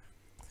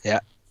 Yeah.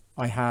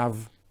 I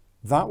have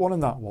that one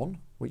and that one,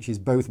 which is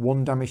both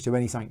 1 damage to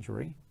any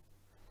sanctuary.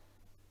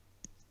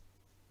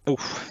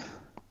 Oof.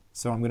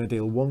 So I'm going to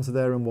deal 1 to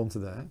there and 1 to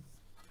there.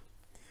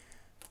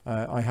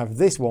 I have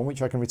this one,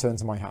 which I can return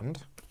to my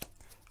hand.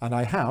 And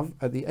I have,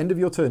 at the end of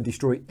your turn,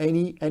 destroy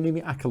any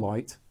enemy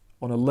acolyte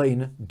on a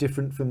lane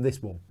different from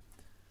this one.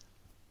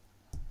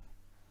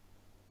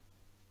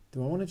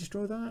 Do I want to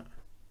destroy that?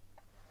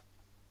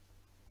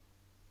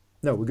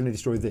 No, we're going to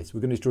destroy this.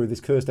 We're going to destroy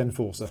this cursed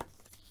enforcer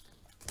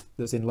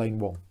that's in lane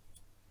 1.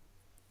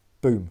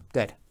 Boom,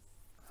 dead.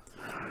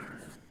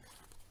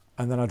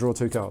 And then I draw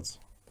 2 cards.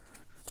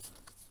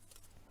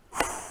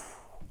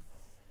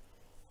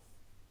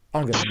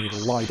 I'm going to need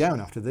to lie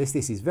down after this.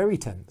 This is very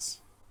tense.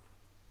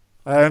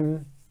 I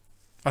think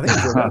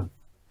it's your go.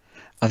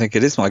 I think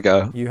it is my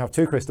go. You have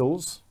 2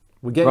 crystals.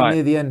 We're getting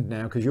near the end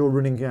now because you're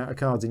running out of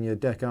cards in your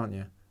deck, aren't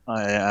you?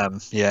 I am,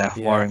 yeah,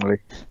 worryingly.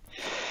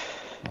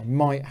 I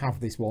might have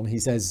this one, he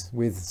says,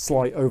 with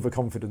slight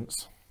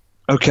overconfidence.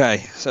 Okay,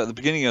 so at the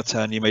beginning of your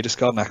turn, you may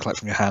discard an acolyte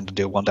from your hand and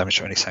deal 1 damage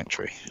to any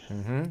sanctuary.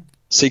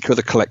 Seeker of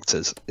the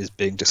Collectors is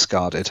being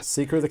discarded.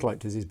 Seeker of the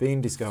Collectors is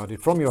being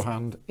discarded from your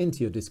hand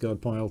into your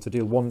discard pile to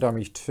deal 1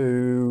 damage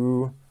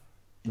to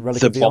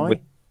Relic of the Eye.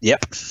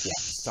 Yep. Yeah,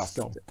 that's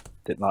gone.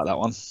 Didn't like that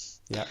one.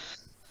 Yeah.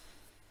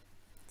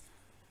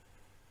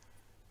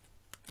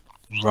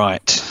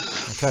 Right.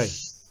 Okay.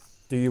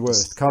 Do your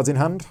worst. Cards in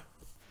hand?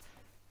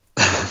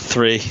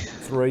 3.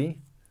 3.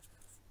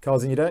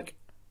 Cards in your deck?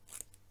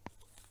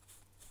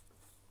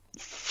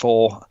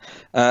 4.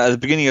 At the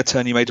beginning of your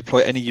turn, you may deploy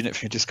any unit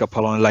from your discard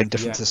pile on a lane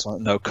different to this one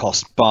at no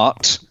cost,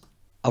 but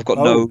I've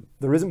got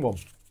there isn't one.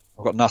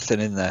 I've got nothing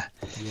in there.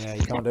 Yeah,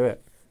 you can't do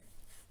it.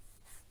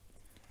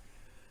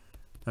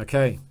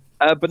 Okay.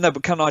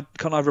 But can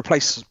I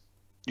replace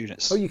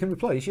units? Oh, you can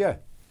replace, yeah.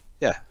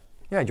 Yeah.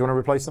 Yeah, do you want to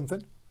replace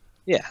something?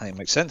 Yeah, I think it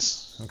makes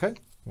sense. Okay.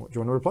 What do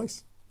you want to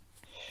replace?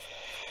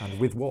 And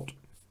with what?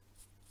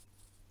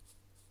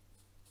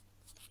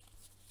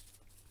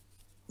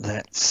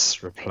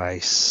 Let's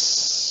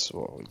replace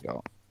what we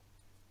got.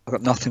 I've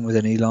got nothing with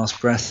any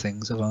last breath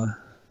things, have I?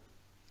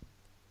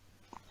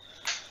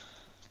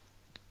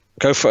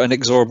 Go for an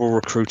inexorable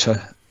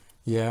recruiter.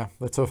 Yeah,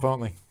 they're tough,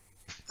 aren't they?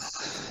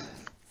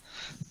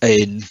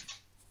 In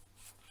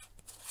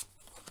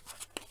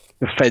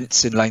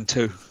defense in lane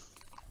 2.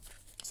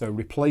 So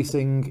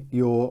replacing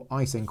your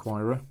Ice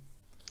Inquirer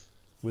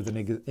with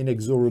an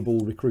inexorable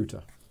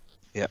recruiter.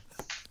 Yep.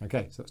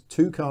 Okay, so that's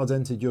 2 cards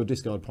entered your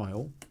discard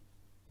pile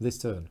this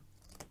turn.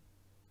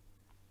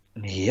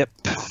 Yep.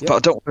 But I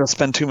don't want to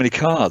spend too many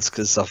cards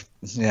because I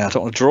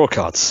don't want to draw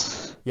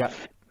cards. Yeah.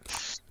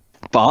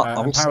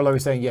 But Paolo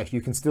is saying yes,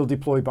 you can still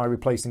deploy by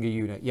replacing a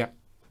unit. Yeah.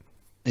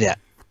 Yeah.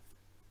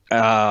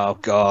 Oh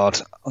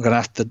god, I'm gonna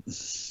have to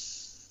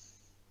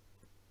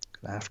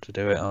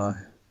do it, aren't I?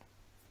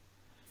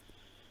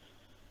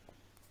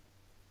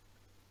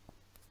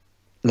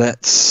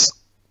 Let's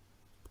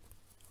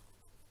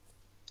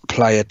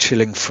play a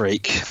Chilling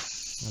Freak.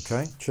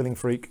 Okay, Chilling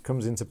Freak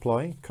comes into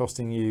play,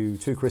 costing you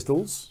 2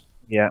 crystals.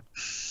 Yeah.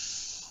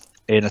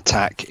 In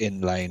attack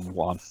in lane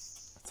 1.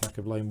 Attack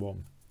of lane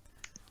 1.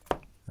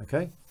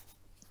 Okay.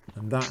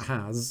 And that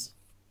has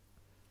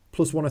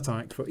 +1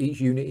 attack for each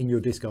unit in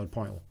your discard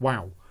pile.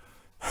 Wow.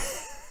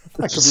 That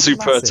could be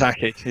super massive.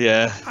 attacking,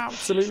 yeah.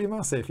 Absolutely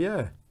massive,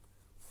 yeah.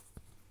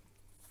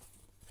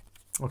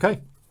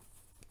 Okay.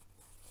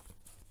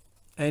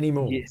 Any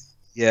more? Yes.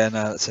 Yeah,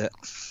 no, that's it.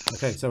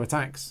 Okay, so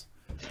attacks.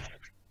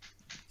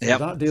 So Yep.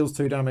 that deals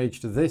 2 damage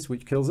to this,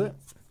 which kills it.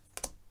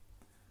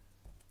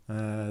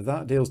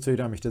 That deals 2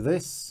 damage to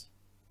this,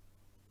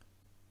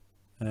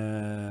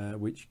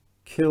 which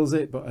kills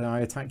it, but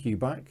I attack you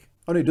back.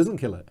 Oh, no, it doesn't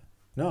kill it.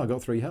 No, I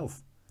got 3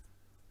 health.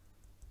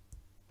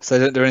 So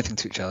they don't do anything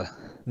to each other?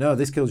 No,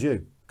 this kills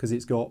you, because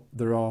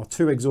there are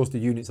 2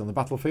 exhausted units on the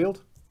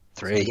battlefield.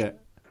 3.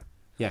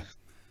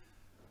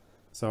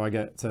 So I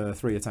get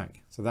 3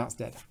 attack. So that's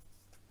dead.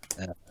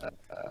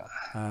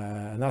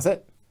 And that's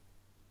it.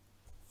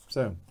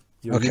 So,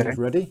 your unit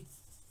ready?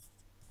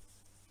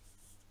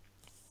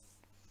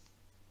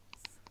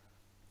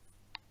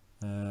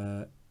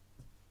 Uh,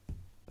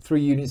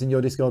 3 units in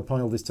your discard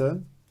pile this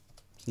turn.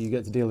 So you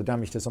get to deal a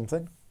damage to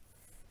something.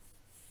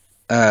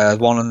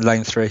 1 on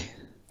lane 3.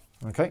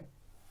 Okay.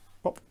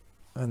 Pop.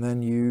 And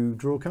then you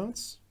draw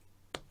cards.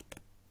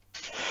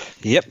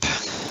 Yep.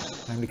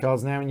 How many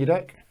cards now in your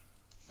deck?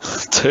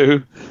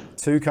 2.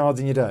 2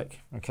 cards in your deck.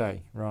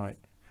 Okay, right.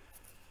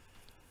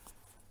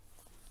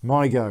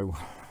 My go.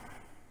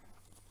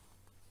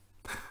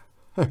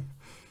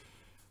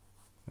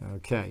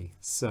 Okay,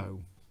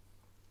 so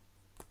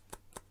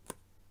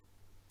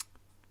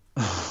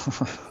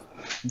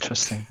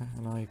interesting.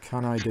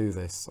 Can I do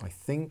this? I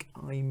think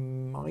I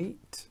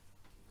might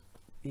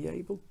be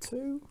able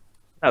to.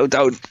 No,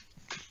 don't.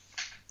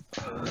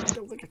 I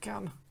don't think I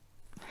can.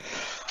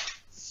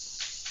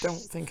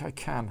 Don't think I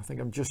can. I think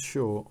I'm just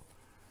short.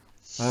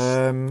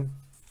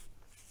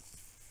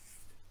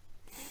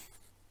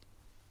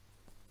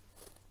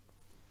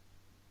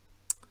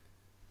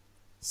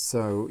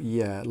 So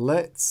yeah,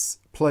 let's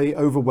play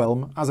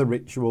Overwhelm as a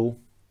ritual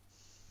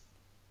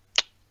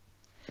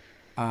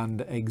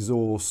and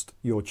exhaust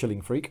your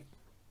Chilling Freak.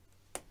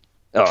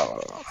 Oh,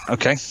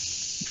 okay.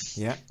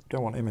 Yeah,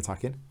 don't want him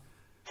attacking.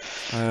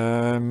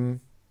 I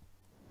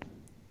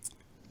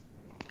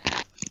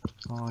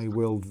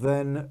will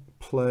then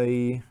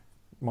play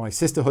my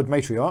Sisterhood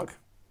Matriarch.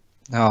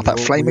 Oh, that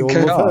We flaming all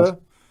love card. her,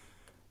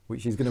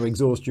 which is going to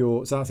exhaust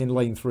your. So that's in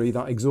lane 3.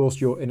 That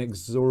exhausts your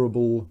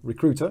Inexorable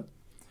Recruiter.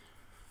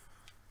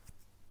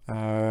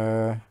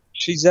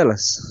 She's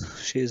zealous.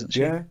 She isn't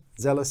she? Yeah,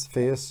 zealous,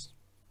 fierce,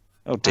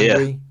 Oh dear.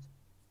 angry,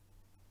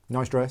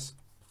 nice dress,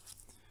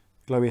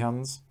 glowy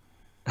hands.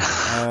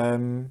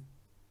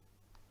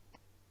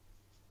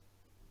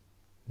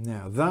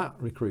 Now that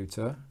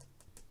recruiter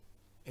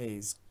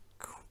is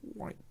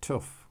quite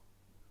tough,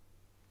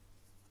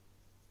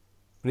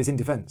 but it's in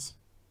defense,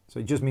 so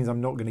it just means I'm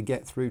not going to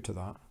get through to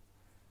that.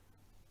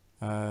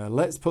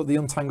 Let's put the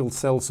Untangled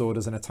Sellsword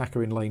as an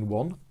attacker in lane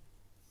 1.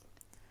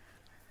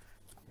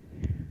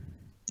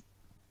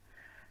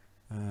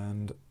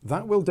 And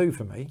that will do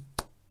for me.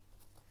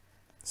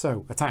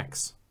 So,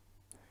 attacks.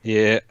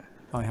 Yeah.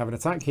 I have an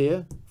attack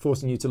here,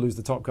 forcing you to lose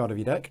the top card of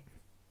your deck.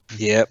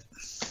 Yep.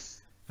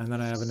 And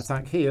then I have an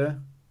attack here,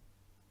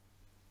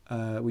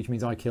 which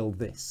means I kill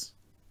this.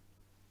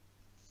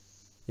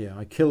 Yeah,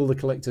 I kill the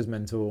Collector's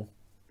Mentor,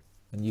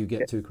 and you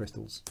get 2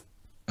 crystals.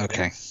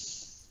 Okay.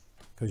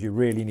 Because you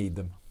really need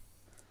them.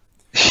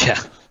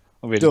 Yeah,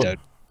 I really Done. don't.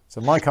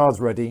 So my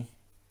card's ready.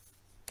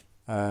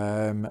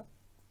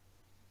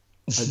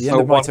 At the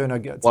end of my turn, I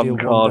get to deal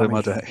 1 card in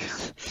damage. my deck.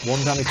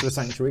 1 damage to the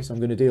Sanctuary, so I'm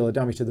going to deal a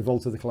damage to the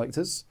Vault of the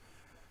Collectors.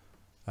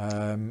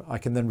 I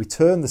can then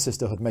return the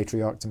Sisterhood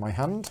Matriarch to my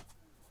hand.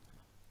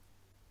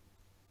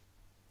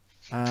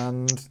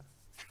 And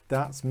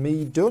that's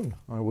me done.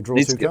 I will draw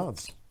 2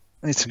 cards.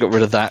 I need to get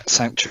rid of that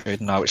Sanctuary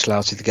now, which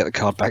allows you to get the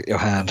card back in your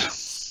hand.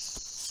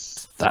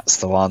 That's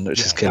the one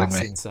which is killing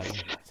me. Insane.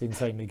 It's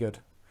insanely good.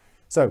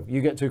 So you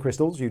get 2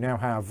 crystals. You now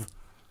have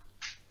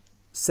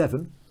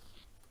 7.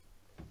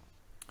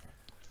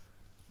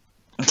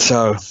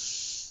 So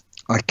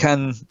I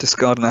can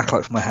discard an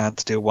Acolyte from my hand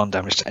to deal 1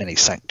 damage to any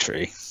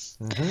Sanctuary.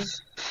 Mm-hmm.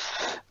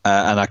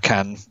 And I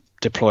can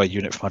deploy a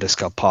unit from my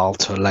discard pile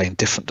to a lane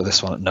different to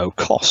this one at no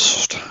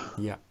cost.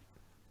 Yeah.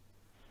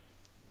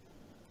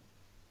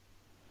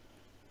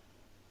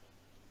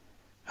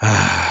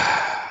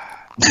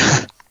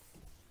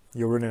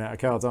 You're running out of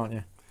cards, aren't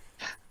you?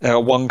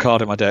 1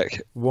 card in my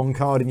deck. 1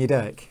 card in your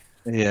deck.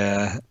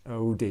 Yeah.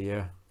 Oh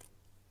dear.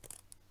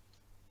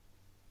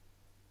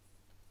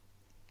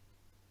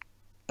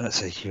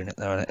 That's a unit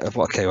there.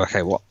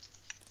 Okay, what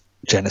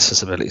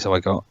Genesis abilities have I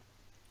got?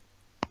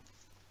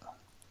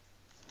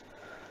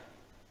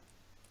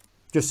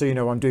 Just so you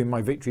know, I'm doing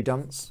my victory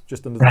dance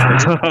just under the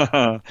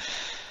table.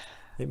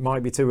 It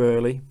might be too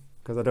early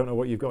because I don't know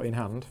what you've got in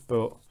hand,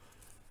 but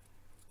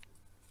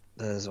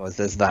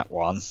There's that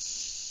one.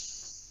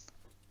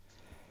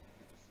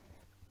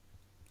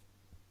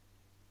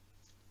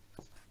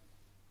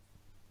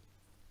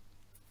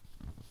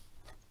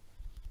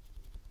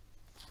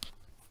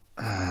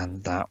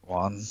 And that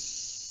one.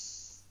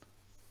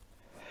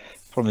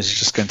 Problem is, you're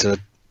just going to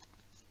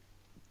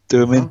do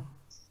them in.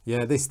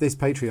 Yeah, this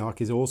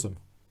Patriarch is awesome.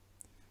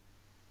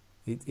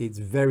 It's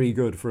very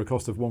good for a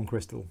cost of 1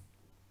 crystal.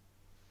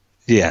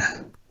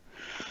 Yeah.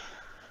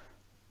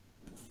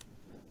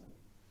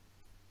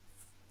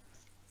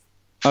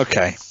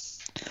 Okay.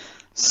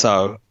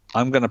 So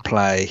I'm going to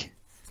play.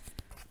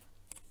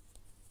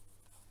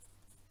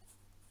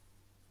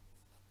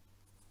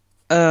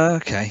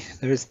 Okay.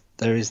 There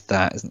is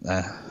that, isn't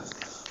there?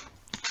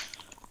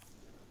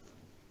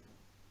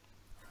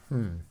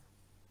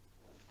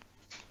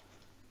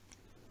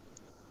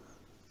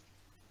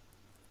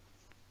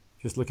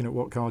 Just looking at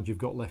what cards you've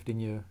got left in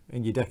your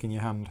deck in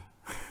your hand.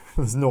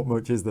 There's not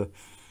much, is there?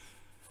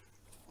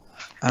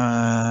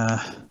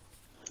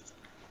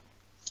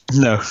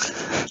 No.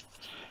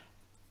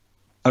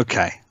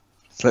 Okay.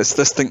 So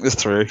let's think this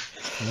through.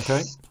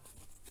 Okay.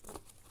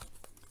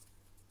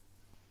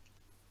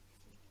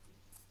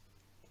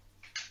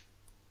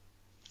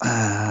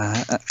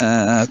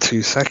 Uh,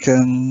 2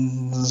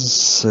 seconds.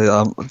 So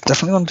I'm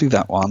definitely want to do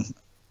that one,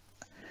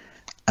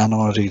 and I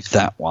want to do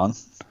that one.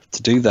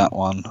 To do that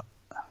one,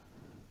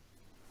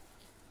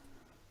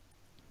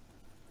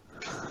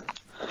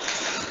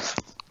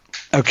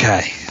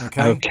 okay.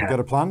 Got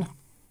a plan?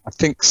 I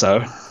think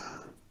so.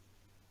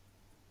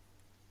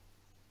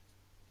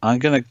 I'm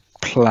going to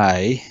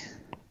play.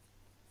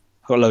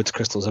 I've got loads of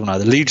crystals, haven't I?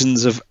 The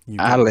Legions of You've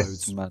got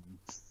loads. Alisman.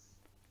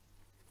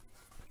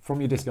 from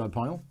your discard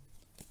pile?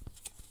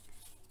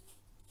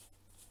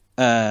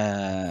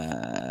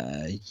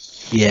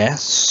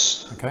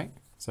 Yes. Okay,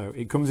 so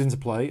it comes into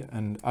play,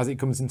 and as it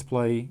comes into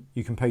play,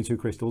 you can pay 2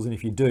 crystals, and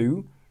if you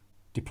do,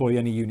 deploy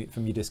any unit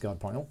from your discard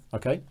pile.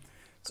 Okay,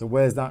 so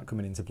where's that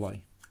coming into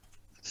play?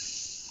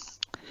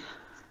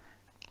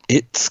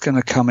 It's going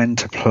to come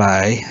into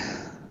play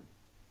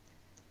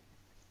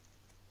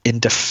in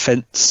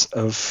defense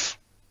of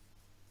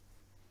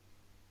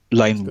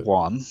lane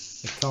 1.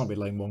 It can't be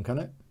lane 1, can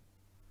it?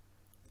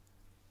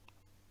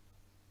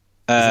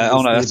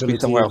 Oh no, that's be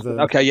somewhere else.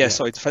 Okay, yeah,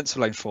 sorry, defense of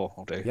lane 4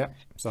 I'll do. Yeah,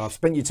 so I've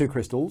spent you 2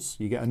 crystals.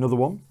 You get another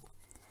one.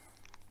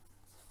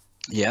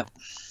 Yeah.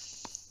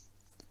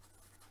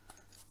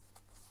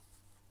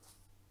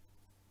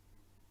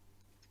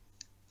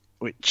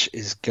 Which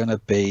is going to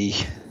be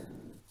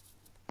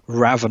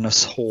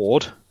Ravenous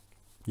Horde.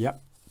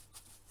 Yep.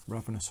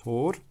 Ravenous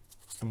Horde.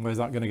 And where's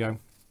that going to go?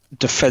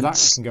 Defense. So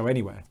that can go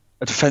anywhere.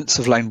 A defense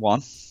of lane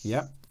 1.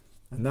 Yep.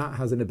 And that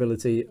has an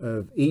ability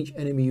of each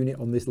enemy unit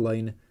on this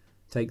lane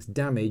takes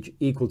damage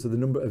equal to the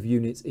number of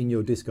units in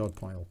your discard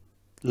pile.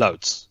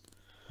 Loads.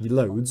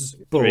 Loads.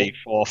 But 3,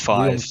 4,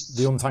 5.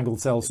 The Untangled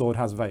Sellsword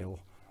has Veil.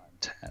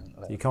 10,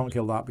 So you can't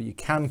kill that, but you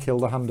can kill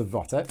the Hand of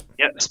Vatep.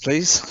 Yes,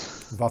 please.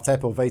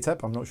 Vatep or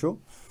Vatep, I'm not sure.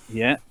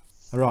 Yeah.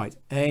 All right.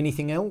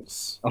 Anything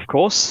else? Of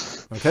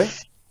course. Okay.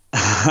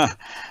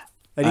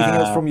 Anything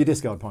else from your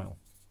discard pile?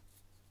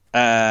 Do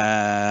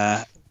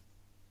I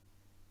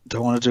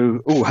want to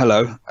do... Oh,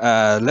 hello.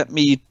 Let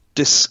me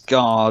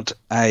discard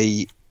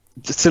a...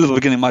 Still at the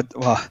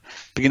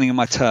beginning of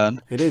my turn.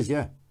 It is,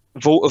 yeah.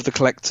 Vault of the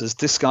Collectors.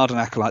 Discard an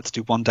Acolyte to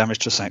do 1 damage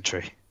to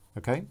Sanctuary.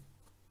 Okay.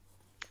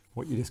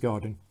 What are you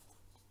discarding?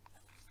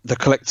 The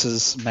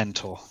Collector's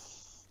Mentor.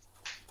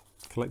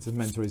 Collector's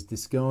Mentor is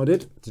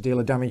discarded to deal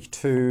a damage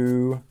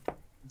to...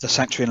 The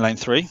Sanctuary in lane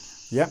 3.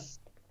 Yep.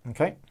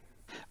 Okay.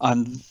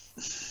 And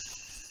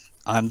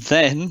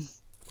then...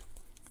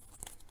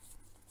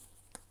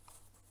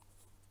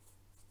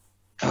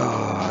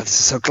 Oh, this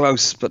is so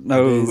close, but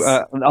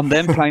no. I'm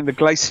then playing the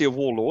Glacier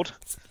Warlord.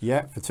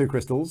 Yeah, for 2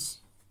 crystals.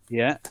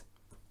 Yeah.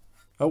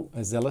 Oh,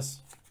 a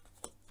Zealous.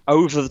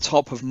 Over the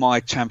top of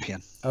my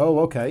champion. Oh,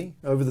 okay.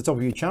 Over the top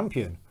of your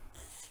champion.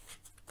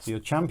 So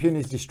your champion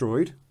is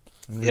destroyed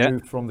and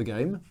removed from the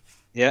game.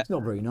 Yeah. It's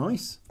not very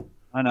nice.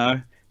 I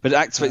know. But it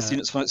activates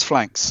units from its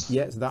flanks.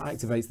 Yeah, so that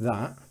activates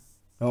that.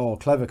 Oh,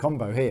 clever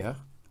combo here.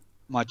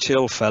 My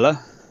chill fella.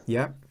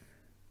 Yeah.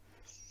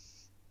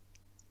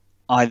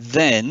 I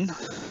then...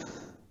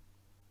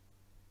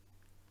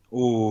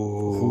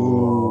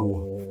 Ooh.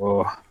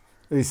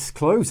 It's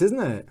close,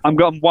 isn't it? I'm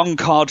 1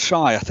 card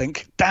shy, I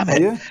think. Damn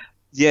it. Are you?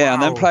 Yeah,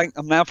 Wow. and then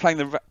I'm now playing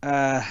the...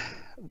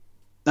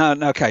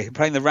 okay. I'm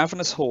playing the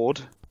Ravenous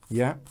Horde.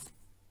 Yeah.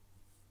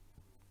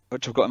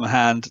 Which I've got in my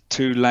hand,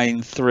 to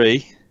lane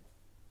 3.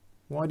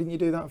 Why didn't you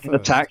do that first?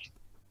 Attack.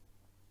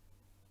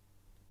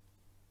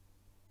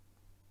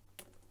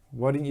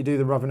 Why didn't you do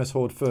the Ravenous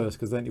Horde first?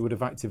 Because then it would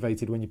have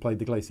activated when you played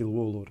the Glacial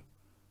Warlord.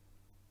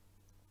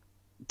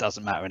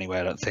 Doesn't matter anyway,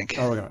 I don't think.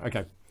 Oh,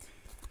 okay.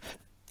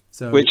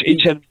 So which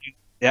each enemy...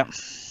 Yeah.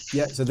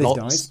 Yeah, so this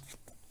dies.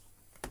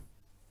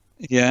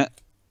 Yeah.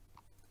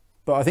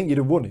 But I think you'd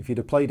have won if you'd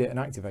have played it and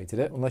activated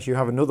it, unless you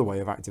have another way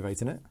of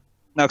activating it.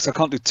 No, because I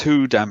can't do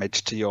 2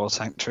 damage to your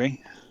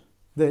Sanctuary.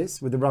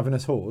 This, with the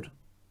Ravenous Horde.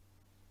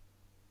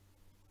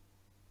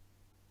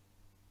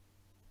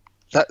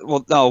 Done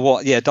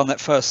that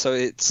first, so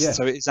it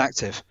is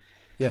active.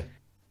 Yeah.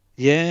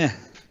 Yeah.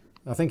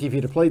 I think if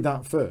you'd have played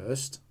that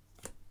first...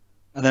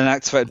 And then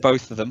activated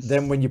both of them.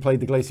 Then when you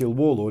played the Glacial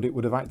Warlord, it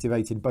would have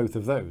activated both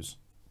of those.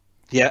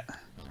 Yeah.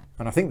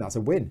 And I think that's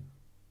a win.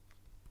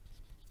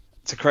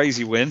 It's a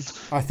crazy win.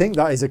 I think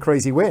that is a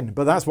crazy win,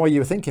 but that's why you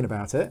were thinking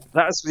about it.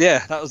 That was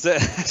it. I was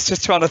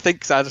just trying to think,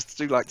 because I had to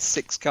do like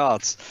 6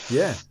 cards.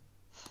 Yeah.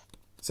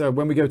 So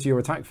when we go to your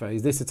attack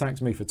phase, this attacks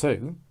me for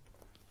 2.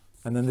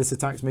 And then this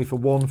attacks me for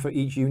 1 for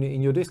each unit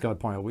in your discard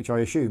pile, which I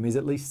assume is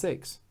at least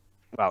 6.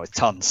 Wow, it's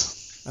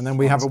tons. And then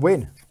we have a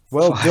win.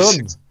 Well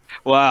done.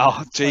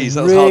 Wow, geez,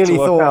 that I was hard to really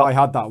work thought out. I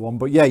had that one,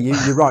 but yeah,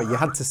 you're right. You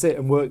had to sit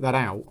and work that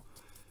out.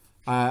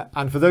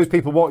 And for those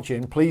people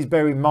watching, please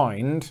bear in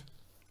mind,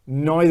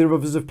 neither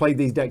of us have played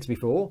these decks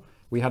before.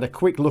 We had a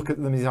quick look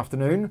at them this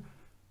afternoon,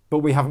 but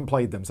we haven't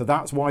played them. So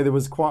that's why there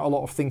was quite a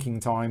lot of thinking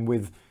time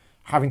with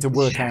having to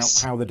work out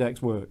how the decks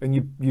work. And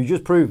you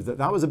just proved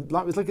that was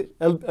like it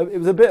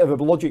was a bit of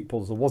a logic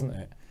puzzle, wasn't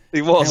it?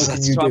 It was. I How had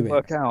can to you try do and it?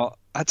 work out.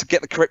 I had to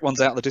get the correct ones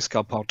out of the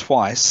discard pile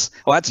twice.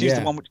 I had to use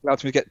the one which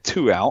allowed me to get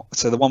 2 out,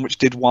 so the one which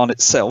did 1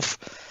 itself,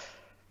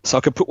 so I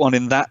could put 1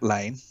 in that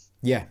lane.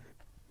 Yeah.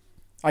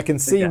 I can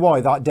see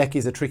why that deck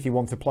is a tricky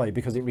one to play,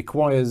 because it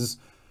requires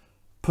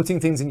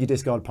putting things in your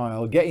discard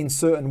pile, getting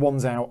certain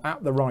ones out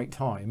at the right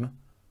time,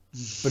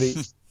 but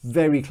it's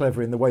very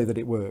clever in the way that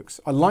it works.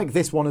 I like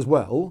this one as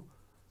well.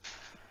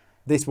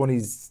 This one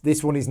is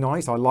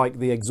nice. I like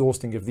the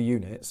exhausting of the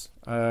units.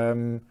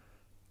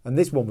 And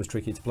this one was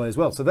tricky to play as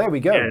well. So there we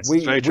go. Yeah, it's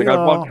very tricky. I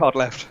had 1 card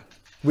left.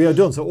 We are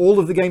done. So all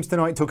of the games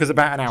tonight took us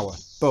about an hour.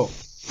 But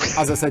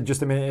as I said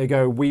just a minute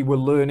ago, we were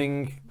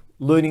learning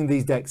learning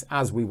these decks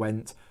as we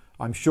went.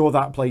 I'm sure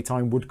that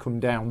playtime would come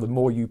down the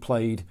more you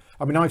played.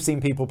 I mean, I've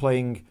seen people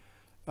playing,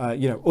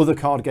 other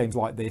card games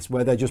like this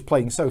where they're just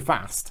playing so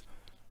fast.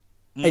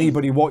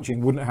 Anybody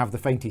watching wouldn't have the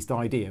faintest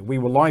idea. We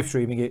were live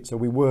streaming it, so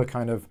we were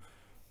kind of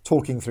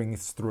talking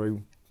things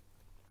through.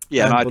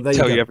 Yeah, and I'd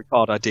tell you every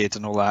card I did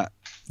and all that.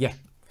 Yeah.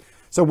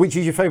 So which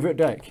is your favourite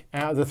deck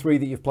out of the 3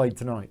 that you've played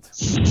tonight?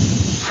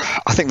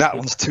 I think that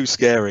one's too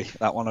scary,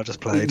 that one I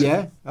just played.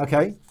 Yeah,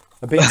 okay.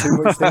 A bit too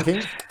much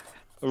thinking.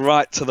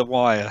 Right to the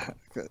wire,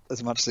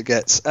 as much as it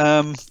gets.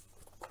 I'm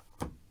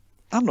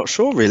not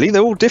sure, really.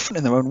 They're all different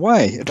in their own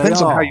way. It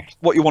depends on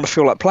what you want to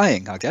feel like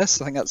playing, I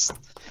guess. I think that's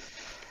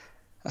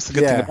the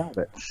good thing about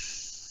it.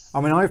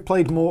 I mean, I've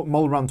played more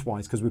Mulran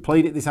twice, because we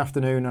played it this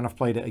afternoon and I've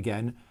played it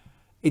again.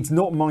 It's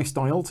not my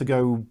style to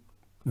go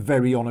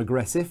very on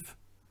aggressive,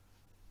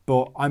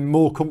 but I'm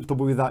more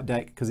comfortable with that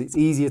deck because it's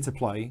easier to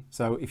play.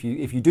 So if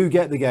you do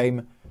get the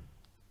game,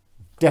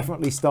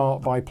 definitely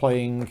start by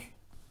playing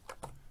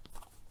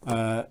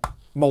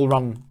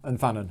Mulran and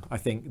Thanon. I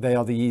think they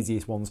are the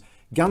easiest ones.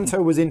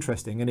 Ganto was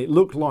interesting, and it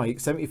looked like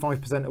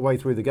 75% of the way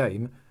through the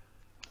game,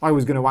 I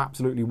was going to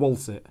absolutely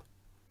waltz it.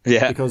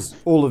 Yeah. Because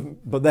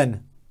but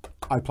then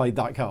I played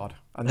that card,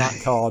 and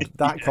that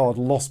card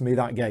lost me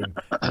that game.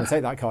 I'm going to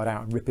take that card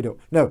out and rip it up.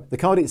 No, the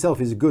card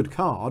itself is a good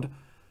card,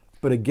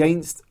 but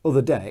against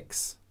other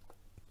decks,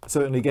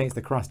 certainly against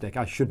the Crass deck,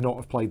 I should not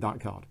have played that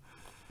card.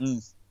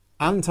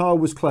 Antar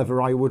was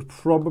clever. I would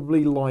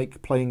probably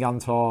like playing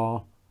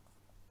Antar.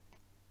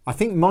 I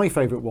think my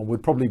favourite one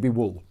would probably be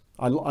Wool.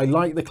 I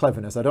like the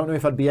cleverness. I don't know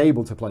if I'd be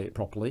able to play it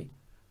properly,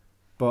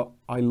 but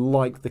I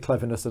like the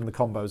cleverness and the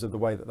combos of the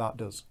way that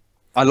does.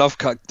 I love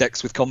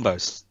decks with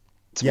combos,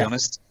 to be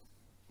honest.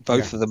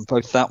 Both of them,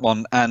 both that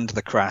one and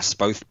the Crass,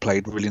 both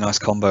played really nice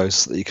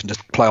combos that you can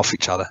just play off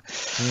each other.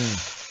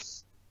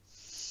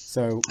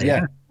 So,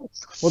 yeah.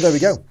 Well, there we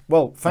go.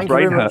 Well, thank you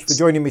very much for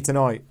joining me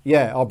tonight.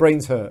 Yeah, our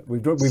brains hurt.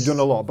 We've done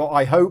a lot, but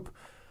I hope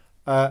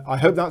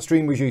that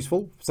stream was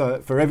useful. So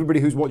for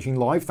everybody who's watching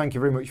live, thank you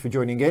very much for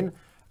joining in.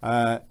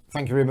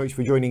 Thank you very much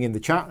for joining in the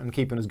chat and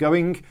keeping us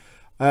going.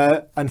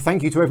 And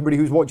thank you to everybody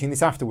who's watching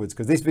this afterwards,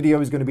 because this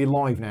video is going to be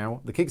live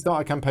now. The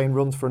Kickstarter campaign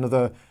runs for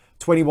another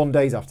 21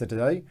 days after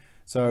today.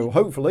 So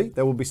hopefully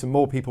there will be some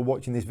more people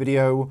watching this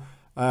video,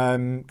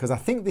 because I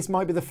think this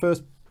might be the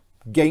first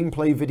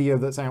gameplay video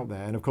that's out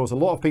there. And of course, a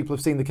lot of people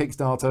have seen the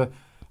Kickstarter,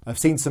 have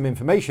seen some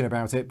information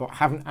about it, but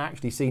haven't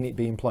actually seen it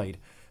being played.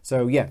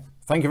 So yeah,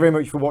 thank you very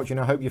much for watching.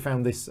 I hope you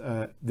found this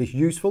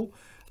useful.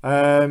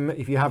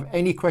 If you have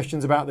any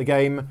questions about the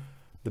game,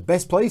 the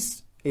best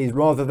place is,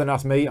 rather than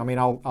ask me, I mean,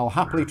 I'll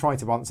happily try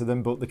to answer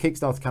them, but the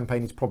Kickstarter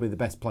campaign is probably the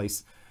best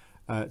place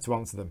to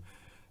answer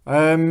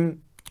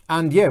them.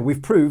 And yeah,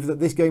 we've proved that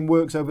this game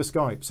works over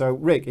Skype. So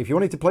Rick, if you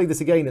wanted to play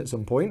this again at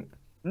some point,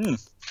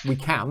 we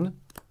can.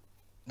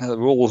 Now that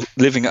we're all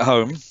living at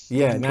home.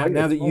 Yeah,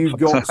 now that you've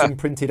got some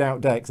printed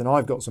out decks and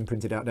I've got some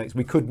printed out decks,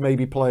 we could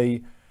maybe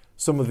play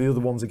some of the other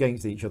ones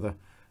against each other.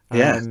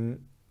 Yeah. And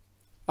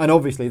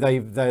obviously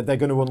they're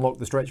going to unlock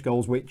the stretch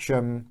goals, which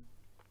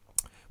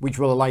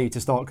will allow you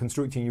to start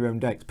constructing your own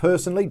decks.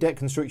 Personally, deck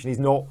construction is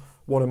not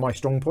one of my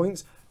strong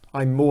points.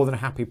 I'm more than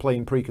happy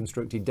playing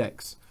pre-constructed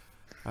decks.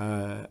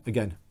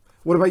 Again,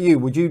 what about you?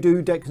 Would you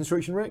do deck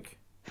construction, Rick?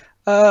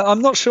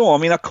 I'm not sure. I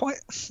mean, I quite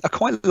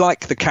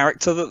like the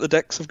character that the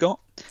decks have got.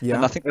 Yeah.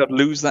 And I think they'd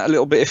lose that a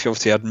little bit if you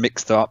obviously had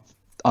mixed up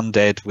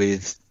undead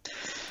with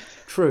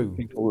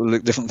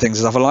different things and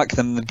stuff. I like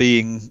them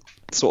being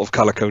sort of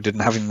color coded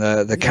and having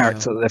the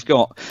character that they've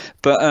got.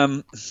 But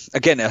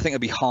again, I think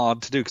it'd be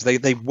hard to do because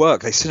they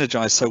work, they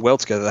synergize so well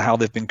together. How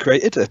they've been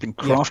created, they've been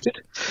crafted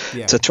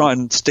to try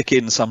and stick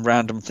in some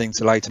random thing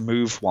to allow you to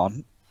move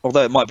one.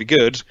 Although it might be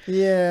good.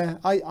 Yeah,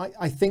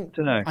 I think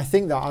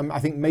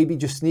maybe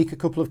just sneak a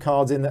couple of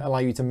cards in that allow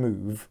you to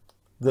move,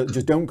 that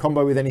just don't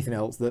combo with anything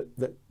else,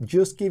 that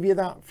just give you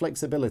that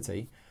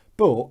flexibility.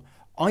 But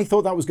I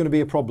thought that was going to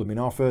be a problem in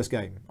our first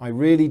game. I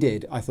really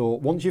did. I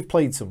thought once you've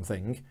played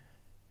something,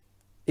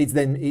 it's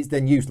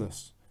then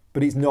useless.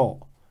 But it's not.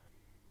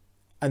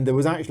 And there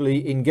was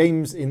actually in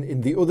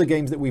the other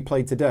games that we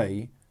played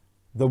today,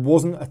 there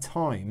wasn't a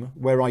time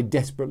where I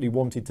desperately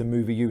wanted to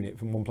move a unit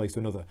from one place to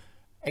another,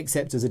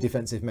 except as a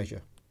defensive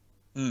measure.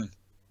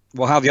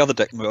 Well, how the other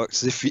deck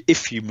works is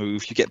if you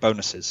move, you get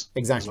bonuses.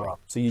 Exactly. Well.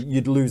 So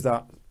you'd lose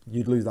that.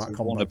 You'd lose that. So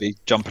you want to be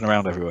jumping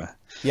around everywhere.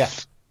 Yeah.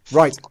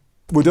 Right.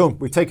 We're done.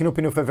 We've taken up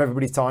enough of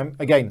everybody's time.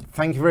 Again,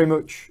 thank you very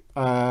much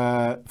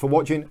for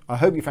watching. I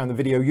hope you found the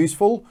video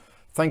useful.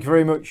 Thank you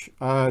very much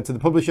to the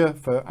publisher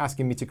for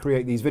asking me to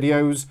create these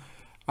videos.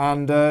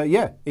 And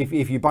yeah,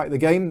 if you back the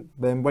game,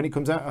 then when it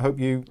comes out, I hope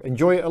you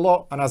enjoy it a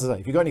lot. And as I say,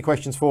 if you've got any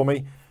questions for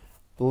me,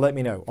 let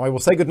me know. I will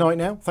say goodnight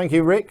now. Thank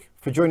you, Rick,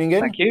 for joining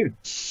in. Thank you.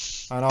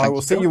 And I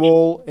will see you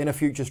all in a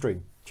future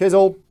stream. Cheers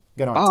all.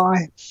 Good night.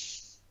 Bye.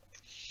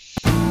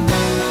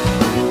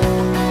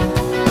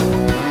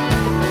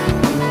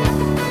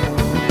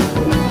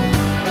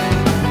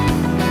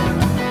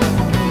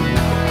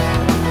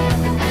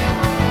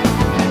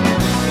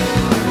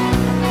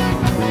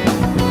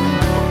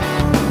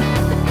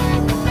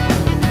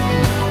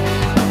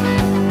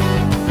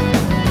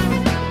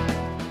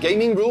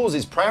 Gaming Rules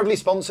is proudly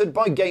sponsored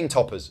by Game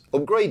Toppers,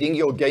 upgrading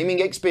your gaming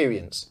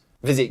experience.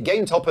 Visit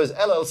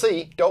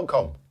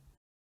GameToppersLLC.com.